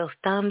 let's get those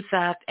thumbs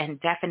up. And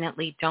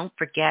definitely don't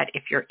forget,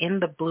 if you're in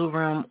the Blue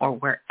Room or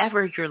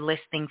wherever you're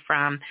listening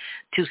from,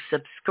 to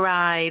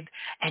subscribe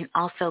and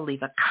also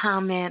leave a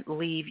comment,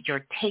 leave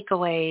your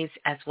takeaways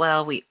as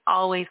well. We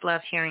always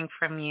love hearing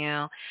from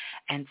you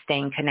and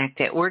staying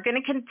connected. We're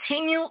going to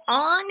continue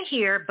on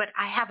here, but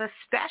I have a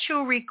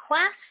special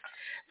request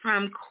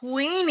from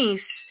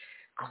Queenie's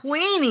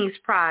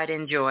Pride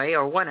and Joy,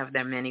 or one of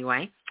them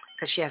anyway,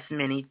 because she has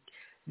many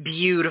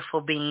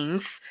beautiful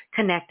beings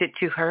connected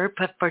to her.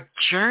 But for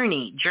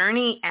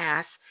Journey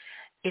asked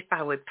if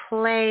I would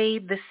play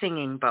the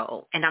singing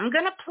bowl. And I'm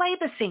going to play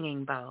the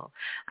singing bowl.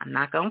 I'm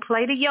not going to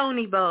play the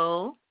Yoni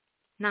bowl.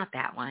 Not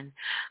that one.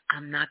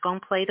 I'm not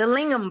going to play the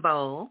Lingam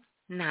bowl.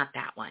 Not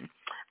that one.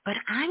 But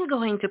I'm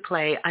going to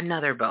play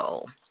another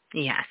bowl.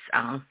 Yes,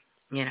 I'll,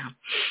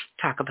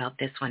 talk about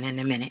this one in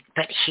a minute.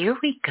 But here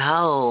we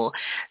go.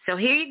 So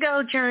here you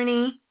go,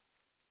 Journey.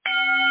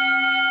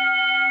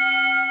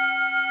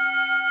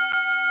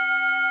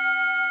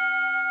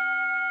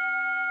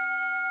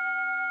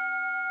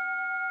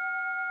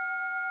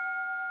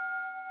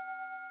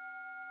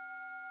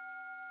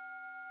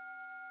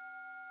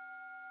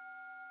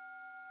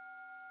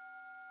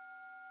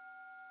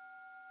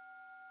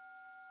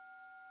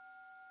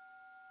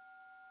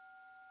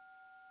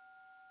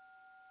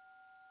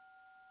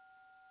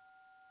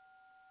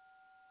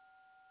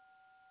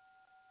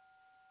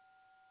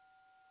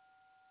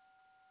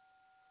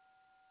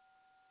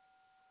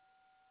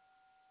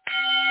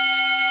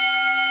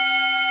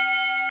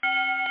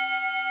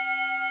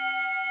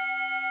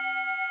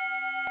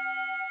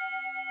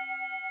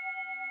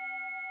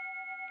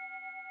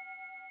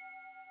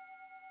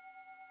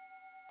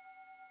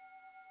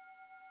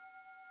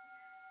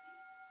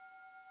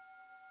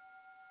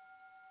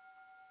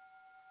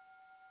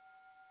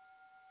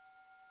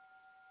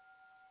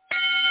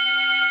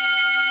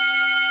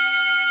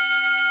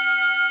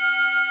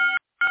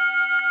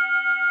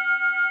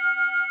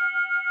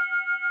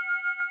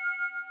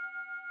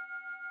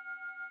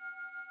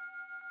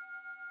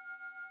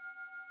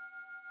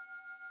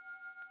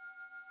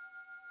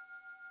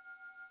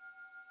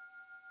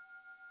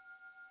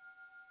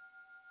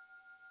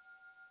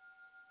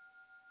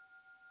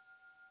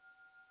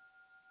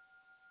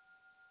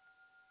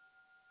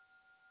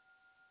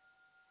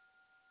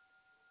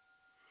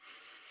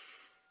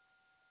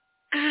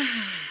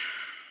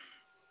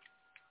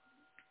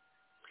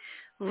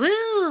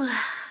 Woo!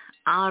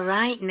 All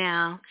right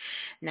now.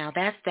 Now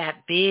that's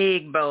that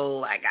big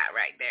bowl I got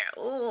right there.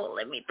 Oh,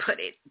 let me put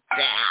it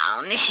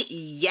down.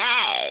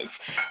 Yes.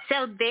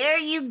 So there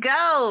you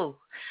go.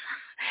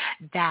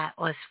 That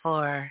was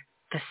for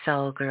the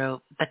soul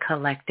group, the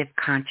collective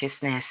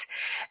consciousness.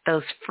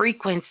 Those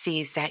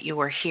frequencies that you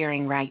were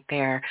hearing right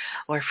there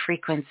were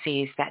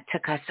frequencies that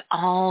took us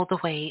all the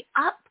way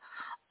up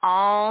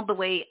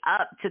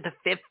to the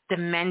fifth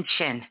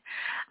dimension.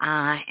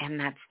 And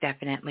that's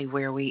definitely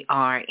where we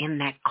are, in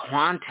that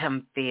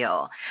quantum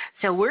field.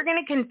 So we're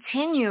going to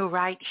continue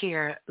right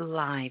here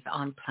live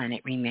on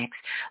Planet Remix.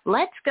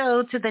 Let's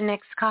go to the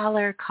next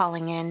caller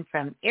calling in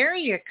from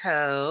area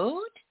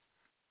code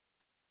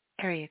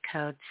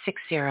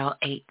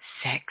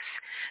 6086.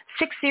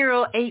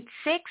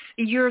 6086,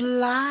 you're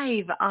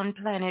live on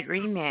Planet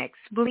Remix.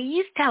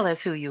 Please tell us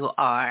who you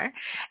are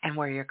and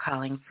where you're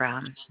calling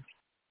from.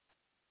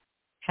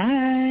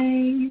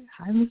 Hi,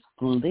 Miss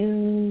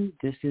Blue.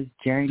 This is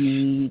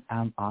Journey.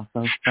 I'm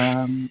also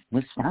from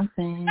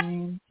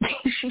Wisconsin.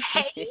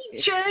 Hey,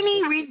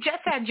 Journey, we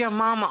just had your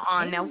mama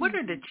on. Now, what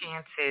are the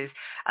chances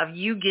of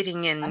you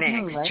getting in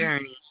next, right?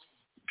 Journey?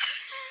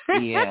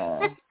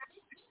 Yeah.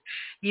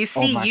 You see,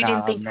 oh my you God,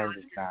 didn't think. I'm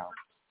nervous now.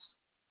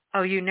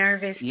 Oh, you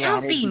nervous? Yeah,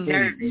 Don't be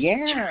nervous.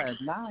 Yeah,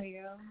 I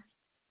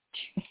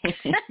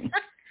am.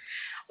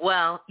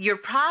 Well, you're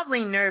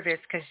probably nervous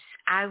because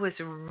I was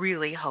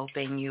really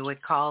hoping you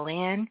would call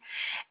in.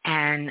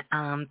 And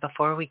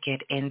before we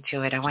get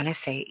into it, I want to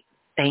say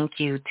thank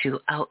you to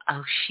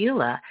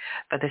Sheila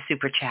for the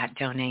Super Chat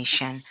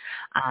donation,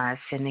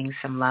 sending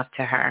some love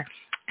to her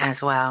as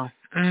well.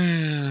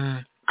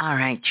 All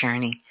right,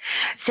 Journey.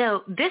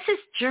 So this is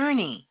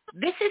Journey.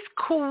 This is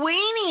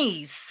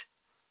Queenie's.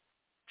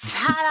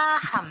 Ta-da,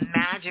 a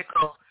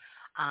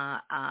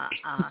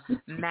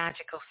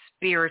magical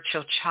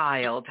spiritual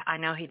child. I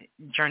know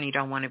Journey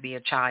don't want to be a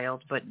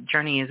child, but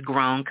Journey is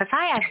grown. Because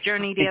I asked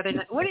Journey the other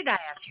night, what did I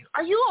ask you?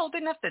 Are you old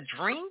enough to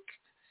drink?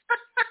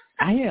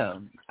 I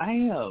am,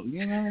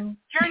 you know.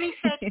 Journey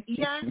said,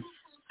 yes,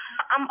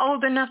 I'm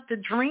old enough to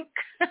drink.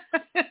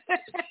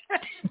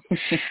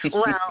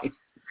 Well,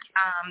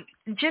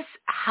 just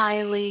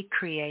highly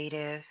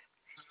creative.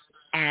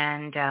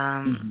 And,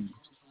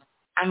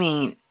 I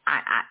mean,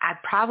 I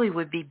probably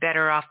would be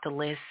better off to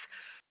list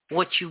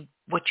what you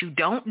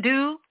don't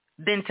do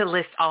than to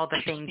list all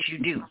the things you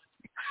do.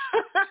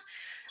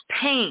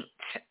 Paint,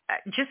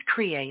 just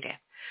creative.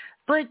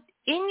 But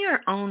in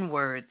your own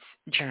words,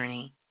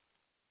 Journey,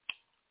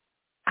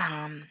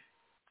 tell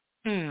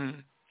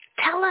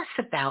us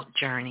about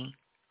Journey.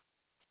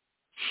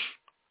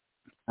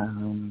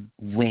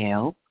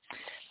 Well,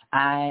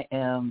 I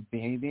am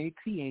very, very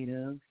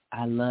creative.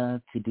 I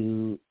love to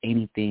do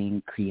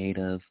anything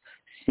creative.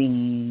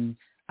 Sing.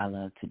 I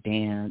love to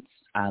dance.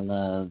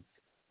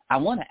 I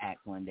want to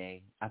act one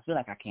day. I feel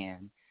like I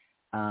can.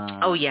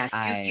 Oh, yes.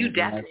 You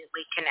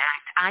definitely can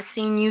act. I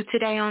seen you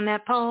today on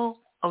that pole.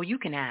 Oh, you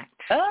can act.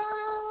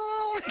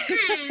 Oh,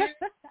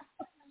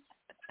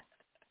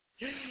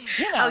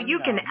 you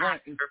can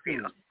act for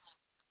real.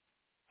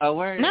 Oh,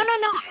 word? No.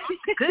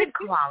 Good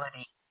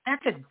quality.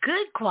 That's a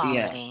good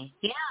quality.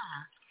 Yeah.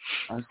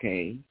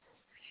 Okay.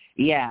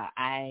 Yeah,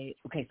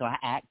 so I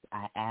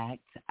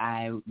act.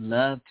 I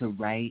love to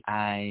write.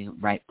 I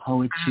write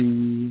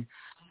poetry.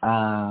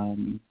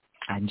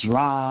 I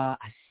draw.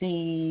 I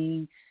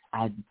sing.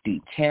 I do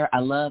tarot. I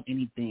love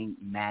anything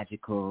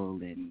magical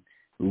and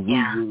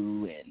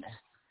woo-woo and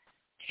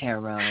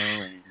tarot.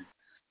 And,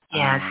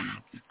 yes.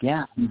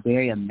 Yeah, I'm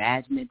very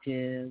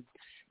imaginative.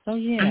 So,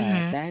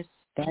 yeah,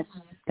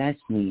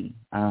 that's me.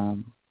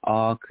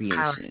 All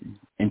creation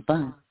and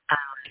fun.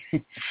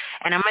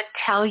 And I'm going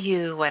to tell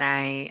you what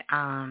I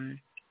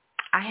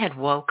had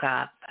woke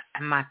up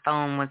and my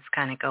phone was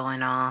kind of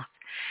going off,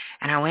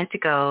 and I went to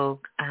go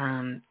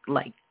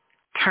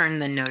turn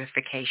the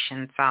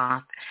notifications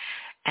off,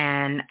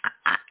 and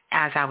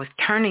as I was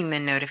turning the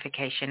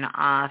notification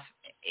off,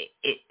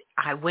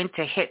 I went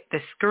to hit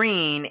the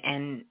screen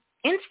and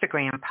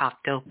Instagram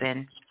popped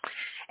open,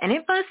 and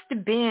it must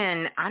have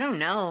been, I don't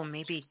know,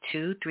 maybe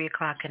 2-3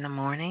 o'clock in the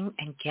morning,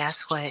 and guess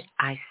what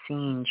I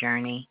seen,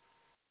 Journey?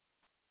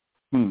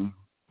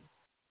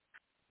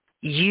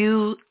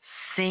 You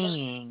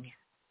singing.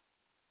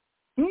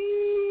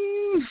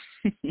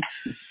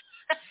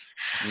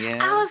 Yeah.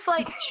 I was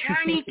like,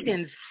 Journey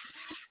can.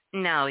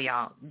 No,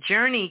 y'all.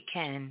 Journey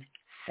can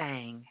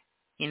sing.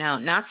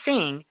 Not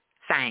sing,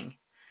 sang.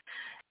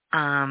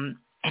 And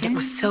it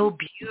was so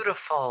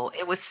beautiful.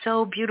 It was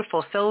so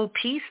beautiful, so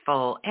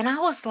peaceful. And I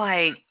was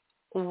like,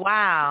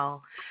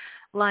 wow.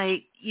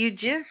 Like, you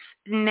just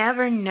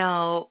never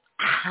know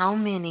how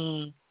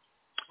many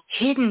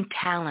hidden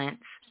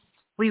talents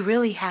we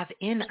really have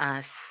in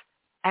us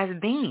as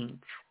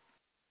beings.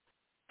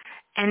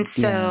 And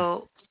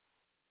so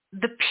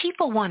the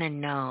people want to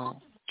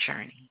know,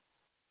 Journey,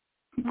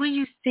 will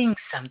you sing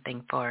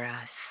something for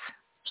us?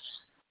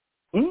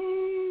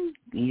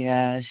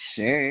 Yeah,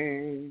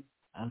 sure.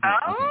 Okay.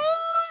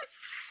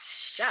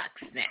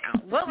 Shucks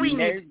now. What we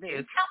need to do. Tell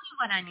me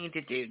what I need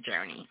to do,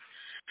 Journey.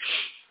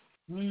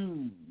 I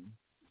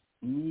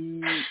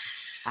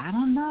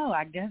don't know.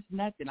 I guess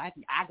nothing. I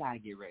gotta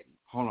get ready.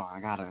 Hold on. I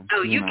gotta.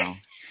 Oh, you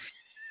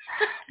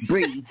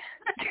breathe.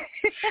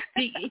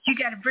 You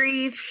gotta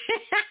breathe.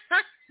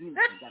 I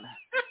gotta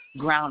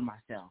ground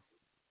myself.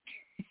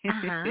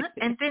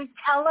 And then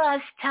tell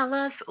us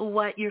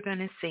what you're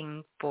gonna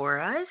sing for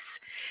us.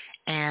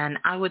 And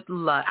I would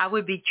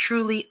be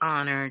truly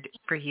honored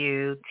for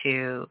you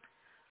to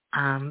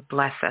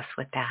bless us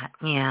with that.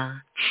 Yeah.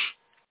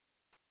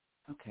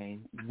 Okay.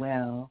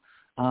 Well,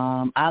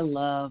 I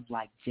love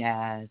like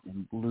jazz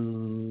and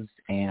blues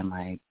and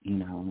like,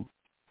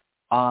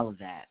 all of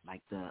that,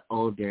 like the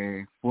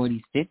older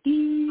 40s,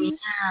 50s.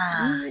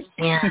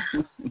 Yeah.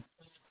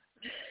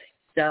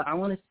 So I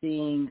want to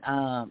sing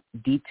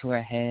Detour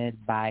Ahead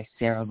by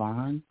Sarah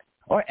Vaughan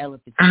or Ella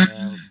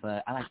Fitzgerald,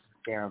 but I like the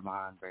Sarah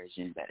Vaughan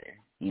version better,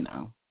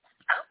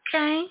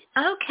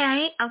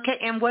 Okay.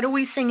 And what are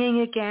we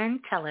singing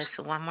again? Tell us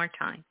one more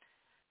time.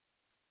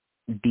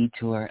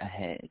 Detour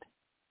Ahead.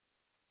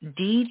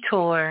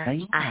 Detour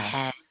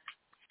Ahead.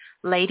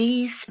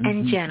 Ladies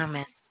and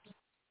gentlemen,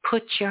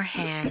 put your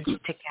hands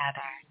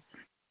together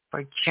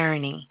for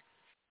Journey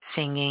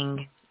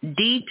singing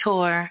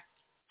Detour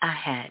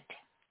Ahead.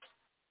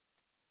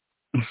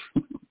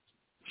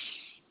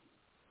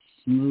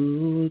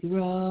 Smooth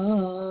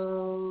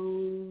road,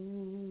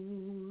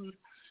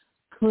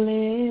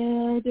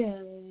 clear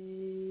day.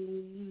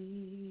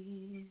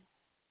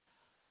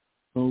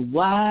 But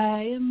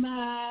why am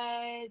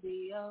I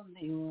the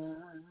only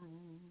one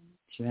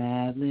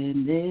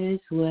traveling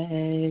this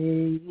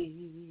way?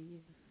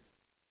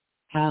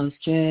 How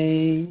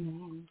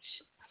strange,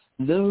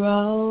 the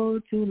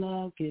road to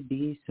love could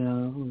be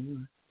so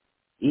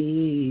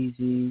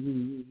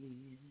easy.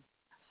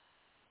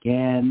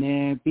 Can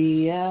there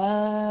be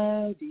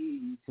a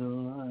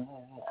detour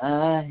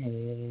ahead?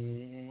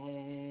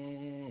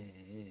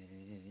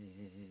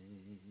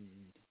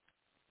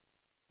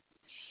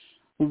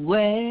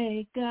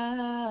 Wake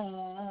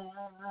up,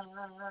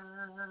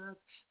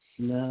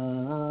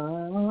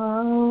 slow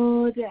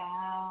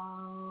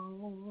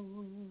down,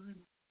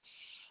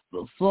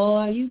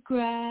 before you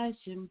crash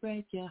and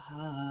break your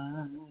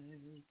heart.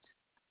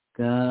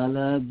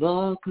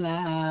 Gullible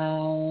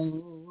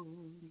cloud,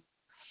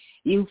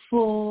 you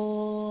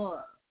fool,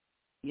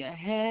 you're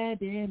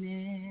heading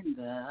in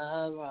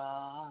the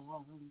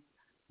wrong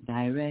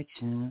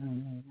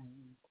direction.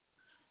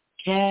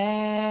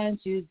 Can't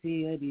you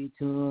see a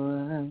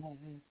detour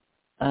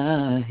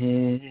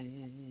ahead?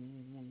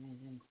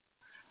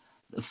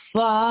 The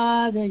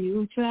farther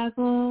you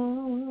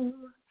travel,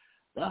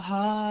 the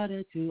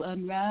harder to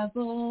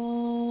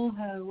unravel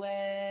her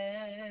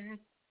web.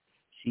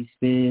 She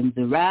spins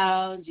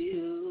around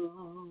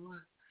you.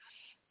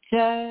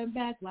 Turn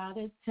back while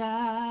it's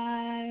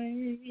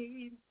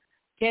time.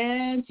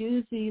 Can't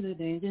you see the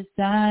danger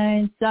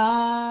signs?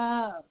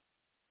 Soft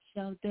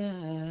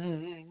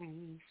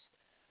shelters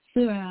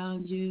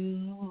surround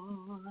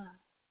you.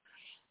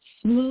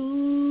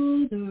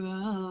 Smooth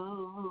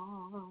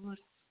road,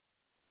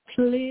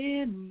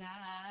 clear night.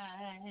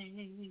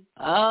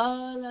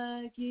 All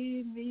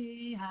lucky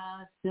me,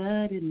 how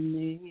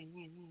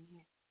suddenly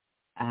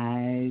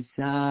I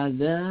saw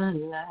the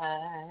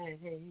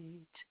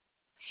light.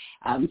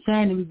 I'm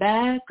turning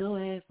back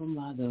away from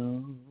all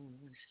those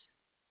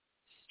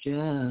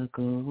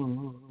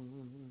struggles.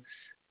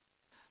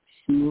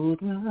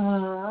 Smooth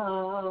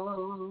road,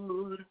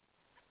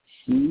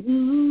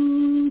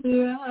 smooth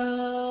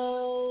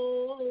road,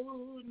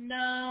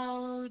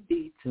 no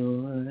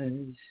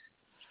detours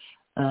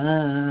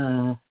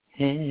ahead.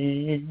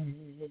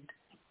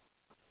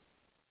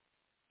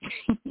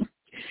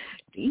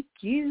 Thank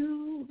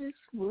you, Miss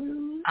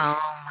Blue. Oh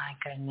my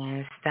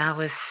goodness, that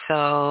was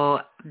so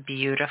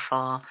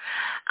beautiful.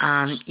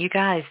 You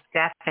guys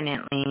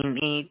definitely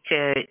need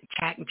to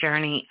check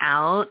Journey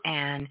out,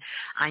 and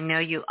I know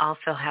you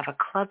also have a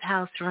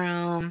clubhouse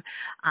room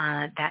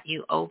that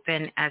you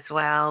open as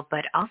well,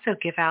 but also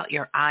give out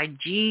your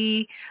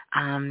IG,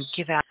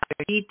 give out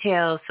your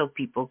details so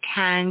people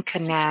can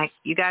connect.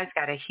 You guys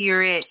got to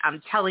hear it.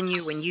 I'm telling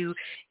you,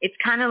 it's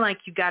kind of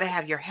like you got to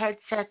have your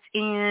headsets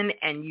in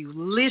and you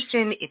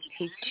listen. It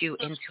takes you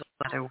into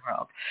another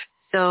world.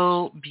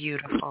 So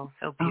beautiful,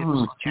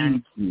 Oh,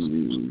 Journey.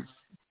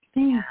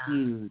 Thank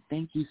you.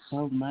 Thank you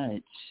so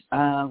much.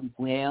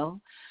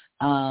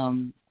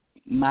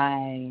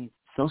 My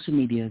social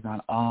media is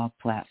on all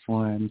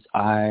platforms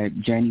are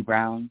Journey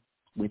Brown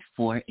with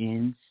 4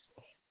 N's.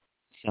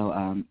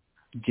 So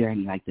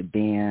Journey like the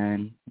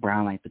band,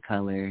 Brown like the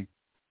color,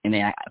 and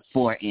then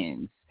 4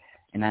 N's.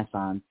 And that's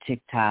on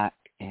TikTok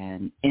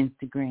and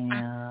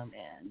Instagram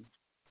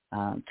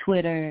and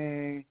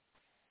Twitter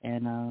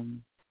and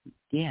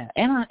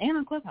and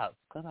on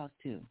Clubhouse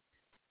too.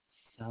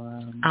 So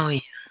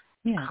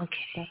yeah,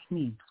 okay, that's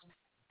me.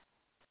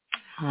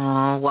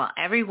 Oh, well,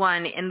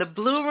 everyone in the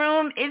Blue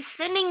Room is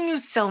sending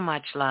you so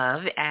much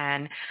love,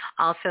 and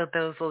also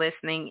those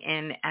listening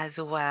in as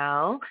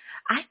well.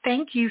 I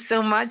thank you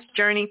so much,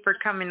 Journey, for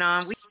coming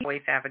on. We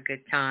always have a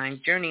good time.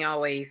 Journey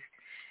always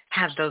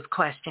have those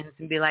questions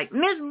and be like,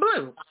 Miss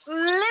Blue,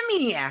 let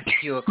me ask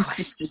you a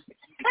question.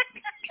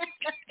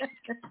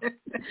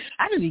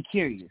 I'd be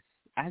curious.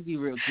 I'd be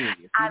real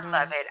curious. I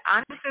love it.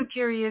 I'm so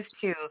curious,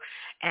 too.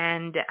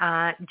 And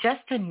just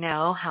to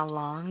know how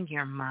long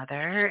your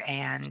mother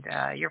and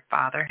your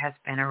father has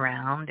been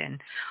around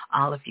and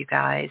all of you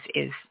guys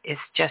is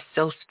just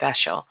so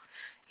special,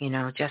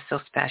 just so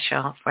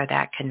special for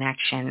that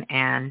connection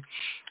and,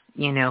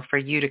 for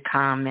you to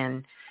come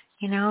and,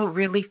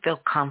 really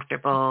feel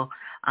comfortable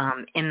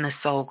in the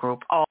soul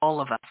group, all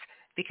of us.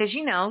 Because,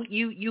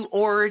 you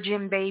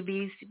origin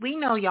babies, we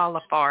know y'all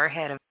are far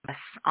ahead of us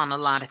on a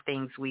lot of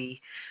things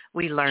we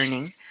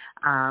learning.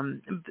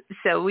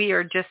 So we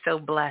are just so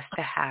blessed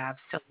to have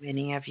so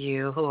many of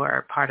you who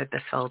are part of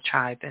the Soul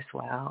Tribe as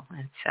well.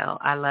 And so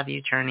I love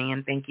you, Journey,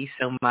 and thank you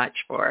so much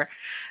for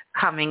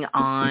coming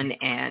on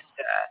and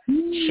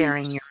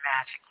sharing your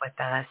magic with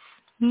us.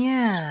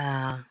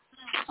 Yeah.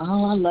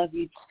 Oh, I love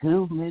you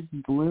too, Miss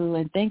Blue,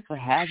 and thanks for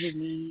having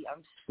me.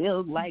 I'm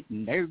still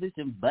nervous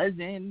and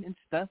buzzing and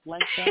stuff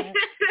like that.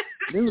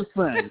 It was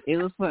fun.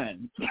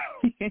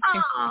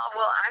 Oh,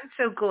 well, I'm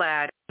so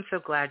glad. I'm so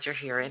glad you're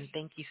here, and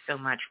thank you so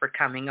much for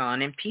coming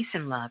on. And peace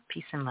and love.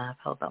 Peace and love.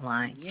 Hold the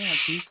line. Yeah,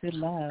 peace and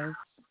love.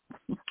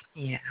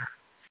 Yeah.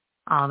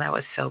 Oh, that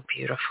was so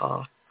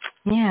beautiful.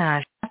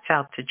 Yeah, shouts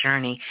out to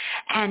Journey.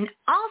 And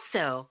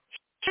also,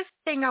 just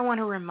a thing I want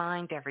to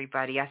remind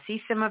everybody. I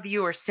see some of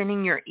you are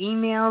sending your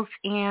emails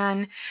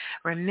in.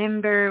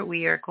 Remember,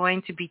 we are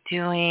going to be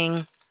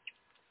doing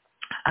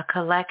a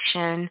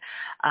collection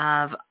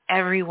of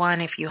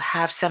everyone. If you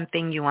have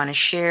something you want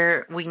to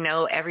share, we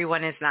know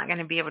everyone is not going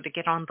to be able to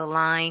get on the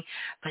line,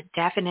 but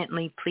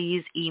definitely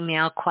please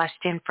email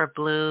question for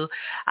Blue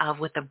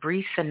with a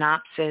brief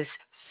synopsis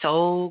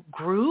soul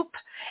group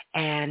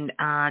and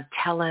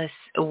tell us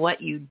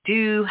what you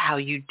do, how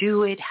you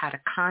do it, how to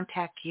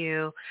contact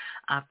you.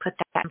 Put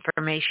that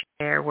information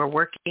there. We're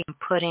working on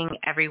putting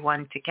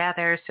everyone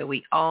together so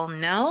we all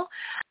know.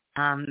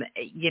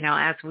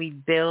 As we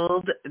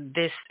build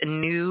this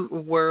new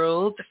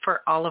world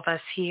for all of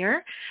us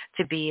here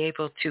to be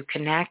able to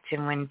connect,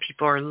 and when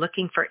people are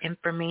looking for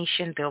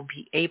information, they'll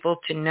be able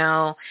to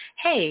know,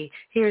 hey,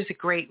 here's a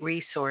great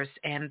resource,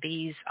 and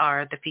these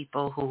are the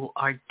people who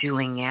are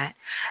doing it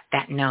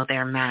that know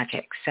their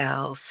magic.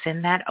 So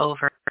send that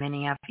over.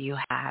 Many of you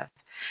have.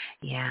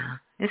 Yeah,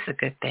 it's a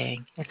good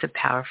thing. It's a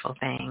powerful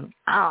thing.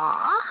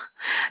 Aw,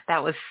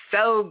 that was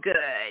so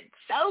good.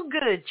 So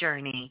good,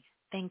 Journey.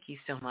 Thank you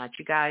so much.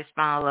 You guys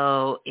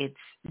follow. It's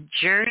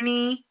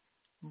Journey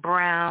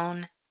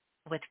Brown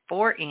with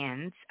 4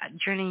 N's.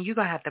 Journey, you're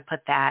going to have to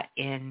put that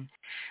in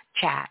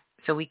chat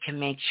so we can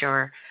make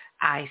sure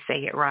I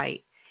say it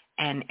right.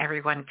 And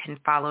everyone can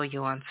follow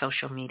you on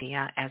social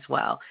media as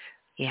well.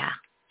 Yeah.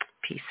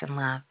 Peace and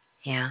love.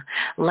 Yeah.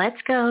 Let's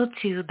go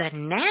to the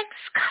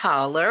next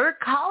caller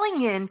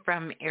calling in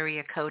from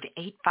area code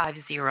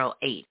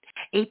 8508.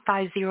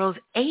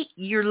 8508,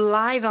 you're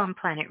live on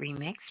Planet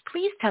Remix.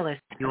 Please tell us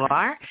who you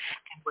are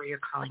and where you're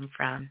calling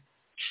from.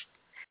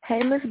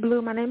 Hey, Miss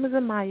Blue. My name is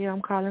Amaya.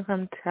 I'm calling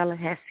from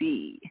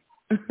Tallahassee.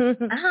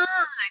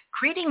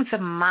 Greetings,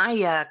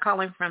 Amaya,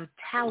 calling from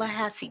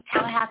Tallahassee.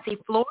 Tallahassee,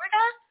 Florida?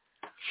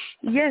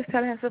 Yes,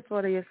 Tallahassee,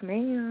 Florida. Yes,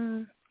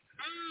 ma'am.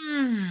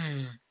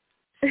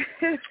 Well,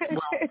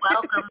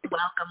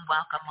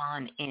 welcome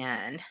on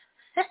in.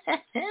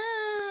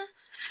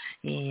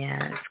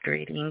 Yes,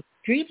 greetings.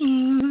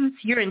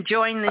 You're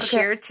enjoying the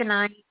share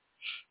tonight?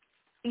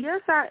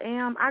 Yes, I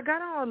am. I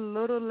got on a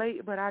little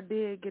late, but I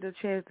did get a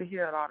chance to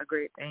hear a lot of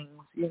great things.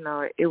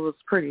 It was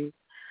pretty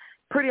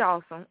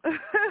awesome.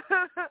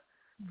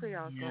 Pretty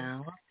awesome. Yeah,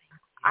 well,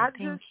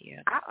 Thank you.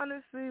 I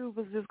honestly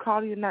was just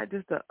calling you not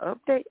just to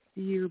update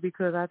you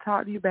because I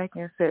talked to you back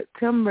in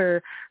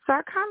September, so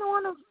I kind of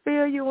want to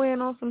fill you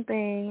in on some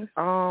things.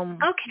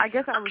 Okay. I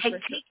guess I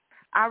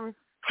was.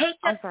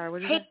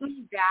 Take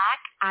me back.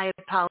 I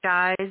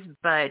apologize,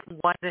 but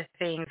one of the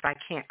things I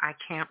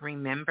can't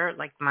remember,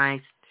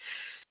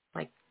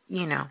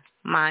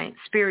 my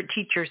spirit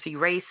teachers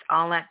erase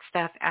all that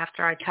stuff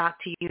after I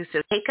talk to you.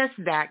 So take us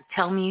back.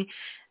 Tell me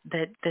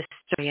the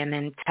story and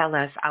then tell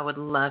us. I would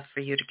love for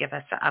you to give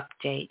us an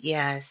update.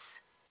 Yes.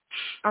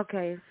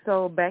 Okay,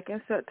 so back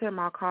in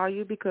September, I'll call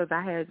you because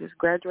I had just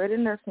graduated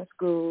nursing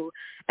school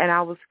and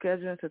I was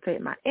scheduled to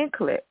take my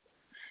NCLEX.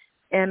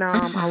 And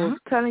I was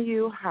telling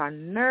you how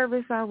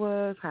nervous I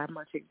was, how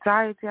much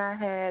anxiety I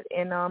had,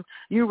 and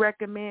you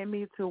recommended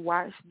me to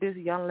watch this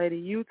young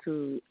lady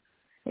YouTube.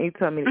 And you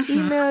told me to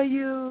email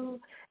you,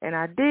 and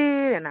I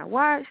did, and I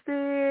watched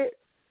it.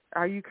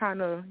 Are you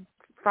kind of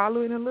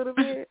following a little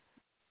bit?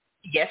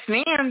 Yes,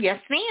 ma'am.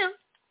 Yes, ma'am.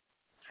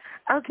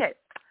 Okay.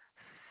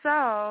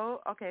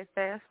 So,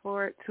 fast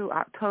forward to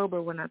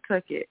October when I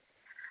took it.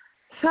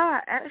 So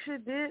I actually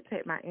did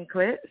take my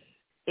NCLEX,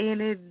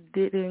 and it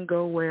didn't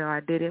go well.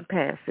 I didn't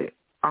pass it.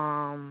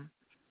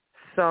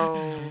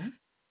 So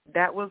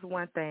that was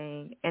one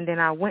thing. And then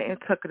I went and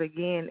took it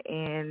again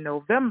in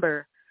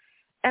November,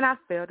 and I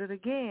failed it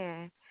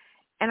again.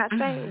 And I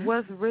think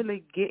what's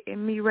really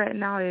getting me right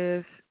now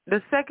is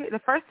The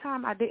first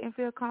time I didn't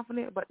feel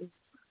confident, but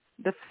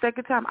the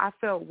second time I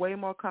felt way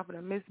more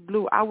confident. Miss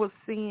Blue, I was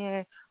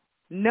seeing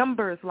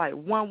numbers like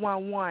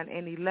 111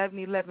 and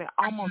 1111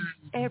 almost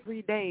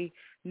every day,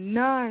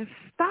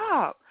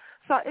 non-stop.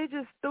 So it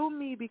just threw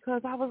me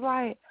because I was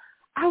like,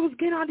 I was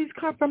getting all these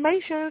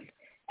confirmations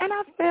and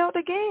I failed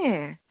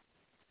again.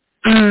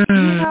 You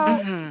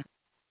know?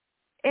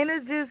 And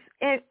it's just,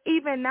 and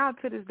even now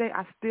to this day,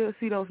 I still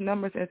see those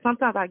numbers, and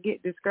sometimes I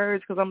get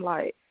discouraged because I'm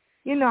like,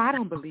 you know, I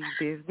don't believe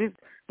this. This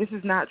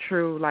is not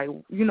true. Like,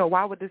 you know,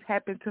 why would this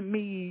happen to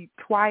me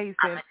twice?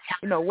 And,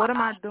 you know, what am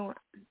I doing?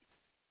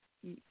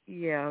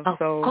 Yeah,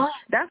 so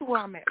that's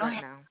where I'm at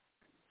right now.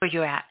 Where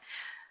you at?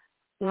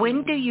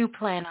 When do you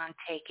plan on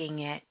taking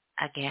it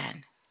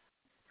again?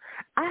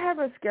 I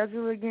haven't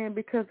scheduled again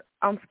because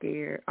I'm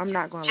scared. I'm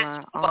not going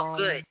to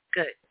lie.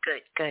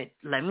 Good.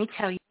 Let me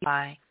tell you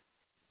why.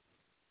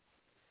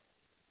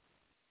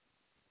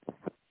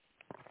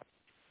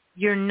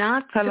 You're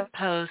not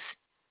supposed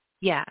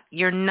to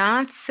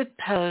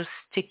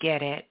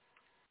get it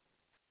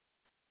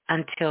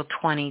until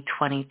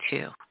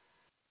 2022.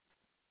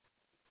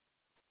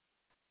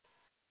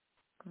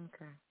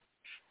 Okay.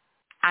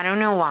 I don't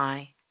know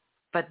why,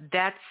 but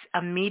that's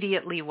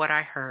immediately what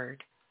I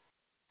heard,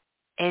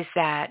 is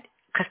that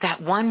because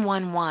that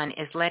 111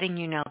 is letting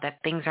you know that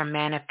things are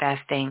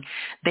manifesting.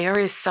 There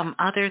is some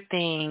other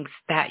things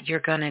that you're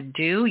going to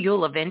do.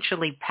 You'll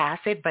eventually pass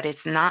it, but it's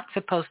not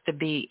supposed to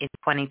be in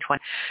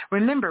 2020.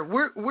 Remember,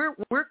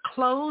 we're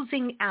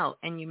closing out,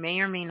 and you may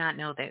or may not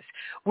know this.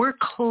 We're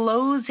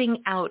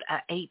closing out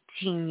a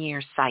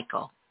 18-year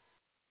cycle.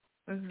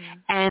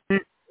 And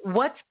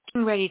what's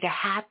getting ready to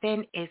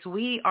happen is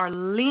we are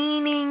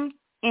leaning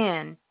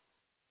in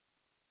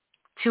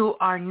to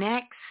our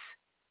next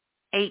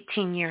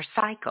 18-year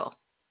cycle,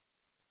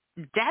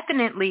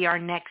 definitely our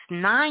next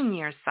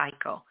 9-year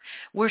cycle.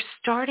 We're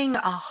starting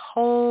a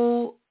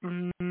whole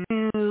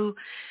new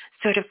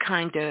sort of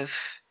kind of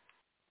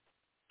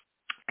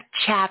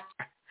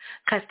chapter,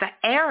 because the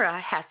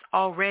era has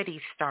already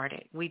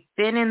started. We've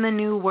been in the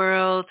new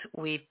world,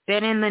 we've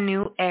been in the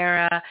new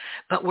era,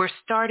 but we're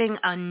starting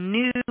a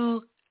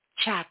new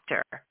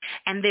chapter.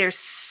 And there's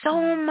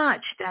so much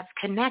that's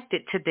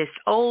connected to this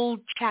old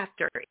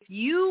chapter. If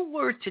you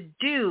were to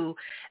do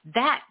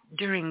that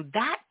during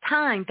that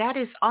time, that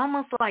is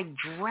almost like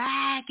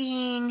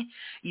dragging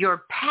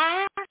your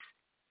past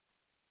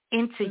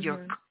into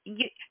your...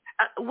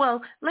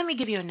 well, let me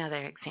give you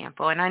another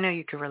example, and I know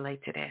you can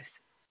relate to this.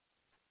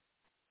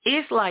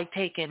 It's like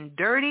taking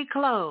dirty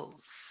clothes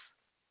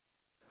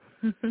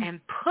and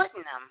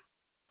putting them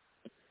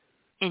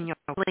in your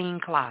clean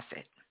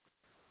closet.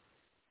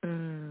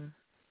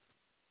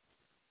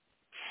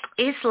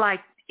 It's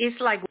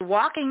like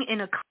walking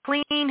in a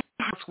clean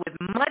house with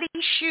muddy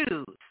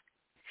shoes.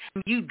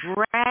 You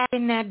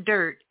dragging that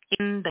dirt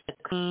in the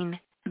clean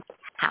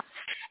house.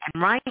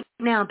 And right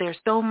now there's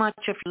so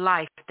much of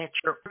life that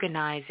you're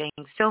organizing,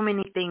 so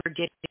many things you're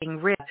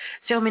getting rid of,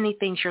 so many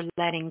things you're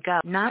letting go,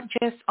 not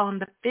just on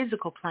the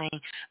physical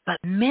plane, but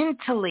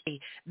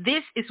mentally.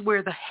 This is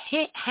where the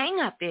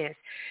hang-up is.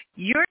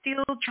 You're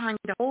still trying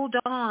to hold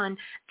on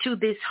to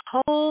this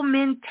whole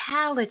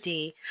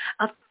mentality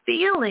of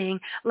feeling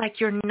like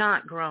you're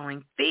not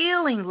growing,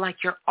 feeling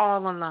like you're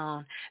all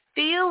alone,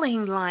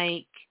 feeling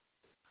like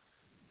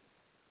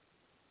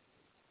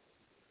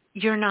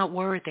you're not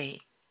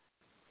worthy.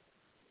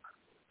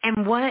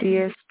 And what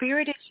the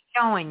Spirit is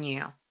showing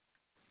you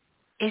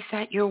is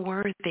that you're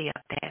worthy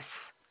of this.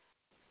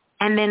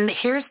 And then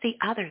here's the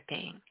other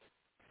thing.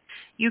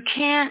 You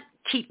can't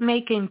keep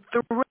making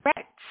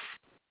threats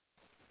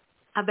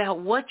about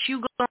what you're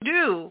going to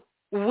do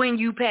when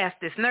you pass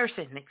this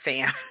nursing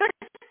exam.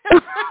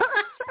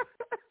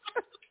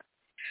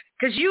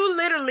 Because you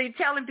literally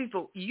telling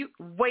people, you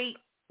wait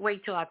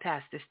till I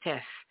pass this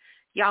test.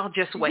 Y'all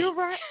just wait. You're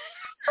right.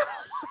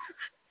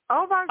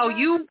 Oh my God!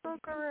 So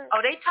correct.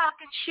 They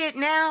talking shit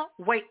now?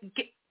 Wait,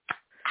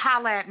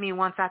 holla at me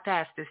once I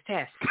pass this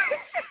test.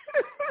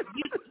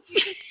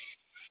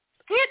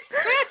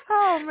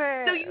 Oh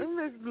man, so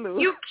Miss Blue.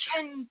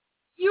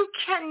 You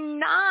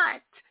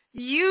cannot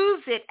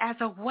use it as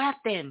a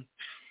weapon.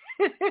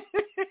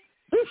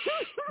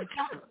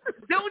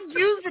 Don't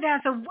use it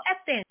as a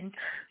weapon.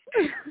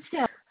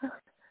 So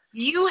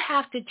you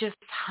have to just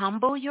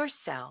humble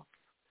yourself,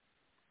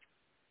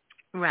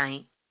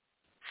 right?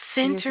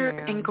 Center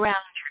and ground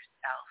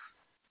yourself.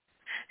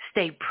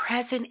 Stay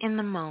present in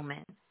the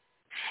moment.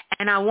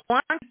 And I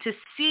want to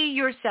see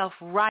yourself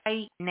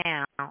right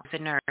now as a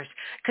nurse.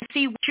 Because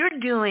see, what you're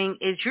doing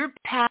is you're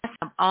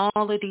passing all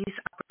of these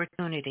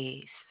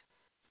opportunities.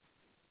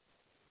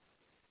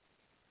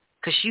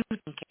 Because you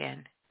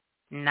thinking,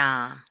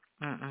 nah,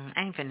 I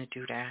ain't finna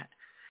do that.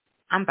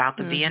 I'm about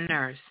to be a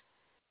nurse.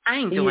 I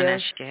ain't doing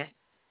that shit.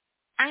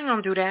 I ain't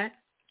gonna do that.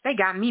 They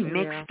got me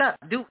mixed up.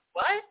 Do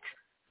what?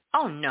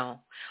 Oh, no.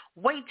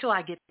 Wait till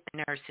I get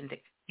the nursing.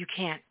 You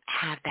can't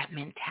have that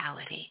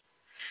mentality.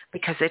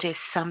 because it is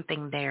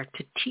something there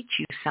to teach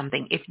you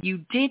something. If you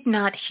did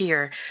not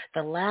hear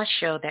the last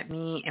show that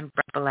me and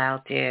Brett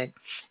Bilal did,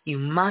 you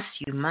must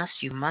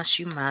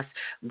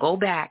go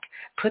back,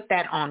 put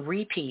that on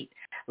repeat,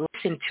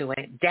 listen to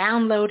it,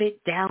 download it.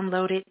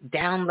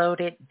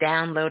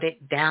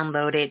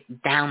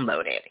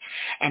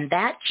 And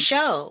that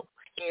show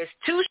is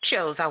 2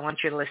 shows I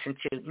want you to listen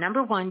to.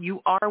 Number 1,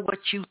 You Are What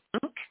You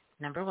Think,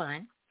 number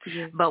 1.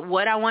 Yes. But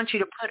what I want you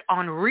to put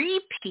on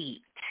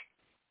repeat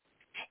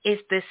is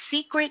The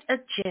Secret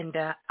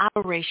Agenda,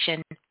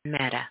 Operation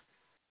Meta.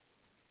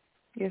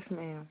 Yes,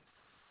 ma'am.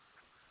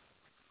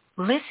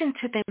 Listen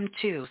to them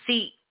too.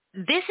 See,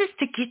 this is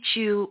to get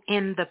you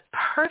in the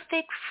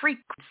perfect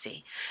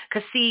frequency.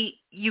 Because, see,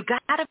 you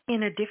got to be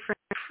in a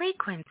different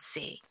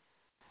frequency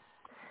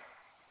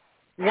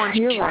once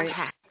You're you're right.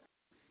 happy.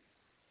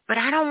 But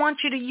I don't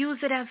want you to use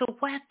it as a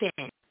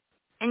weapon.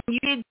 And you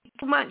didn't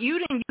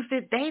use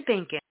it, they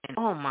thinking,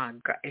 oh, my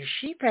God, if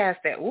she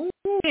passed that, ooh,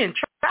 in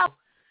trouble.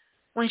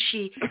 When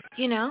she,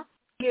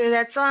 hear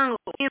that song,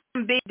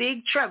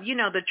 big trouble,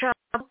 the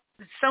trouble,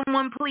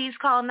 someone please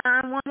call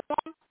 911.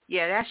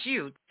 Yeah, that's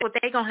you. What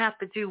they going to have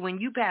to do when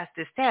you pass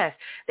this test,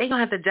 they going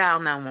to have to dial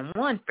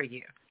 911 for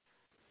you.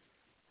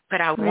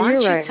 But I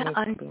want you to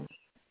I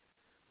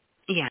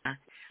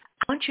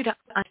want you to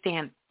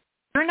understand,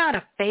 you're not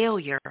a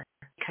failure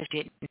because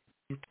you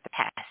didn't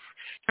pass.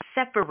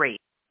 Separate.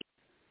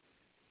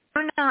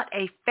 You're not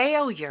a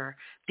failure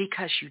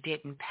because you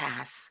didn't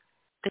pass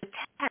the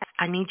test.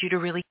 I need you to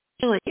really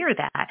hear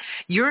that.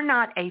 You're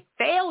not a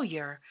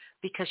failure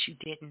because you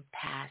didn't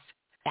pass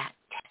that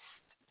test.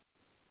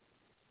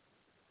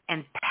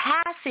 And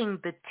passing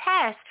the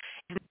test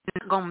is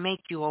not going to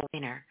make you a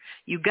winner.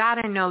 You got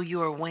to know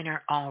you're a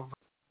winner already.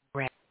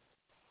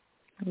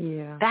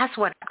 Yeah. That's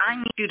what I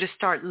need you to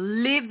start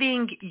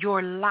living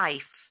your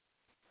life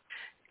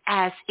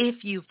as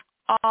if you've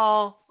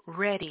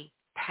already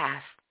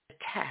passed the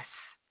test.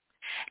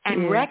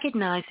 And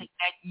recognizing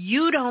that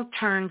you don't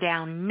turn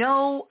down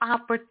no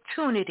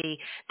opportunity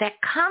that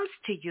comes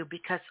to you,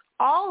 because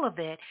all of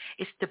it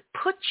is to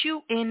put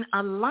you in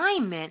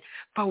alignment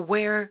for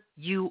where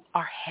you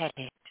are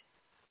headed.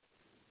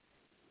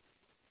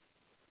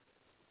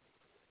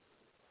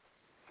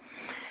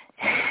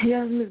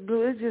 Yes, Ms.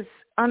 Blue, it's just,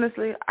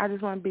 honestly, I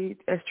just want to be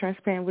as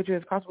transparent with you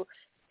as possible.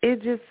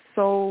 It's just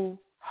so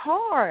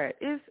hard.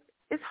 It's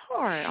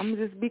hard. I'm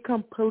just be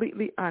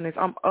completely honest.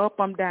 I'm up,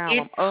 I'm down.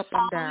 I'm up,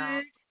 I'm down.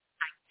 I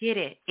get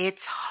it. It's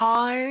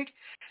hard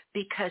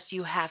because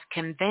you have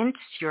convinced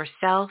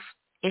yourself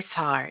it's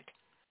hard.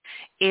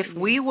 If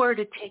we were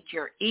to take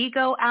your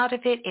ego out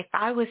of it, if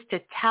I was to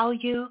tell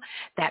you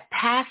that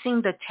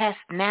passing the test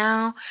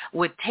now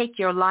would take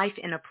your life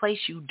in a place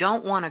you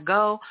don't want to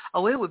go,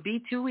 it would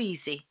be too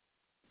easy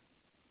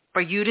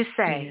for you to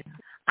say,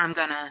 I'm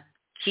going to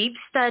keep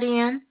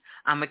studying,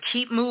 I'm going to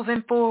keep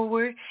moving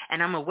forward,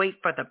 and I'm going to wait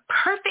for the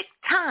perfect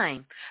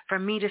time for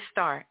me to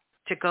start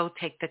to go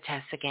take the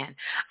test again.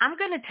 I'm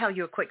going to tell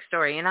you a quick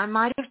story, and I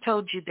might have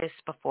told you this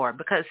before,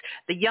 because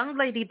the young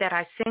lady that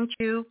I sent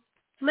you,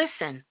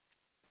 listen,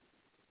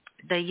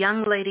 the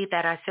young lady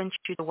that I sent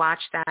you to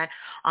watch that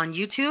on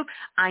YouTube,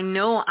 I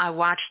know I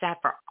watched that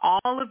for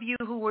all of you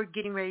who were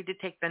getting ready to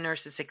take the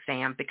nurse's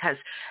exam, because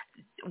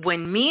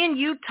when me and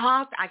you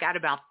talked, I got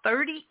about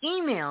 30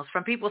 emails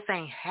from people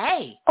saying,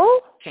 hey,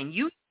 can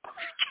you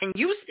send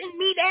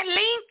me that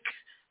link?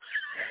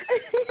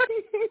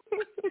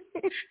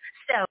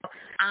 So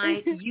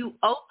you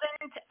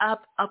opened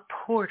up a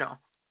portal,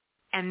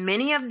 and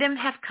many of them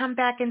have come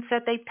back and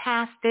said they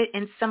passed it,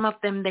 and some of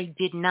them they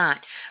did not.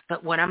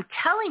 But what I'm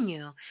telling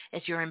you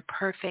is you're in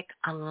perfect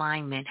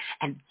alignment,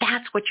 and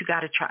that's what you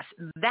got to trust.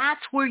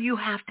 That's where you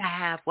have to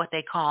have what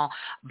they call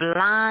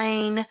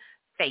blind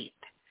faith.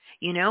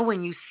 You know,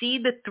 when you see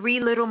the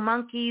 3 little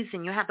monkeys,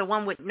 and you have the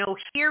one with no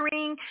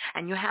hearing,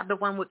 and you have the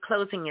one with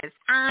closing its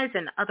eyes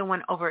and the other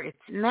one over its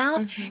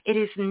mouth, it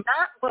is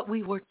not what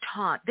we were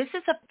taught. This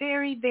is a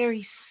very,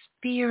 very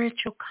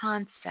spiritual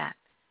concept.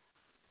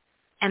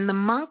 And the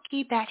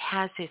monkey that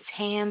has its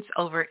hands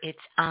over its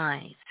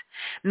eyes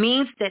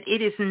means that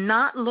it is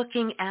not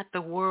looking at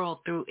the world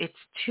through its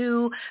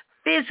 2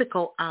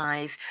 physical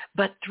eyes,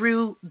 but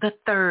through the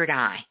 3rd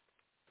eye.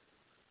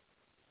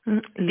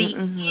 The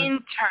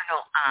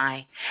internal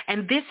eye.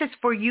 And this is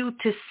for you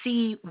to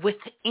see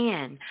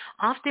within.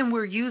 Often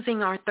we're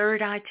using our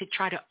 3rd eye to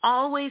try to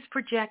always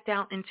project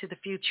out into the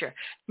future.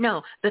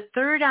 No, the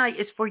 3rd eye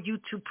is for you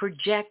to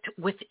project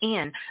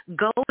within.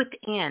 Go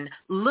within.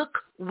 Look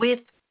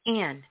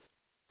within.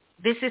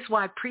 This is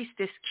why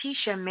Priestess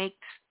Keisha makes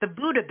the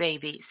Buddha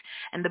babies.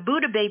 And the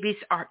Buddha babies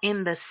are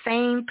in the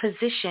same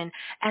position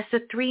as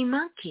the 3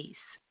 monkeys.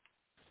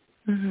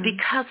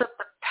 Because of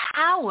the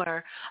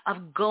power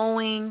of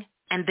going,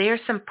 and there's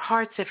some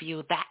parts of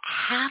you that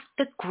have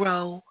to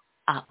grow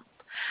up.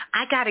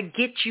 I got to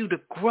get you to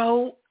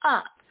grow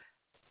up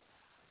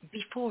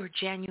before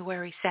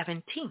January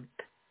 17th.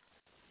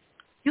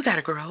 You got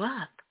to grow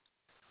up.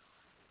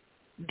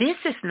 This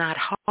is not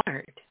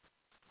hard.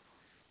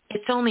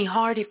 It's only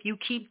hard if you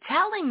keep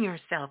telling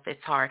yourself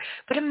it's hard.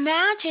 But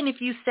imagine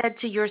if you said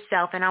to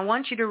yourself, and I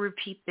want you to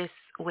repeat this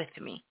with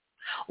me,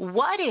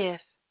 what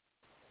if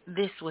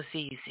this was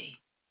easy?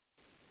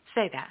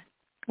 Say that.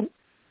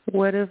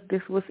 What if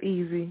this was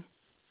easy?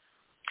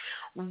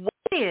 What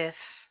if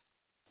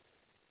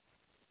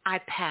I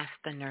passed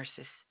the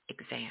nurse's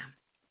exam?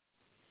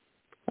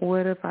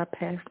 What if I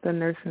passed the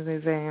nurse's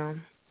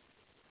exam?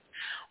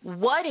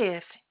 What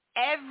if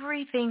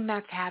everything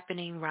that's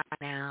happening right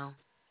now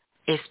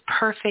is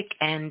perfect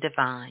and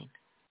divine?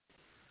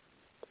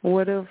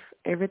 What if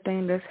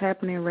everything that's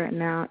happening right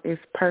now is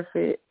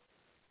perfect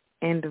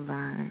and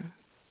divine?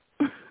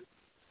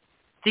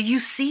 Do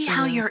you see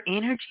how your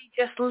energy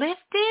just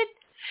lifted?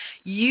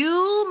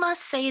 You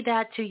must say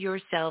that to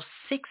yourself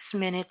 6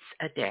 minutes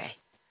a day.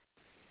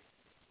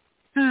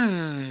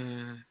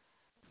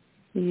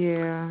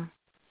 Yeah.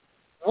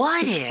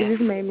 What if? It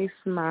just made me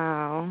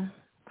smile.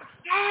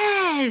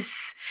 Yes.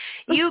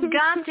 You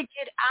got to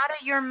get out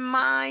of your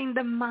mind.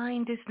 The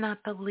mind is not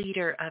the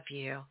leader of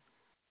you.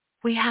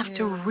 We have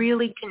to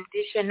really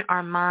condition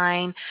our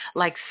mind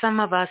like some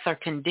of us are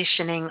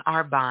conditioning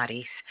our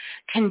bodies.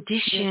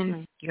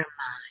 Condition your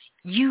mind.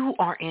 You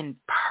are in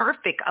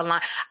perfect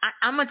alignment.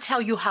 I'm going to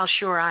tell you how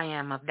sure I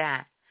am of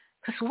that.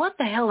 Because what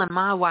the hell am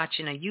I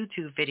watching a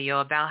YouTube video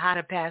about how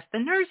to pass the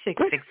nursing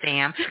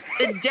exam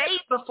the day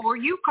before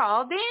you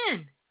called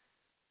in?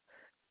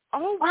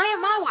 Oh, why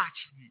am I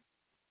watching it?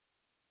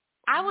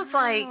 I was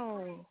like,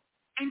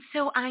 and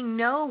so I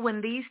know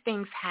when these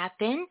things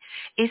happen,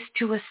 it's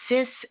to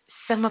assist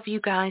some of you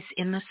guys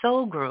in the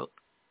soul group.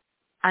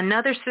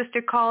 Another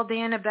sister called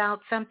in about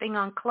something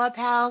on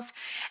Clubhouse,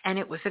 and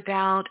it was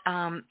about,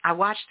 I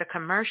watched a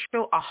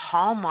commercial, a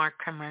Hallmark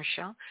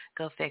commercial,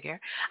 go figure,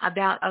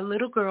 about a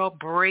little girl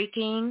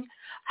breaking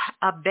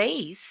a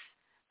vase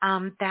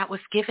that was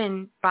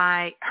given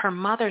by her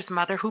mother's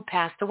mother who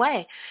passed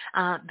away.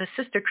 The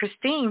sister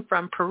Christine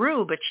from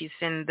Peru, but she's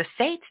in the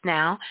States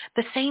now,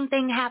 the same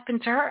thing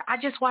happened to her. I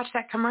just watched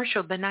that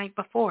commercial the night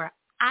before.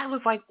 I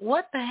was like,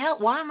 what the hell?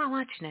 Why am I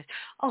watching this?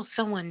 Oh,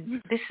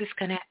 this is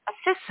going to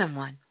assist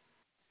someone.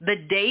 The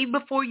day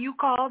before you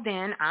called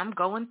in, I'm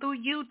going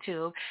through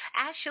YouTube,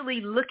 actually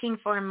looking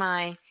for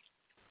my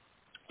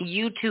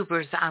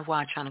YouTubers I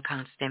watch on a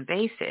constant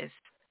basis.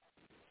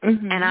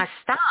 And I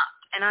stopped.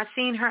 And I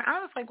seen her. I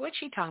was like, what's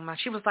she talking about?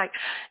 She was like,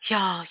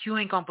 y'all, you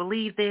ain't going to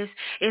believe this.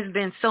 It's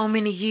been so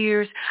many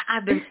years.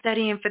 I've been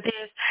studying for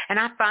this. And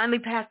I finally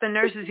passed the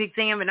nurse's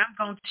exam. And I'm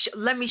going to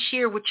let me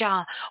share with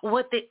y'all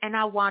and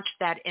I watched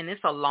that. And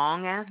it's a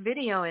long-ass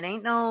video. It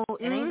ain't no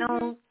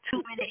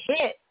 2-minute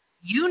hit.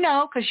 You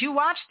know, because you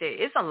watched it.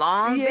 It's a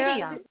long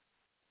video.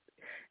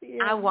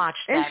 Yeah. I watched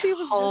that and she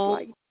was whole.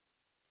 Just like,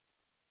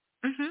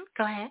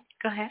 Go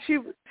ahead.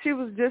 She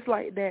was just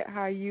like that.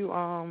 How you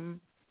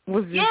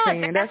was just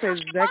saying. That's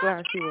exactly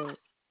how she was.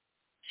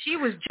 She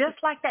was just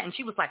like that. And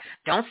she was like,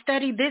 don't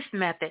study this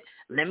method.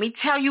 Let me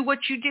tell you what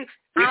you do.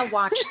 I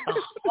watched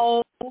the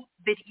whole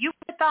video. You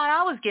thought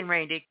I was getting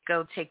ready to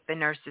go take the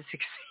nurse's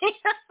exam.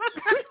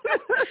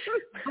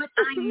 But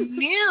I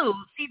knew.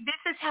 See,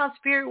 this is how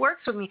spirit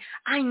works with me.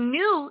 I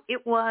knew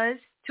it was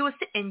to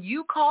assist. And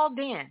you called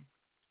in.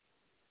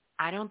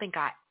 I don't think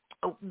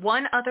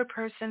one other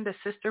person, the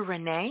sister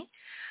Renee,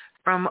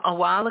 from a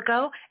while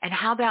ago, and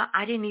how about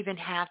I didn't even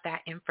have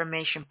that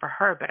information for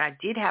her, but I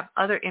did have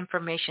other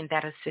information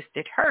that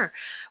assisted her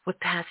with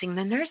passing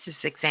the nurse's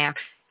exam.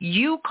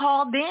 You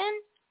called in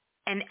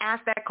and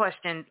asked that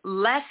question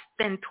less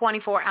than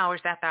 24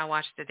 hours after I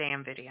watched the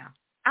damn video.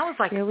 I was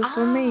like, it was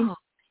for me.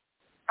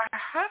 For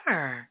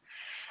her.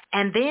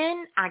 And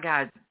then I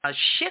got a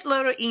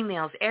shitload of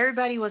emails.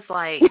 Everybody was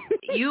like,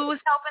 you was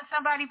helping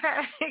somebody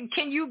pass.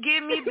 Can you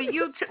give me the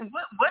YouTube?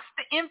 What's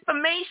the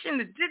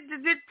information?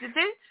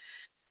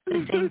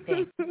 The same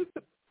thing.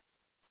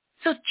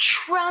 So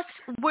trust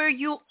where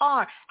you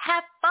are.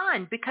 Have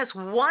fun, because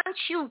once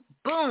you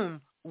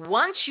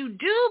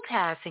do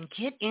pass and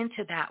get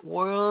into that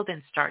world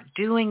and start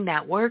doing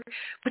that work,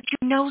 but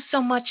you know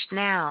so much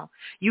now.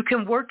 You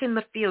can work in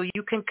the field.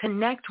 You can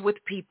connect with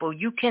people.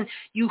 You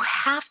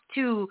have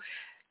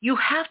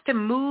to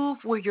move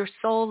where your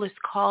soul is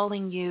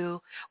calling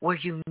you, where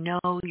you know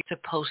you're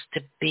supposed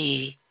to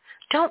be.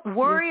 Don't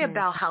worry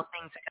about how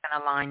things are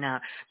going to line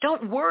up.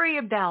 Don't worry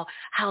about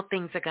how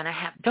things are going to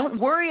happen. Don't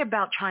worry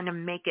about trying to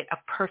make it a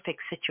perfect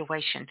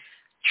situation.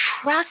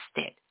 Trust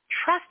it.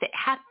 Trust it.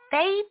 Have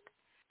faith,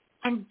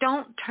 and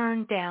don't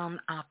turn down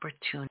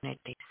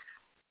opportunities.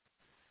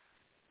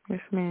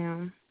 Yes,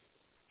 ma'am.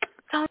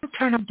 Don't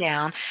turn them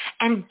down,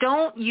 and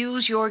don't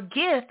use your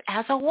gift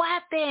as a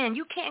weapon.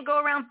 You can't go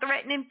around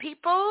threatening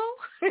people.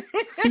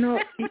 No,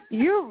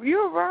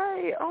 you're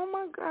right. Oh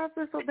my God,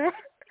 that's so bad.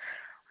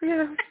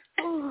 Yeah.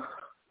 You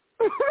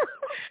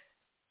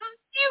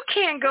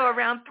can't go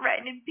around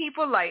threatening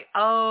people like,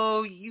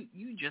 oh, you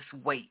just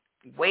wait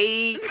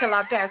till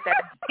I pass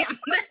that.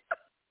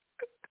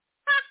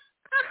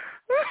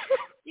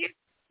 you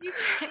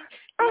can't.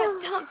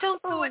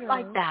 Don't do it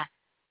like that.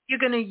 You're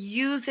going to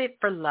use it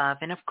for love.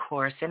 And of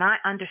course, and I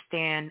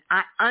understand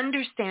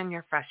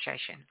your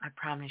frustration. I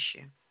promise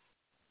you.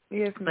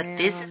 Yes, but ma'am.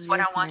 This is what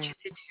yes, I want ma'am.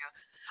 you to do.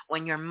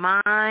 When your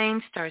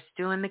mind starts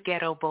doing the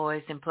ghetto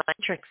boys and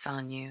playing tricks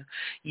on you,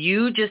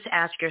 you just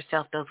ask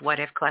yourself those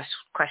what-if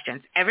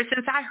questions. Ever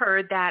since I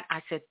heard that,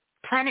 I said,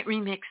 Planet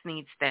Remix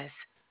needs this.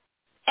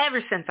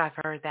 Ever since I've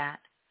heard that.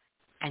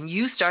 And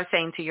you start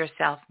saying to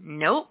yourself,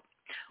 nope,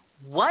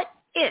 what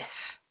if?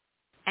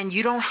 And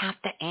you don't have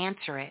to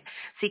answer it.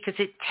 See, because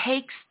it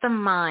takes the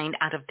mind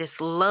out of this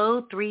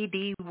low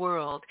 3D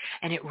world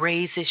and it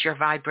raises your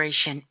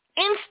vibration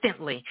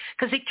instantly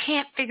because it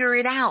can't figure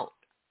it out.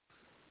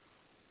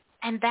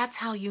 And that's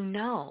how you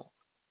know.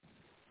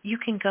 You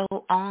can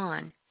go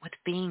on with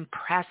being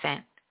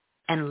present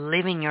and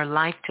living your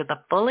life to the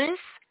fullest.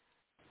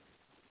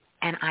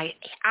 And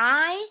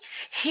I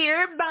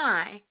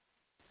hereby,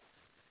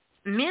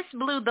 Miss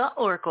Blue the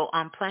Oracle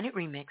on Planet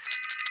Remix,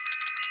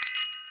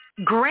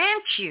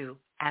 grant you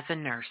as a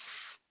nurse.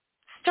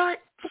 Start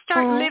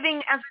living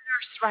as a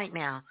nurse right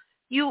now.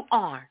 You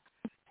are.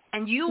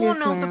 And you will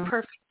know the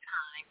perfect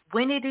time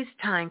when it is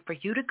time for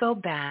you to go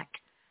back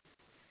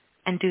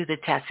and do the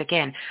test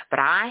again. But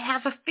I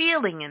have a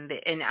feeling,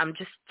 and I'm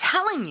just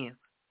telling you,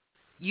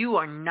 you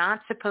are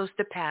not supposed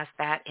to pass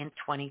that in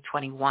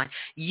 2021.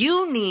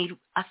 You need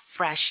a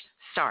fresh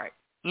start.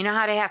 You know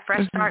how they have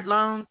fresh start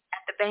loans at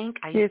the bank?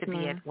 I used to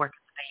be at work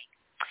at the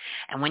bank.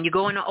 And when you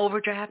go into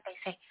overdraft,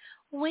 they say,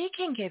 we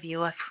can give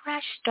you a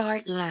fresh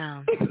start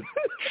loan.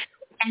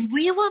 And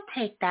we will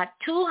take that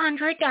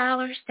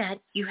 $200 that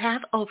you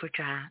have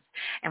overdraft,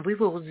 and we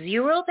will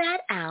zero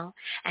that out,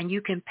 and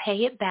you can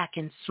pay it back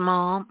in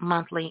small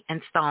monthly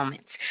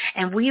installments.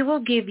 And we will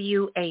give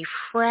you a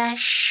fresh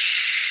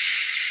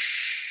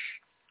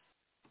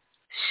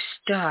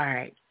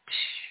start.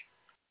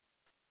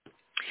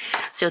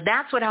 So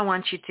that's what I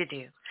want you to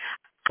do.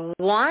 I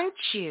want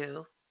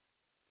you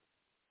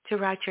to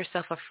write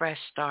yourself a fresh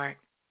start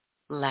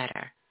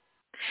letter.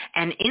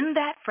 And in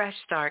that fresh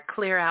start,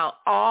 clear out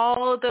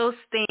all those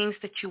things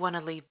that you want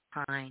to leave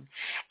behind.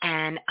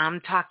 And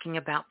I'm talking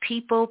about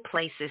people,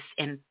 places,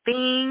 and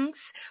things.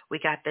 We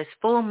got this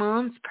full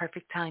moon. It's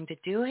perfect time to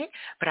do it.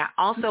 But I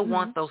also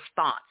want those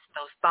thoughts.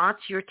 Those thoughts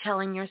you're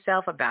telling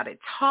yourself about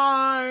it's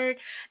hard.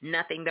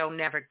 Nothing don't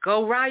never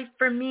go right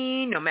for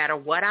me. No matter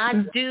what I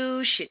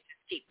do, shit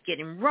keep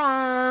getting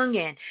wrong,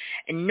 and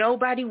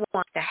nobody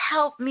wants to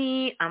help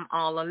me. I'm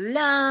all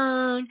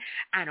alone.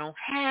 I don't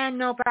have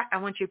nobody. I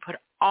want you to put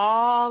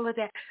all of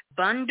that,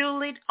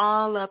 bundle it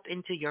all up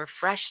into your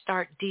fresh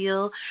start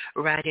deal,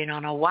 write it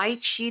on a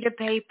white sheet of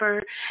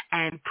paper,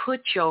 and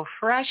put your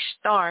fresh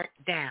start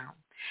down.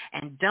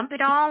 And dump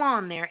it all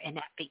on there, and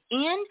at the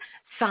end,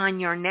 sign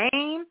your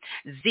name,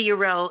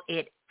 zero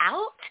it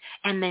out,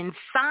 and then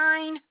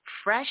sign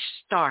fresh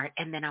start.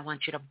 And then I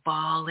want you to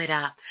ball it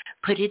up.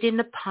 Put it in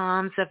the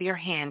palms of your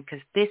hand,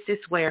 because this is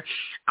where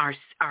our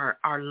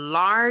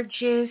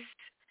largest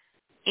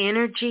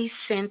energy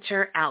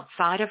center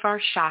outside of our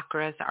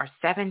chakras, our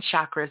 7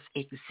 chakras,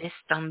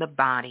 exist on the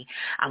body.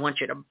 I want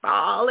you to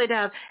ball it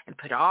up and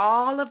put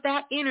all of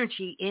that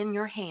energy in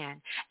your hand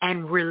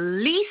and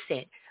release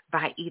it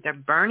by either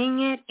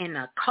burning it in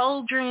a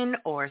cauldron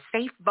or a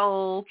safe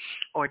bowl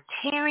or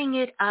tearing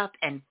it up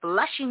and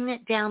flushing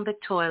it down the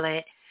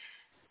toilet,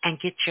 and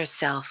get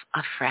yourself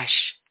a fresh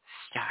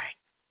start.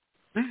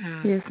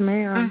 Yes,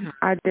 ma'am.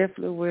 I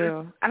definitely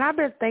will. And I've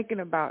been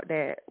thinking about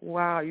that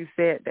while you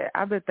said that.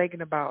 I've been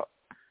thinking about,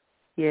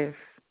 I've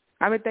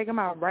been thinking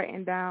about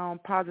writing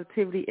down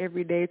positivity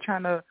every day,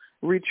 trying to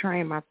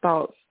retrain my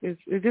thoughts. It's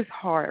just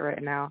hard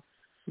right now.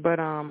 But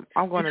I'm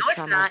going to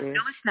try my best. No,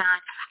 it's not.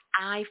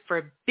 I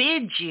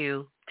forbid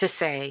you to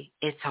say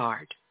it's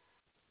hard.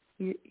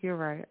 You're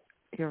right.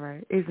 You're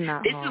right. It's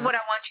not This hard. is what I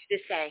want you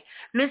to say.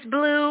 Miss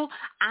Blue,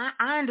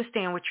 I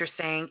understand what you're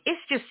saying. It's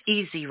just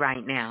easy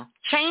right now.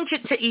 Change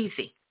it to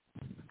easy.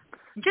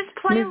 Just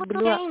play a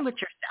little game with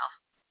yourself.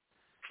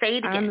 Say it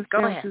again. I understand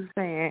Go what ahead. you're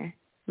saying.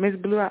 Miss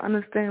Blue, I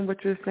understand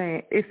what you're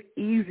saying. It's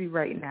easy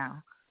right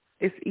now.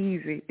 It's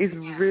easy. It's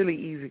really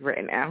easy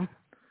right now.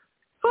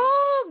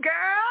 Ooh,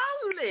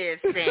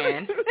 girl,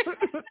 listen.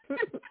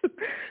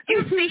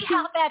 You see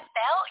how that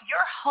felt?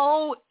 Your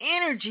whole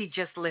energy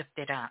just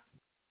lifted up.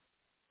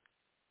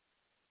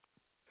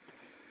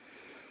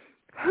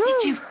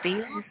 Did you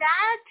feel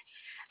that?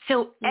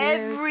 So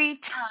every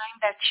time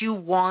that you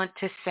want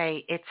to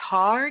say it's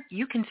hard,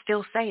 you can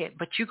still say it,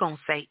 but you're going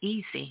to say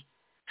easy.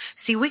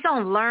 See, we're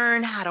going to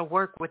learn how to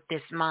work with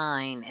this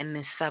mind and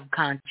this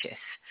subconscious.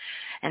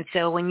 And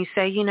so when you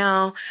say,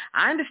 I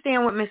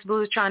understand what Miss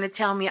Blue is trying to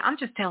tell me, I'm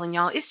just telling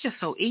y'all, it's just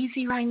so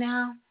easy right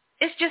now.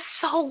 It's just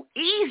so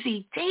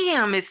easy.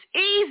 Damn, it's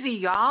easy,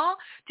 y'all.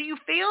 Do you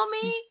feel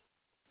me?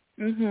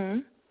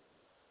 And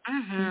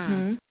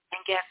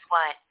guess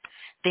what?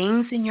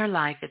 Things in your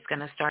life is going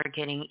to start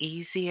getting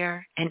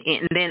easier. And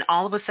then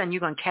all of a sudden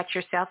you're going to catch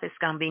yourself. It's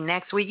going to be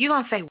next week. You're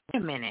going to say, wait a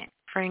minute.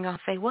 Friend going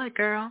to say, what,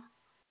 girl?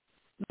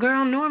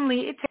 Girl,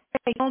 normally it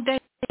takes all day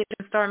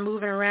to start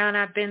moving around.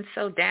 I've been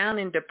so down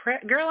and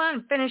depressed. Girl, I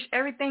finished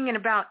everything in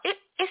about, it's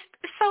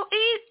so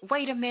easy.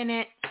 wait a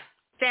minute.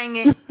 Dang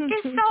it.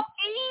 It's so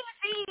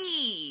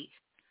easy.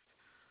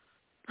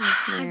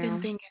 I've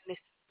been thinking this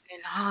has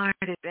been hard.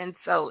 It's been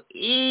so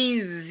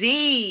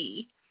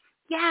easy.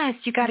 Yes,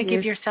 you got to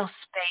give yourself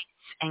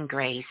space and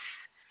grace.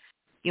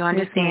 You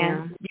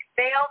understand? You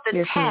failed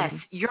the test.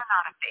 You're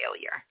not a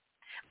failure.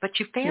 But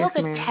you failed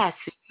the test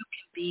so you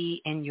can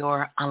be in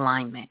your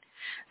alignment.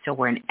 So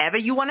whenever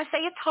you want to say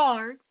it's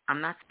hard,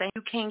 I'm not saying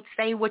you can't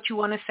say what you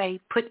want to say.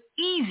 Put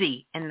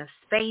easy in the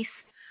space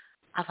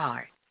of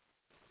hard.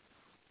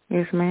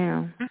 Yes,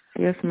 ma'am.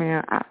 Yes,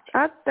 ma'am.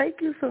 I thank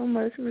you so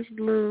much, Miss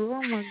Blue.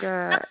 Oh, my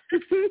God.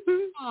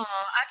 Oh,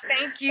 I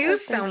thank you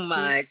so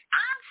much.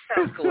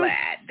 I'm so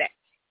glad that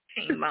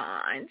you came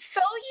on.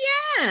 So,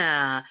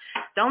 yeah.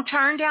 Don't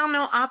turn down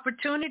no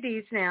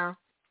opportunities now.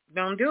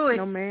 Don't do it.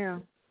 No,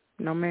 ma'am.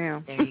 No,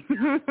 ma'am. There you go.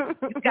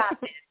 You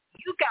got this.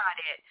 You got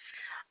it.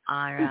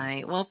 All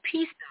right. Well,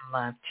 peace and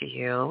love to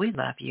you. We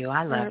love you.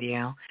 I love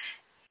you.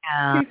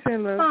 Peace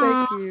and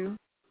love. Thank you.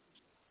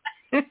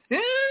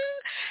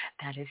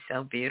 That is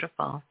so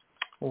beautiful.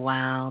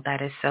 Wow,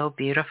 that is so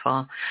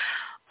beautiful.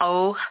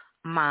 Oh,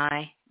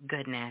 my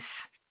goodness.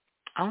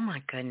 Oh,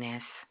 my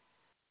goodness.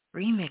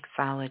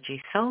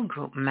 ReMixology, Soul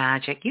Group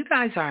Magic. You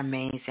guys are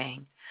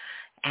amazing.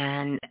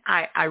 And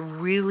I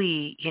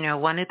really,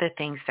 one of the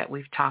things that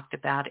we've talked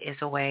about is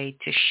a way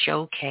to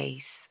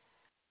showcase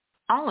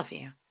all of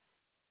you,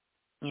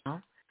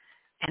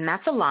 And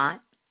that's a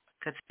lot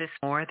because it's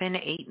more than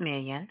 8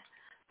 million,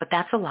 but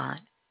that's a lot.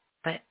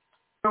 But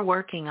we're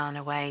working on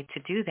a way to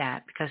do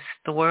that because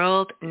the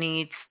world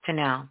needs to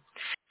know.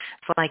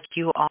 So like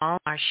you all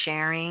are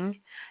sharing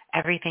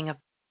everything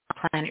about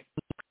the planet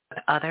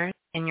with others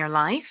in your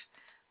life,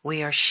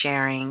 we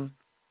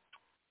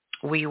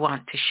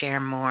want to share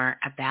more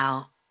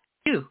about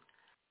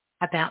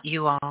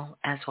you all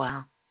as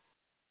well.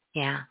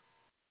 Yeah.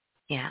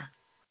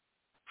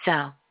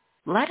 So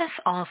let us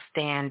all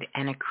stand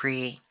and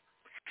agree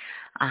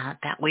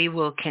that we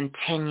will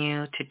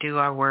continue to do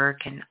our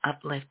work and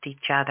uplift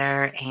each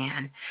other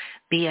and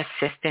be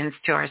assistance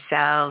to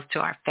ourselves, to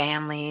our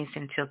families,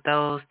 and to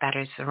those that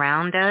are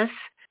around us,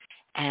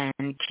 and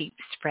keep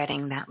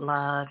spreading that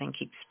love and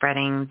keep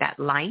spreading that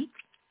light,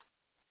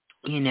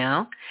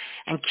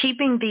 and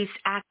keeping these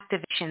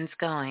activations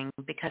going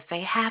because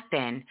they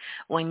happen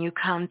when you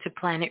come to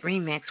Planet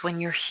Remix, when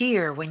you're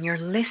here, when you're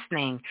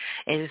listening.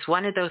 It is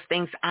one of those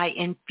things I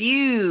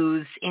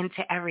infuse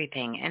into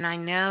everything. And I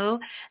know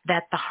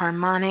that the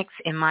harmonics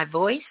in my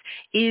voice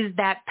is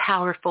that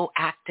powerful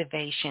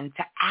activation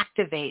to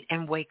activate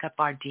and wake up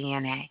our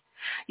DNA.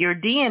 Your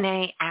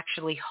DNA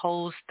actually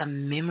holds the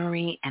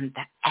memory and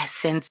the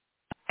essence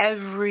of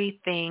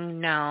everything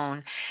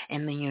known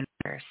in the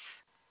universe.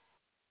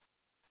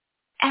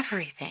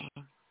 Everything.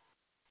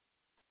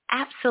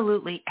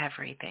 Absolutely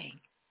everything.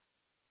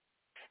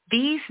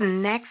 These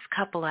next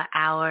couple of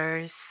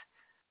hours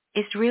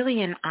is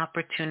really an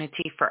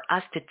opportunity for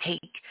us to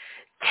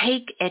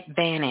take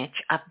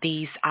advantage of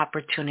these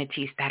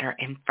opportunities that are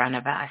in front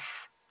of us.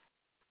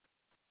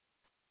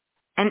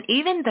 And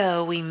even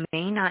though we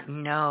may not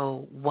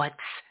know what's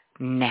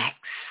next,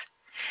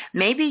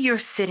 maybe you're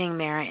sitting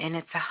there and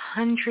it's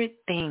 100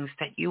 things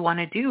that you want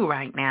to do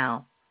right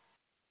now.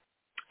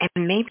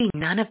 And maybe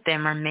none of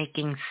them are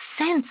making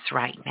sense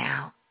right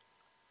now.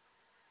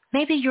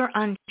 Maybe you're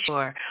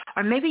unsure,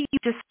 or maybe you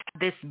just have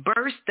this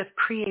burst of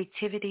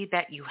creativity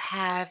that you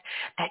have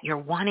that you're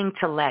wanting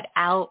to let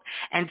out.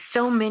 And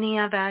so many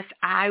of us,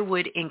 I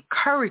would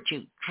encourage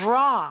you,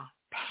 draw,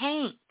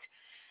 paint,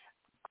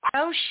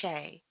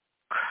 crochet,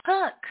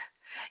 cook,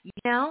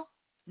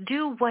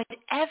 do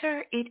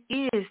whatever it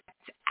is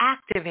that's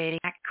activating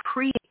that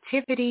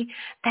creativity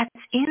that's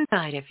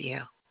inside of you.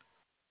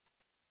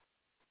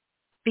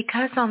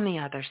 Because on the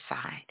other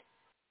side,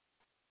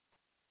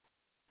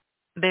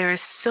 there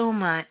is so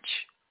much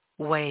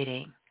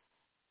waiting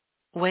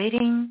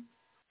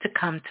to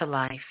come to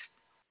life,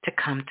 to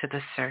come to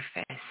the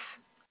surface.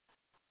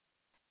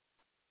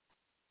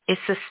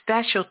 It's a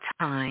special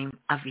time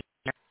of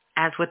year,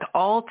 as with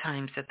all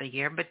times of the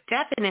year, but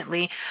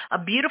definitely a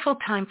beautiful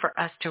time for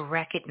us to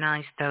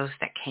recognize those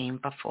that came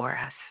before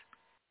us.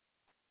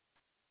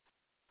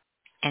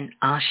 And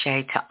ashe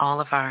to all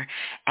of our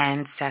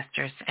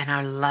ancestors and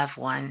our loved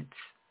ones.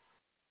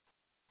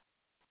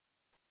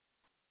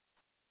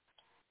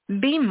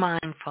 Be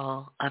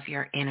mindful of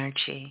your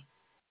energy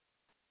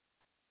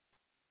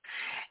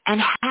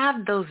and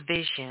have those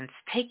visions.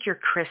 Take your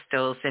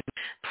crystals and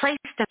place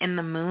them in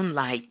the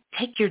moonlight.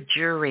 Take your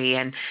jewelry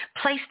and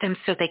place them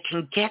so they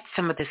can get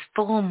some of this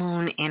full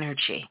moon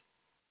energy.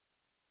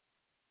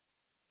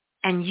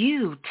 And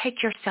you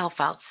take yourself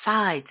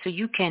outside so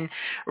you can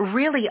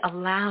really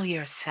allow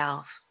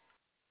yourself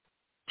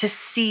to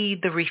see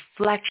the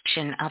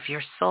reflection of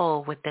your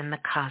soul within the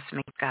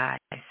cosmic skies.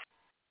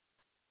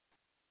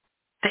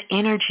 The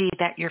energy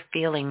that you're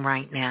feeling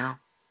right now.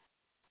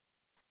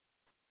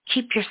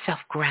 Keep yourself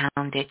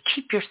grounded.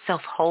 Keep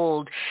yourself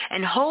whole.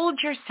 And hold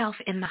yourself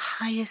in the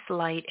highest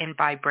light and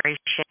vibration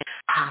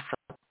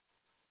possible.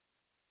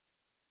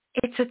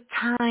 It's a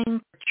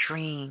time for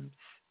dreams.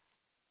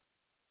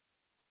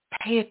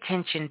 pay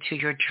attention to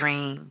your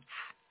dreams.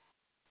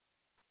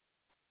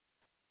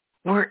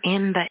 We're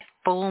in the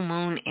full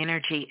moon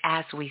energy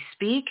as we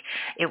speak.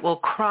 It will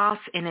cross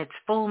in its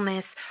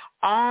fullness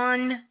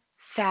on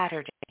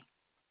Saturday.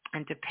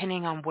 And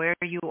depending on where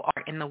you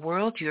are in the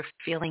world, you're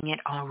feeling it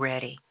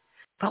already.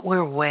 But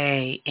we're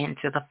way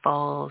into the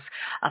folds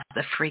of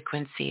the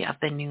frequency of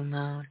the new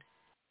moon.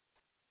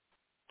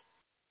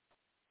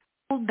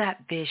 Hold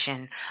that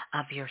vision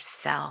of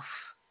yourself.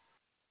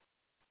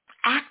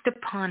 Act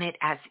upon it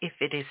as if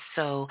it is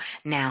so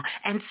now.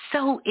 And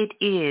so it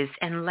is,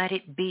 and let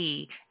it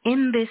be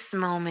in this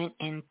moment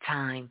in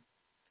time.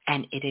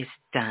 And it is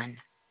done.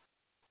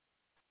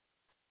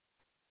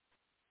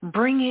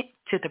 Bring it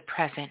to the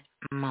present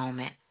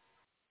moment.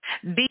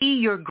 Be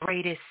your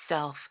greatest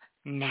self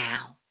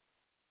now.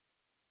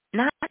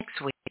 Not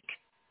next week.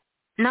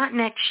 Not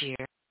next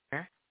year.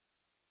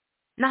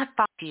 Not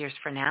 5 years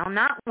from now.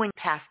 Not when you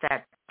pass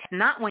that.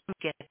 Not when you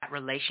get that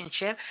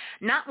relationship.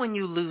 Not when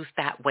you lose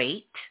that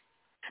weight.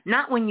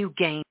 Not when you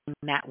gain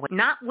that weight.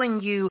 Not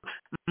when you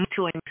move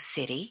to a new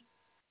city.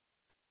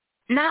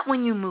 Not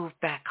when you move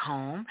back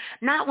home.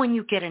 Not when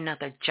you get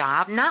another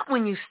job. Not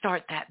when you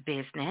start that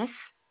business.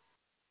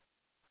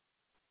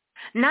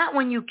 Not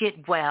when you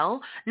get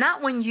well.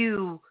 Not when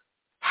you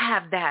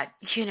have that,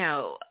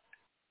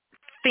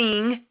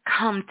 thing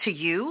come to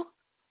you.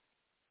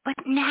 But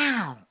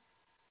now.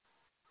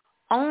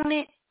 Own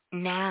it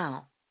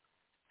now.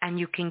 And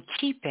you can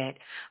keep it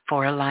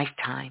for a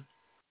lifetime.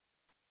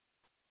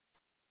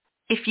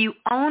 If you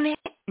own it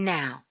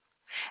now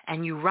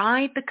and you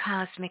ride the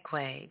cosmic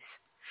waves,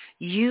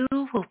 you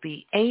will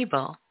be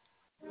able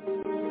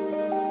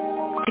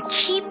to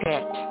keep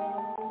it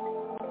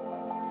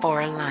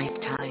for a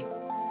lifetime.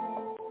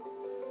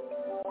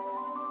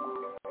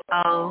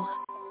 Oh,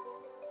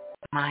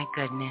 my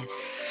goodness.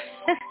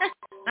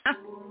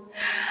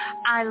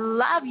 I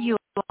love you,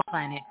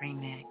 Planet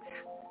Remix.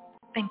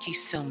 Thank you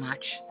so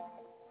much.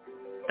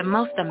 The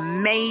most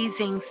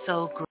amazing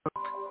soul group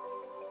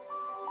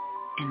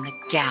in the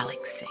galaxy.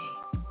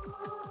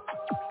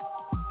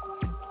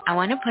 I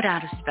want to put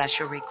out a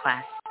special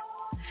request.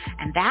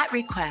 And that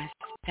request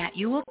that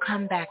you will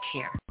come back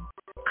here.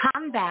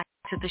 Come back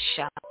to the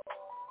show.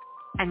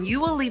 And you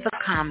will leave a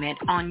comment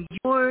on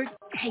your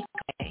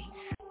takeaways.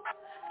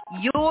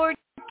 Your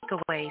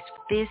takeaways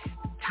this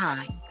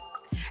time.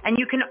 And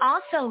you can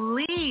also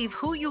leave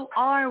who you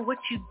are, what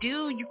you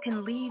do. You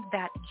can leave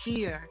that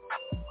here.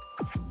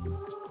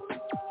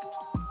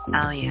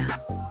 Oh, yeah.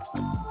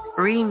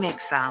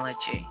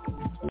 ReMixology.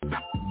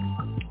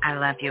 I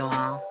love you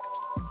all.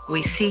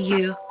 We see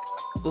you.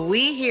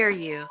 We hear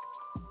you.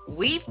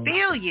 We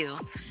feel you.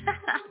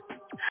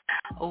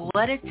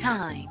 What a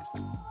time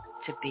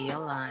to be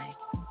alive.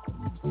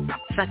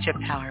 Such a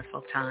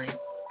powerful time.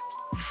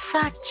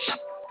 Such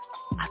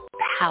a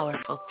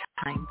powerful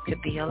time to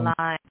be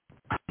alive.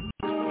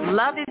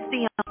 Love is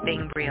the only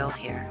thing real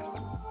here.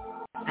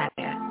 That's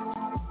it.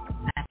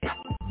 That's it.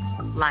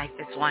 Life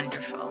is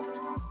wonderful.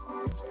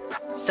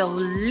 So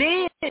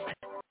live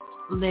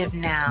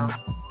now.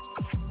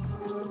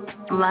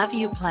 Love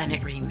you,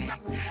 Planet Remix.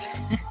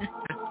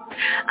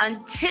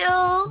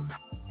 Until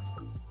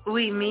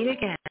we meet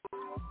again,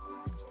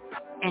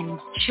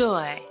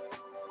 enjoy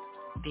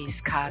these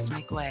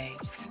cosmic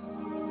waves.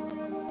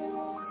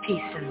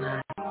 Peace and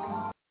love.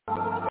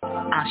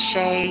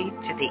 Ashe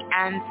to the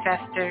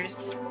ancestors.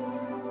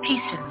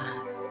 Peace and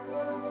love.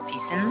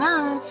 Peace and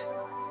love.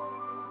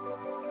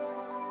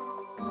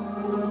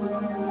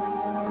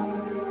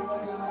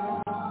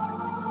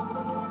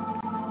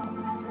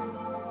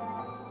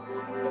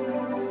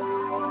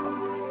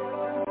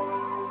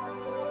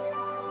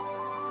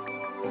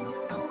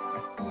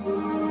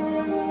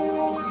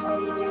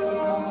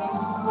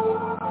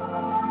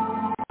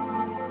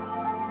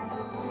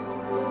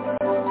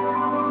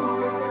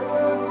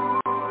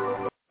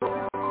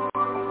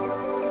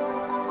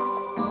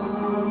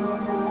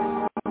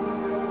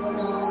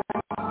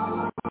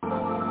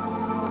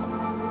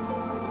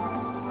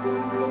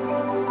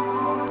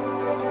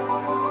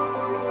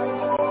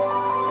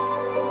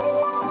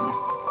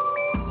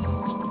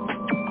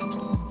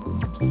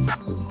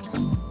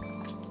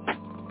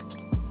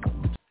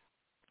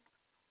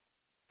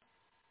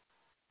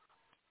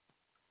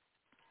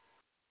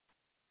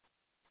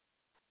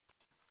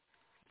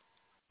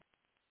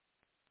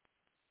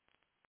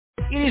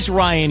 It is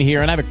Ryan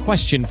here, and I have a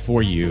question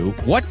for you.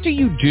 What do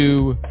you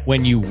do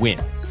when you win?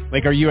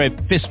 Like, are you a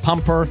fist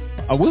pumper,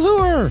 a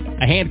woohooer,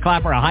 a hand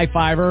clapper, a high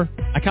fiver?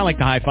 I kind of like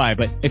the high five,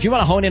 but if you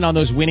want to hone in on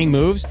those winning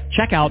moves,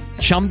 check out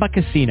Chumba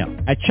Casino.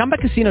 At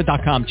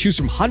ChumbaCasino.com, choose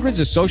from hundreds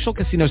of social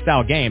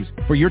casino-style games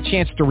for your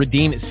chance to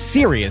redeem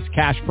serious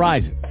cash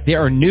prizes.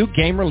 There are new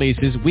game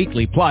releases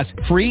weekly, plus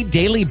free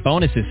daily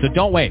bonuses, so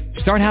don't wait.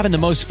 Start having the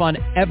most fun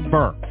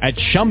ever at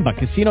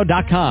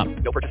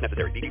ChumbaCasino.com. No purchase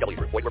necessary. VGW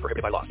Group. Void where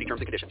prohibited by law. See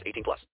terms and conditions. 18+.